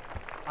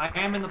 I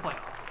am in the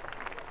playoffs.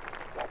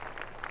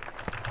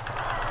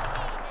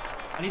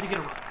 I need to get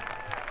a run.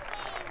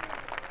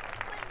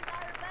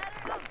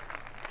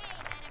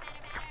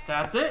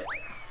 That's it.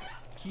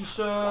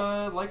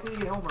 Keisha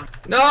likely homer.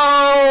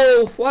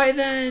 No! Why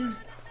then?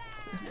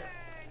 Yes.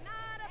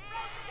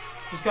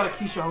 Just got a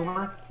Keisha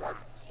homer.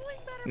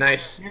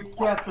 Nice.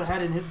 Meerkat's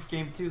ahead in his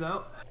game too,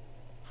 though.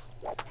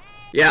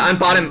 Yeah, I'm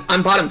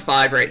bottom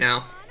 5 right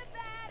now.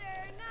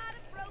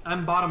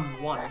 I'm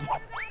bottom 1.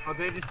 Oh,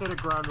 they just hit a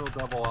ground rule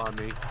double on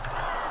me.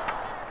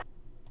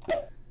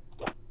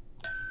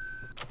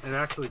 I'm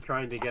actually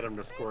trying to get him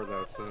to score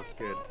though, so it's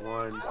good.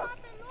 1,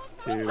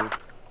 2,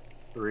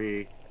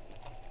 3.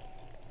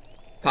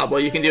 Pablo,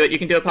 you can do it. You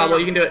can do it, Pablo.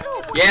 You can do it.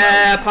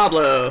 Yeah,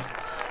 Pablo.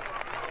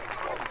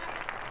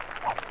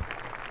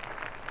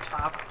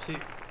 Top 2.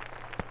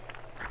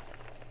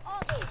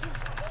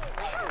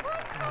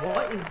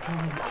 What is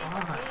going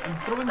on? I'm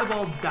throwing the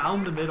ball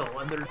down the middle,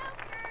 and they're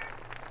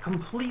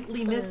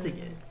completely missing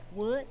it.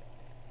 What?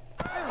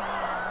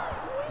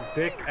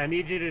 Vic, I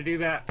need you to do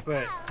that,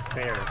 but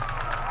fair.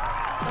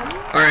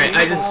 Alright,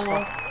 I just...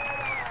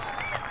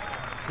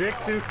 Vic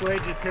Souffle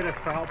just hit a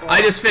foul ball.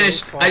 I just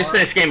finished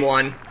game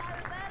 1.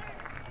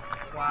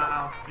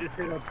 Wow. He just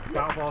hit a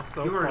foul ball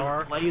so You were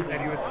far, blazing.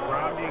 and he was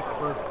rounding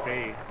first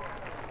base.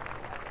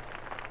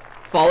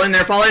 Fall in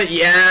there, fall in.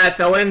 Yeah,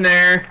 fell in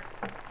there.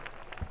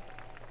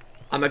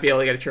 I might be able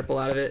to get a triple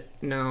out of it.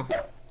 No.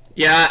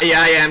 Yeah,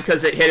 I am,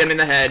 because it hit him in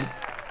the head.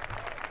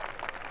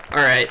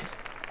 Alright.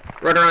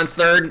 Runner on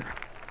third.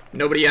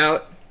 Nobody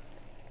out.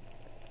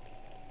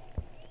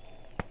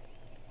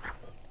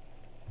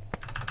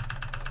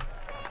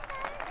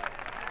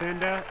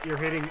 Cinda, you're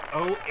hitting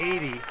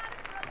 080,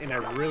 and I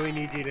really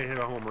need you to hit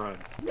a home run.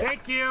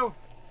 Thank you!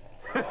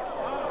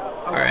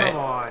 Oh, Alright. come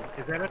on.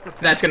 Is that at the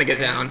That's gonna get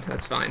down.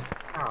 That's fine.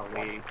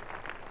 Golly.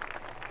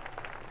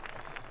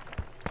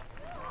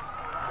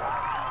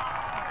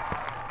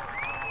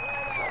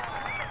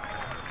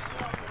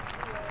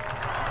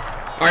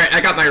 Alright,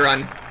 I got my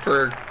run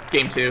for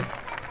game 2.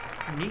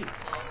 Neat.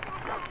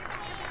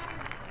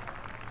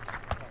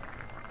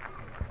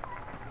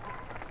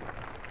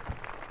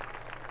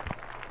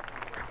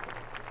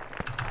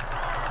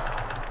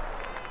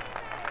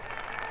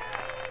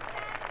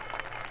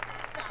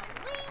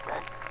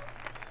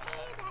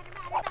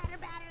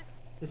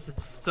 This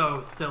is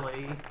so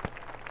silly.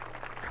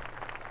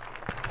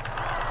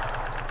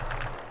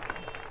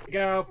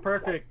 Go,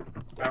 perfect.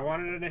 I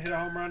wanted them to hit a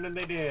home run, and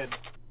they did.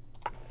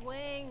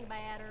 Swing,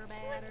 batter,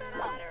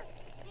 batter.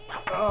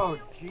 Oh,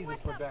 Jesus,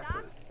 we're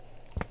backward.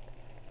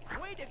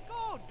 Way to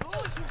go,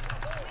 dude.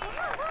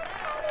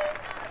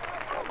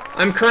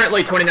 I'm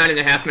currently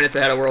 29.5 minutes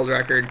ahead of world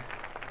record.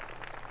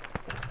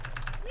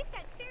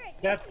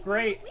 That's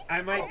great.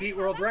 I might beat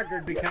world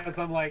record because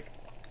I'm like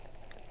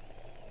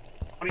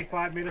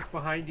 25 minutes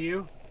behind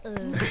you.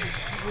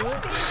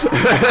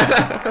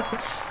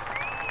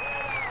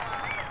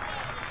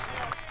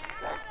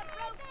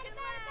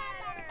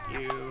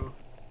 You.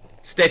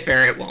 Stay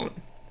fair, it won't.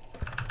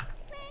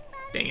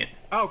 Dang it.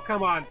 Oh,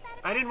 come on.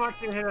 I didn't want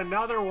you to hit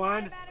another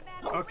one.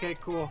 Okay,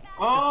 cool.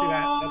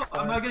 Oh,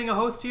 am I getting a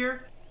host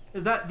here?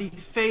 Is that the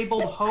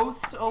fabled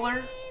host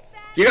alert?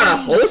 You got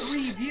a 3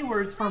 host?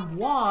 viewers from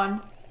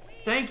Juan.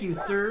 Thank you,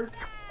 sir.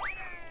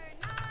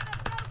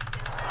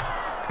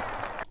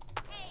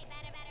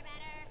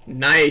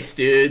 Nice,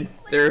 dude.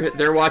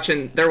 They're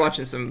watching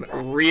some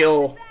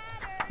real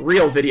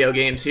video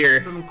games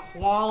here. Some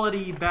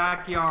quality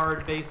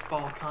backyard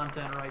baseball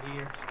content right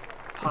here.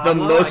 The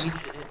most- I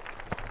need it.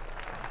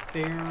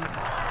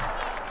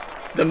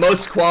 Fair. The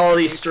most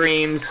quality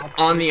streams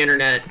on the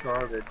internet.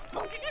 Garbage.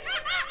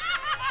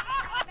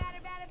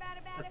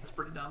 That's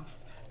pretty dumb.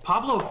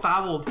 Pablo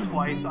fouled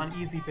twice on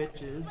easy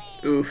pitches.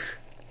 Oof.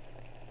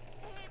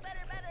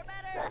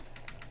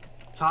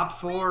 Top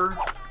 4.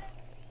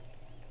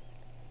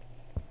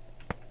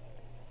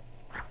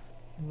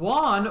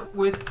 Juan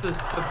with the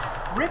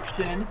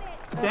subscription.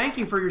 Thank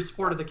you for your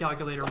support of the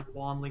calculator,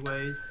 Juan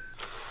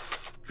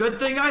Leeways. Good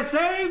thing I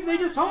saved. They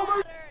just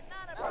homered.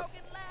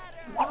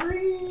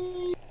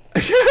 Sorry.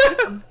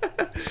 I'm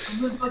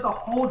like a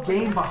whole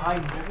game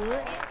behind you.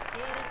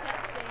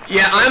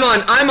 Yeah,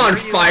 I'm on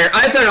fire.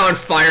 I've been on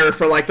fire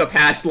for like the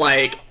past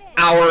like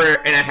hour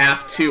and a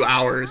half, 2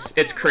 hours.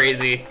 It's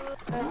crazy.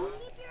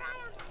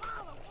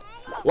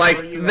 Like,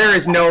 there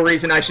is no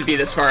reason I should be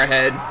this far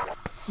ahead.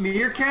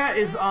 Meerkat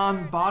is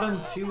on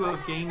bottom 2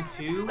 of game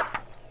 2,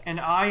 and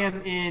I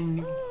am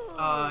in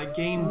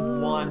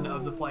game 1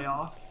 of the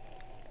playoffs.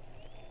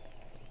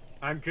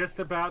 I'm just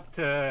about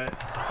to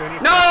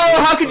finish. No!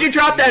 How could you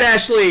drop that,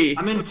 Ashley?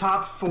 I'm in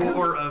top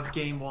 4 of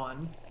game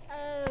 1.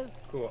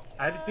 Cool.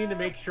 I just need to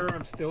make sure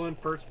I'm still in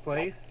first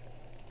place.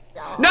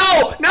 No!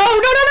 No! No! No! No!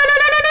 No!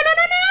 No! No!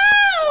 No!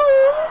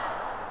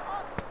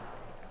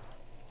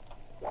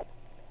 No!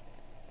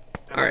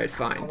 All right,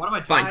 fine. What am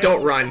I Fine. tied?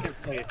 Don't run.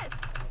 Second place.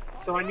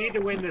 So I need to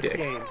win this Dick.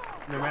 game,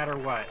 no matter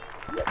what.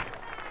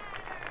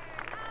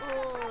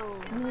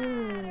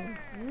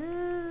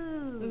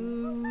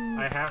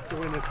 I have to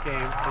win this game,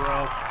 or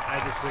else I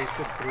just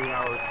wasted 3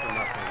 hours for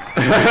nothing.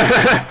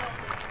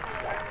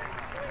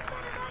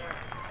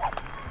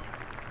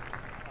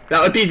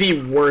 That would be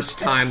the worst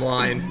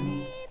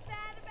timeline.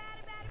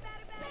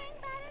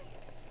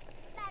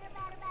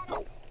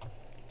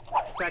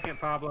 Second,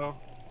 Pablo.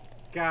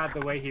 God,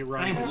 the way he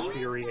runs Thanks.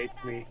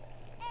 infuriates me.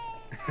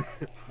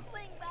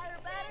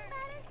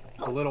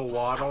 A little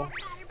waddle.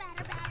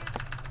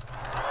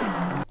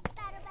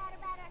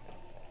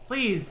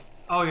 Please.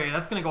 Okay,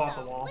 that's gonna go off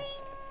the wall.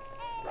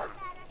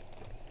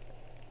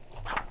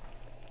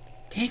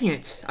 Dang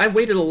it. I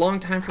waited a long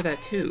time for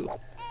that too.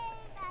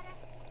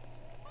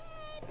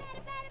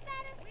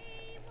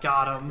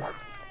 Got him.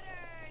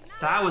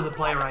 That was a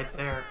play right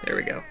there. There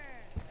we go.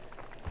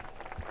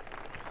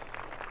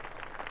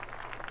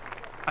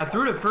 I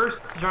threw to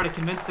first to try to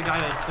convince the guy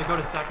to go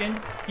to second.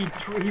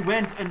 He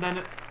went and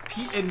then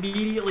he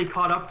immediately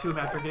caught up to him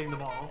after getting the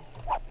ball.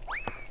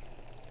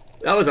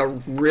 That was a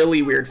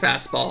really weird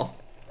fastball.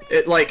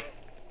 It, like,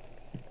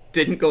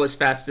 didn't go as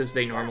fast as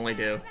they normally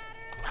do.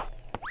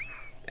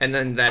 And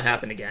then that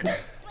happened again.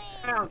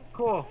 Oh,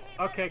 cool.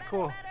 Okay,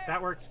 cool.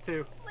 That works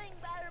too.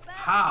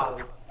 How?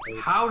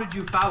 How did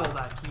you foul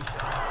that,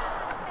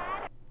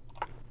 Keisha?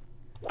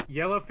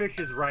 Yellowfish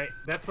is right.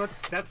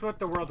 That's what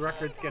the world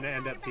record's gonna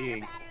end up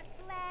being.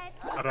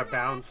 At a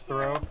bounce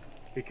throw.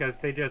 Because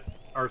they just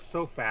are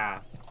so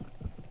fast.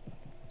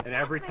 And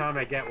every time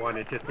I get one,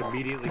 it just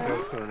immediately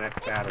goes to the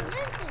next batter.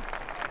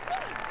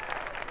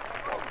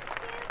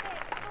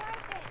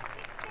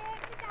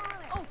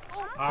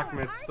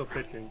 Ahmed's still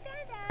pitching.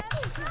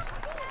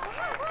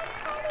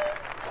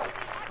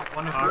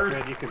 One of Ahmed,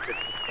 yours. you can pitch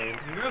this game.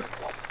 Yes.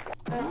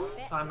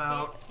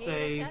 Timeout.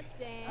 Save.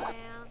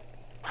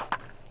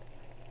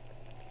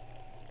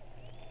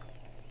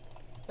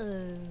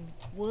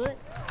 What?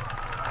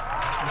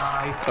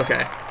 Nice.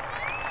 Okay.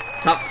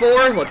 Top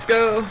 4, let's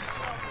go.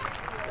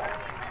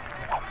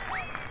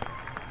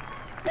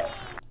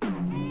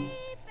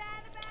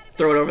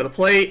 Throw it over the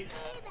plate.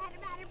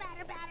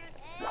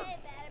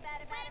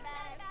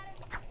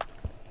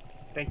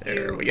 Thank you.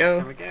 There we go.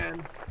 Come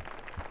again.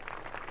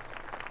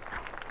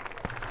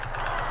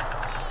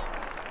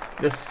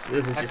 This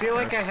is just I feel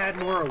like I nuts. had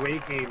more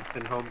away games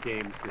than home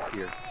games this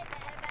year.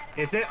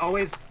 Is it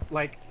always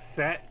like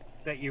set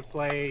that you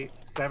play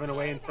 7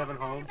 away and 7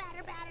 home?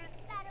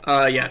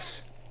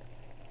 Yes.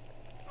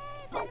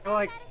 I feel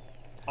like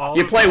all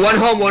You of play them- 1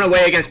 home, 1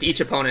 away against each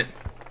opponent.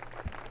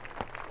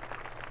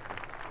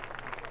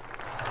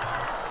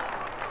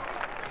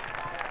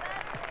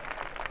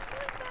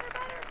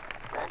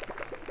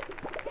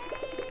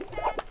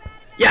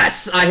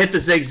 Yes! I hit the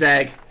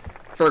zigzag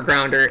for a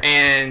grounder,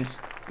 and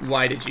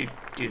why did you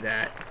do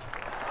that?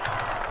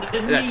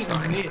 Sydney That's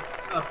fine. missed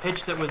a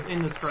pitch that was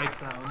in the strike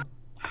zone.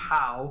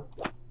 How?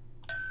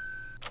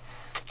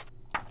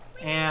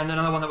 And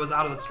another one that was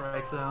out of the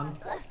strike zone.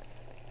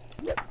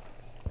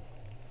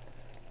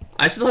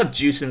 I still have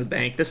juice in the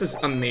bank. This is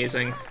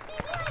amazing.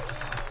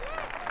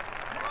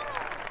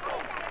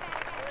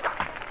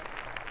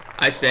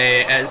 I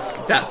say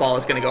as that ball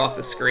is going to go off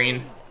the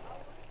screen.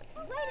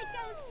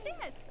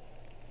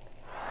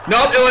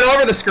 Nope, it went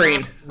over the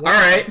screen. All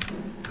right.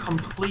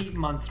 Complete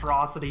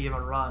monstrosity of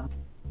a run.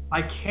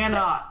 I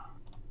cannot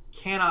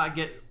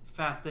get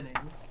fast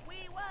innings.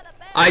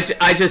 I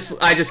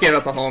just gave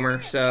up a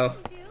homer, so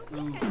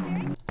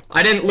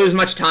I didn't lose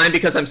much time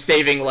because I'm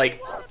saving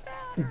like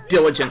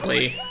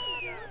diligently,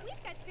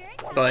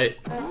 but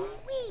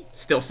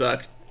still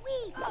sucked.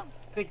 I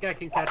think I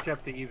can catch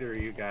up to either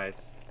of you guys.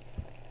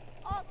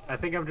 I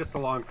think I'm just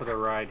along for the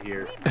ride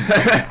here.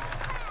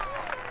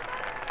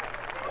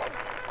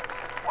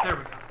 There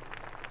we go.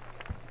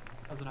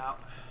 That's an out.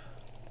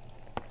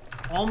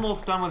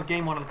 Almost done with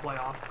game 1 of the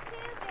playoffs.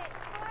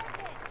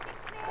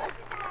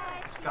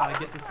 Just gotta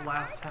get this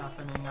last half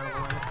inning out of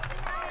the way.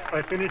 If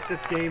I finish this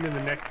game in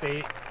the next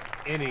 8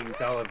 innings,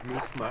 I'll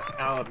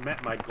have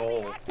met my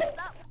goal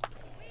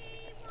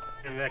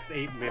in the next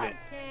 8 minutes,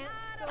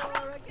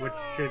 which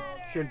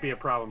should be a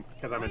problem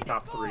because I'm in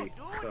top 3.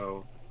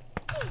 So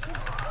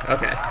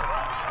Okay.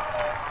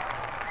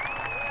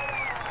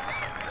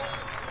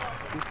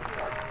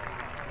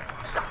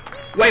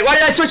 Wait, why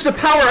did I switch to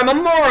power? I'm a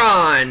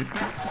moron!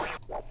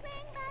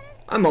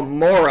 I'm a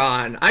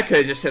moron. I could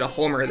have just hit a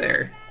homer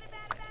there.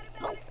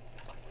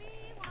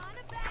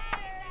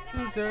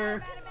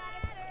 loser.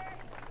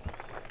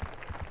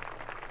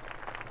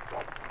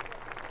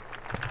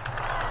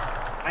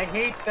 I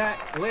hate that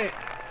glitch.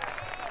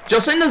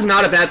 Jocinda's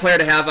not a bad player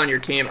to have on your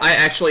team. I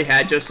actually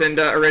had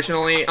Jocinda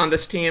originally on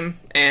this team,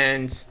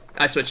 and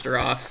I switched her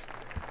off.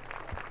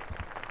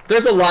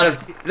 There's a lot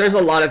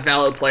of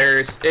valid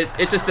players.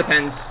 It just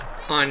depends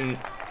on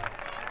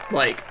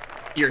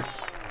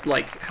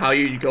how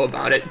you go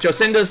about it.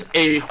 Jocinda's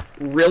a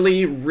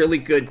really, really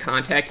good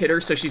contact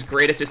hitter, so she's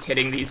great at just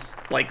hitting these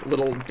like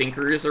little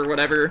dinkers or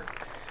whatever.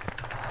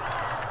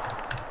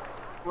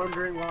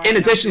 Wondering why. In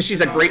addition, she's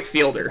a great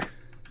fielder.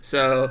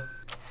 So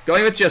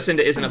going with Jocinda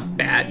isn't a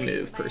bad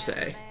move per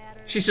se.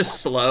 She's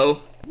just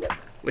slow,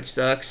 which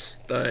sucks,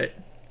 but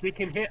She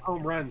can hit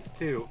home runs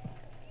too,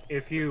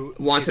 if you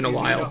once in a you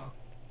while. know.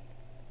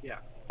 Yeah.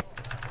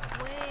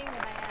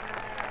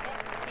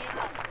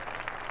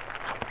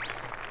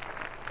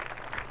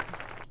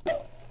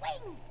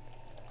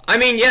 I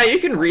mean, yeah, you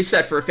can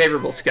reset for a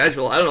favorable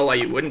schedule. I don't know why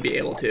you wouldn't be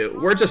able to.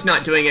 We're just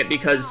not doing it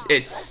because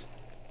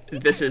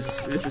this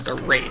is a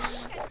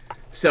race.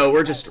 So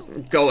we're just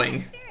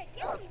going.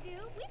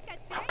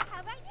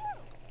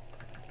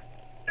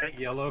 That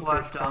yellow Well,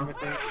 that's fish dumb.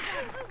 thing.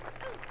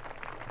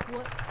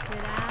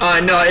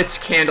 No, it's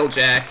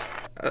Candlejack.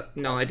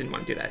 No, I didn't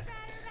want to do that.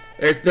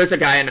 There's a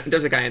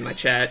guy in my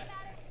chat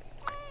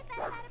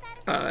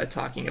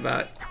talking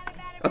about.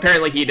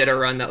 Apparently he did a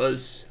run that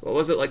was, what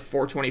was it, like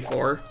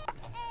 4:24?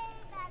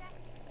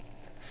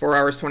 4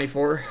 hours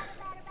 24.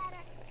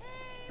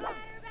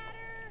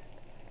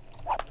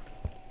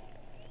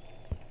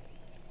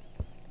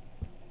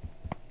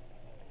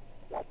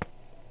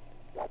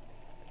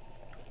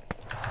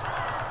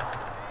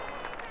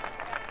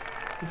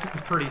 This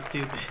is pretty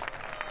stupid.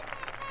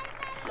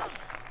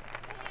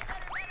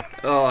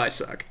 Oh, I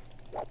suck.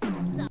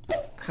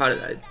 How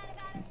did I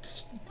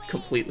just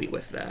completely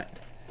whiff that?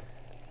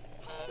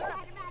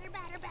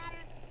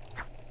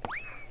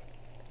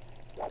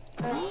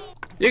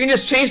 You can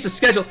just change the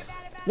schedule.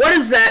 What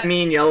does that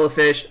mean,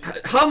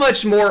 Yellowfish? How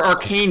much more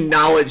arcane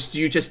knowledge do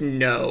you just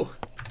know?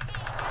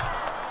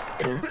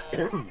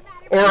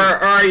 Or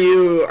are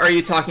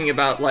you talking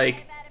about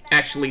like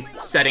actually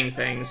setting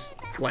things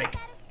like?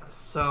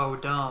 So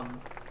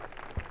dumb.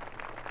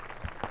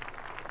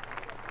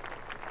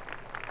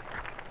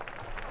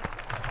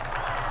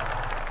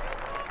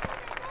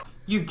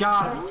 You've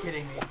got to be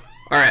kidding me.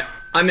 All right,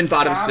 I'm in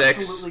bottom six.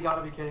 Absolutely got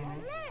to be kidding me.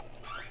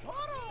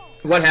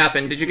 What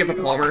happened? Did you give a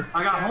Palmer?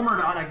 I got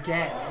homered on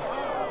again.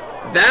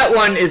 That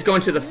one is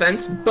going to the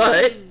fence,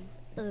 but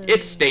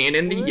it's staying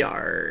in the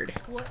yard.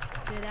 What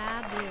did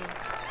I do?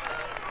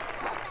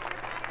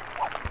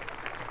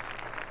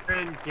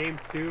 In game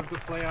 2 of the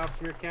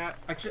playoffs, Meerkat,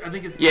 Actually, I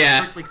think it's Yeah,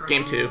 strictly correct.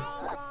 game 2.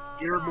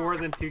 you're more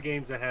than 2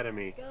 games ahead of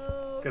me.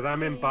 Because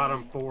I'm in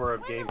bottom 4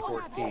 of game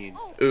 14.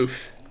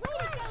 Oof.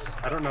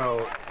 I don't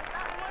know.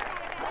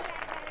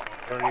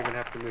 Don't even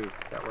have to move.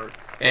 That works.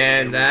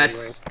 And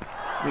that's...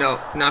 No,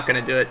 not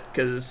gonna do it,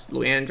 because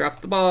Luann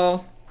dropped the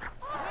ball.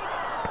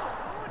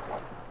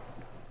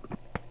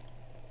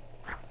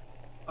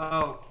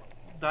 Oh,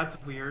 that's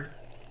weird.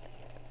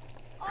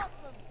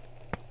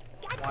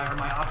 Why are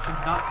my options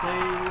not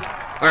saved?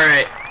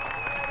 Alright.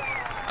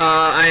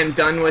 I am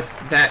done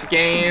with that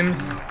game.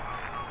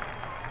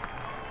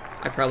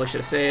 I probably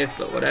should have saved,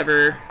 but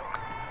whatever.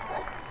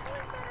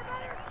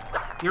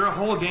 You're a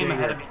whole game Dinger.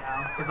 ahead of me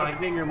now, because Give up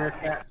a dinger,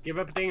 Meerkat. Give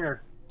up a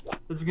dinger.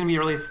 this is gonna be a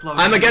really slow.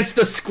 I'm game. against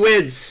the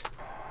squids.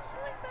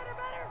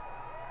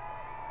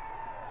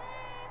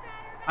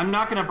 I'm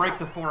not gonna break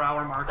the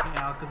 4-hour mark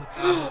now because of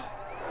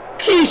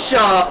Keisha,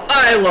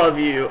 I love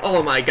you.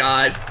 Oh my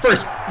god.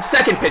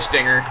 Second pitch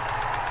dinger.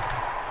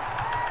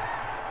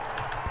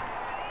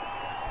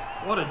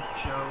 what a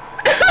joke.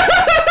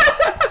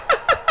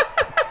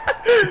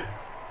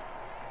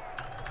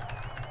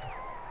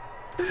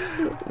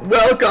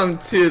 Welcome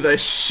to the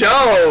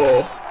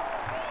show.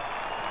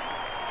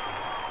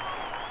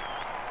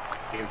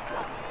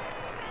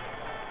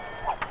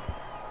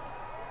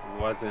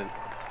 Wasn't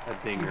a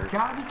dinger. You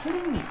gotta be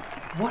kidding me.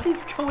 What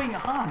is going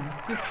on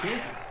with this game?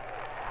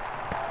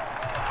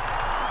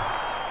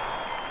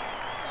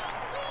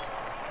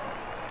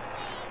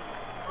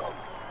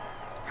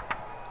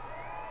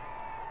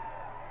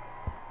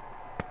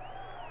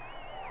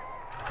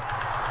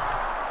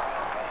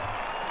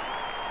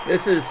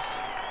 This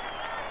is...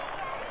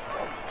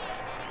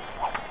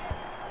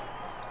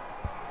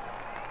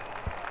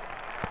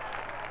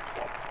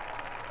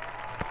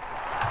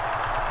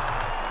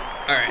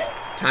 Alright,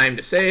 time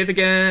to save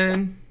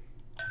again.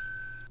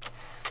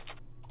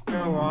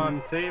 Go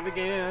on, save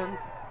again.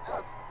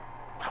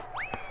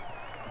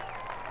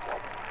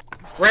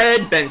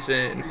 Fred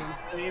Benson.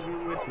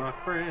 Saving with my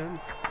friend.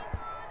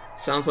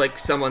 Sounds like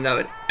someone that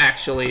would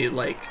actually,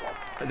 like,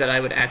 that I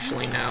would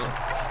actually know.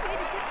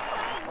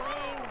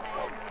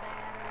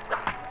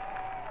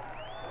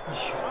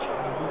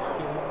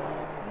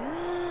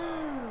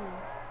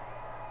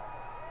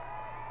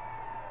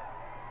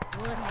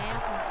 What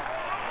happened?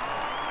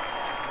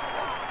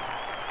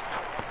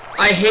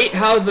 I hate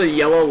how the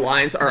yellow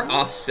lines are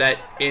offset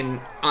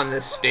on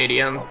this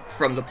stadium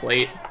from the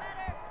plate.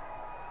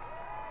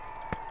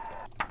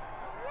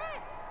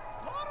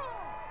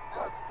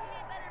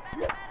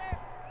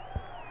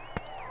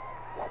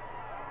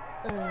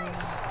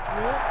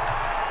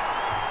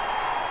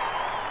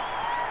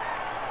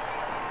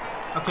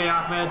 Okay,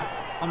 Ahmed,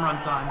 home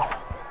run time.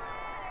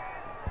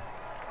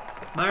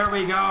 There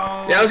we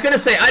go. Yeah, I was gonna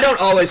say I don't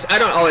always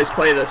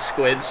play the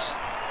squids.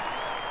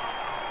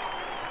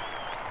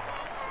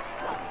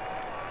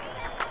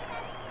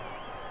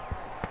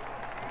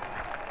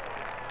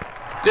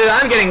 Dude,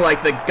 I'm getting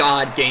like the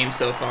god game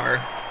so far.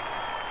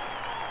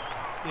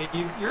 Yeah,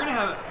 you're gonna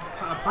have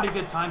a pretty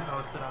good time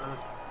posted out of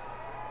this.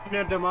 You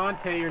know,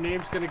 DeMonte, your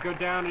name's gonna go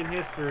down in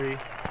history.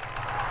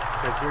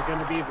 Because you're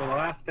gonna be the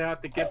last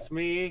out that gets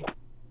me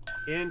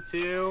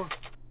into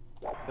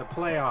the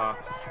playoffs.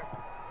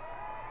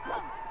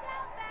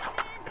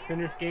 I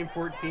finished game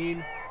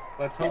 14.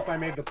 Let's hope I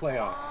made the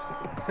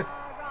playoffs.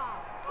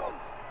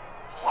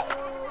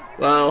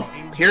 Well,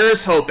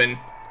 here's hoping.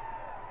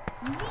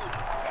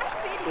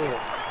 Cool.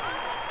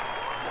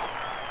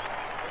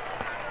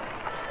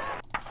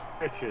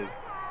 Pitches.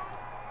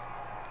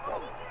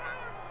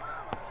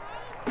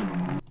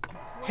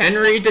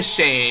 Henry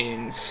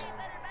DeShanes.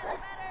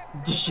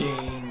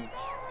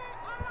 Deshanes.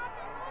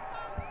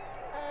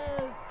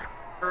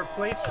 I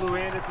replaced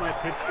Luann as my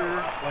pitcher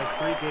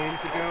like 3 games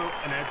ago,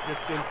 and I've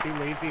just been too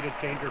lazy to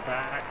change her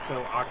back,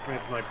 so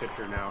Ahmed's my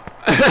pitcher now.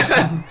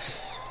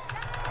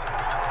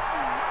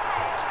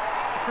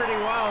 Pretty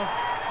well.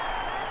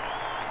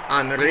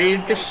 Henry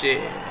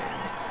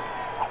DeShanes.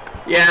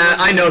 Yeah,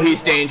 I know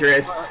he's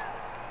dangerous.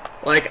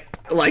 Like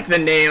the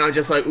name, I'm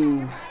just like,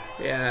 ooh,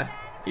 yeah,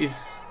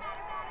 he's...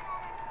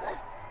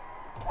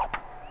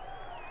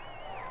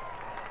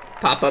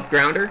 Pop-up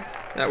grounder.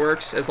 That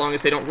works, as long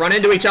as they don't run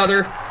into each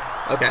other.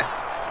 Okay.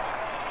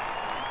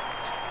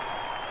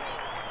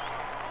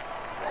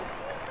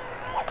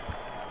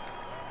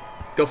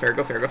 Go fair,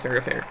 go fair, go fair,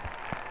 go fair.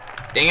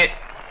 Dang it.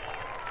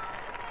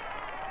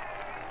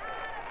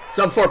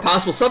 Sub 4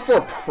 possible. Sub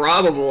 4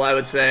 probable, I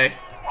would say.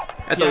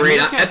 At the rate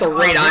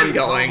I'm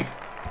going.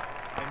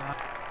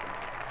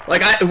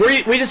 Like,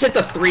 we just hit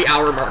the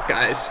 3-hour mark,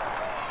 guys.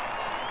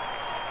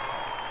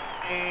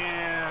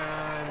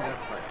 And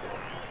that's not good.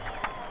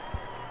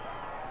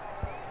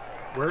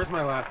 Where's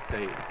my last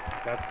save?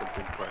 That's a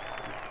good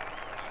question.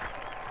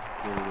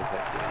 Where was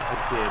that game? I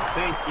did.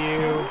 Thank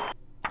you.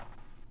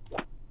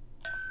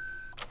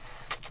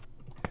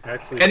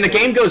 Actually, And the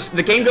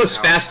game goes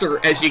faster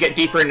as you get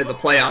deeper into the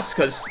playoffs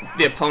because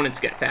the opponents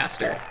get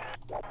faster.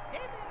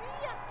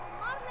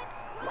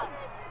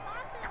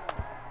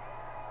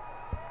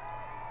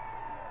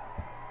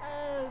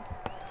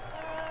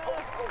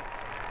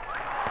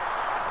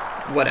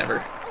 Whatever.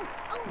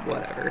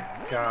 Whatever.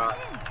 Got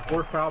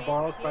 4 foul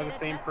balls by the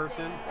same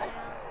person.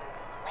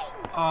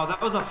 Oh, that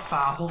was a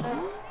foul.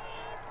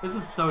 This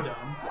is so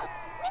dumb.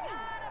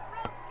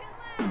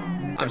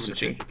 I'm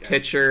switching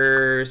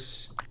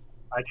pitchers.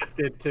 I just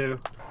did too.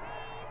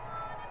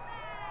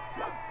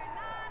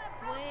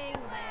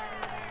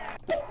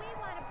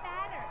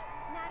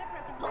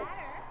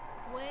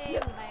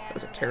 That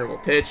was a terrible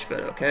pitch, but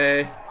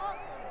okay.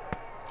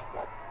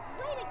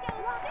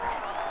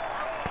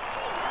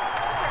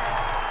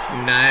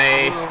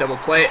 Nice double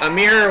play.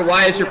 Amir,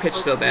 why is your pitch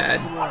so bad?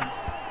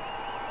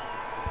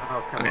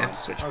 Oh, I'm gonna have to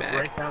switch back.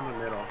 Right down the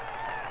middle.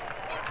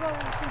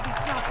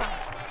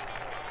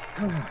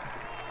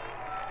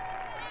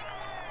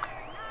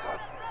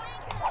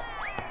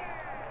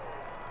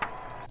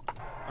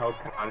 Oh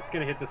god, it's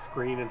gonna hit the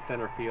screen in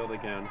center field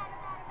again.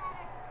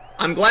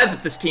 I'm glad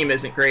that this team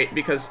isn't great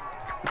because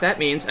that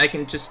means I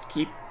can just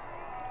keep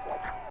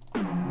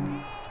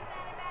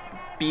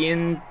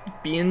being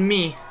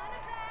me.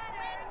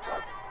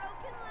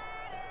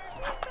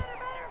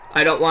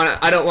 I don't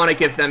want to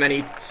give them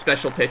any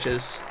special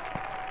pitches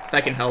if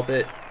I can help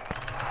it.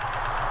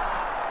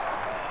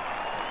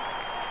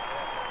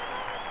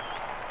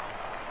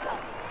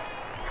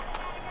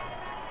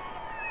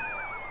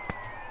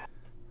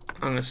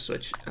 I'm gonna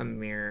switch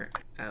Amir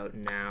out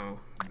now.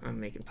 I'm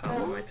making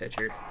Pablo my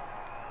pitcher.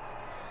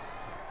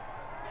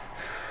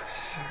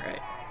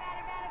 Alright.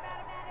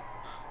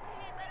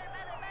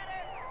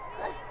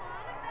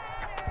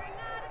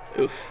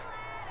 Oof.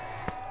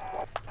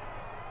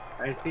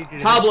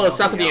 Pablo,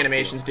 stop with the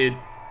animations, dude.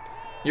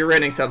 You're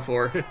running sub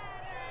 4.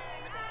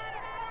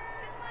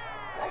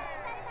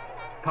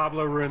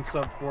 Pablo ruined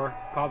sub 4.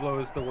 Pablo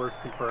is the worst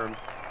confirmed.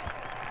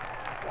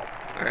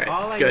 Alright,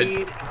 all I good. need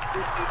is to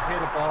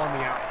hit a ball in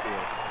the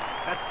outfield.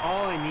 That's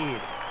all I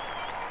need.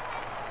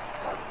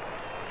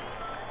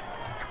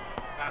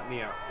 Not in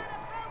the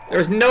outfield. There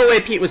was no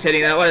way Pete was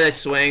hitting that. Why did I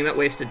swing? That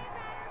wasted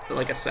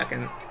like a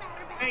second.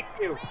 Thank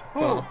you.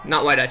 Well,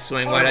 not why did I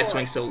swing. Why did I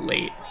swing so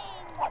late?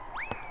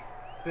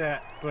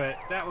 But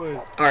that was...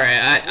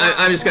 Alright,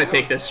 I'm just gonna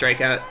take this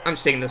strikeout. I'm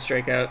just taking this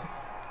strikeout.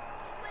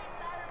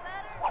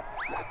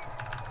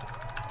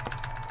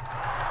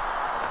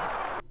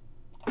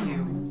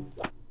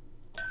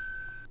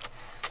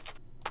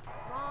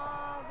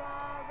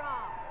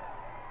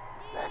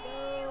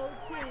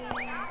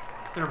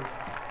 I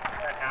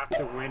have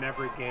to win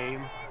every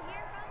game.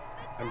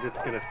 I'm just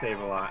gonna save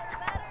a lot.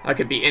 I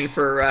could be in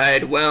for a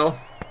ride. Well,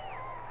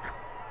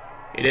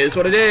 it is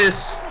what it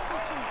is.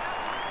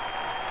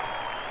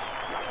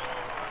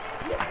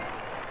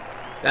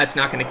 That's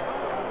not gonna...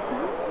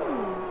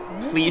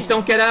 Please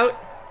don't get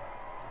out.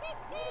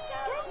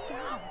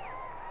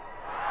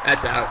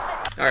 That's out.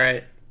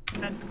 Alright.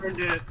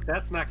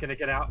 That's not gonna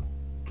get out.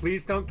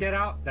 Please don't get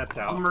out. That's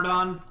out.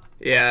 Murdon.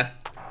 Yeah.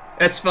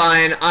 That's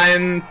fine.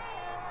 I'm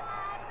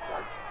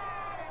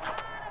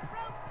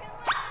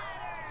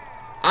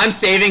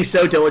saving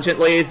so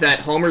diligently that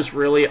homers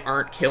really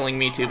aren't killing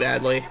me too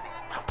badly.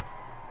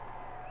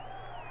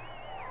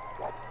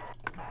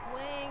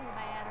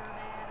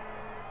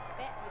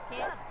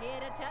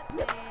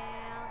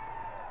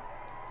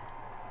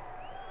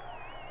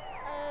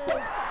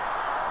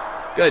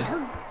 Good.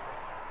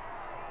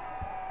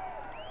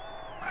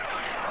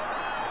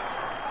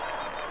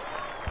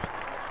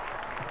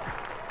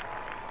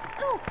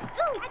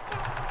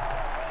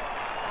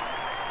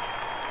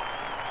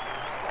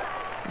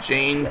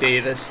 Jane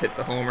Davis hit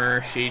the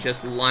homer. She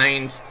just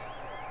lined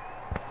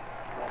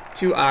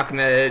to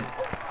Ahmed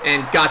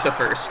and got the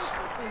first.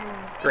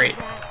 Great.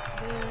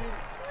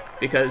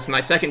 Because my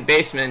second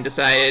baseman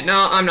decided,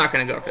 no, I'm not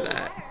going to go for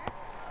that.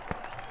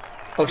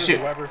 Oh,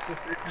 shoot.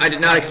 I did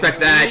not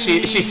expect that.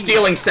 She's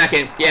stealing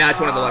second. Yeah, it's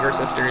one of the Weber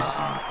sisters.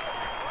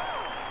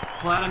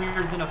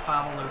 Vladimir's gonna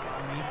foul loop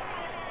on me.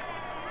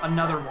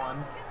 Another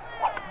one.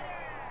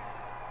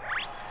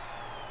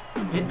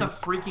 Hit the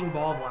freaking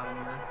ball,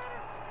 Vladimir.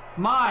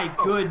 My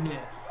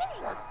goodness.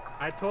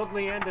 I told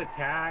Leanne to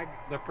tag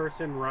the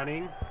person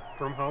running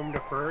from home to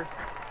first.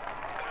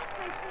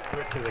 Do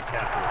it to the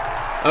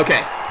catcher.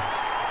 Okay.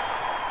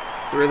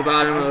 Through the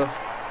bottom of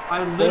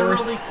I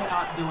literally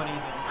cannot do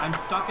anything. I'm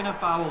stuck in a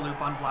foul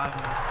loop on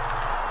Vladimir.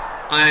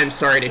 I'm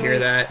sorry to hear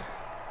that.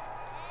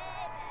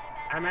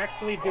 I'm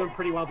actually doing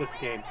pretty well this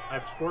game.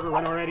 I've scored a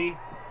run already.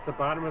 It's the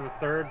bottom of the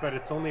third, but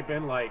it's only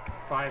been like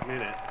 5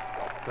 minutes.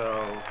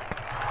 So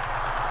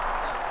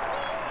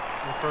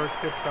the first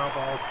 6 foul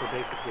balls for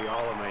basically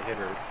all of my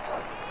hitters.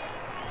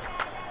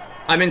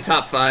 I'm in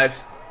top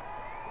 5.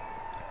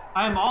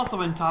 I am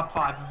also in top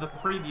 5 of the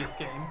previous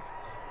game.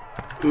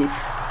 Oof.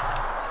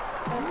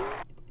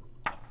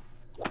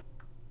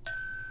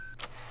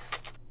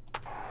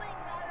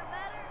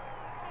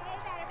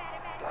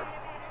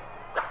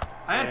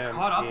 I had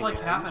caught up like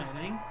half an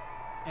inning,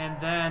 and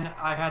then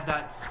I had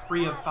that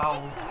spree of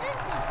fouls.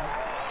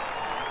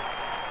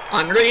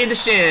 Andre the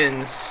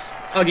Shins.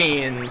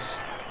 Agains.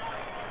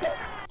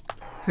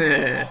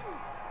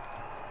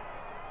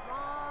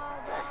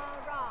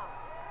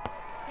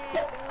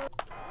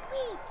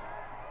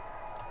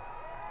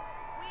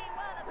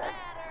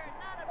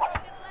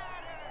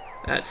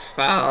 That's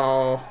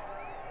foul.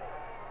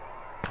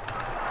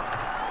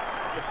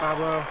 Hey,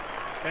 Pablo.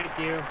 Thank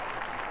you.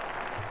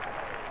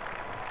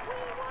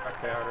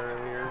 Struck out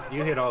earlier.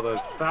 You hit all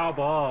those foul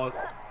balls.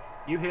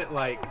 You hit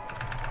like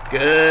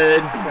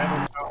Good.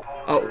 7 foul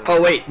balls Oh, earlier.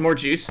 oh wait, more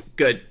juice.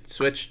 Good.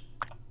 Switch.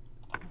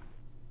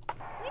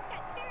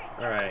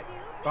 Alright.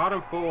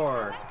 Bottom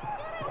 4.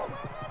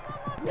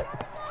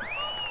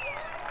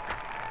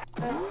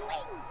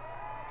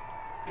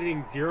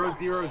 Hitting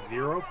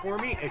 0-0-0 for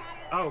me?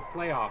 Oh,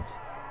 playoffs.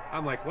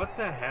 I'm like, what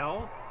the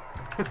hell?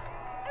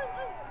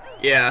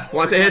 Yeah,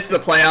 once it hits the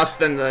playoffs,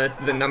 then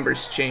the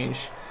numbers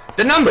change.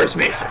 The numbers,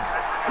 Mason!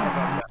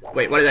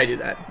 Wait, why did I do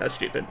that? That's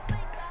stupid.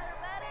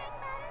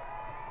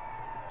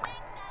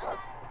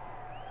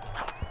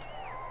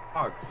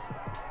 Hogs.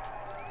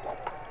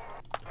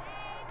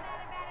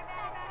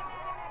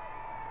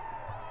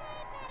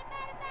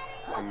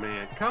 Oh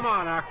man. Come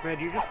on, Ahmed.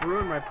 You just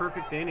ruined my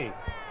perfect inning.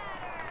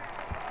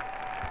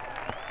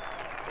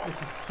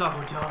 This is so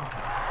dumb.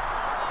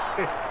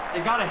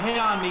 They got a hit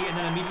on me and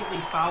then immediately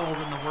fouled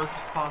in the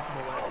worst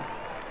possible way.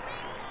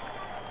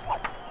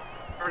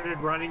 Started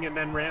running and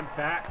then ran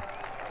back.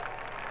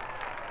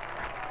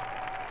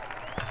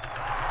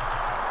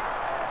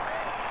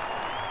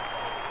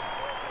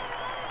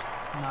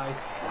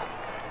 Nice.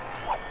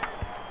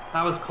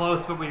 That was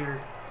close, but we were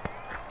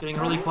getting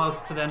really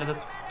close to the end of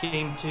this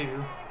game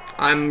too.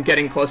 I'm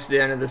getting close to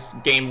the end of this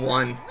game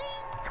 1.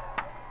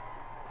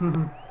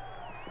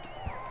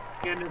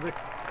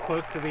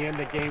 Close to the end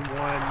of game 1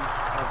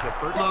 of the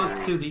first Close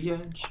series. to the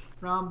edge,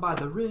 round by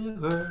the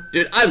river.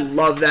 Dude, I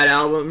love that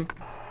album.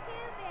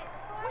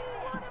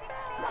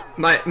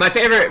 My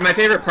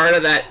favorite part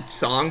of that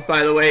song,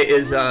 by the way,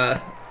 is the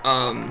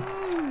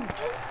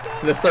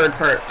third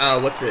part.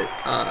 What's it?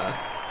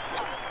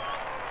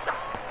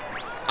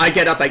 I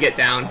get up, I get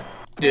down.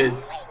 Dude,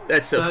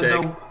 that's so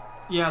sick.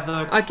 Yeah,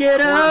 the I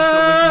get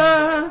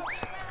up,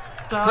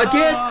 I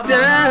get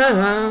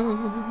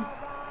down.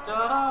 So,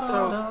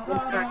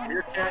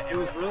 Meerkat, it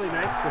was really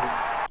nice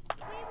to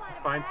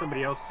find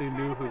somebody else who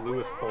knew who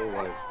Lewis Cole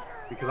was.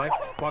 Because I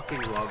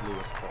fucking love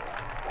Lewis Cole.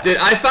 Dude,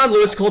 I found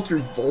Lewis Cole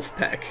through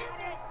Wolfpack.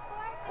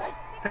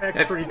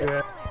 That's pretty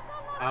good.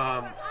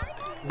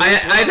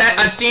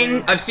 I've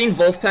seen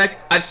Wolfpack.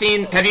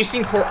 Have you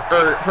seen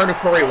or heard of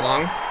Corey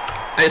Wong?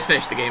 I just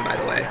finished the game, by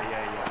the way.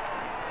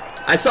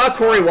 Yeah. I saw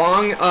Corey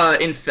Wong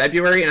in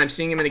February, and I'm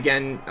seeing him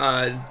again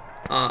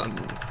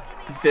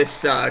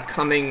this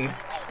coming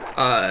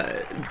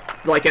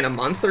like in a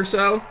month or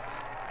so.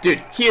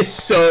 Dude, he is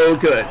so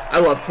good. I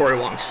love Corey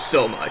Wong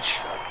so much.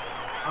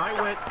 I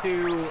went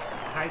to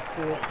high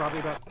school probably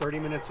about 30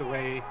 minutes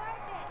away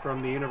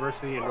from the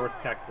University in North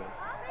Texas.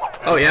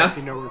 Oh yeah? I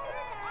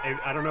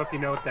don't know if you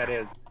know what that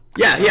is.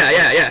 Yeah.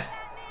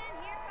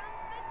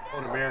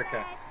 In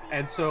America.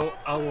 And so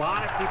a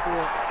lot of people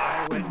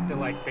I went to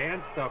like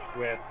band stuff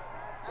with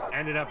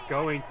ended up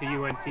going to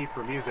UNT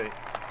for music.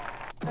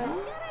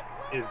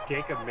 Is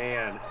Jacob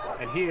Mann,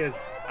 and he is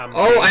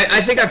amazing. Oh, I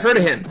think I've heard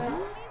of him.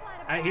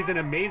 He's an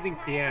amazing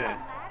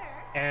pianist,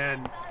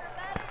 and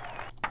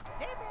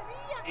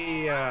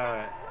he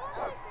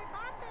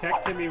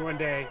texted me one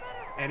day,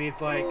 and he's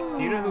like,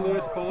 "Do you know who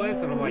Lewis Cole is?"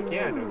 And I'm like,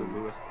 "Yeah, I know who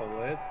Lewis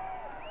Cole is."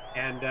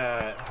 And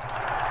watch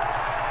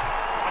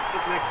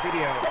his next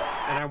video,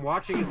 and I'm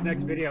watching his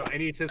next video,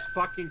 and he's his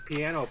fucking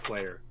piano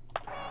player.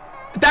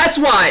 That's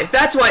why.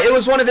 It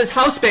was one of his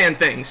house band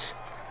things.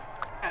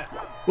 Yes.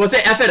 Was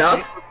it F It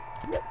Up?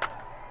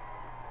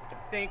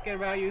 Thinking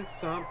about you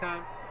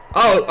sometime.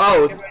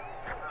 Oh.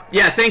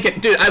 Yeah, Thinking.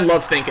 Dude, I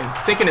love Thinking.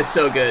 Thinking is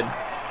so good.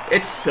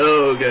 It's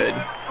so good.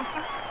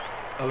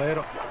 A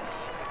little.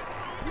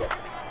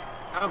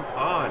 Come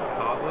on,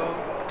 Pablo.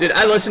 Dude,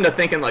 I listen to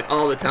Thinking like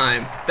all the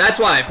time. That's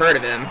why I've heard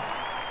of him.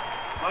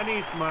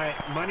 Money's my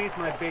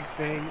big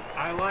thing.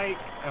 I like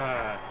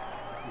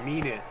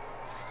Mean It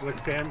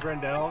with Sam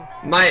Grendel.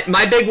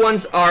 My big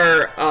ones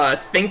are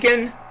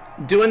Thinking,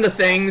 Doing the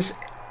Things,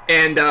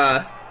 and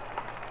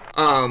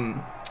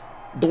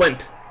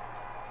Blimp.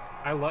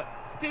 I love.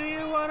 Do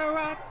you wanna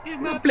rock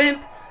in my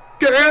Blimp,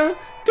 Girl,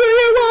 do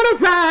you wanna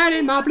ride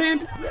in my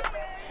blimp?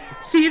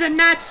 See the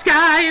night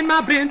sky in my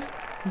blimp.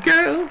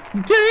 Girl,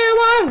 do you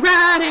wanna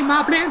ride in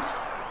my blimp?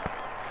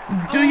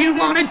 Do you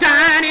wanna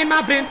dine in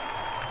my blimp?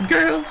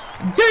 Girl,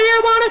 do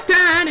you wanna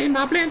dine in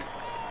my blimp?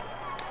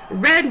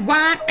 Red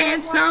wine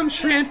and some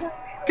shrimp.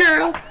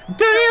 Girl,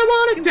 do you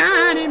wanna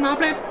dine in my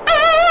blimp?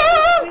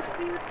 Ah!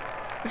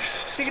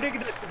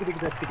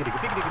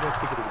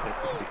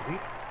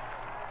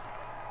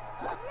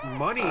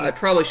 Money. I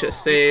probably should have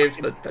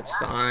saved, but that's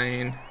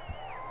fine.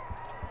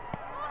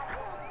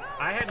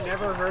 I had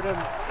never heard him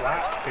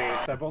slap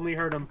bass. I've only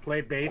heard him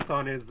play bass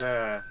on his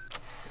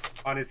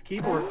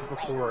keyboard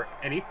before,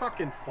 and he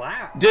fucking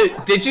slapped.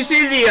 Did you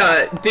see the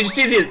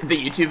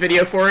YouTube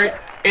video for it?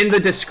 In the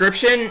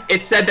description,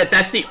 it said that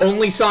that's the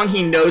only song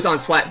he knows on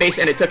slap bass,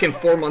 and it took him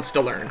 4 months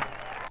to learn.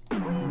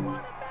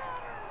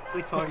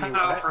 We told you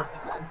what?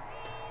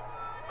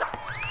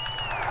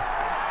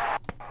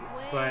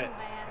 But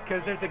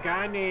because there's a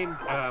guy named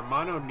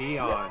Mono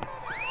Neon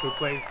who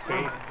plays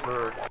bass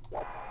for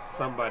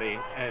somebody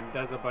and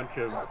does a bunch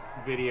of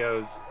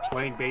videos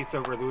playing bass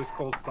over Louis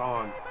Cole's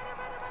song,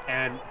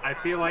 and I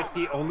feel like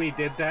he only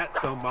did that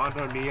so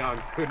Mono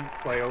Neon couldn't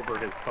play over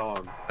his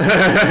song.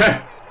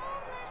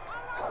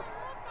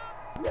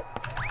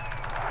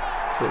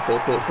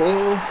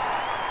 Cool.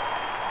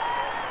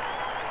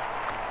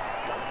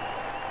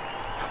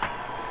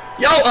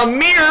 Yo, a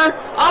mirror!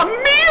 A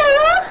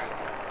mirror!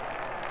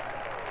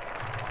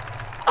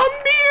 A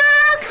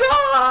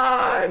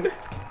Meerkat!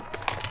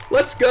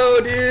 Let's go,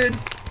 dude.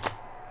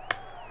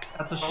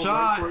 That's a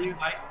shot.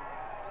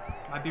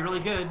 Might be really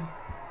good.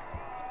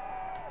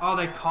 Oh,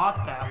 they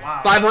caught that.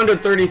 Wow.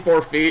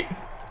 534 feet.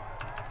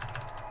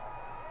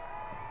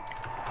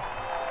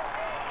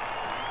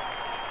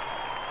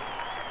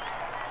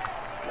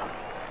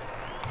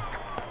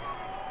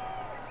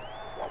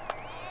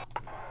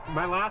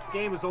 My last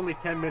game was only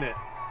 10 minutes,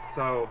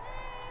 so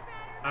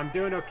I'm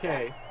doing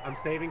okay. I'm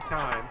saving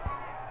time.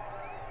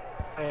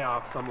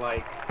 Payoffs, I'm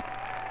like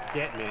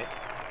getting it.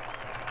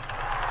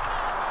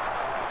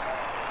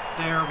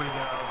 There we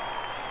go.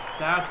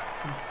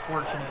 That's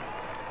unfortunate.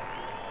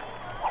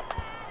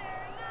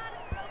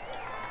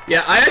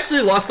 Yeah, I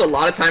actually lost a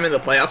lot of time in the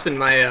playoffs in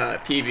my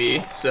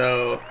PB,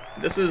 so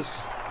this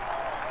is...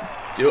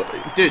 Dude,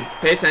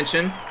 pay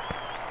attention.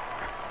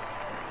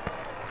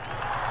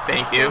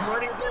 Thank you. What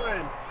are you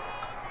doing?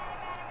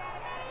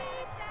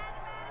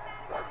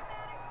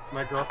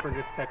 My girlfriend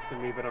just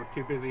texted me, but I'm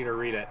too busy to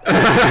read it.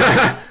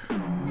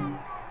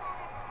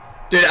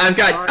 Dude, I've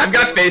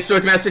got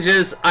Facebook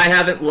messages. I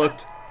haven't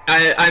looked.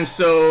 I'm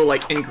so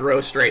like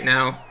engrossed right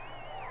now.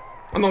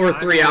 I'm over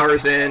 3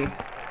 hours in.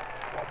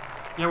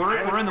 Yeah,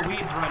 we're in the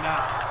weeds right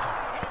now.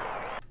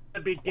 At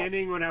the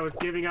beginning when I was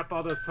giving up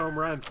all those home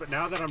runs, but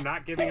now that I'm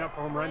not giving up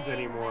home runs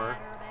anymore.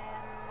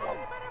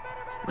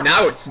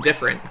 Now it's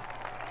different.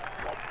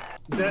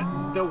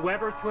 The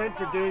Weber twins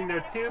are doing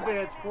their 2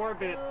 bits, 4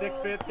 bits, 6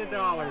 bits,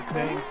 $1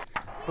 thing,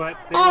 but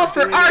all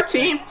for our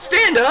team.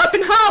 Stand up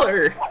and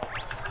holler.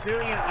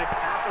 Doing it like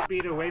half a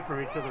beat away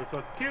from each other, so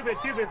it's 2 bit,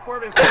 2 bit, 4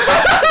 bit. You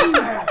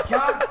have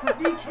got to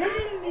be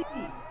kidding me!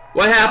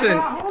 What happened? I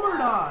got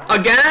homered on.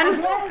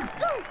 Again?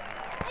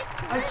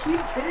 I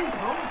keep getting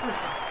homered.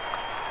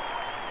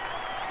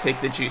 Take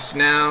the juice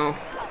now.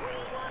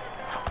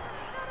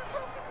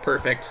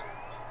 Perfect.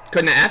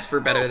 Couldn't have asked for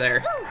better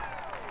there.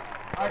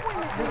 This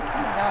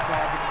isn't that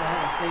bad because I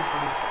haven't saved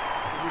for it.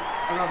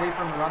 I gotta wait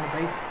for him to run the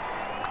bases.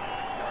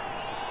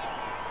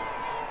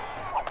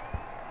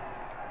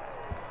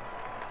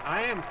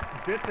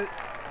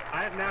 I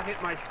have now hit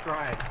my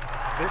stride.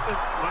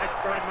 My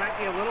stride might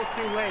be a little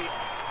too late,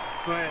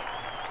 but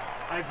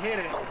I've hit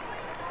it.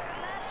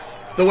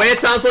 The way it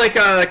sounds like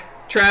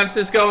Travis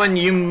is going,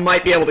 you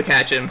might be able to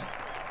catch him.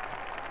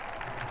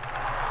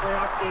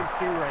 Playoff game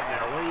 2 right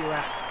now. Where are you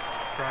at,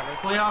 Travis?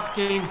 Playoff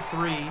game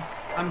 3.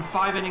 I'm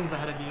 5 innings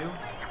ahead of you.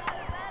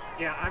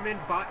 Yeah, I'm in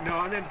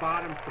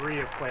bottom 3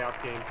 of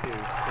playoff game 2.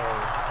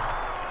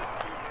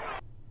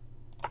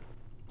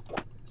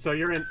 So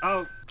you're in.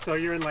 Oh, so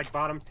you're in like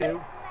bottom 2.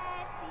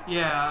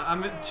 Yeah,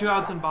 I'm at 2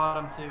 outs in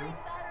bottom 2.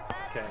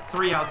 Okay.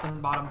 3 outs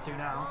in bottom 2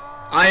 now.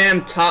 I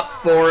am top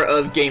 4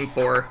 of game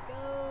 4.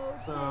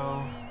 So.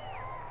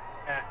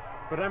 Yeah,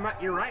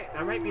 but you're right.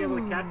 I might be able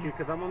to catch you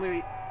because I'm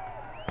only.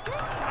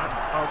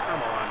 Oh,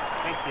 come on.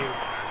 Thank you.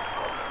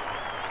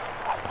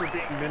 We're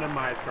being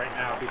minimized right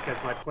now because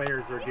my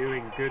players are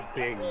doing good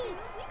things.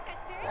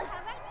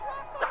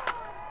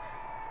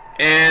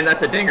 And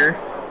that's a dinger.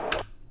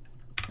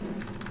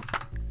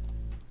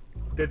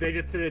 Did they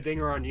just hit a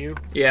dinger on you?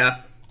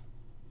 Yeah.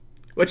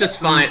 Which is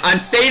fine. I'm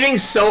saving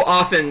so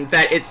often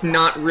that it's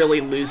not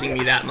really losing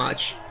me that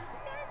much.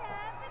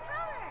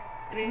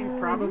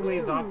 Probably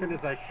as often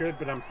as I should,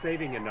 but I'm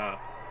saving enough.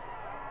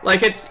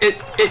 Like,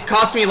 it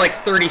costs me like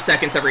 30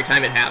 seconds every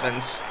time it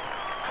happens.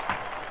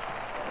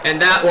 And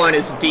that one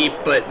is deep,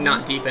 but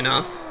not deep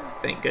enough.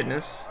 Thank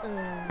goodness.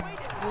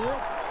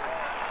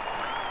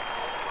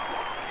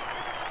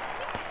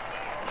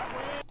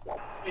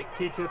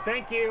 Keisha,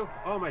 thank you.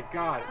 Oh my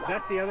god,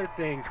 that's the other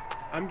thing.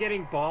 I'm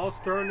getting balls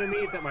thrown to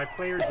me that my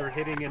players are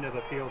hitting into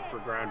the field for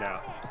ground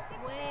out.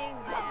 Swing,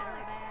 batter,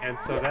 And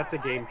so that's a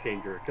game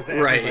changer, because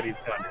Right. everybody's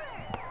done it.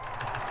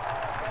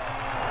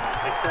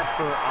 Except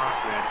for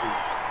Ahmed, who's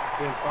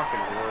doing fucking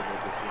horrible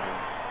this round.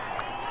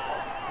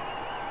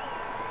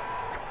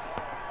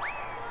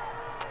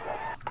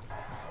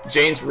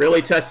 Jane's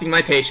really testing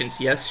my patience.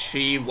 Yes,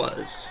 she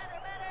was.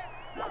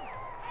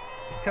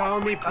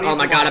 Tell me, please. Oh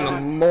my god, I'm a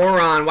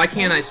moron. Why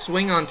can't I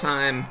swing on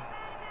time?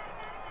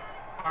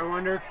 I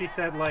wonder if she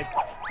said, like,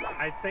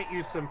 I sent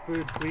you some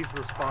food, please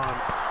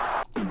respond.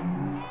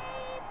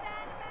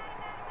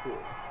 Cool.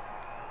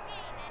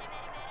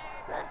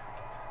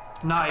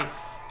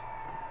 Nice.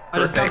 I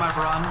just got my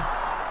Perfect. run.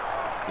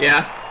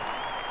 Yeah.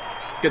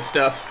 Good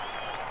stuff.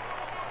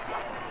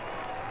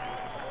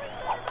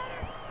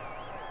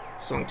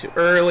 Swung too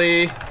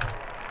early.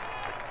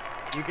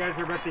 You guys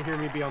are about to hear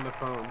me be on the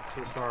phone,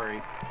 so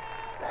sorry.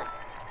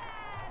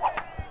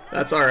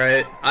 That's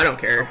alright. I don't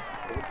care.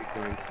 What are you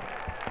doing?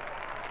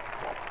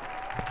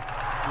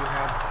 You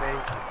have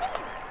faith.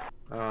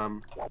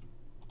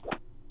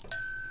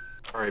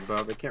 Sorry,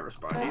 Bub, I can't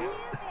respond to you.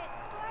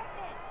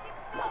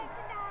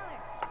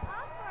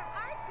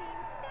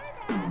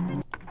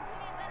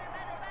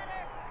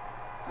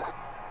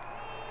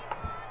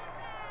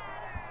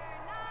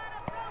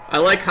 I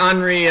like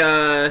Henry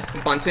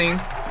bunting.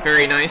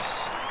 Very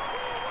nice.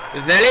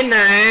 Very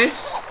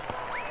nice.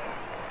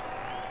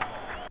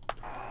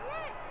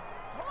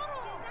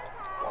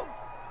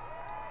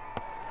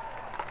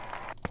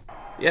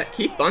 Yeah,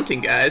 keep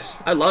bunting, guys.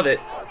 I love it.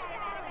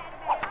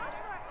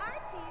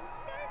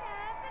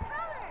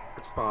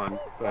 Respond,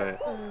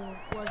 but...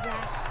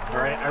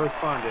 Alright, I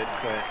responded,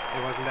 but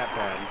it wasn't that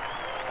bad.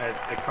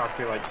 It cost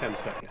me like 10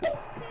 seconds.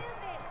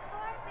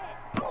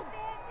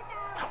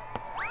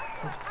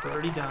 This is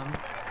pretty dumb.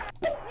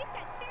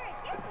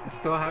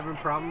 Still having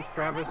problems,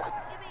 Travis?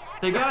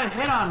 They got a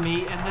hit on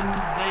me, and then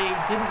they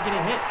didn't get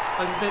a hit.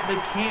 Like,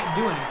 they can't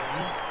do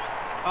anything.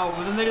 Oh,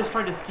 but then they just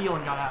tried to steal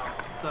and got out.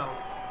 So,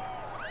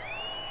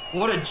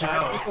 what a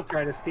joke. People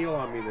try to steal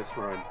on me this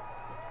run.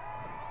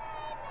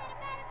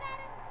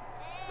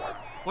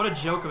 What a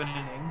joke of an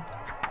ending.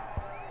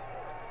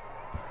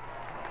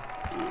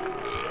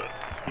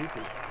 Excuse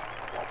me.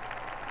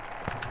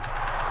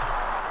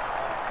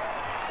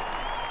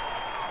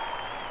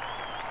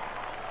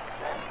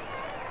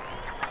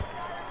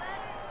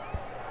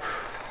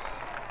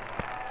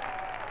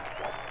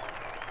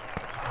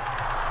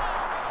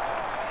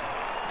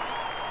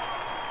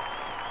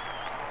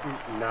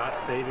 Not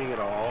saving at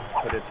all,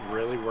 but it's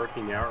really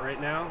working out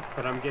right now.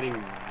 But I'm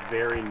getting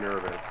very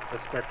nervous,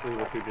 especially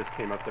with who just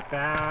came up the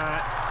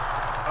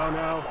bat. Oh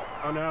no!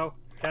 Oh no!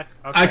 Okay.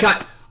 I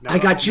got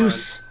Now,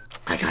 juice.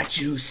 I got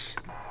juice.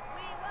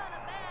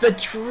 The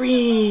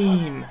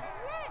dream.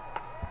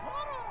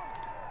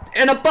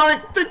 And a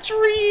bunt. The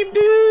dream,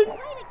 dude.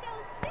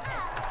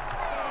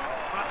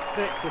 Hot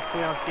 6 is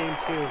playoff game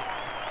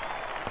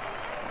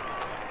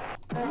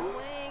 2.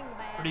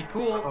 Pretty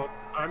cool. Oh,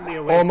 I'm the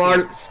away Omar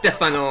team.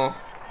 Stefano.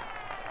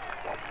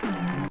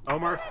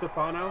 Omar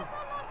Stefano.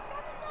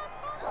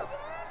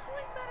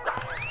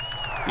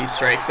 He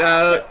strikes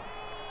out.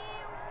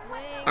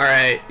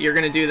 Alright, you're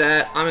gonna do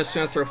that. I'm just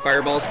gonna throw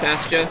fireballs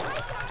past you.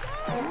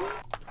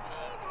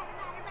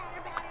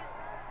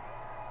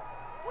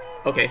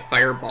 Okay,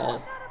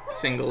 fireball.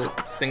 Singular.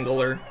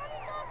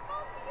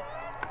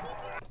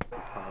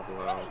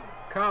 Pablo.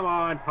 Come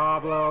on,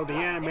 Pablo. The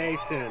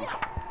animation.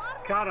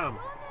 Got him.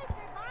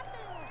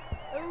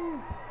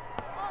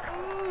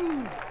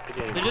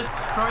 They just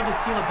tried to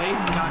steal a base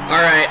and got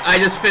Alright, I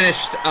just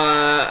finished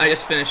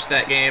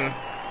that game.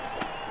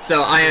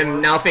 So I am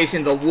now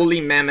facing the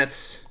Woolly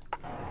Mammoths.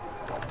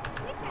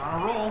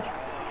 on a roll.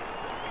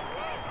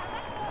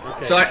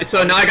 Okay.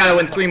 So now I gotta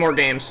win 3 more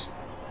games.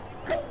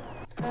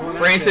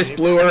 Francis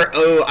Bluer.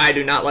 Oh, I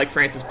do not like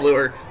Francis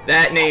Bluer.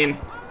 That name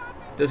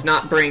does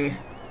not bring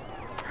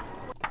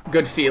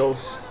good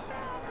feels.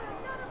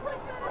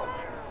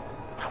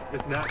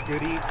 It's not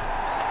goody.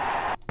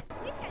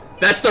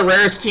 That's the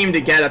rarest team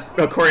to get,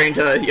 according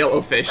to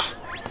Yellowfish.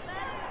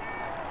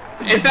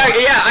 In fact,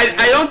 yeah,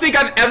 I don't think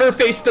I've ever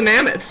faced the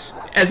Mammoths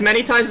as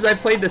many times as I've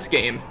played this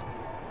game.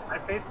 I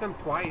faced them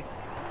twice.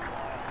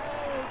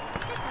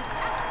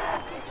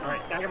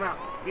 Alright, tag him out.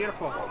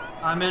 Beautiful.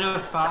 I'm in a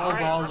foul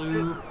ball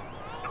loop.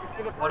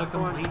 To the What a first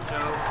one. complete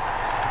joke.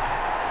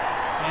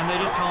 And they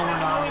just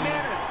homered on me.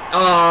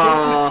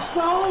 Oh,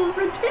 So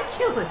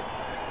ridiculous.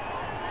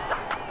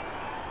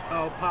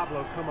 Oh,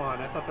 Pablo, come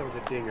on. I thought that was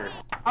a dinger.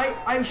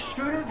 I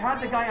should have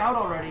had the guy out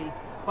already,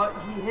 but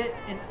he hit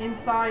an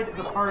inside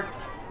the park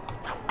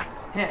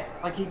hit.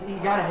 Like he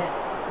got a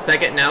hit. is that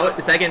getting out?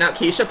 Is that getting out,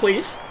 Keisha?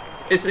 Please.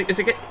 Is it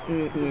get?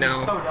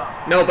 No. So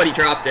dumb. Nobody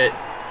dropped it.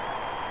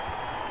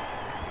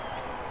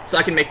 So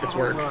I can make this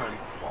work. Home run.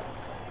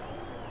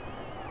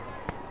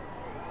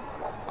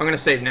 I'm gonna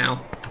save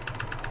now.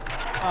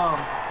 Oh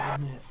my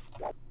goodness.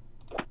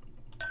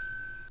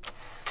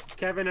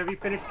 Kevin, have you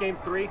finished game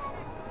 3?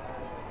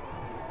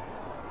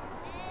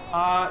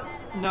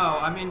 No,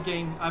 I'm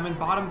in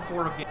bottom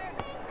 4 of game.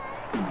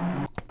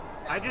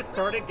 I just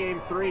started game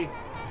 3.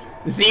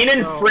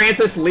 Xenon, So-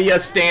 Francis, Leah,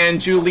 Stan,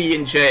 Julie,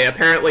 and Jay.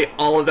 Apparently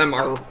all of them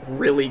are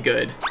really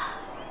good.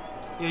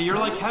 Yeah, you're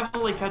like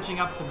heavily catching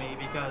up to me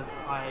because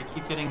I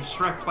keep getting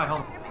shreked by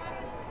home.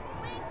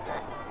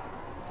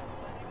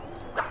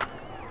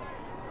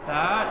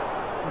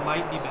 That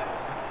might be bad.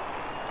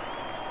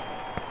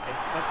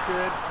 That's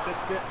good.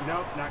 That's good.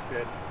 Nope, not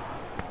good.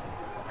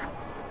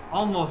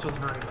 Almost was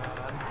very bad.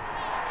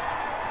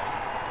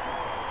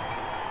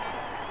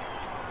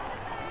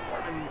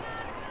 I'm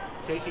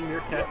taking your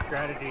test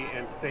strategy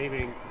and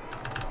saving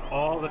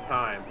all the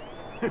time.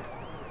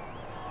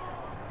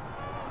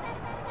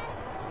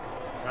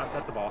 Oh,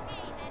 that's a ball.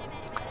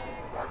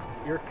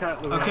 Your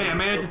cut, Louis. Okay, I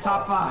made it to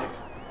top 5.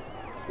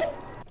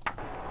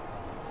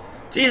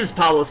 Jesus,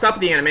 Pablo, stop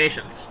with the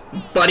animations.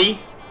 Buddy.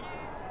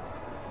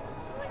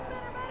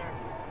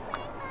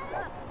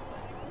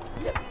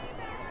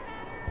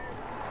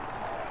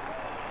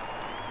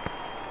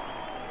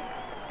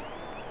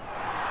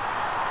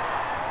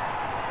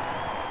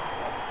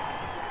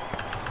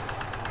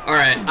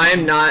 Alright, I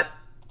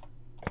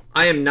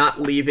am not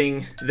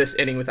leaving this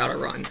inning without a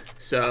run.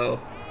 So,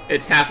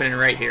 it's happening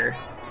right here.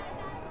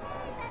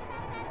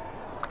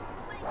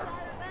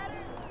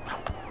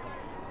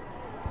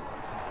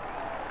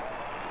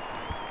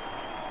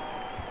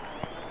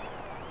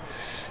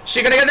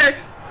 She gonna get there?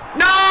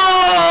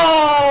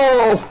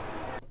 No!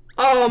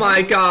 Oh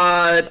my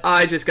god,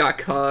 I just got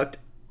cucked.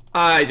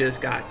 I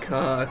just got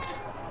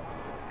cucked.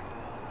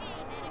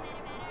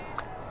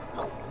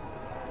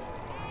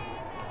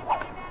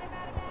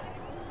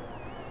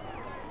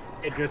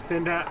 Hey,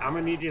 Jacinda, I'm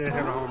gonna need you to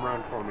hit a home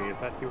run for me. Is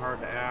that too hard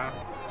to ask?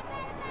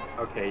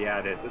 Okay, yeah,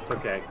 it is. It's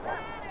okay.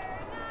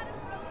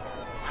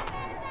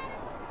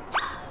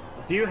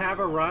 Do you have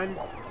a run,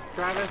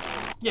 Travis?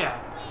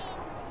 Yeah.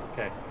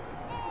 Okay.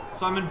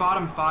 So I'm in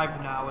bottom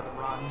 5 now with a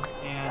run,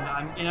 and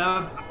I'm in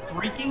a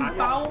freaking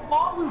foul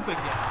ball loop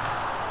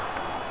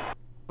again.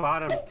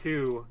 Bottom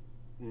 2,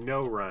 no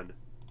run.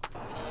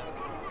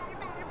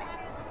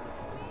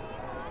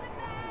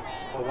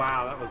 Oh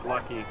wow, that was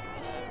lucky.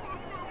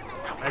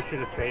 I should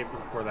have saved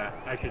before that.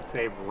 I should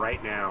save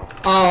right now.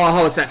 Oh,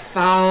 how was that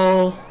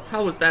foul?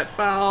 How was that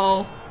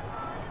foul?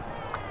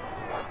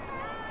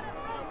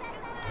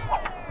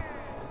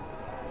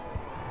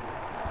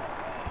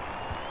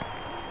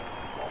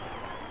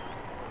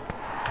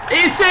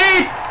 He's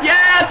safe!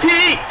 Yeah,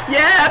 Pete!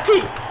 Yeah,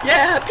 Pete!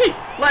 Yeah, Pete!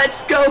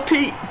 Let's go,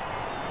 Pete!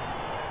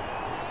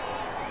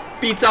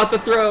 Beats out the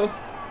throw.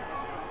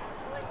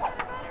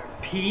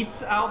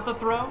 Pete's out the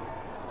throw?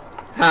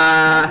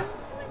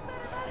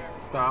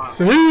 Stop.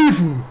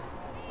 Save!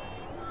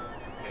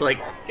 It's like,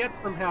 Get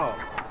some help.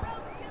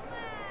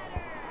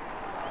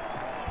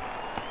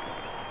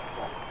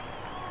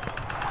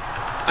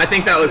 I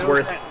think that was You know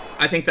worth. that-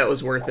 I think that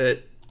was worth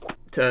it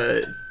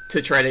to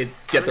try to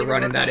get the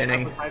run in that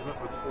inning.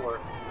 Advertisement was for.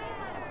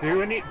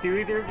 Do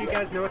either of you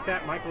guys know what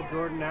that Michael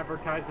Jordan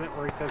advertisement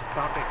where he says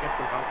 "Stop it, get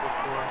some help" is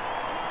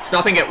for?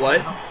 Stopping at what?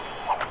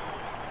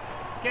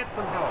 Get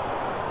some help.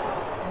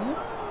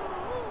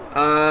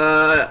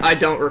 I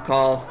don't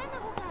recall.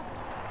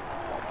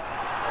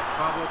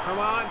 Pablo, come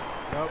on.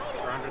 Nope,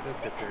 we're under the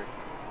pitcher.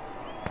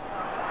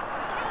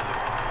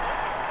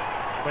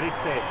 But he's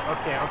safe.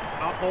 Okay,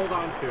 I'll hold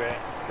on to it.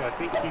 So I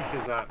think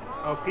Keisha's up.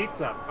 Oh,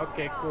 Pete's up.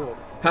 Okay, cool.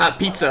 Ha,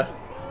 pizza.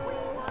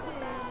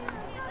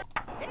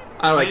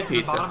 I like Made it to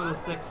the bottom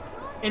pizza. of the 6th,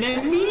 and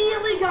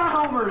immediately got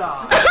homered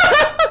on.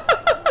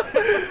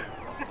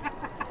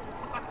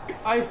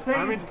 I saved.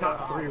 I'm in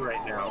top 3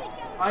 right now.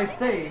 I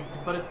saved,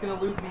 but it's gonna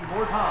lose me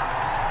more time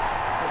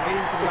than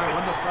waiting for the guy to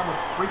run the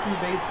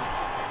freaking bases.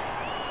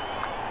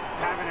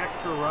 Have an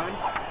extra run.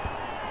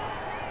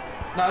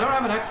 No, I don't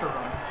have an extra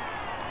run.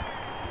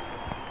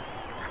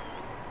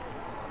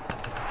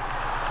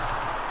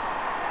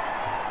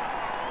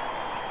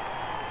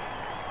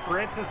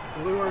 Francis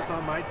Bluer's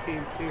on my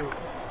team too.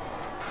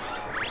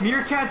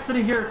 Meerkat's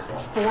sitting here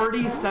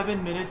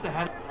 47 minutes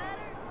ahead.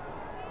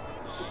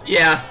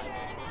 Yeah.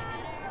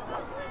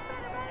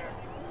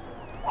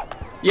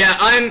 Yeah,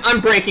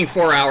 I'm breaking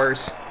 4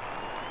 hours.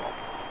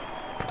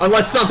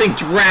 Unless something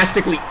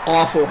drastically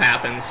awful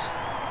happens.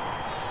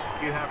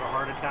 Do you have a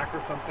heart attack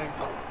or something?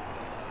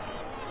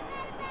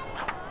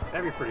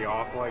 That'd be pretty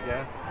awful, I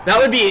guess. That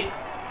would be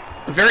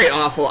very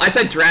awful. I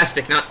said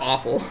drastic, not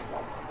awful.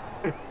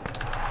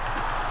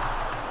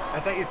 I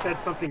thought you said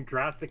something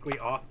drastically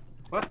off.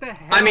 What the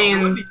hell? I It would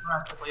mean, be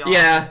drastically off.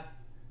 yeah.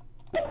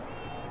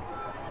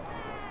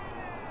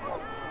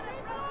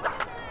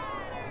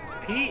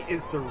 Pete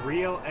is the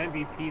real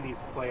MVP these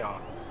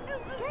playoffs.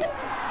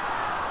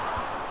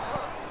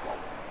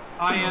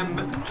 I am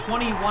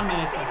 21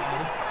 minutes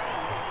ahead.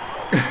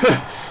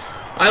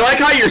 I like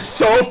how you're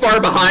so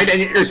far behind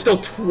and you're still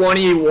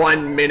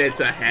 21 minutes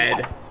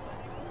ahead.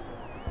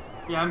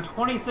 Yeah, I'm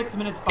 26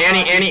 minutes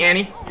behind.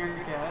 Annie.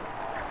 Meerkat.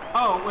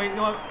 Oh, wait,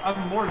 no,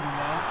 I'm more than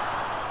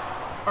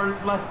that. Or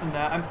less than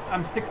that.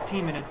 I'm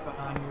 16 minutes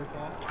behind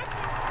Meerkat.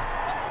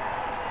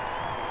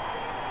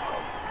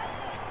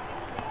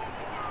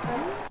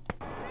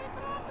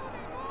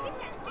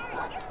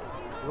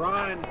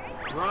 Run!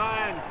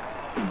 Run!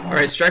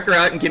 Alright, strike her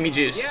out and give me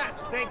juice. Yes,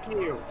 thank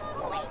you!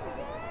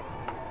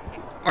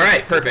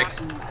 Alright, perfect.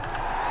 The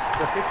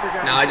pitcher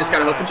got Now I just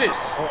gotta hope for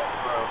juice. Oh,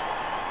 bro.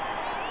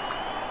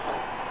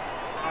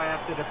 I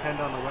have to depend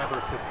on the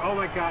Weber system. Oh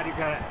my god, you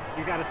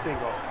got a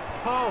single.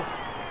 Oh!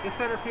 The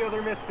center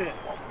fielder missed it.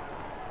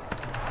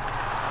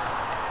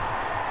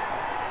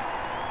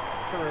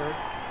 Third.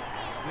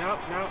 Nope,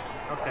 nope.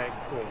 Okay,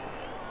 cool.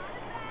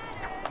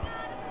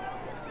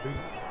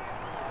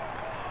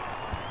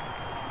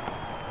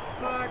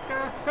 Like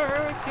a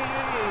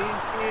hurricane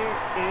here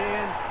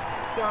in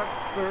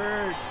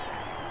Duckburg.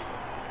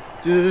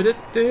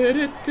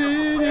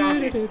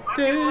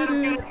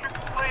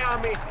 Play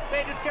on me.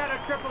 They just got a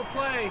triple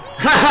play.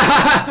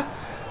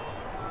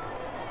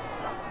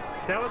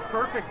 That was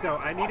perfect though.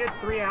 I needed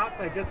 3 outs.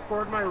 I just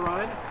scored my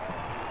run.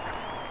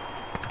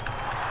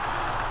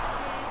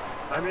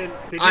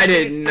 I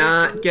did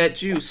not get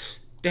juice.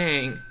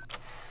 Dang.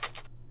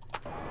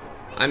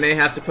 I may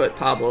have to put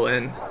Pablo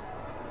in.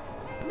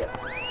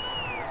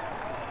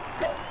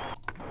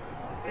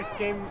 It's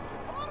game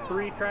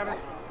 3, Travis.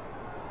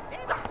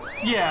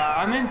 Yeah,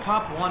 I'm in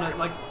top 1.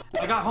 Like,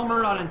 I got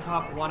homered on in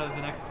top 1 of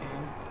the next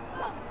game.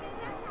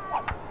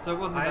 So it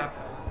wasn't that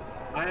bad.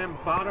 I am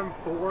bottom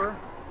 4.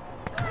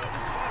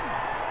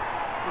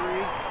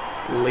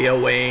 3. Leo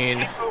Wayne.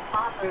 Chico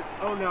Papas.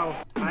 Oh no.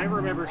 I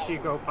remember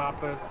Chico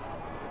Papas.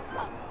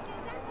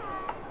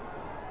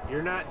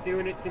 You're not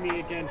doing it to me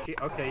again.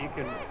 Okay, you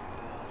can...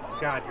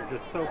 God, you're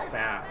just so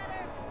fast.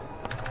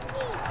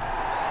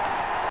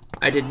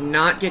 I did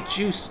not get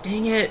juice.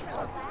 Dang it.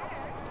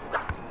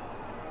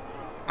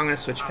 I'm gonna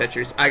switch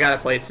pitchers. I gotta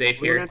play it safe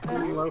here.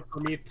 Pretty low for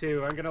me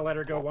too. I'm gonna let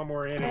her go one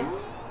more inning.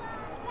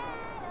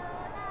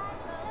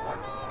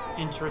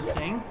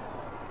 Interesting.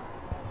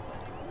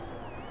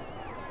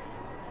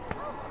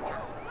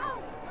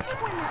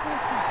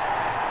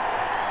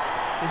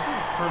 This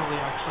is probably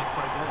actually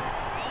quite good.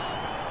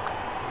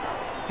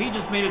 He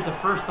just made it to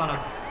first on a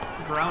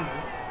grounder.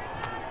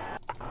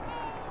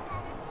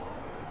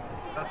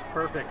 That's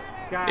perfect.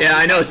 God, Yeah,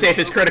 I know. Safe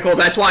is critical.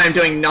 That's why I'm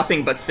doing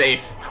nothing but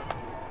safe.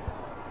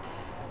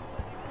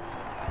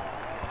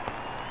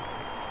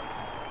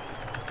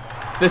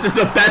 This is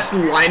the best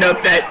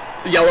lineup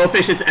that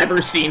Yellowfish has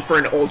ever seen for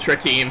an Ultra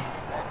team.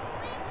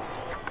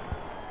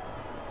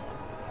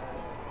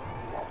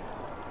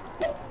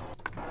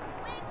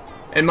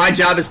 And my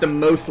job is to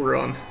mow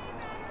through them.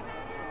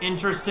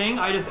 Interesting.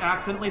 I just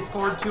accidentally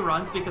scored 2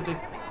 runs because they...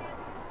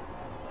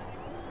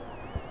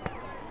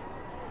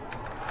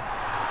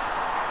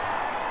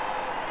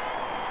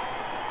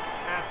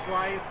 That's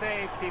why you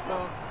save,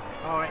 people.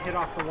 Oh, I hit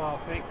off the wall.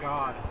 Thank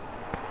God.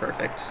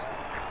 Perfect.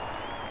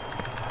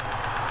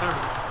 There we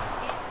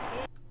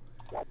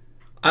go.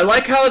 I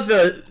like how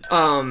the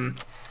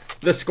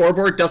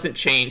scoreboard doesn't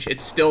change.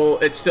 It's still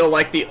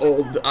like the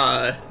old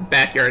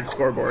backyard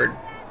scoreboard.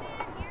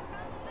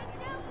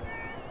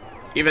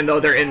 Even though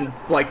they're in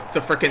like the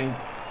frickin'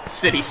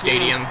 city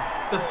stadium.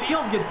 The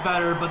field gets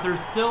better, but there's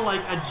still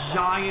like a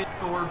giant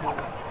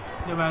scoreboard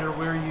no matter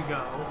where you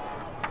go.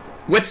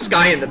 With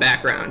sky in the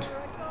background.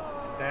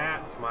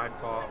 That's my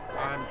fault.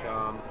 I'm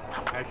dumb.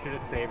 I should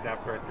have saved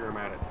after I threw him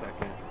out at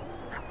second.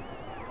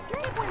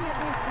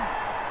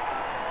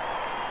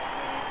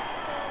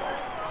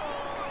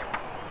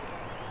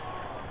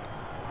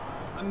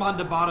 I'm on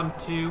to bottom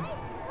 2.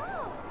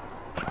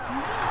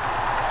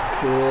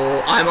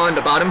 Cool. I'm on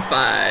to bottom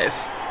 5.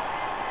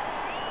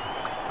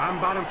 I'm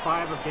bottom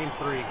 5 of game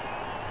 3.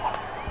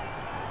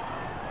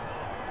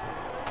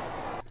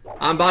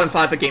 I'm bottom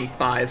 5 of game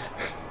 5.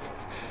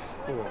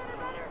 Cool.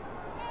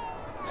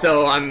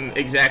 So I'm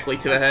exactly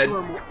 2 ahead.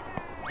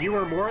 You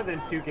were more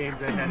than 2 games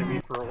ahead of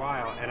me for a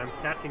while, and I'm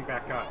catching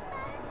back up.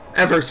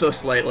 Ever so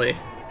slightly.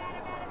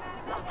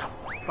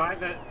 By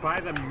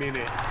the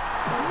minute.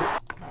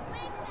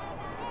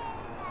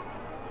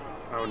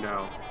 Oh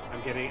no.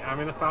 I'm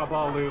in the foul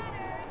ball loop.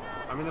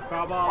 I'm in the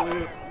foul ball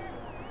loop.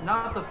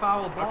 Not the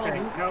foul ball. Okay,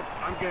 nope,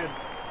 I'm good.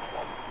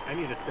 I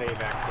need to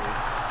save actually.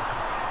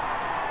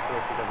 So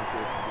she doesn't do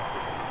it.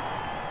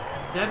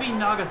 Debbie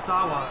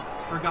Nagasawa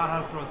forgot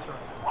how to throw a strike.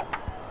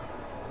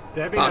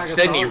 Debbie Wow, Nagasawa-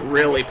 Sydney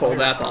really pulled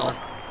that ball.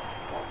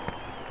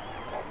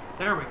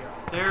 There we go.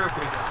 There we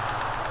go.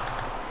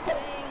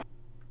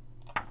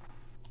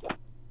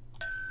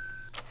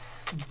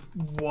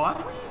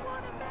 What?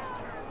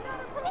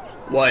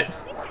 What?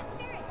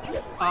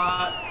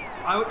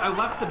 I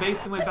left the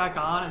base and went back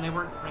on, and they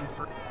weren't running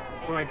for.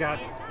 Oh my god.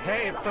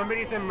 Hey, if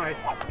somebody's in my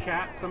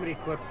chat, somebody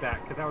clip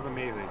that, because that was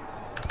amazing.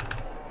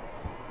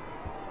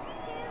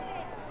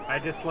 I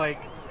just, like,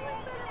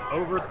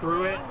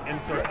 overthrew it, and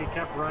so she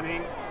kept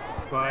running,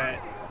 but...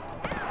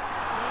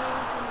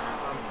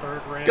 on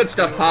third rank... Good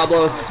stuff,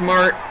 Pablo.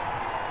 Smart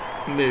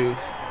move.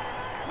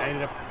 I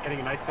ended up getting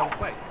a nice double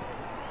play.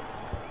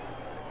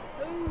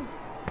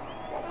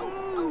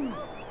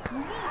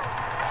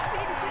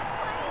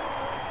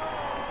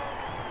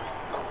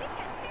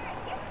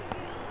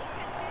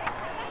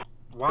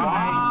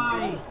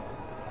 Why?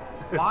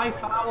 Why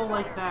foul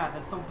like that?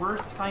 That's the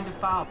worst kind of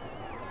foul.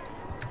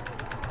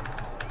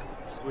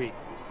 sweet.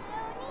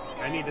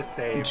 I need to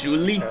save.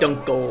 Julie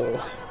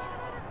Dunkel.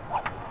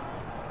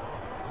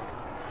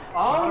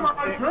 Oh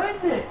my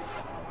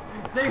goodness!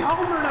 They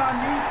homered on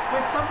me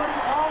with somebody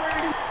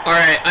already.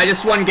 Alright, I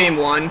just won game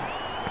 1. So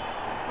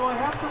I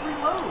have to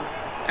reload.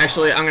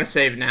 Actually, I'm gonna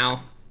save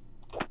now.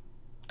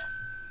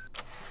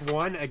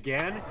 One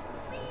again?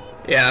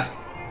 Yeah.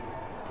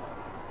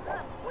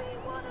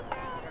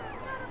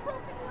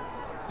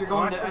 You're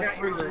going to I forgot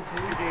you were S3G2?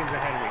 2 games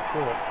ahead of me.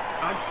 Cool.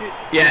 I'm shit.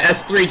 Yeah,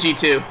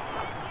 S3G2.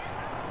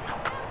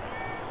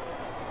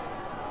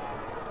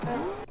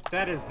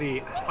 That is the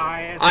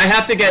highest. I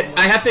have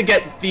to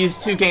get these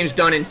 2 games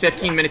done in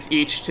 15 minutes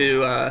each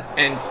to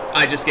and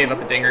I just gave up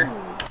a dinger.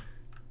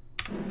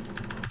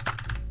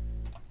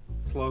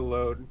 Slow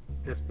load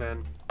just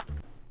then.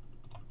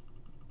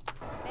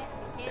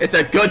 It's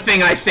a good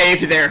thing I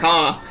saved there,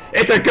 huh?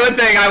 It's a good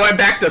thing I went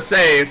back to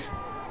save.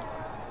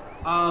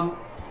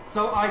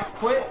 So I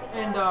quit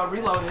and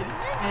reloaded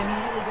and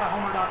immediately got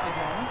homered on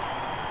again.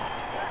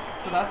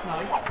 So that's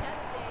nice.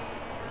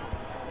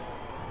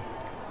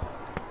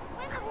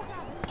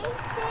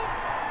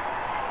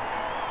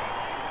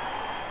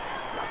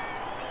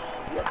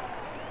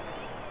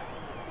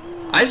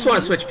 I just want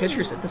to switch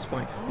pitchers at this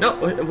point. No,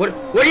 what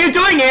are you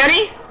doing,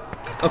 Annie?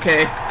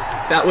 Okay,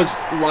 that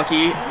was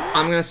lucky.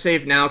 I'm gonna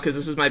save now because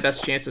this is my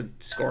best chance of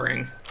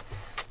scoring.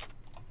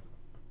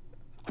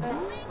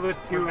 With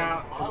 2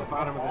 outs at the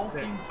bottom of the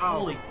 6th. Oh,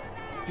 Holy.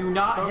 Do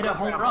not hit a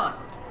home run.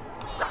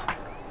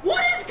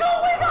 What is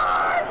going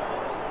on?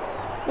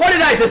 What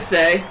did I just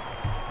say?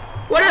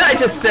 What did I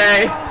just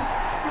say? 3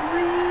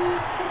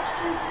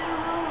 pitches in a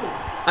row.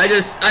 I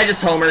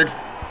just homered.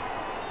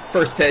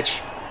 First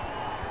pitch.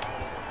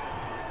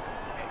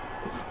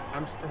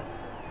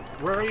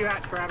 where are you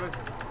at, Travis?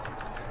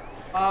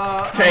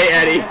 Hey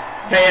Eddie.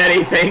 Hey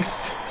Eddie,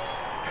 thanks.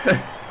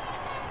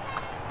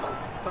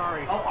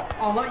 Sorry.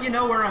 I'll let you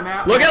know where I'm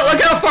at. Look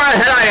how far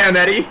ahead I am,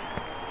 Eddie.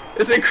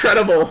 It's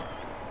incredible.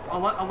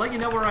 I'll let you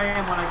know where I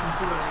am when I can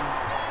see what I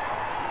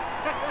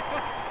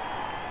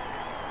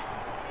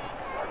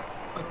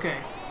am. Okay.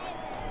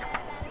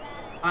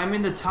 I'm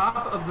in the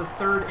top of the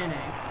 3rd inning.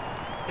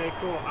 Okay,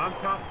 cool. I'm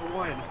top of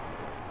 1.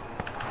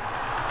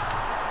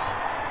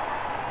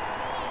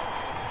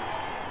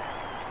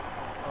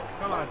 Oh,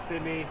 come on,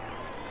 Sydney.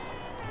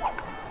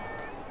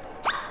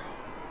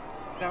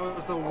 That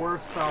was the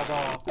worst foul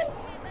ball.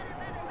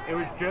 It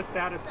was just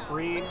out of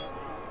screen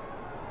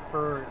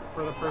for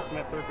the person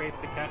at third base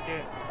to catch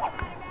it.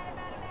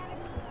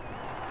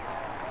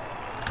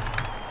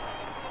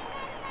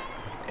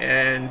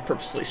 And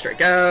purposely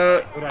strike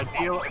out. Good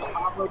idea.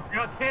 Pablo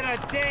just hit a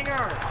dinger!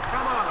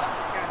 Come on!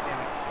 God damn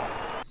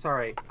it.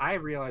 Sorry, I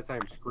realize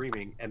I'm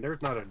screaming, and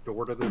there's not a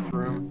door to this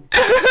room.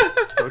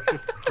 So it's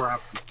just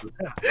crap.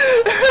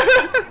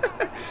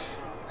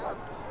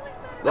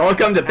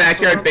 Welcome to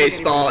Backyard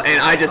Baseball, and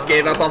I just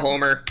gave up a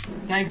homer.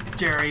 Thanks,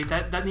 Jerry.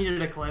 That needed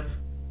a clip.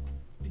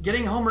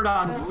 Getting homered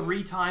on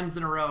 3 times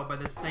in a row by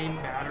the same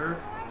batter.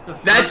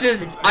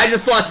 I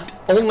just lost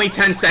only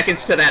 10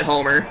 seconds to that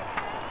homer.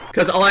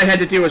 Because all I had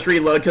to do was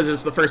reload because it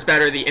was the first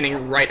batter of the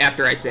inning right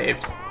after I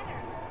saved.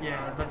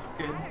 Yeah, that's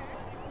good.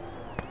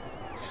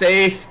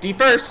 Safety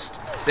first.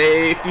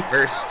 Safety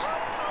first.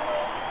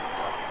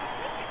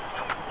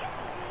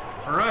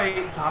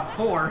 Alright, top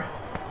 4.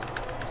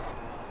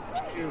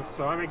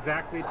 So I'm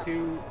exactly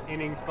 2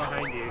 innings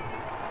behind you.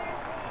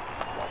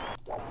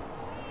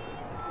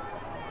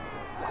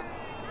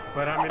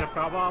 But I'm in a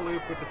foul ball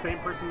loop with the same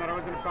person that I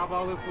was in a foul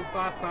ball loop with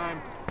last time.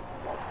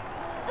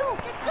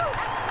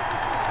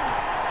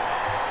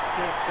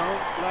 Just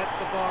don't let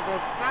the ball go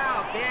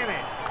foul, damn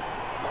it!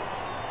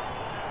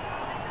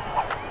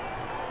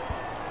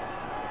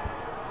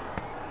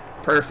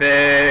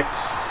 Perfect.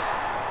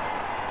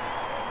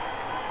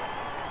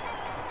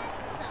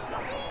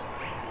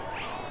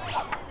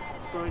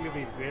 It's going to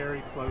be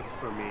very close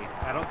for me.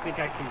 I don't think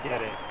I can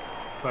get it,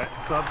 but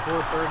sub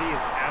 430 is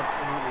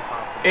absolutely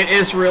possible. It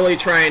is really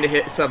trying to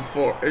hit sub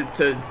 4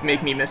 to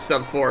make me miss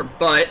sub 4,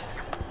 but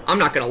I'm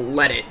not gonna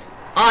let it.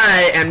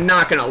 I am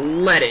not gonna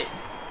let it.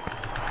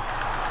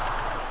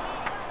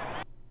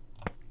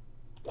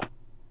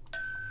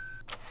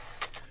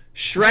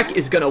 Shrek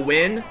is gonna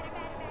win,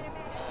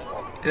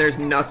 and there's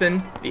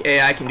nothing the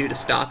AI can do to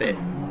stop it.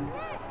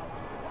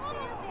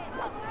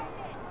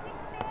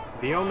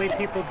 The only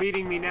people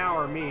beating me now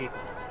are me.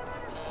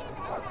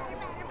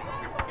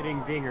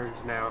 Hitting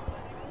dingers now.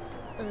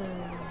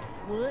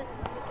 What?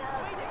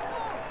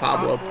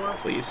 Pablo,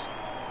 please.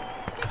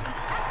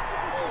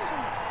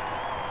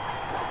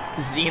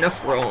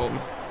 Zenith Rome.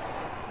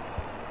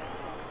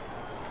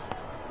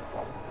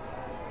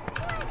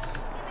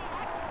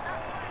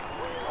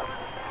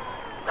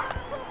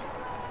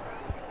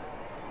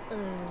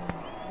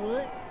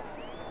 What?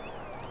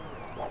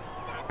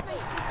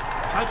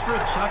 Petra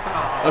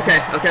Chekhov.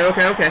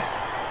 Okay.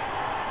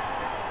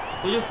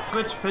 They just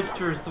switched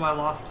pitchers, so I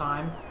lost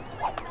time.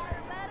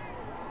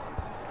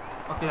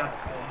 Okay,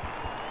 that's good.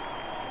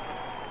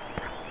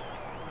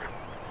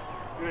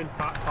 You're in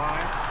top 5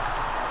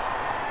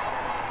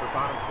 or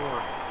bottom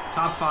 4.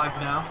 Top 5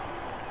 now.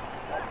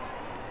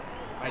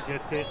 I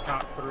just hit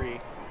top 3.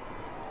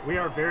 We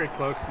are very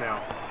close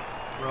now.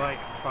 We're like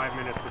 5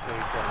 minutes between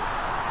each other.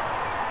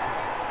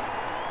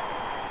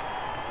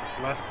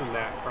 Less than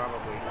that,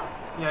 probably.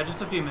 Yeah,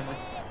 just a few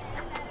minutes.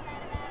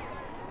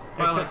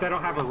 Except like, I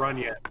don't have a run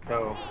yet,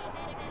 so...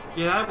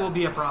 Yeah, that will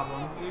be a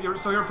problem.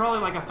 So you're probably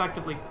like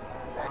effectively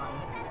fine.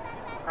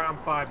 I'm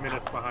 5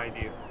 minutes behind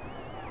you.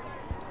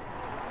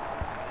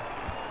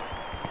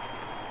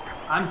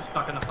 I'm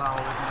stuck in a foul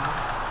right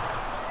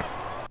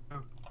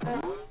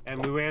now. And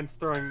Luann's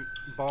throwing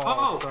balls.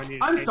 Oh, so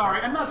I'm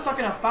sorry. I'm not stuck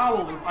in a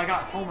foul loop. I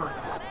got homered.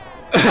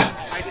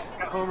 I just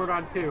got homered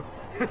on too.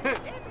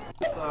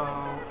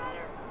 So...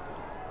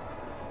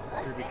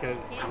 Because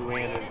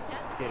Luann is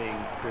getting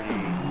pretty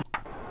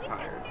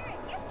tired.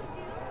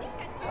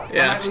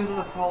 Yeah. I might lose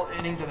the full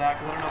inning to that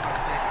because I don't know if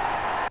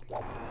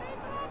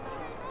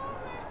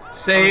I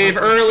Save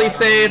early,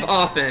 save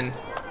often.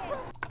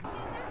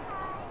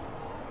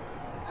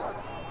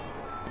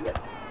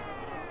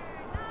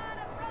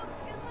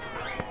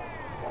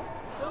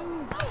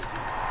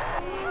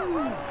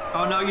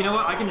 Oh no, you know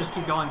what? I can just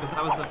keep going because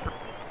that was the first...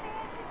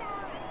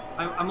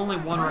 I'm only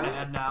 1 run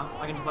ahead now.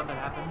 I can just let that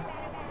happen.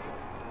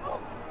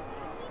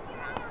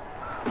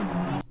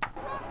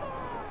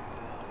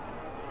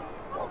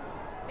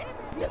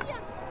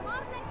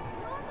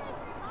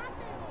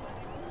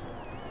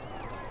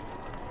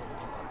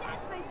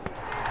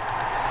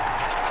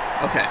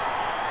 Okay.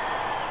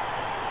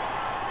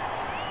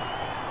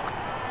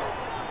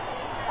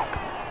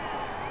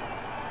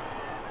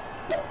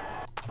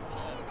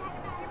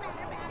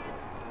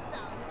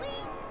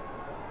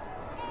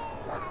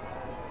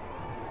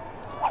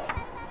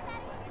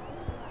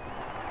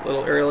 A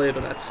little early,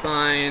 but that's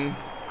fine.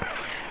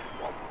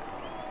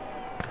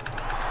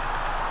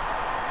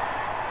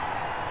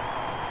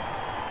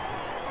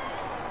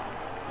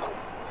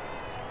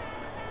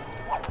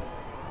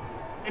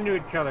 Into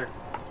each other.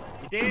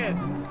 You did,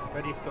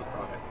 but he still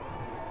caught it.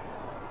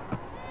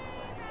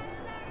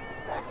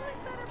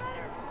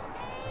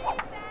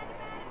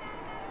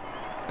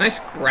 Nice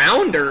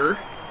grounder.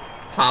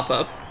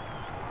 Pop-up.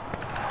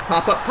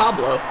 Pop-up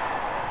Pablo.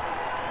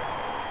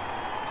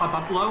 Pop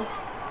up low.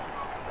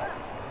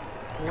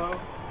 Hello?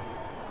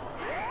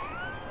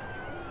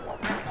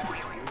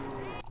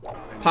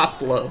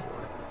 Pop low.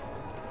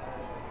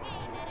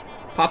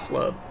 Pop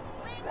low.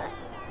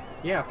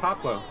 Yeah,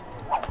 Poplo.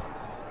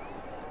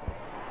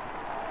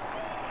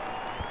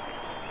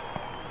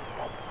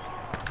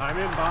 I'm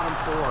in bottom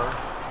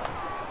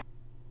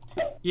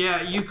 4.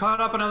 Yeah, you caught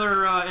up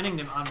another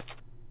inning on me.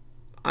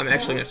 I'm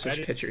actually gonna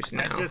switch pitchers I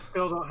now. just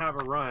still don't have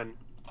a run,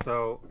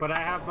 so... But I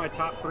have my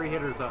top 3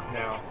 hitters up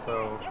now,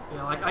 so...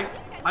 Yeah, like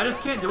I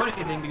just can't do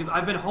anything because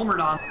I've been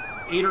homered on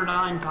 8 or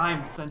 9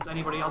 times since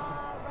anybody else.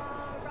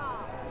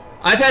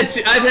 I've had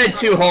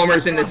 2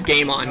 homers in this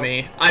game on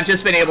me. I've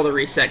just been able to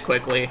reset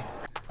quickly.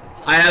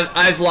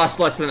 I've lost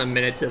less than a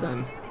minute to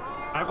them.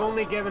 I've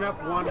only given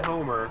up 1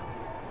 homer,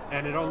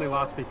 and it only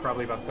lost me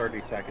probably about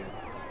 30 seconds.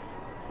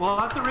 Well,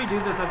 I'll have to redo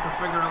this. I have to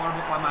figure out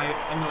why my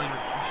emulator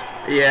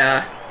crashed.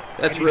 Yeah,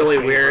 that's really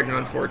weird and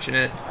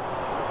unfortunate.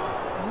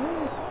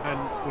 And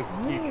with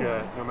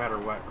Keisha, no matter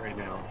what, right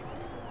now.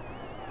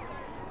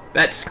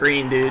 That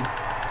screen, dude.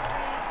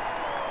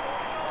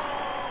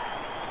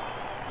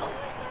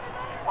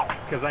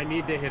 Because I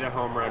need to hit a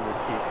home run with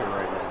Keisha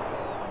right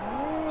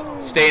now.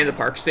 Stay in the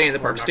park, stay in the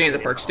park, stay in the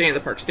park, stay in the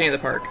park, stay in the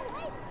park.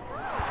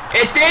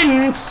 It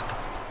didn't!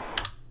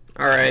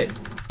 Alright.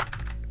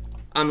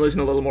 I'm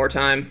losing a little more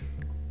time.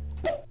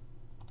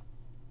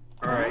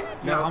 Alright.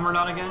 You got homered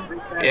on again?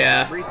 Reset,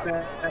 Yeah.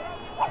 Reset.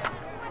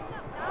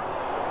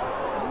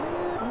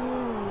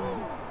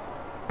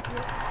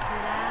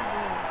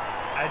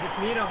 I just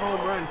need a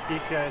home run,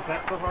 Keisha. Is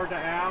that so hard to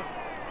ask?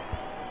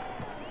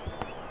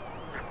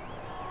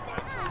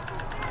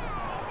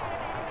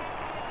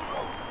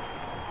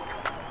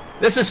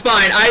 This is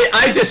fine.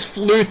 I just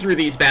flew through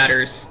these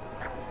batters.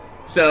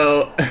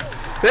 So,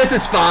 this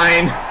is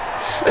fine.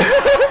 How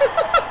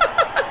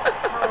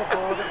a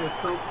ball that was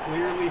so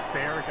clearly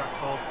fair got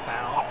called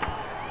foul.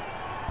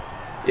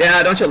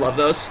 Yeah, don't you love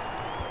those?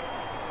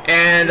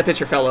 And the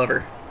pitcher fell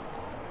over.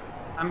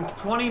 I'm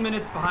 20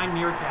 minutes behind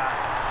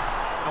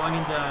Meerkat, going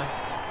into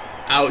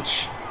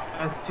Ouch.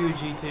 S2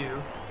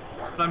 G2,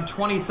 but I'm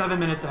 27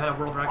 minutes ahead of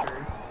world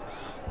record.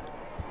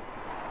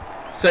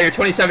 So you're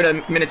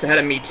 27 minutes ahead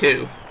of me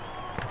too.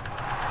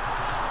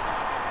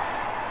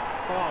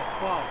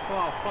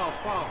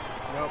 Fall.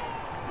 Nope.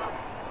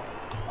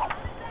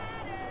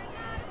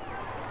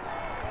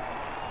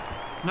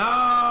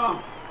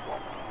 No!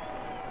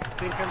 I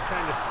think I'm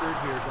kind of screwed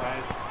here,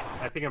 guys.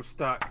 I think I'm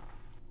stuck.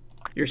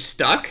 You're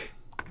stuck?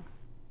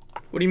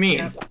 What do you mean?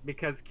 Yep,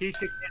 because Keisha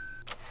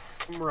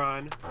can't home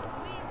run.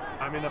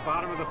 I'm in the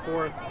bottom of the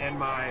 4th, and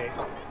my...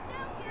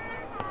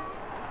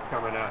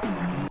 coming up.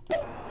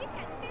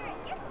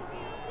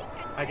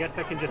 I guess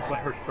I can just let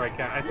her strike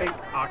out. I think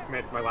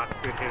Ahmed's my last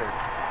good hitter,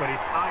 but he's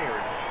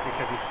tired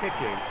because he's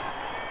pitching.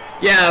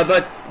 Yeah,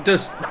 but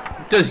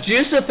does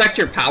juice affect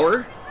your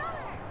power?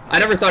 I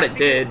never thought it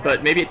did,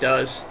 but maybe it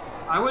does.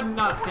 I would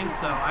not think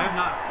so. I have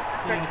not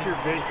affects your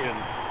vision.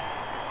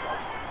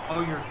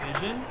 Oh, your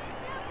vision?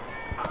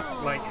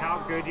 Like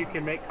how good you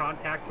can make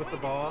contact with the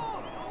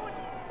ball.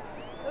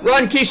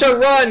 Run, Keisha,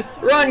 run!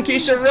 Run,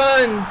 Keisha,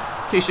 run!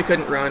 Keisha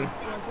couldn't run.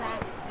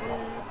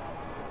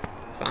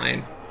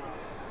 Fine.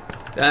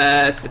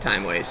 That's a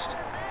time waste.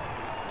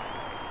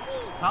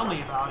 Tell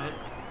me about it.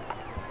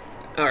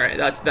 Alright,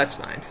 that's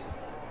fine.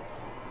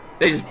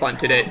 They just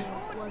bunted it. I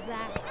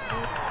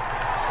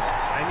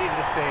need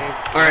to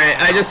save. Alright,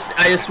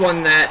 I just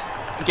won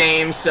that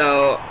game,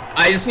 so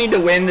I just need to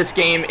win this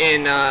game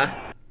in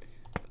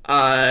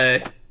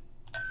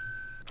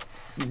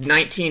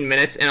 19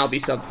 minutes and I'll be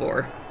sub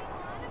 4.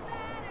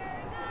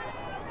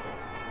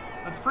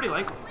 That's pretty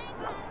likely.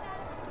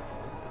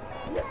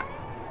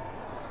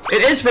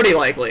 It is pretty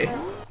likely.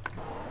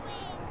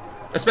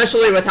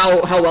 Especially with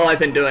how well I've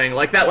been doing.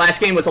 Like, that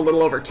last game was a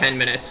little over 10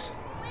 minutes.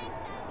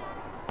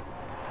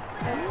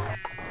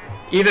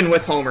 Even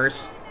with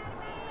homers.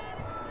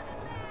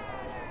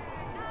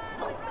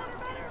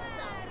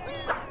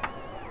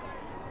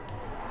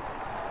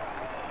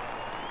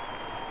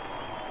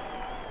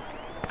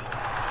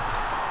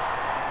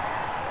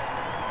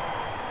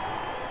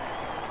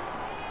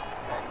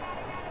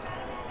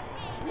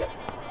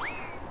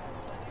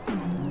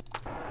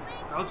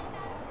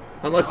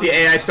 Unless the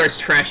AI starts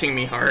trashing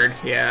me hard,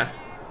 yeah.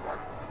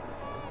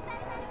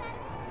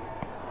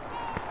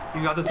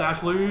 You got this,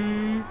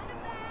 Ashley.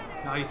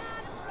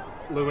 Nice.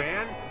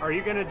 Luann, are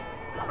you gonna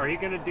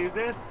do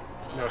this?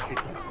 No, she's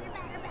not.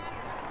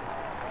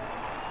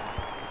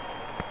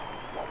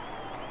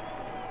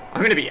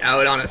 I'm gonna be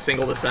out on a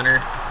single to center.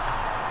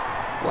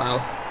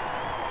 Wow.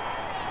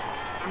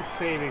 I'm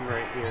saving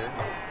right here.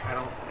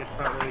 It's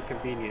not really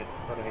convenient,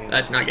 but I am.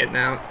 That's not getting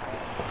out.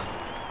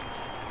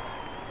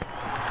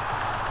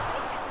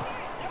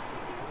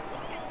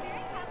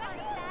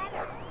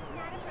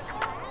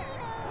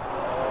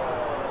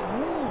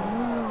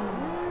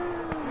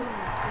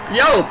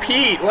 Yo,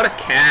 Pete, what a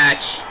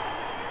catch.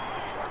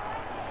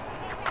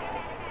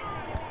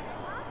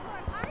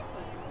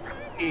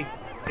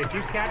 If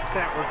you catch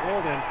that, we're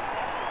golden.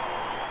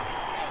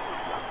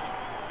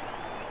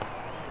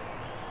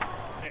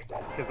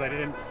 Because I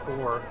didn't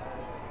score.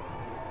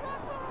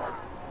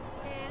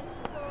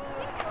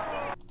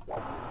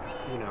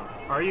 You know.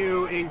 Are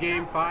you in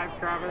game 5,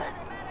 Travis?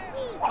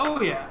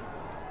 Oh, yeah.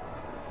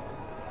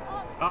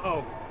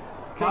 Uh-oh.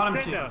 Bottom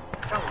 2. Oh.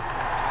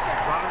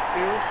 Bottom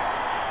 2?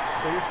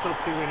 So you're still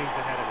 2 innings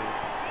ahead of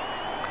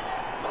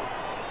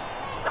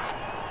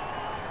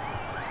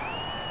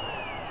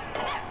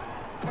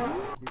me.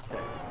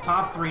 Okay.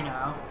 Top 3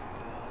 now.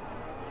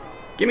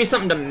 Give me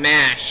something to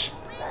mash.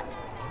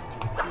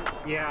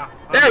 Yeah.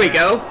 There we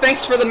go.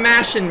 Thanks for the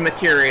mashing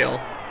material.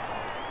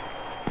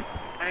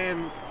 I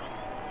am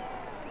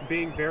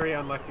being very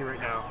unlucky right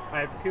now.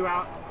 I have 2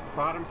 outs,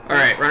 bottom 6.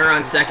 Alright, runner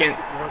on second.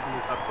 Morgan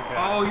is up to bat.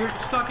 Oh, you're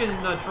stuck in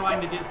the trying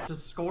to get to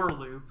score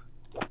loop.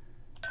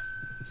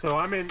 So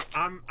I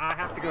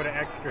have to go to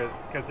extras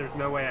because there's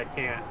no way I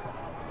can't.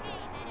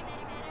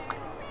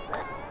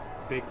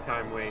 Big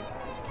time waste.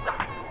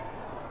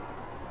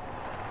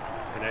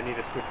 And I need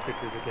to switch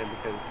pitchers again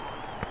because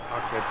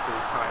Ahmed's too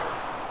tired.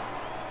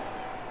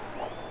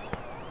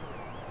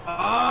 Oh,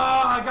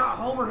 I got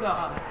homered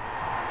on.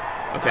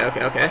 Okay.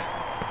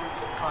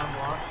 This time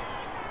lost.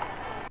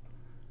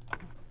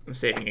 I'm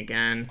saving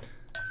again.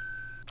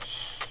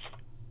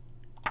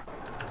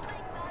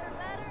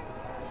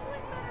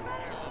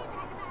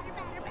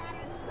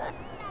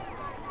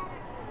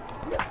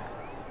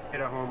 Hit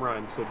a home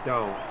run, so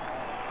don't.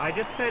 I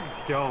just said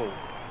don't.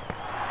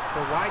 So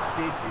why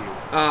did you?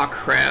 Oh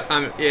crap!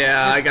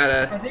 I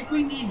gotta. I think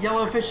we need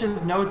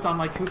Yellowfish's notes on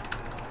like who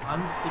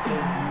runs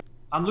because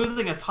I'm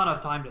losing a ton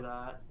of time to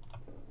that.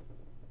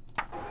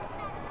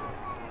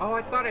 Oh,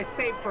 I thought I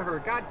saved for her.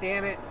 God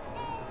damn it!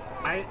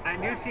 I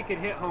knew she could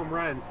hit home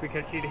runs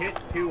because she'd hit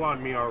 2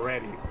 on me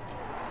already.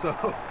 So.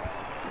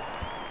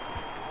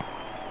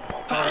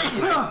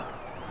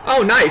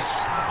 Oh,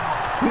 nice!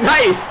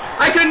 Nice!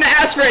 I couldn't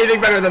ask for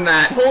anything better than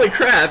that. Holy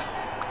crap!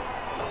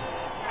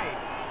 Hey,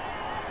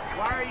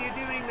 why are you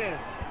doing this?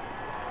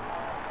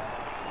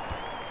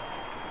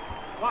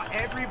 Well,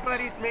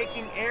 everybody's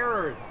making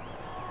errors.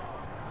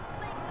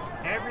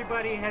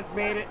 Everybody has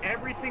made it.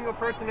 Every single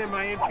person in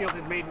my infield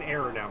has made an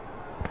error now.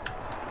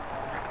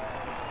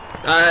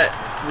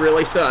 That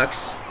really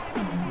sucks.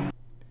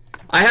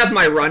 I have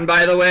my run,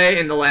 by the way,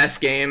 in the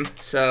last game,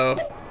 so...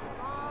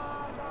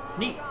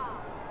 Neat.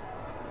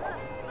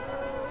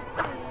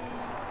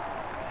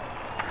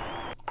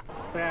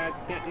 Bad,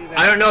 can't do that.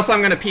 I don't know if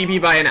I'm gonna PB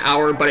by an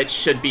hour, but it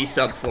should be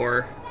sub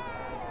 4.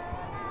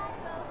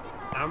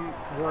 I'm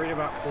worried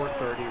about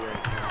 4:30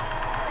 right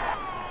now.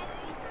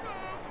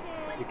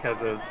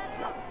 Because of...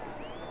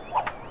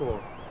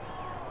 Cool.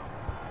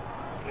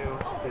 You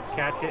just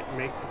catch it and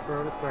make the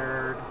throw to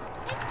third.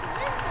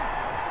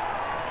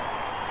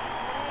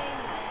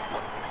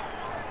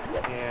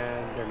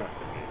 And they're not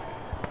going to get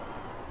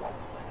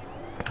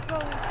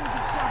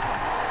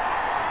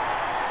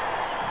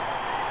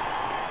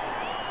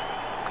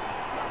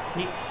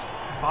Neat.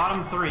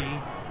 Bottom 3.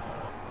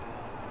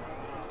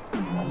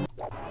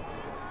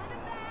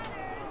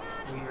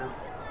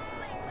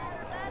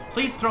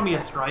 Please throw me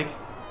a strike.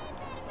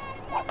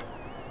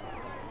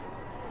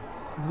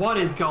 What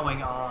is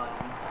going on?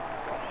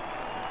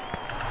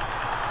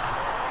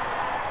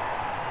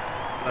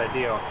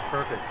 Ideal.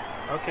 Perfect.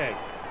 Okay.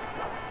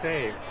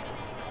 Save.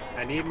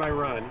 I need my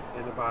run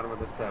in the bottom of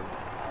the 7th.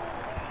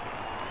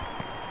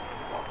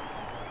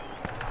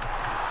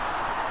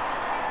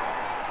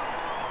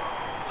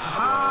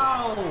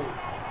 How?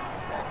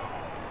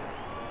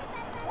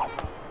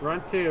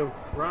 Run 2.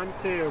 Run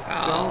 2.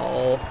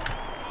 Foul.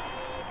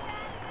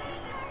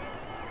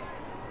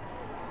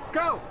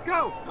 Go!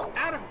 Go!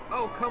 Out of...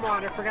 Oh, come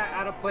on. I forgot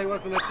out of play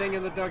wasn't a thing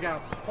in the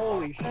dugouts.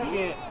 Holy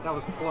shit. That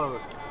was close.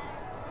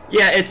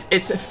 Yeah, it's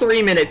a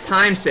 3-minute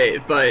time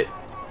save, but,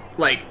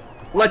 like,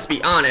 let's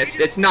be honest,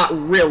 it's not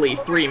really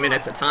 3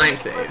 minutes of time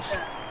saves.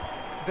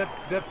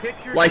 The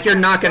picture... Like, you're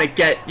not gonna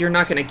get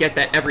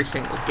that every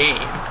single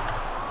game.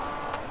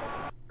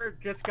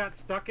 Just got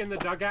stuck in the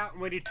dugout,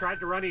 and when he tried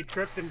to run, he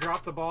tripped and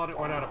dropped the ball, and it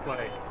went out of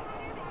play.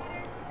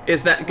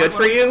 Is that good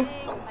for you?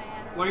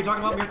 What are you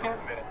talking about, Meerkat?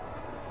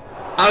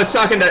 I was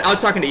talking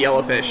to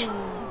Yellowfish.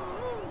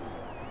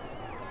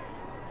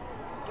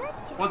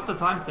 What's the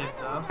time save,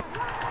 though?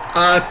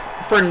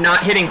 For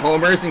not hitting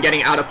homers and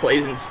getting out of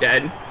plays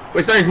instead.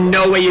 Which there's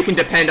no way you can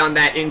depend on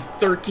that in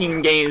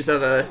 13 games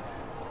of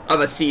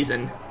a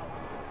season.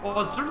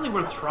 Well, it's certainly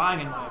worth trying,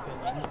 in my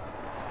opinion.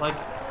 Like,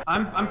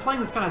 I'm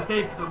playing this kind of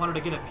safe because I wanted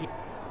to get a P.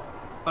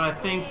 But I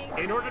think...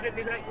 In order to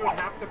do that, you would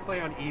have to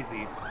play on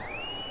easy.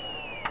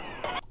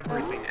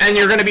 And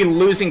you're gonna be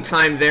losing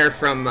time there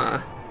from,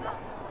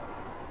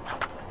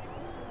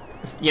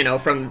 you know,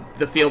 from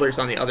the fielders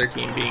on the other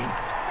team being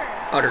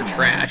utter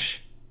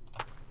trash.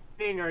 What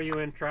inning are you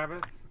in,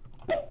 Travis?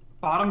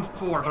 Bottom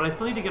 4, but I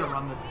still need to get a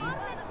run this week.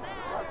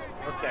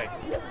 Okay.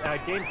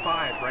 Game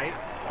 5, right?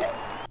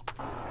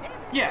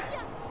 Yeah.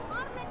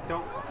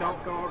 Don't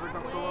go over,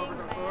 don't go over,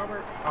 don't go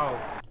over. Oh.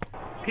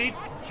 Pete's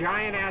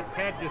giant-ass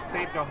head just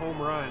saved a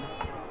home run.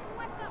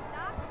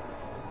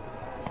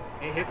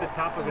 It hit the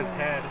top of his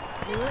head.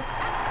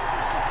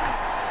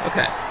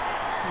 Okay.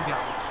 You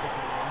got me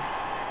kidding me.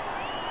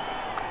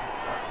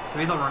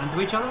 Maybe they'll run into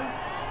each other?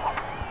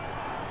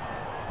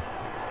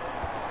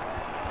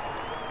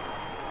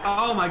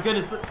 Oh my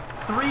goodness, 3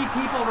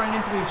 people ran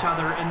into each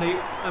other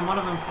and one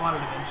of them caught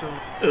it eventually.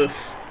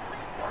 Oof.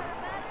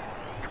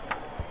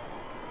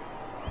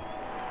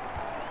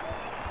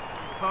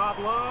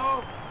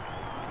 Pablo!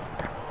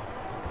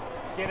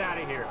 Get out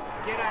of here.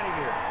 Get out of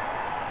here.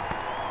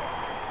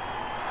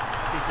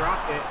 She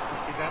dropped it.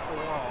 She's at the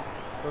wall.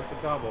 So it's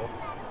a double.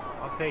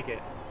 I'll take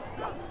it.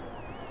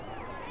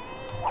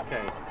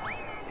 Okay.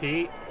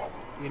 Pete,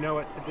 you know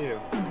what to do.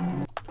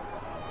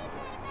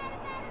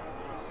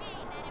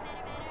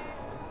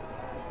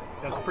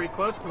 That's pretty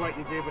close to what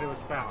you did, but it was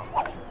foul.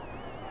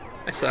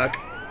 I suck.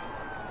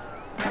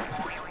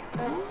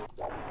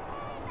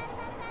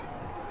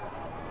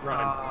 Run.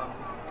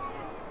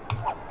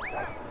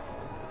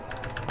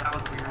 That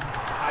was weird.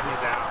 I need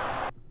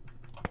that.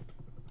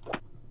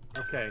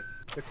 Okay.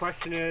 The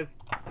question is,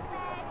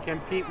 can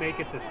Pete make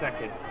it to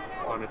second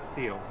on a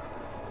steal?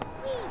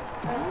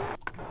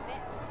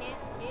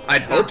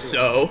 I'd hope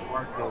so.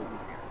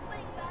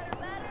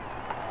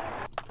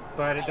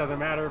 But it doesn't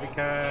matter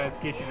because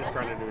Keisha just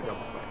trying to do a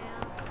double play.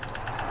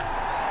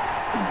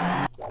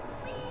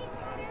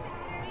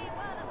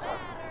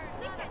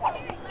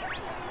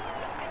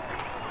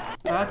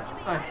 That's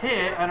a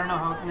hit. I don't know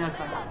how. Yeah, that's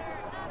not good.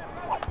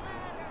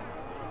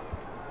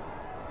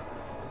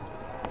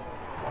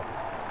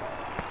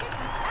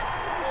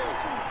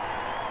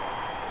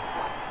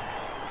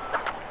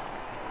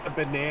 The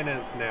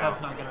bananas now.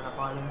 That's not good enough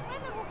either.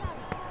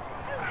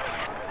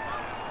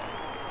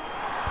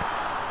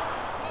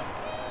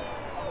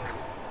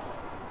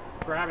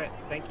 Grab it.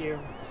 Thank you.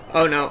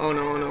 Oh no, oh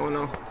no, oh no, oh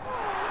no.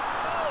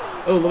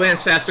 Oh,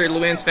 Luann's faster,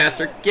 Luann's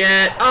faster.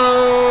 Get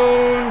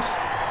owned!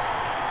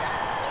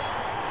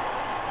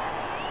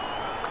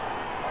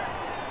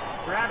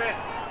 Grab it.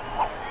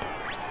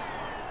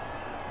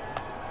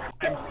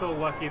 I'm so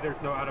lucky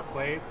there's no out of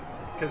plays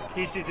because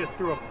Keisha just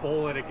threw a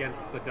bullet against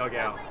the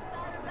dugout.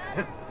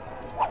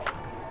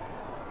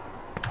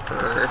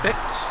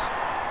 Perfect.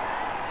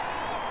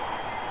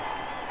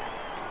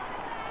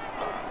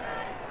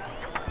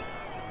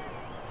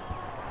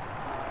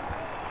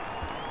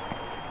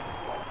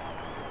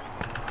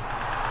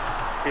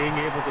 Being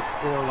able to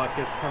score like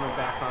this coming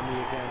back on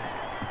me again.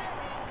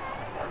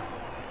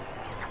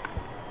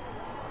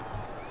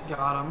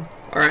 Got him.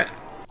 Alright.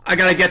 I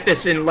gotta get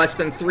this in less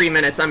than 3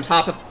 minutes. I'm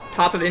top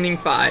of inning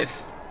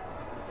 5.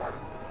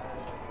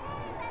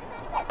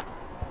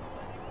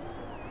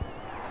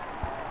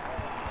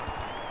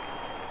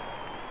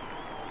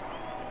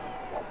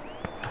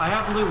 I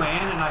have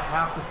Luann and I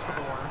have to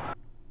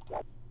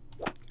score.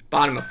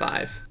 Bottom of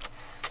 5.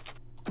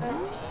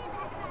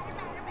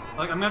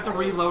 Like, I'm gonna have to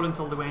reload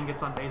until Luann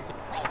gets on base.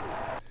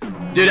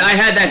 Dude, I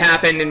had that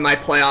happen in my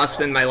playoffs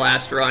in my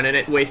last run, and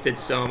it wasted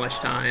so much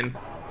time.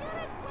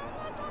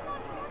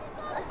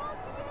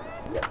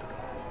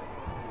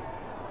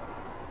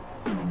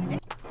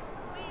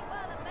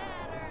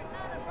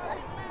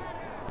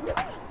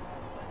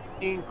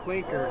 King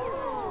Clinker.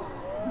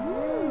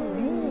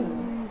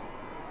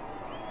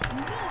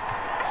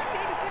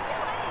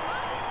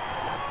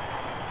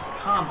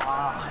 Come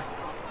on.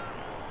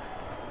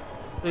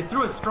 They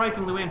threw a strike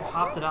and Luann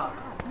popped it up.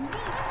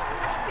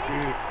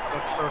 Dude,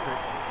 that's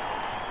perfect.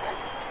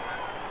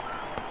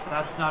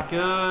 That's not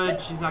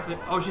good. She's not gonna.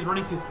 Oh, she's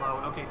running too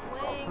slow. Okay.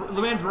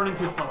 Luann's running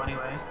too slow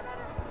anyway.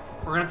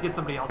 We're gonna have to get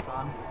somebody else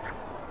on.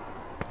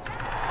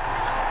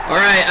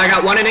 Alright, I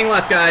got 1 inning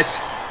left, guys.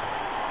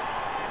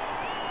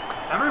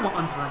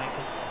 Everyone's running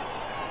too slow.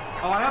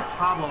 Oh, I have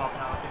Pablo up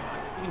now. Okay,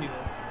 we can do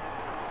this.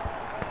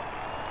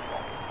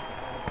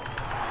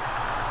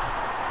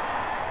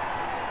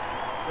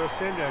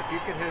 Rocinda, if you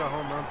could hit a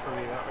home run for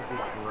me, that would be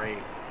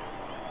great.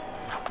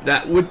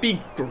 That would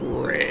be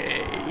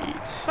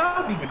great.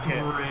 That'd be Hit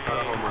a great.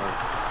 home run.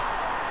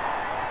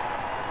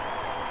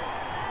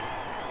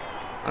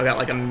 I got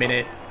like a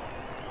minute.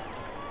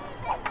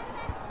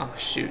 Oh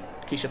shoot.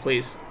 Keisha,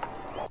 please.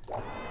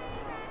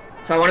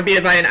 If I want to beat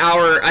it by an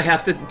hour, I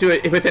have to do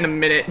it within a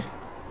minute.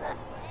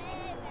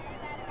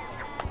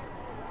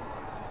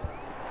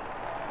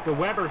 The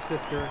Weber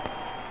sister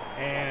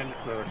and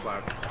another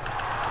slap.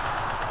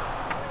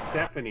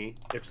 Stephanie.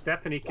 If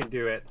Stephanie can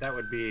do it, that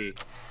would be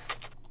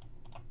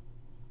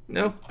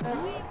No?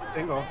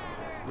 single,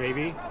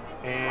 maybe.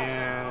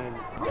 And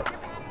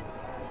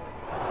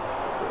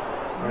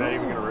I'm not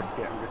even gonna risk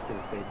it. I'm just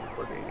gonna save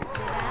before dating.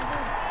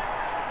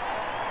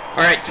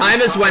 Alright,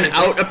 time is when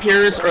out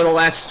appears or the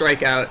last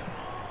strikeout.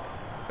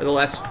 Or the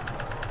last...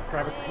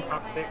 Travis,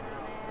 top pick.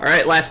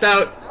 Alright, last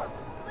out.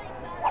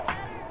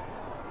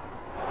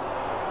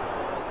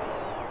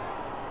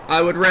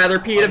 I would rather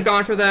Pete have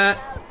gone for that.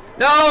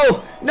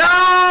 No!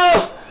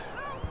 No!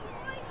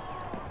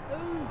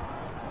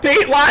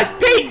 Pete, why?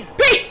 Pete!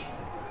 Pete!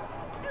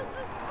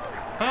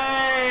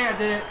 Hey, I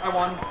did it. I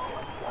won.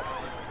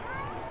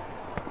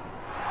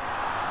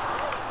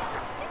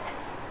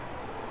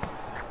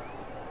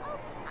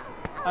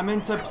 I'm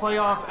into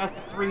playoff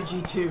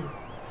S3G2.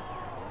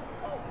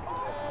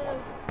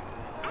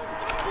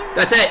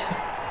 That's it.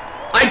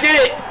 I did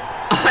it.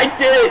 I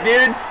did it,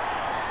 dude.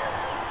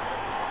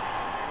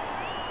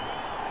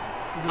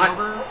 Is it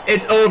over?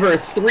 It's over.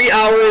 3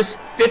 hours,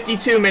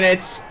 52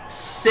 minutes,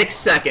 6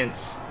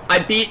 seconds. I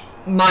beat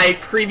my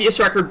previous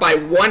record by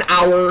 1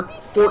 hour,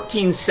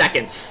 14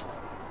 seconds.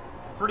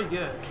 Pretty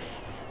good.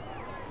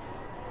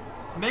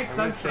 Makes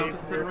sense though,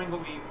 considering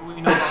what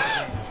we know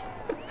about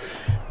the game.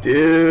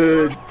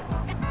 Dude.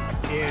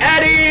 Yeah.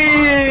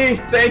 Eddie!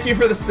 Thank you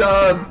for the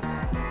sub.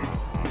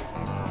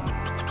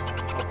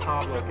 Oh,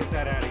 Pablo, get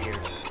that out of here.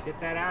 Get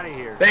that out of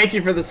here. Thank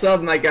you for the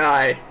sub, my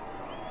guy.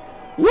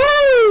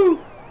 Woo!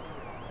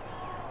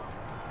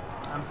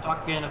 I'm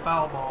stuck in a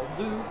foul ball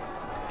loop.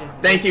 Is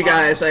Thank this you fun?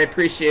 guys. I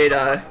appreciate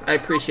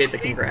the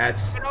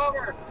congrats. Get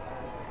over.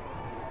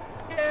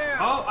 Yeah.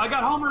 Oh, I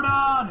got homered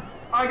on!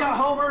 I got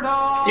homered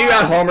on! You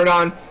got homered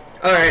on.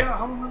 All I right. got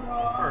homered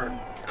on!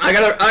 I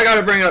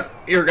gotta bring up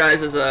your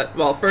guys'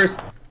 well,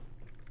 first,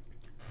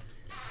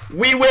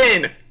 we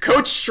win.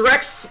 Coach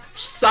Shrek's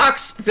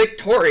Sox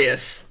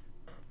victorious.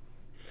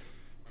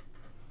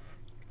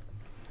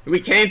 We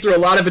came through a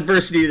lot of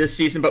adversity this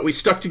season, but we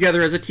stuck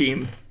together as a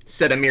team,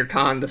 said Amir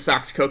Khan, the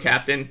Sox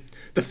co-captain.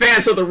 The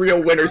fans are the real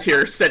winners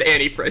here, said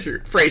Annie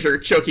Fraser,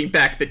 choking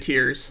back the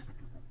tears.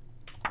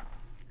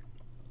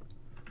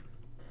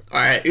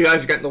 Alright, you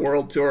guys are getting the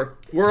world tour.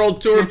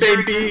 World tour,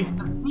 baby!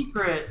 The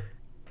secret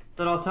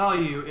that I'll tell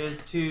you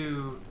is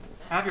to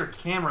have your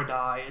camera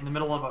die in the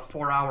middle of a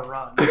 4-hour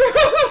run.